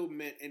think Phil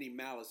meant any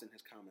malice in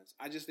his comments.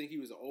 I just think he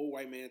was an old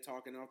white man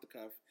talking off the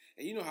cuff.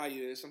 And you know how he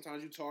is.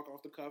 Sometimes you talk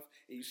off the cuff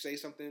and you say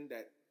something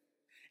that.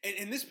 And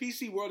in this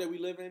PC world that we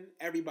live in,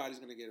 everybody's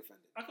going to get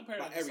offended. I compare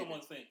it to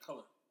someone saying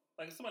color.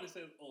 Like if somebody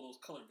says, "Oh, those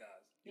colored guys,"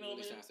 you know what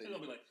I mean? They're gonna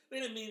be like, they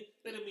didn't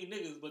mean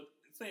niggas, but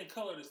saying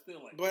colored is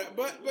still like.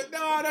 But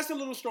no, that's a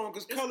little strong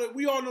because color.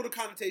 We all know the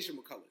connotation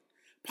with color.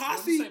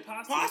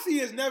 Posse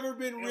has never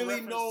been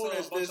really known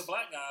as this.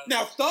 Black guys.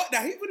 Now,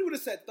 when he would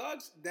have said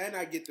thugs, then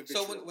I get the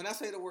vitriol. So when I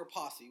say the word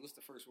posse, what's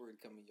the first word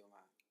that comes in your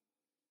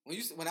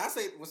mind?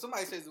 When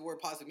somebody says the word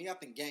posse, to me, I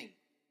think gang.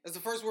 That's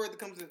the first word that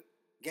comes in.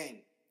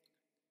 Gang.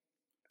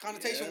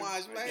 Connotation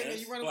wise, man,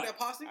 you running with that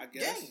posse? I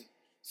guess. Gang.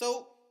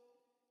 So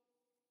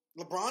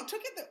LeBron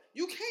took it.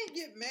 You can't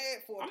get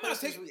mad for a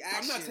person's reaction.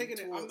 I'm not taking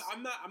it.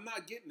 I'm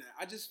not getting that.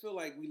 I just feel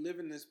like we live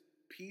in this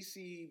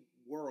PC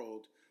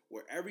world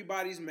where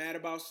everybody's mad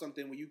about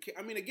something. When you can't,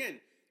 I mean, again,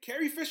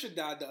 Carrie Fisher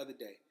died the other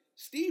day.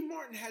 Steve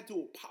Martin had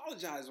to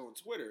apologize on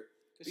Twitter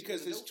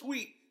because his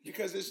tweet.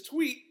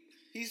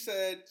 He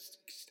said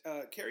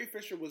Carrie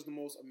Fisher was the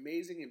most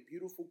amazing and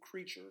beautiful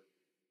creature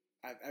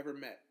I've ever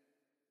met.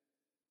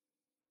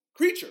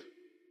 Creature.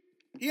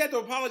 He had to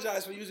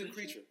apologize for using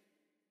creature.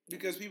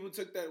 Because people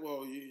took that,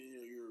 well,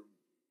 you're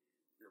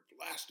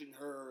blasting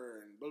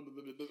her and blah, blah,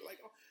 blah, blah. Like,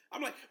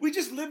 I'm like, we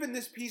just live in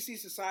this PC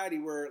society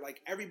where,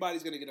 like,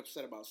 everybody's going to get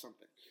upset about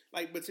something.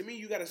 Like, but to me,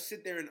 you got to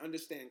sit there and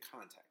understand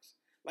context.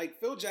 Like,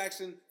 Phil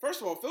Jackson,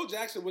 first of all, Phil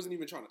Jackson wasn't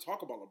even trying to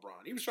talk about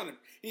LeBron.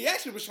 He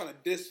actually was trying to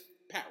diss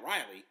Pat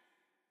Riley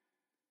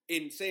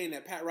in saying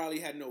that Pat Riley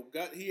had no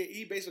gut.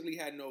 He basically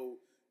had no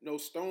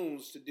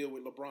stones to deal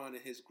with LeBron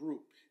and his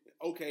group.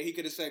 Okay, he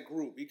could have said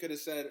group. He could have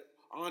said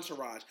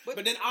entourage.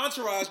 But then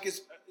entourage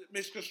gets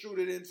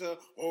misconstrued into,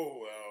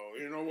 oh,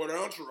 well, you know what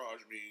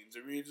entourage means.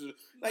 It means,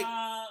 like...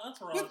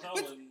 entourage,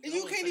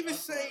 you can't even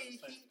say...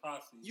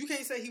 You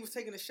can't say he was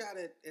taking a shot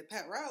at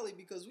Pat Riley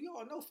because we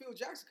all know Phil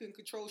Jackson couldn't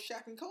control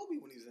Shaq and Kobe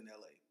when he was in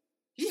L.A.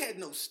 He had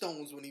no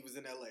stones when he was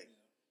in L.A. Yeah.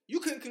 You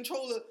couldn't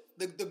control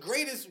the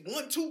greatest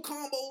 1-2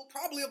 combo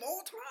probably of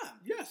all time.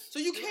 Yes. So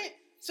you can't...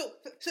 So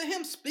to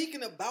him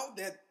speaking about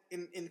that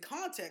in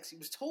context, he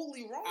was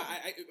totally wrong.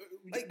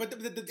 But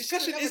the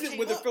discussion isn't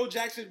whether Phil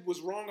Jackson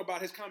was wrong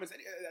about his comments.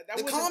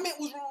 The comment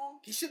was wrong.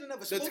 He should have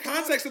never spoken. The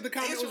context of the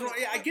comment was wrong.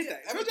 Yeah, I get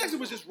that. Phil Jackson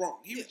was just wrong.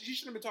 He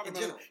shouldn't have been talking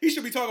about it. He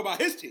should be talking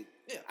about his team.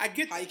 Yeah. I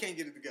get how he can't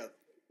get it together.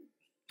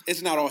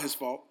 It's not all his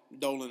fault.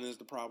 Dolan is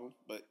the problem,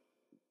 but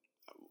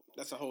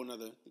that's a whole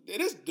nother.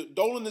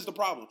 Dolan is the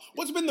problem.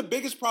 What's been the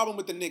biggest problem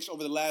with the Knicks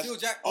over the last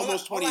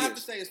almost 20 years? All I have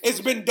to say is it's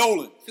been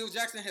Dolan. Phil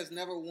Jackson has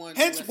never won.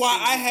 Hence why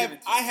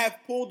I have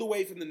pulled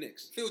away from the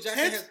Knicks. Phil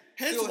Jackson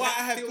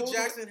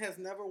has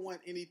never won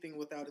anything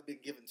without it being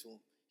given to him.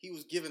 He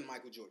was given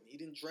Michael Jordan. He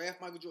didn't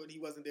draft Michael Jordan. He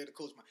wasn't there to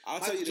coach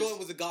Michael Jordan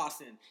was a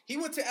godsend. He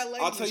went to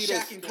LA and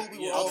Shaq and Kobe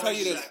were all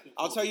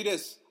I'll tell you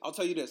this.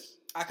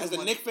 As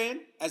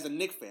a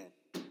Knicks fan,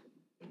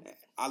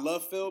 I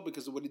love Phil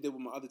because of what he did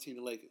with my other team,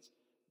 the Lakers.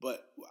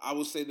 But I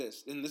will say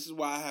this, and this is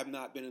why I have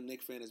not been a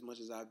Knicks fan as much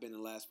as I've been in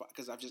the last 5,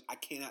 because I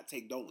cannot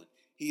take Dolan.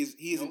 He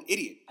is an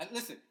idiot.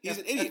 Listen, he's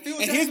an idiot.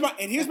 And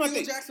here's my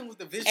thing. Phil Jackson was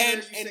the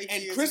visionary.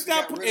 And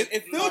Kristaps,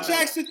 if Phil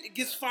Jackson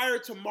gets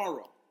fired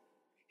tomorrow,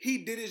 he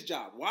did his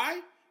job. Why?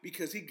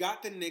 Because he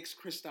got the Knicks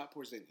Kristaps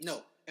Porzingis.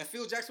 No, if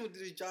Phil Jackson would do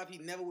his job, he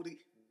never would have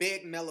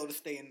begged Melo to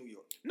stay in New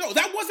York. No,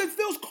 that wasn't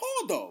Phil's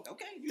call though.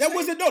 Okay, that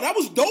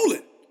was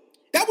Dolan.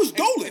 That was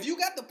Dolan. If you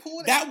got the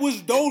pull, that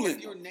was Dolan.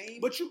 If your name,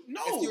 but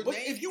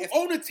if you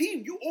own a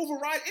team, you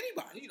override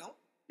anybody. You don't.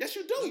 Yes,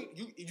 you do.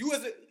 You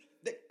as a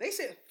they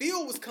said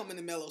Phil was coming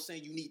to Melo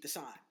saying you need to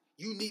sign.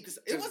 You need to.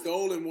 It was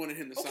Dolan wanted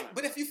him to sign.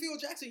 But if you Phil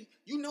Jackson,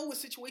 you know what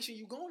situation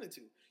you're going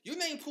into. Your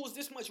name pulls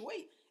this much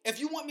weight. If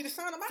you want me to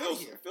sign him out of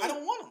here, I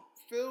don't want him.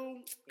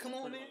 Phil, come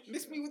on, man,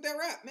 miss me with that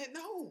rap, man.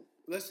 No.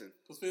 Listen,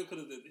 because Phil could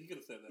have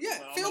said that. Yeah,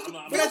 Phil could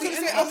have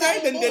said, okay,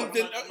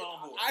 then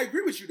I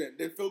agree with you.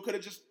 Then Phil could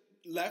have just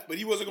left, but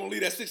he wasn't going to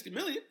leave that $60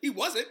 million. He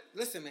wasn't.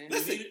 Listen, man.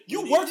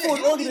 You work for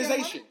an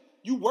organization.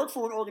 You work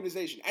for an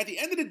organization. At the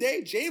end of the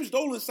day, James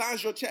Dolan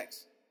signs your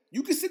checks.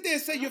 You can sit there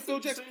and say you're Phil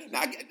Jackson.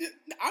 Now,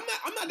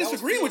 I'm not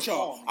disagreeing with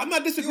y'all. Call, I'm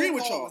not disagreeing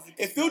with y'all.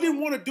 If Phil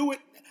didn't want to do it,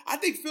 I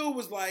think Phil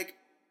was like,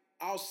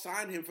 I'll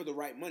sign him for the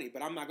right money,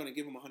 but I'm not going to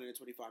give him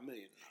 $125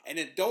 million. And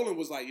then Dolan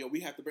was like, yo, we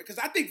have to break. Because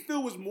I think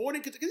Phil was more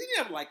than, because he didn't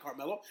ever like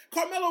Carmelo.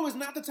 Carmelo is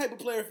not the type of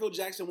player Phil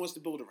Jackson wants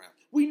to build around.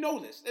 We know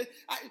this.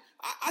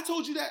 I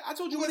told you that. I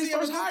told you when he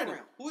first hired him.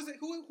 Who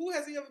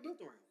has he ever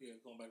built around? Yeah,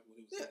 going back to what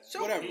he was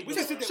saying. Whatever. We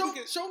just sit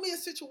there. Show me a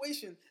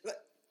situation.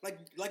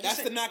 Like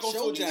that's the knock on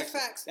Phil Jackson.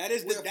 That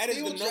is the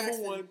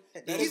number one.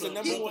 That is the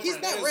number one. He's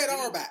not Red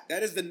Auerbach.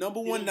 That is the number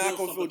one knock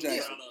on Phil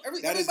Jackson.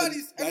 That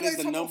is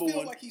the number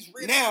one. Like he's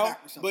Red now,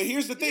 but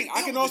here's the thing.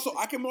 I can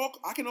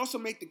also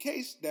make the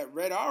case that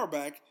Red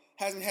Auerbach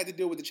hasn't had to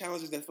deal with the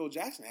challenges that Phil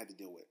Jackson had to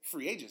deal with.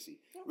 Free agency.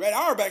 Red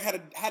Auerbach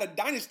had a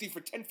dynasty for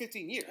 10,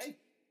 15 years.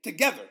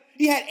 Together.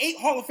 He had 8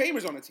 Hall of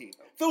Famers on the team.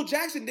 Phil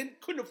Jackson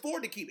couldn't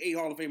afford to keep 8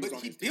 Hall of Famers on his team.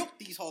 But he built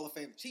these Hall of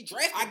Famers. He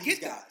drafted these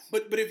guys.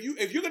 But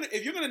if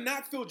you're gonna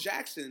knock Phil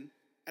Jackson,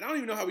 and I don't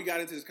even know how we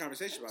got into this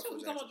conversation about Phil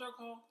Jackson.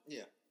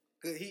 Yeah.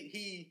 Cause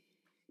he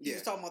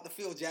was talking about the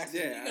Phil Jackson.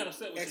 Yeah. You gotta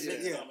set what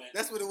you man.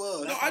 That's what it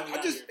was. No, I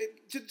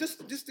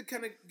just to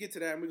kind of get to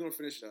that, and we're gonna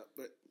finish up.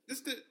 But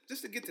just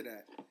to get to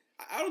that,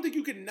 I don't think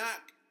you can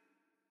knock.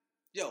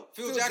 Yo,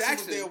 Phil Jackson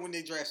was there when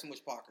they drafted so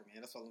much Parker, man.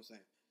 That's all I'm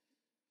saying.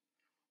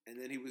 And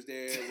then he was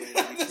there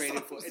when we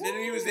traded for. And then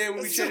he was there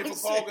when we traded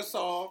for Paul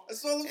Gasol.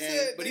 That's all I'm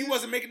saying. But he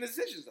wasn't making the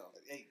decisions though.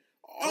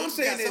 All I'm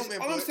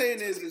saying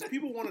is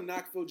people want to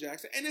knock Phil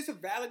Jackson, and it's a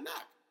valid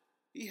knock.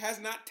 He has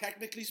not,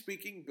 technically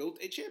speaking, built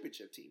a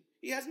championship team.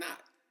 He has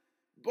not.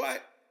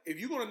 But if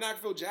you're going to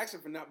knock Phil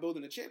Jackson for not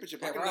building a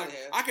championship,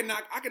 I can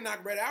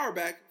knock Red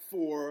Auerbach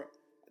for.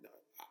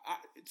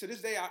 To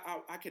this day,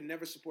 I can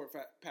never support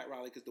Pat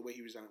Riley because the way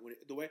he resigned,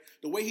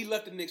 the way he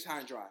left the Knicks high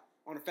and dry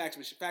on a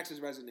fax's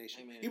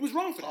resignation. He was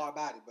wrong for that. Hard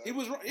body, bro. He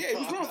was wrong. Yeah, he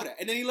was wrong for that.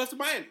 And then he left to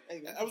Miami.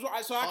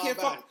 So I can't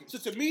fuck. So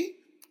to me,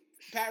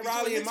 Pat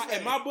Riley in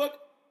my book,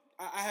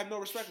 I have no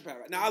respect for Pat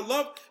Riley.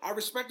 Now I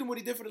respect him what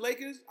he did for the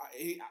Lakers.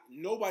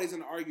 Nobody's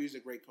gonna argue he's a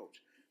great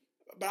coach.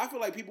 But I feel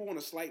like people want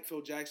to slight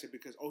Phil Jackson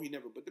because he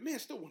never. But the man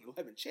still won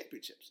 11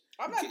 championships.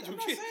 I'm not saying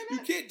that. You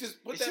can't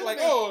just put it that like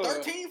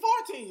 13,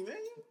 14, man.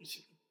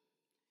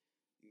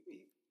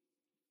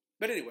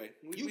 But anyway,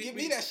 give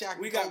me that Shaq.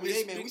 We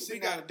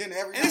sit down at dinner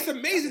every night. And it's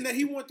amazing that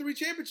he won 3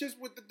 championships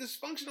with the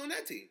dysfunction on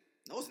that team.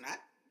 No, it's not.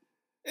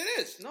 It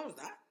is. No,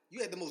 it's not.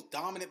 You had the most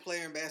dominant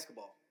player in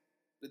basketball.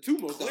 The 2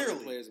 most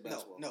dominant players in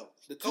basketball. No.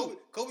 The 2.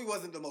 Kobe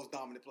wasn't the most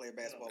dominant player in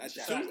basketball. At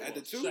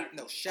the 2?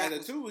 No,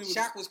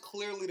 Shaq was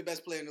clearly the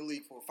best player in the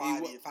league for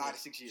 5 to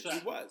 6 years. He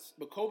was.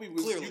 But Kobe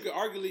was, clearly. You could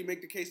arguably make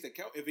the case that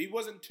if he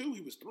wasn't 2,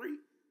 he was 3.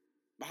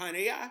 Behind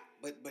AI.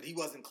 But he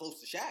wasn't close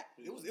to Shaq.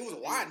 It was a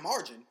wide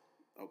margin.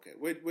 Okay,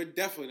 we're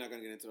definitely not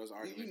going to get into those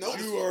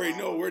arguments. You already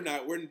know we're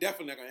not. We're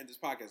definitely not going to end this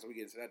podcast so we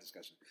get into that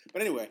discussion.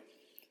 But anyway,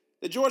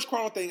 the George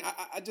Karl thing,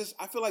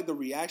 I feel like the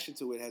reaction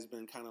to it has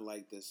been kind of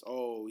like this.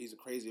 Oh, he's a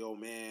crazy old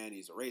man.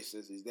 He's a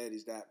racist. He's that.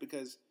 He's that.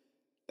 Because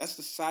that's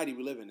the society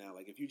we live in now.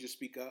 Like if you just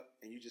speak up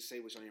and you just say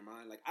what's on your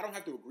mind, like I don't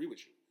have to agree with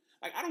you.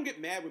 Like I don't get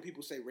mad when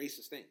people say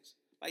racist things.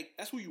 Like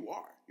that's who you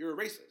are. You're a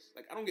racist.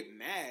 Like I don't get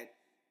mad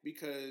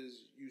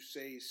because you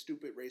say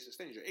stupid racist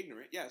things. You're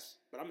ignorant, yes,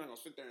 but I'm not gonna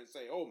sit there and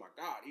say, "Oh my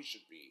God, he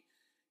should be,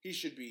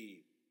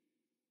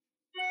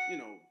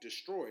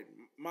 destroyed."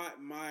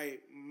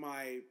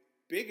 My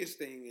biggest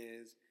thing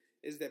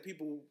is that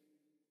people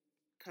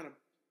kind of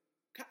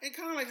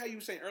like how you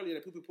were saying earlier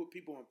that people put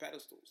people on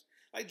pedestals.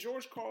 Like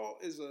George Karl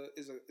is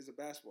a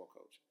basketball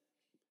coach.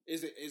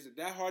 Is it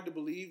that hard to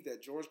believe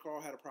that George Karl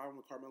had a problem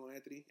with Carmelo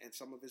Anthony and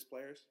some of his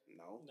players?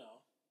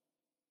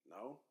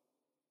 No.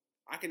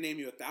 I can name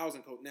you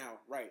 1,000 coaches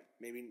now, right?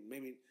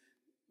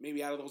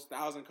 Maybe out of those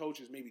 1,000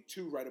 coaches, maybe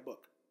 2 write a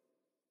book.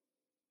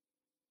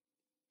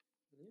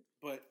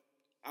 But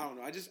I don't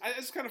know. I just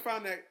kind of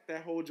found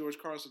that whole George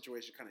Karl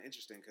situation kind of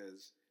interesting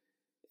because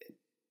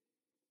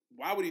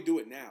why would he do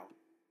it now?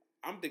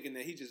 I'm thinking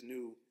that he just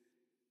knew.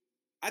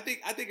 I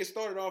think it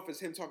started off as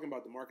him talking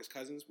about DeMarcus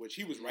Cousins, which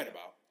he was right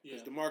about.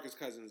 Because DeMarcus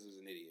Cousins is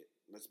an idiot.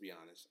 Let's be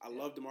honest. I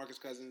love DeMarcus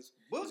Cousins.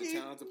 He's a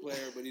talented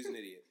player, but he's an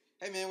idiot.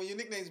 Hey man, when your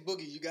nickname's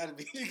Boogie, you gotta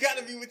be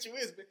what you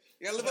is, man.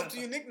 You gotta live up to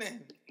your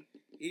nickname.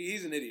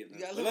 He's an idiot,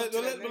 man.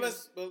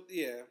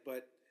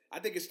 But I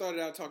think it started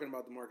out talking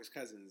about DeMarcus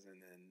Cousins,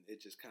 and then it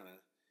just kind of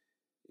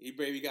he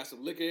got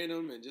some liquor in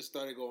him and just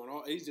started going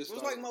on. It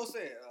was like Mo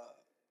said.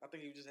 I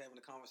think he was just having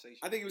a conversation.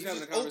 I think he was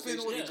having a conversation.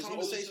 Open with the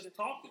conversation.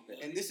 Talking,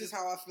 and this is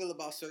how I feel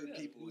about certain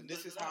people, and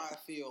this is how I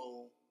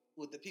feel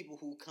with the people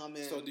who come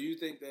in. So, do you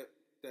think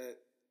that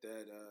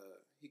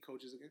he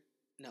coaches again?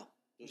 No.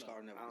 I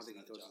don't think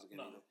he coaches again.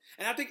 No.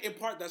 And I think in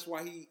part that's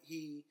why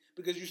he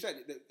because you said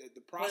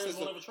the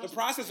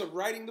process of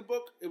writing the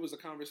book, it was a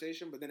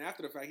conversation, but then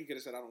after the fact he could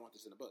have said I don't want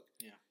this in the book.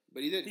 Yeah.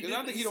 But he didn't. Because I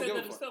don't think he don't give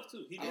a fuck.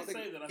 Too. He did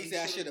say that. He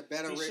said I should have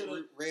better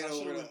read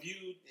over.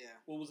 Reviewed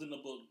what was in the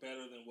book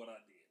better than what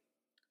I did.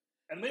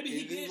 And maybe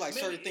he did. Like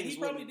certain things he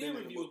probably wouldn't did have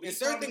been in the review book. it. And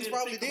certain things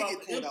probably did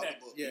get pulled out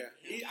the book. Yeah,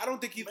 I don't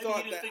think he Maybe thought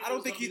didn't that. think I it don't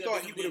was think he gonna be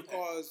thought that he big would have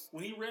impact. caused.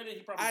 When he read it,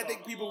 he probably. I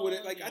think people would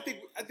have like. I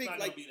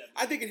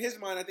think in his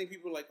mind, I think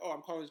people were like, oh,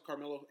 I'm calling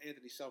Carmelo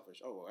Anthony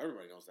selfish. Oh, well,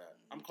 everybody knows that.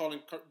 I'm calling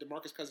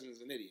DeMarcus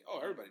Cousins an idiot. Oh,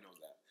 everybody knows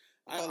that.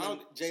 I call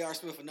J.R.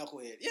 Smith a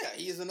knucklehead. Yeah,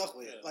 he is a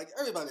knucklehead. Yeah. Like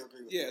everybody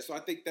agree with. Yeah, that. so I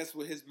think that's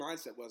what his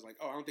mindset was. Like,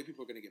 oh, I don't think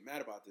people are gonna get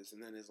mad about this.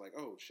 And then it's like,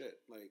 oh shit,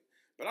 like.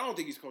 But I don't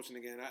think he's coaching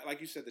again. Like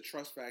you said, the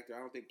trust factor. I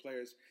don't think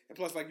players, and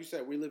plus, like you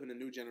said, we live in a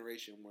new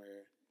generation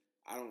where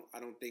I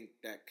don't think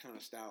that kind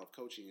of style of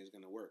coaching is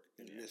going to work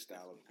in this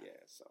style of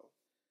So,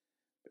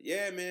 but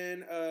yeah,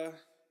 man.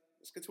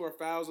 Let's get to our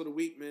fouls of the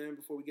week, man.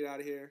 Before we get out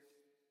of here,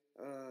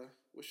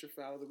 what's your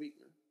foul of the week,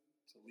 man?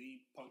 Talib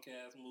punk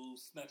ass move,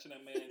 snatching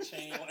that man's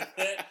chain like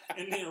that,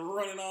 and then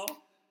running off.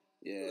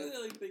 Yeah. What the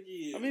hell you think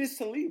he is? I mean, it's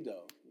Talib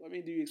though. I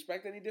mean, do you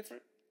expect any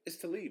different? It's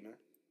Talib, man.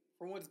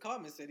 From what his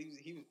comment said,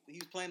 he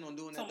was planning on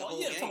doing that the Talking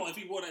whole about, game. if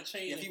he wore that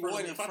chain If in he front wore of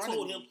it me, in if I front of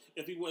told me, him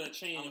if he wore that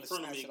chain I'm in gonna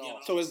front of me snatch it again,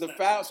 off. So is the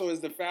foul? So is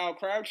the foul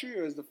Crabtree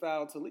or is the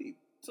foul Talib?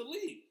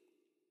 Talib.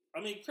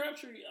 I mean,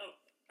 Crabtree.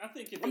 I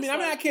think if I mean,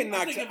 it's I can't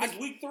knock. I think if it's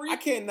week 3, I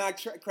can't knock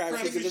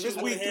Crabtree because if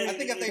it's week 3, I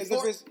think if they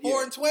because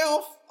 4 and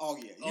 12, oh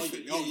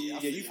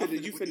yeah, you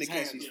finna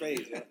catch these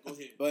fades. Yeah, go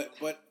ahead.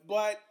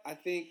 But I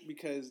think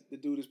because the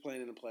dude is playing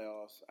in the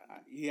playoffs,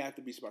 he have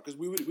to be smart because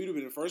we'd have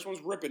been the first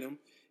ones ripping him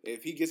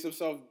if he gets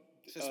himself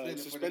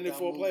suspended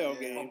for a playoff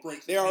game.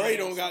 They already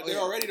don't got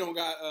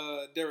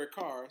Derek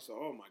Carr. So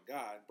oh my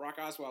God, Brock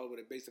Osweiler would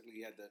have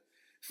basically had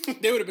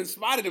to. They would have been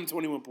spotted him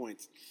 21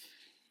 points.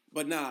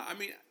 But nah, I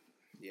mean,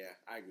 yeah,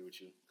 I agree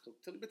with you.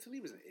 But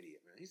Talib is an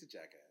idiot, man. He's a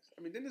jackass.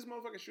 I mean, didn't this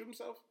motherfucker shoot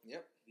himself?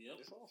 Yep.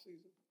 This whole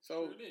season.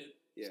 So Sure did.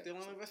 yeah, Still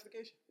on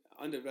investigation.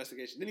 Under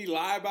investigation. Then he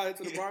lied about it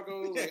to the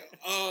Broncos. Like,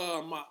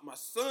 my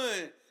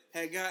son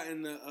had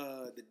gotten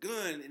the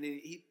gun, and then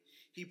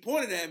he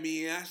pointed at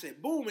me, and I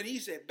said, boom, and he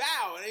said,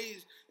 bow,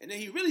 and then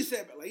he really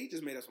said, like, he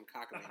just made up some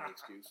cockamamie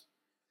excuse.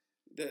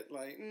 That,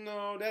 like,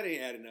 no, that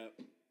ain't adding up.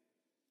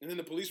 And then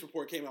the police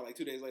report came out, like,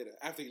 2 days later,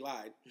 after he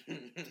lied.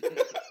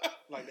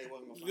 Like they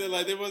wasn't gonna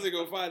Like, they wasn't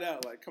going to find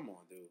out. Like, come on,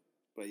 dude.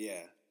 But,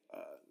 yeah,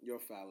 your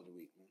foul of the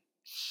week, man.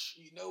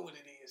 You know what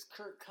it is.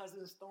 Kirk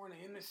Cousins throwing an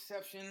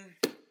interception.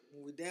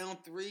 We're down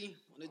 3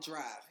 on the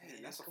drive.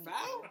 Man, that's a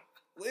foul?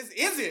 Well,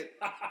 is it?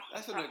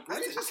 That's an That's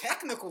egregious a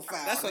technical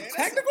foul. That's a man.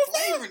 technical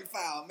That's a flagrant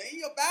foul, man.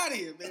 You up out of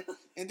here, man.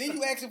 And then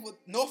you asking for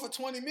north of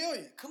 $20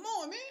 million. Come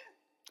on, man.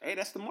 Hey,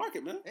 that's the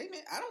market, man. Hey,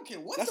 man, I don't care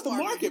what That's the the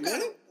market, You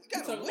man.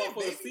 gotta Talking win, about for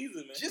baby. a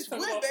season, man. Just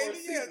Talking win, about for a baby.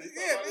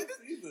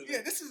 season.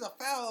 Yeah, this is a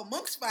foul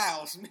amongst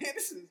fouls, man.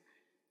 This is.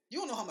 You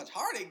don't know how much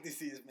heartache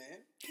this is, man.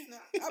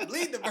 I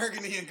bleed the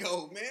burgundy and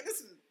gold, man.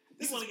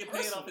 He want to get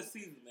paid off his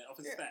season, man, off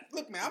his stats.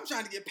 Look, man, I'm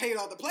trying to get paid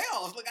off the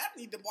playoffs. Look, I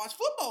need to watch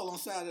football on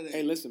Saturday.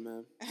 Hey, listen,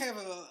 man. I have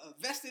a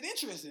vested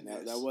interest in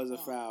this. That was a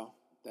foul.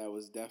 That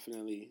was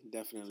definitely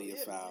a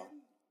foul.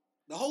 Man.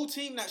 The whole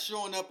team not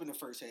showing up in the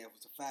first half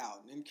was a foul.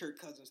 And then Kirk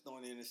Cousins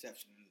throwing an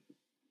interception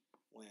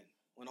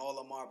when all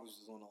the marbles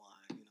was on the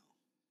line, you know.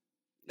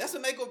 That's a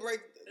make or break.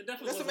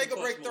 That's a make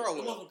or break throw.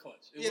 It wasn't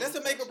clutch. That's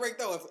a make or break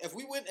throw. If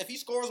we win, if he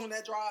scores on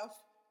that drive,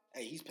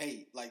 hey, he's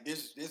paid. Like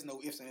there's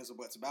no ifs, ands, or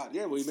buts about it.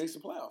 Yeah, well, he makes the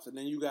playoffs, and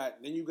then you got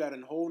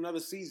a whole nother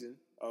season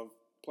of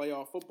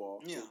playoff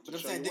football. Yeah, but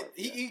I'm saying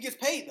he gets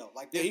paid though.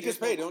 Like he gets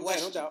paid. No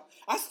doubt.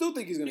 I still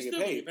think he's going to get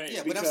paid.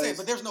 Yeah, but I'm saying,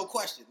 but there's no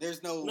question.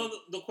 There's no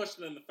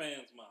question in the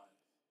fans' mind.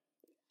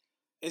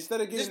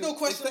 Instead of getting, there's no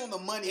question on the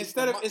money.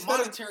 Instead of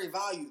monetary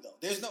value though.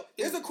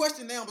 There's a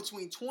question now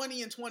between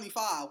 20 and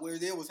 25 where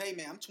there was, hey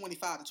man, I'm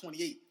 25 to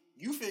 28.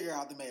 You figure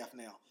out the math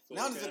now. So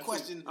now there's a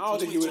question. I don't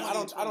think he would. I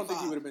don't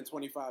think he would have been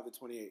 25 to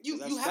 28. You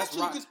have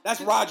to.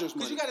 That's Rodgers'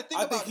 money. Because you got to think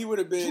I about. think he would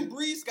have been. Drew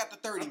Brees got the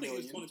 30 million. I think he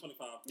was 20,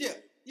 25.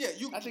 Yeah.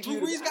 Drew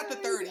Brees got the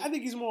 30. I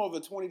think he's more of a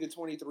 20 to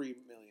 23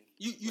 million.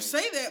 You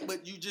say that,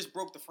 but you just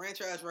broke the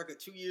franchise record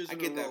 2 years in a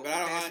row. I get that, but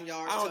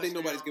I don't think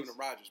nobody's giving him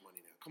Rodgers money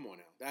now. Come on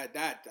now. I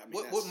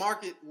mean, what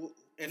market?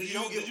 If you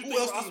don't get, who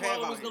else do you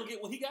have out was going to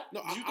get what he got?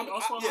 No,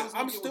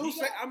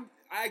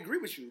 I agree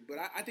with you, but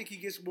I think he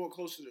gets more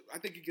closer. I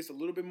think he gets a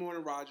little bit more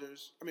than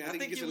Rodgers. I mean, I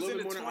think he gets a little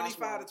bit more than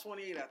 25 to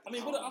 28. I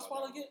mean, what did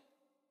Osweiler get?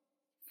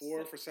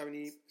 4 for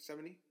 70.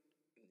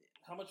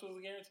 How much was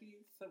the guarantee?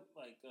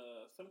 Like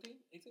 17,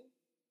 18?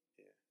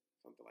 Yeah,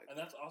 something like that. And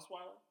that's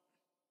Osweiler?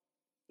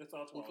 That's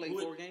Osweiler.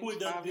 Who played 4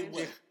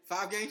 games?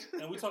 5 games?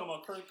 And we're talking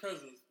about Kirk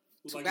Cousins.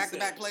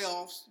 Back-to-back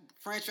playoffs,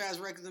 franchise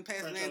records in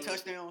passing and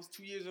touchdowns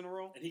 2 years in a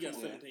row. And he got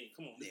 17.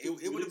 Come on.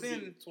 It would have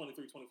been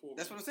 23, 24.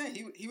 That's what I'm saying.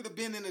 He would have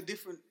been in a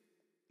different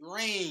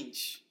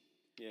range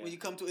when you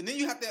come to it. And then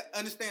you have to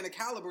understand the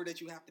caliber that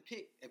you have to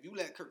pick if you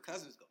let Kirk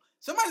Cousins go.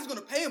 Somebody's going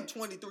to pay him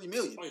 $23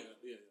 million. Oh,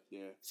 yeah.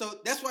 So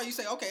that's why you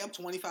say, okay, I'm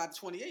 25 to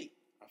 28.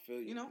 I feel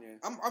you. You know? Yeah.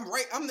 I'm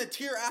right. I'm the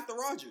tier after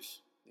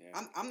Rodgers.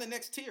 Yeah. I'm the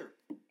next tier.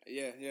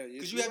 Yeah.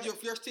 Because you have your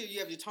first tier. You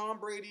have your Tom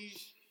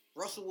Brady's,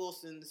 Russell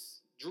Wilson's,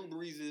 Drew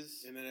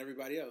Brees's, and then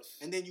everybody else.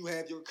 And then you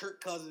have your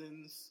Kirk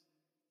Cousins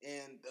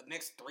and the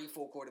next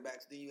 3-4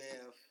 quarterbacks. Then you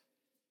have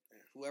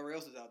whoever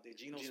else is out there.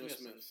 Geno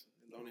Smith.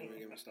 Don't even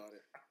get me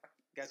started.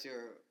 Got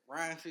your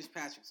Ryan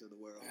Fitzpatricks of the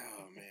world.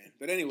 Oh man!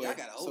 But anyway, I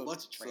got a whole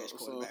bunch of trash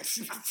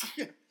quarterbacks.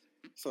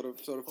 So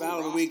the foul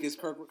of the week is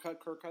Kirk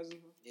Cousins.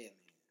 Yeah, man.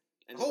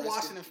 And the whole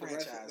Washington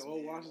franchise. The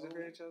whole Washington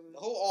franchise. The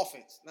whole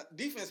offense.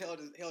 Defense held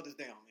us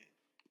down, man.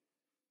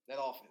 That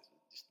offense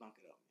just stunk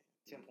it up,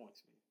 man. 10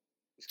 points, man.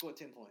 We scored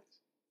 10 points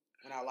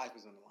when our life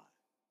was on the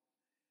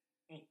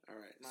line. All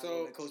right.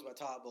 So coached by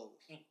Todd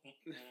Bowles.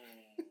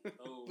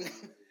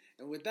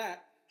 And with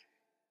that,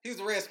 he was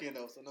a Redskin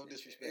though, so no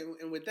disrespect.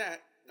 And with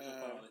that,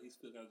 he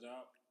still got a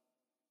job.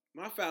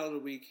 My foul of the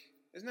week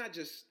is not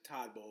just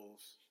Todd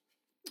Bowles.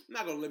 I'm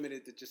not gonna limit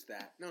it to just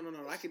that. No.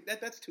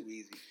 That's too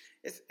easy.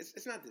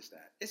 It's not just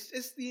that.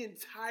 It's the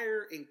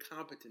entire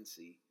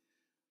incompetency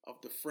of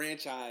the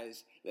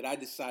franchise that I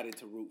decided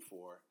to root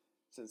for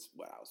since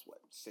I was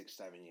 6,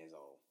 7 years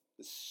old.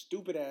 The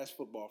stupid ass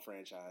football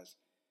franchise,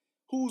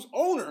 whose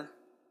owner,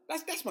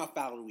 that's my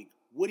foul of the week,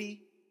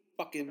 Woody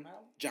fucking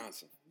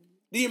Johnson,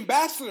 the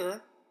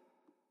ambassador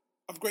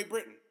of Great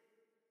Britain.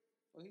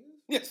 Oh, he is?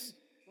 Yes,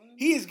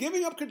 he is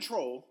giving up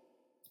control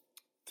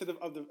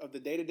of the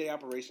day-to-day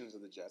operations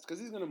of the Jets because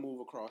he's going to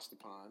move across the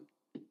pond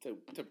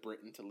to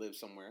Britain to live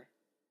somewhere,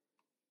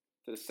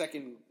 to the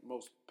second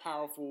most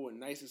powerful and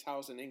nicest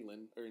house in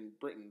England or in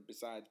Britain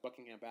besides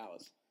Buckingham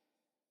Palace.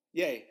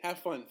 Yay, have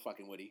fun,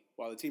 fucking Woody,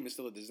 while the team is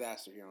still a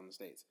disaster here on the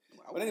States.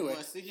 But anyway, I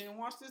want to sit here and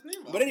watch this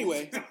name. But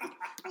anyway,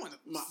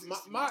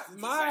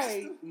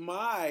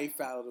 my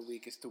foul of the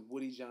week is to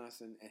Woody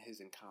Johnson and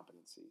his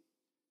incompetency.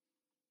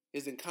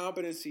 His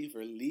incompetency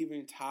for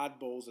leaving Todd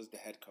Bowles as the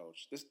head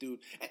coach. This dude,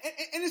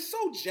 and it's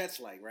so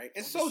Jets-like, right?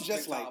 It's so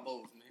Jets-like.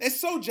 It's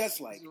so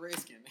Jets-like.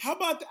 How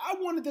about I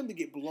wanted them to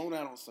get blown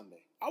out on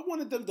Sunday. I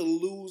wanted them to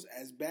lose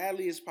as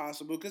badly as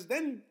possible because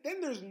then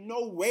there's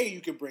no way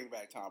you can bring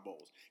back Todd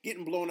Bowles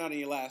getting blown out in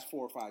your last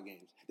 4 or 5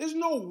 games. There's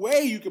no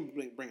way you can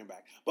bring him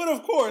back. But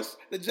of course,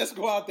 the Jets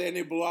go out there and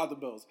they blow out the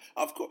Bills.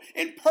 Of course,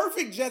 in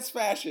perfect Jets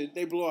fashion,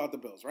 they blow out the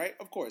Bills, right?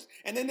 Of course,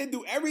 and then they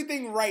do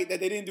everything right that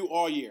they didn't do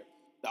all year.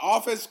 The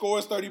offense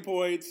scores 30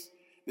 points.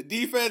 The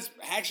defense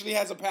actually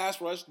has a pass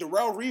rush.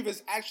 Darrelle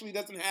Revis actually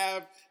doesn't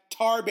have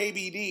tar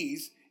baby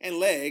D's and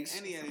legs.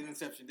 And he had an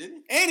interception,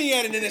 didn't he? And he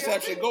had an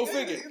interception. Go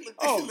figure. He looked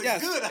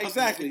good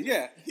exactly.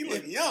 Yeah. He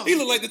looked young. He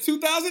looked like the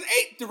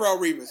 2008 Darrelle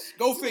Revis.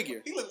 Go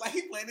figure. He looked like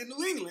he played in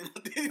New England.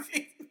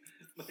 He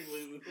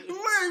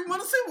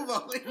won a Super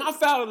Bowl. My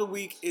foul of the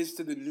week is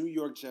to the New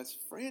York Jets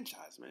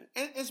franchise, man.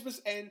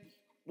 And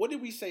what did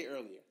we say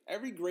earlier?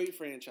 Every great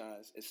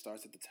franchise, it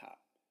starts at the top.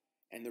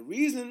 And the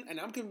reason, and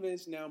I'm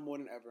convinced now more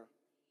than ever,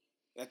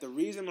 that the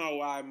reason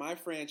why my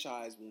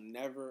franchise will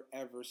never,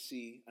 ever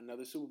see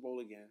another Super Bowl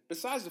again,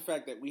 besides the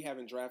fact that we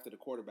haven't drafted a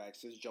quarterback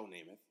since Joe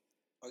Namath.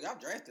 Oh, y'all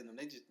drafted them.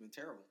 They just been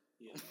terrible.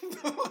 Yeah.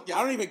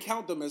 I don't even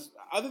count them as,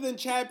 other than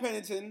Chad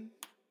Pennington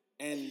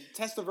and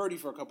Testaverde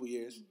for a couple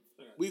years,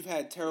 we've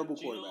had terrible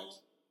quarterbacks.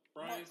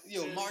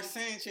 Mark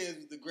Sanchez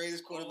was the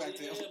greatest quarterback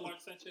to ever. Mark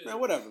Sanchez. Man,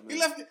 whatever, man. He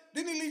left.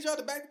 Didn't he lead y'all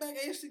to back-to-back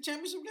AFC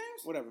Championship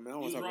games? Whatever, man.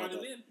 I don't want to talk about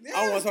that. Yeah.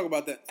 I don't want to talk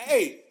about that.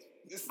 Hey,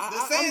 the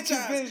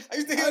Sanchez. I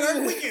used to hear it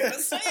every weekend. The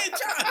Sanchez.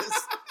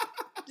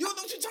 You don't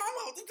know what you're talking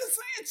about.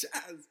 The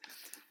Sanchez.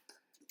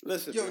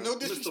 Listen, yo, man. no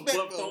disrespect,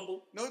 Bluff though.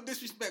 Fumble. No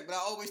disrespect, but I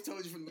always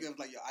told you from the beginning,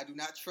 like, yo, I do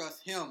not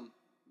trust him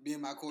being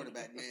my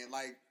quarterback, man.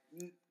 Like,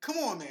 come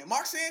on, man.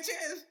 Mark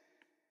Sanchez.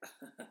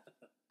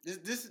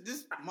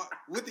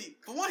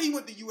 For one, he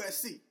went to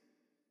USC.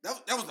 That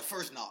was the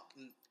first knock.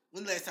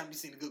 When the last time you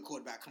seen a good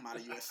quarterback come out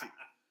of USC?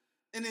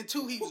 And then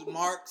 2, he was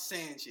Mark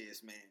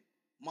Sanchez, man.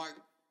 Mark,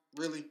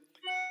 really?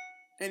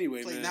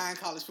 Anyway, played man. 9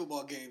 college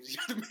football games.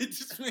 Y'all made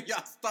this man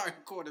y'all starting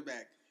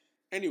quarterback.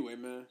 Anyway,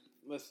 man.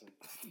 Listen.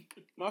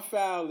 My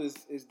foul is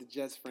the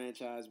Jets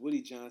franchise.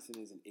 Woody Johnson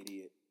is an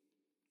idiot.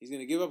 He's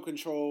going to give up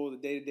control of the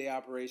day-to-day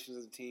operations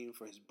of the team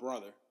for his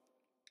brother,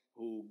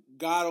 who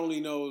God only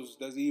knows,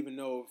 does he even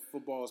know if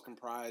football is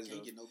comprised Can't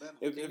of, get no better.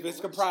 if Can't get it's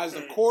no worse. comprised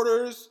of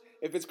quarters,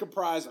 if it's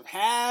comprised of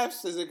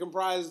halves, is it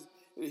comprised,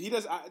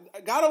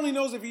 God only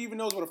knows if he even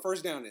knows what a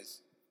first down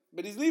is.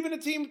 But he's leaving the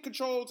team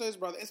control to his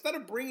brother. Instead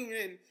of bringing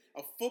in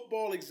a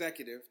football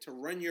executive to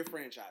run your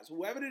franchise,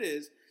 whoever it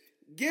is,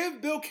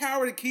 give Bill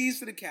Cowher the keys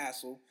to the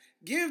castle,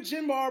 give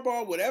Jim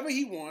Harbaugh whatever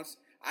he wants.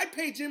 I'd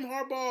pay Jim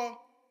Harbaugh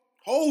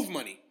Hove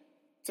money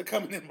to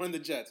come in and run the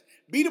Jets.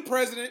 Be the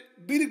president,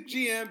 be the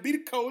GM, be the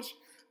coach,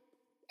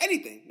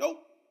 anything.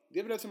 Nope.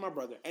 Give it up to my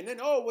brother. And then,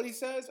 what he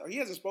says, or he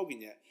hasn't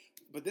spoken yet,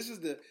 but this is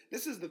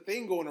the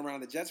thing going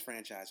around the Jets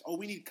franchise.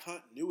 We need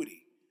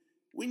continuity.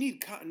 We need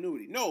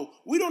continuity. No,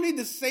 we don't need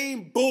the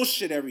same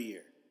bullshit every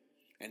year.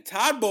 And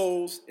Todd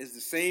Bowles is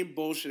the same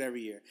bullshit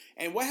every year.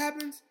 And what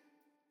happens?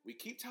 We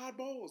keep Todd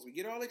Bowles. We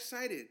get all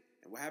excited.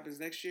 And what happens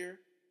next year?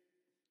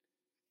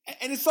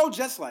 And it's so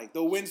just like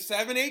they'll win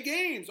 7-8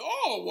 games.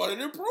 Oh, what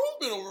an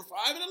improvement over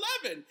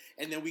 5-11.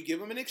 And then we give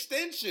them an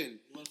extension.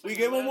 We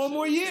give them one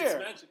more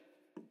year.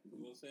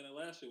 We were saying that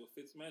last year with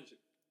Fitzmagic.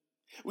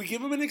 We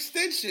give them an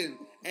extension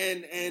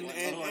and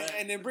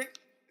then bring.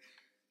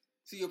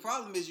 See, your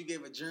problem is you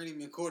gave a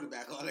journeyman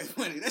quarterback all that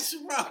money. That's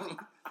your problem.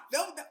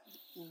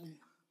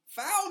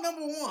 Foul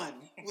number one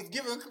was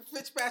giving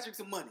Fitzpatrick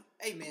some money.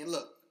 Hey, man,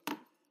 look.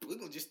 We're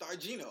going to just start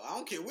Geno. I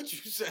don't care what you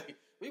say.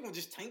 We're going to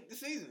just tank the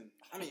season.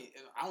 I mean,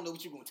 I don't know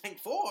what you're going to tank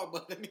for,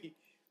 but I mean,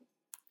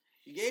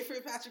 you gave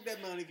Fitzpatrick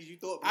that money because you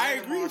thought I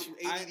agree. Marshall,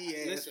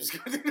 ADD ass was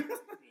going to...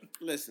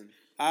 Listen,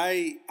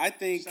 I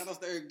think... Shout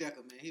out to Eric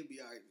Decker, man. He'll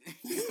be all right,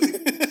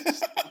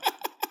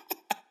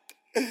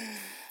 man.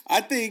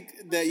 I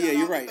think that, yeah,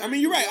 you're right. I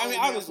mean, you're right. I mean,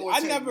 obviously, I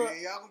never...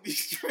 Man, y'all going to be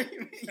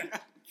streaming.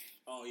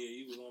 Oh, yeah,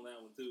 you was on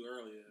that one, too,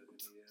 earlier.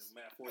 Yeah,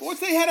 Matt Forte.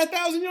 Forte had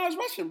 1,000 yards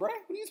rushing, bro.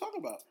 What are you talking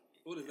about?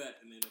 What is that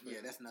in the NFL? Yeah,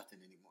 that's nothing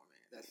anymore,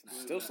 man. That's not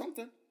Still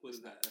something. What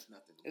is that? That's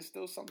nothing. It's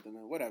still something,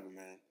 man. Whatever,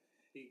 man.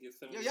 He gets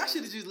Yo, y'all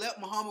should have just let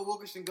Muhammad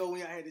Wilkerson go when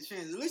y'all had the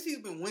chance. At least he's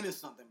been winning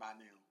something by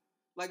now.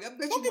 Like, I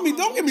bet Don't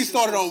get me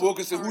started on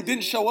Wilkerson, who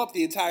didn't show up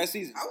the entire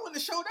season. I wouldn't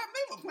have showed up.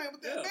 They were playing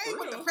with that. They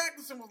went to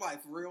practice and was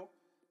like, for real.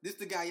 This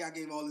the guy y'all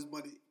gave all this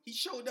money. He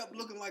showed up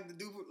looking like the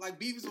dude, like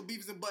Beavis and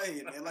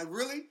Butthead, man. Like,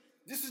 really?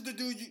 This is the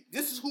dude.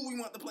 This is who we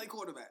want to play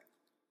quarterback.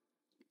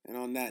 And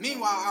on that,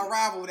 meanwhile, our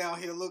rival down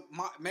here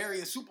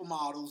marrying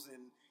supermodels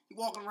and he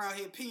walking around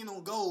here peeing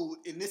on gold,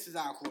 and this is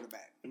our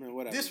quarterback. I mean,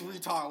 whatever. This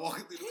retard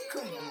walking through.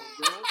 Come on, bro.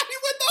 He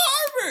went to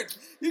Harvard.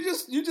 You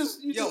just.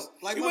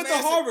 Like you my went to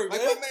man Harvard, said,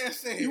 man. like my man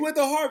said. You went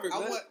to Harvard,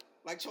 man.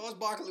 Like Charles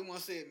Barkley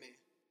once said, man.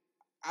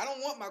 I don't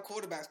want my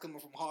quarterbacks coming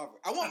from Harvard.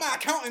 I want my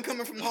accountant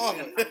coming from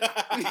Harvard.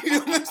 You know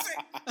what I'm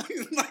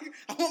saying? Like,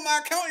 I want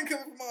my accountant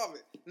coming from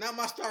Harvard. Not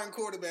my starting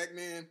quarterback,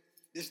 man.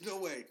 There's no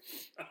way.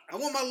 I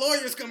want my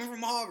lawyers coming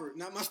from Harvard,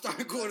 not my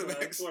starting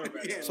quarterbacks.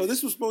 Yeah. So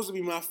this was supposed to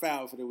be my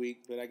foul for the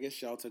week, but I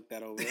guess y'all took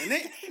that over.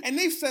 And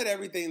they've said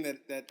everything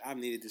that I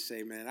needed to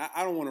say, man.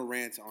 I don't want to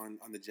rant on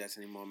the Jets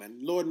anymore, man.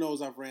 Lord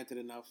knows I've ranted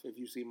enough. If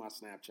you see my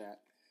Snapchat,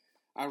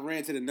 I've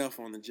ranted enough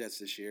on the Jets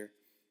this year.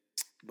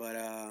 But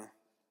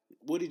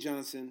Woody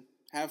Johnson,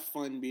 have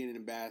fun being an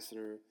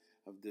ambassador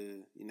of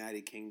the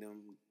United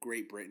Kingdom,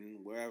 Great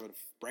Britain, wherever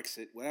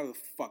Brexit, whatever the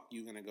fuck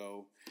you're gonna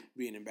go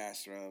be an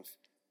ambassador of.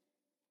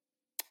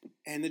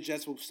 And the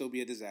Jets will still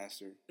be a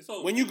disaster.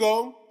 When you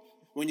go,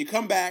 when you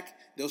come back,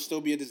 they'll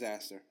still be a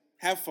disaster.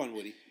 Have fun,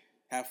 Woody.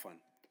 Have fun.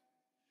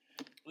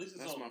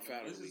 That's my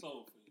foul. This is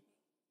over for you.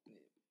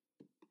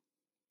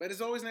 But it's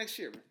always next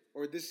year, man.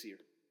 Or this year.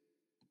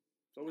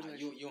 It's always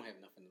next year. You don't have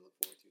nothing to look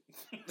forward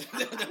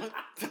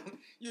to.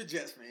 You're a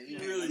Jets fan.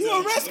 You're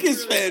a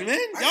Redskins fan, man.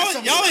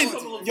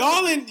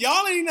 Y'all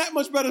ain't that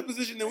much better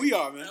position than we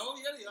are, man. Oh,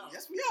 yeah, they are.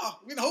 Yes, we are.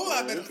 We're in a whole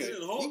lot better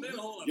position.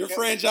 Your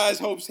franchise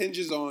hopes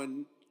hinges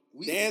on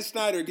Dan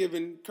Snyder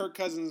giving Kirk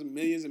Cousins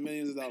millions and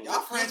millions of dollars.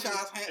 Y'all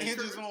franchise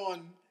hinges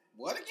on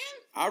what again?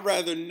 I'd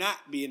rather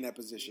not be in that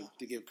position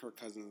to give Kirk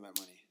Cousins that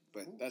money.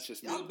 But that's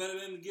just me. Y'all better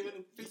than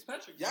giving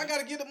Fitzpatrick. Y'all got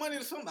to give the money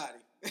to somebody.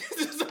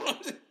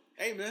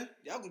 Hey, man.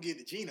 Y'all gonna give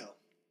it to Geno.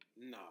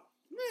 No.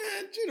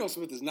 Man, Geno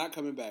Smith is not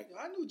coming back. Yo,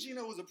 I knew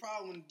Geno was a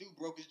problem when the dude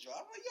broke his jaw.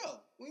 I'm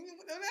like,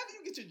 whenever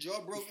you get your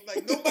jaw broken,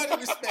 like, nobody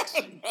respects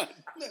you.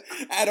 Look,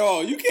 at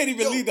all. You can't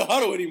even lead the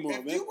huddle anymore,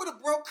 man. If you would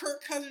have broke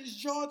Kirk Cousins'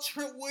 jaw,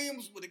 Trent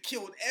Williams would have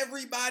killed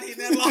everybody in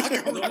that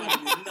locker room.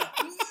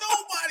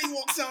 Nobody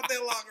walks out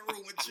that locker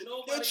room with you.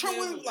 Yo, Trent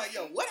Williams was like,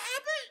 yo, what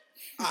happened?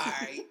 All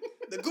right.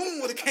 The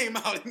goon would have came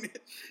out in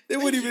it. They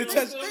wouldn't even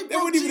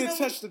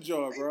touch the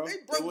jaw, bro. They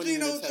broke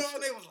Geno's jaw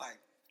and they was like,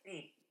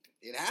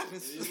 it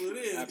happens. It is what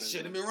it is.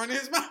 Should have been running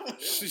his mouth.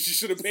 You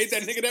should have paid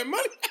that nigga that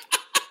money.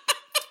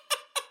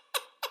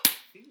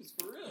 He was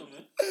for real,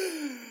 man.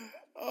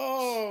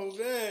 Oh,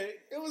 man.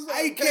 It was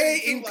like IK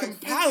in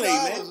Compale,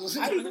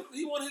 man.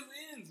 He won his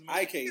ends,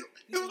 man. IK. It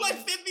was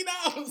like $50.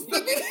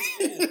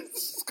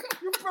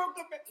 You broke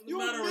a man. You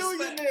a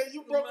millionaire.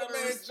 You broke a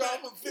man's jaw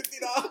for $50.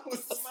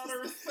 It's a matter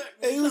of respect.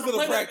 Hey, he was on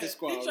the practice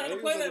squad. He tried to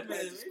play that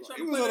man.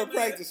 He was on the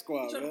practice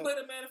squad, He tried man. to play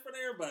that man in front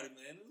of everybody,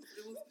 man.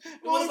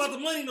 It wasn't about the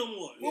money no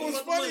more. What was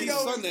funny,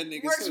 though,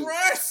 Rex too.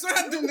 Ryan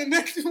signed him the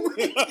next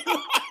week.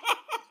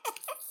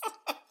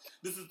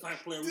 This is the type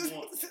of player we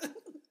want.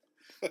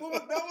 That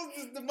was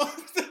just the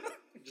most...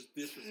 Just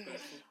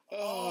disrespectful.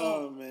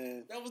 Oh,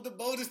 man. That was the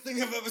boldest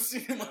thing I've ever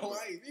seen in my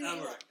life.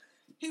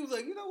 He was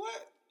like, you know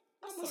what?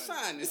 I'm going to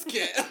sign this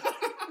cat.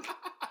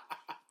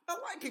 I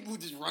like people who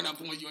just run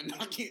up on you and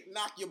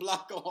knock your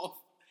block off.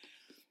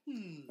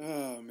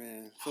 Oh,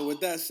 man. So with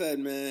that said,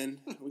 man,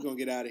 we're going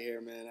to get out of here,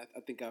 man. I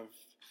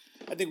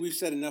think we've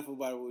said enough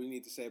about what we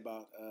need to say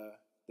about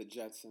the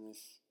Jets and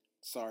this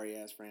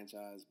sorry-ass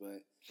franchise.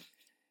 But,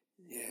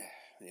 yeah,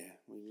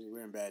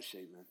 we're in bad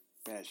shape, man.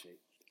 Bad shape.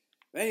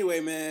 But anyway,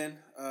 man,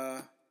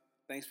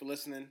 thanks for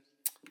listening.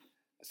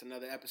 That's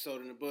another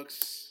episode in the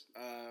books.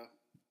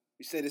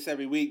 We say this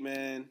every week,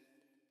 man.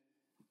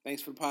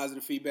 Thanks for the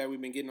positive feedback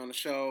we've been getting on the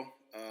show.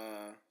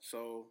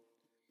 So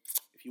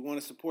if you want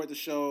to support the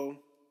show,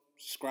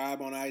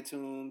 subscribe on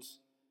iTunes.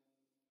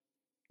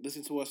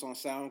 Listen to us on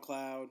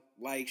SoundCloud.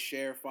 Like,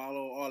 share,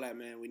 follow, all that,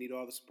 man. We need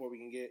all the support we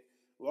can get.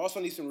 We also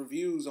need some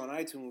reviews on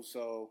iTunes.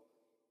 So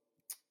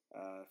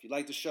if you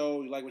like the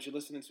show, you like what you're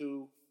listening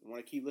to, you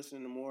want to keep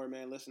listening to more,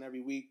 man, listen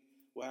every week.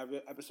 We'll have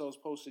episodes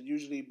posted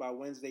usually by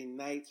Wednesday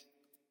night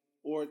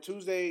or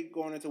Tuesday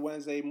going into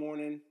Wednesday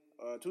morning.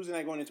 Tuesday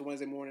night going into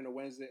Wednesday morning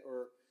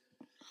or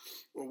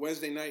or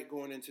Wednesday night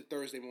going into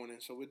Thursday morning.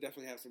 So we'll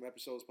definitely have some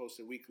episodes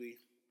posted weekly.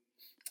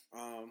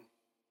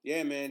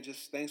 Yeah, man,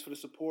 just thanks for the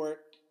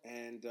support.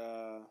 And,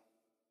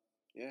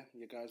 yeah,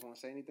 you guys want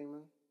to say anything,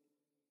 man?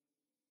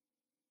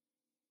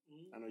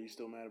 I know you're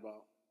still mad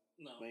about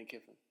Lane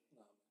Kiffin.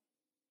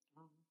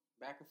 No.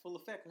 Back in full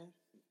effect, man.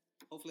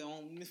 Hopefully I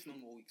won't miss no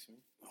more weeks, man.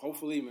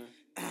 Hopefully, man.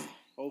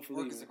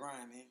 Hopefully, Work is man. a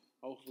grind, man.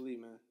 Hopefully,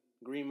 man.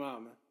 Green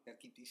Mile, man. Gotta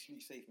keep these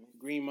streets safe, man.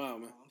 Green Mile,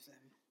 man. You know what I'm saying?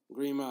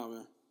 Green Mile,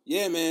 man.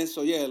 Yeah, man.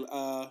 So, yeah,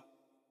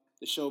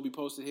 the show will be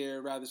posted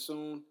here rather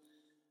soon.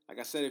 Like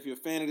I said, if you're a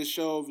fan of the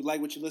show, if you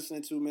like what you're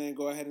listening to, man,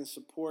 go ahead and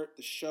support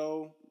the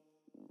show.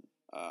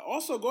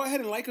 Also, go ahead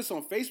and like us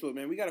on Facebook,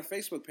 man. We got a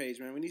Facebook page,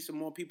 man. We need some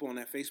more people on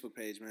that Facebook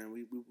page, man.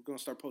 We're going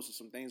to start posting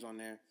some things on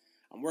there.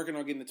 I'm working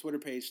on getting the Twitter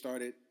page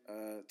started,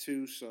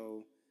 too.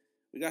 So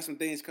we got some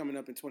things coming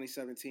up in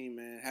 2017,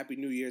 man. Happy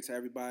New Year to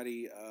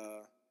everybody.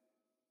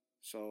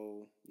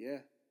 So, yeah.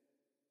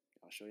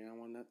 I'll show you I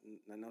want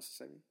nothing else to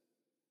say.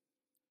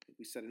 I think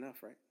we said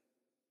enough, right?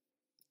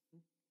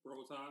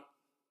 Roll Tide.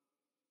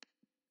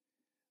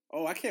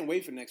 Oh, I can't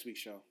wait for next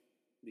week's show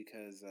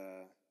because,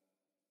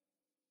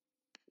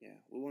 yeah,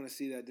 we want to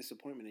see that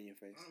disappointment in your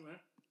face. All right, man.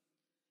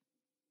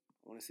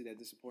 I want to see that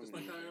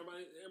disappointment. It's like how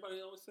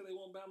everybody always say they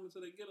want Bama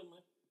until they get them,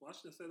 man.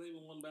 Washington said they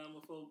even won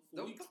Bama for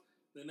weeks.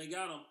 Then they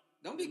got them.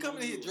 Don't be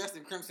coming here dressed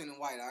in crimson and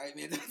white, all right,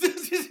 man?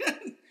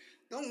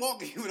 Don't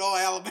walk in here with all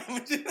Alabama.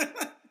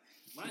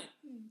 Man.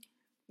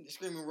 Just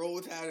screaming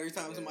Roll Tide every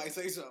time somebody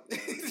say something.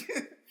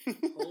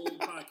 Whole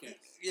podcast.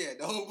 Yeah,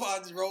 the whole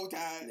pod is Roll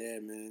Tide. Yeah,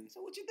 man.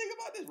 So what you think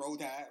about this? Roll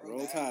Tide.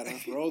 Roll Tide,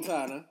 huh? Roll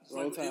Tide, huh?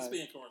 Roll Tide. It's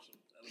being commercial.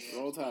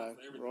 Roll Tide.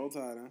 Roll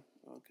Tide,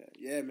 huh? Okay.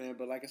 Yeah, man.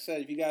 But like I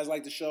said, if you guys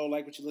like the show,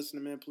 like what you're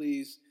listening to, man,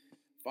 please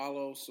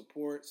follow,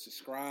 support,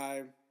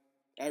 subscribe,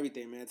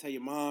 everything, man. Tell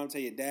your mom,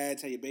 tell your dad,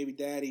 tell your baby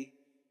daddy,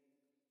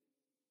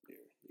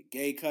 your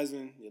gay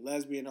cousin, your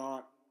lesbian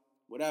aunt,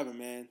 whatever,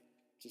 man.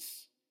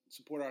 Just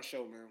support our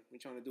show, man. We're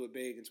trying to do it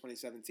big in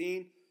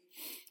 2017.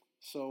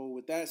 So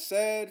with that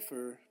said,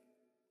 for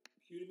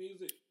cue the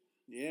music.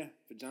 Yeah,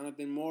 for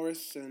Jonathan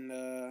Morris and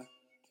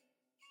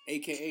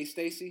a.k.a.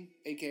 Stacy,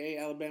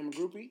 a.k.a. Alabama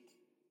Groupie,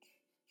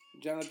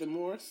 Jonathan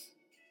Morris,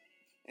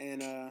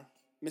 and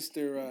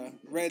Mr.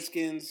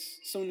 Redskins,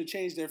 soon to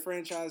change their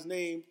franchise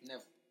name.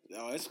 Never.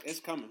 Oh, it's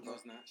coming. No,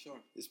 it's not. Sure.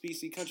 This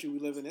PC country we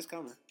live in, it's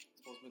coming. It's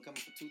supposed to be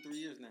coming for 2-3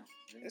 years now.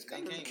 It's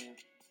coming.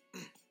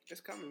 It's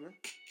coming, man.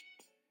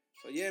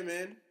 So, yeah,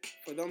 man,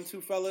 for them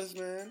two fellas,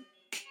 man,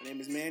 my name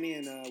is Manny,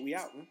 and we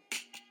out, man.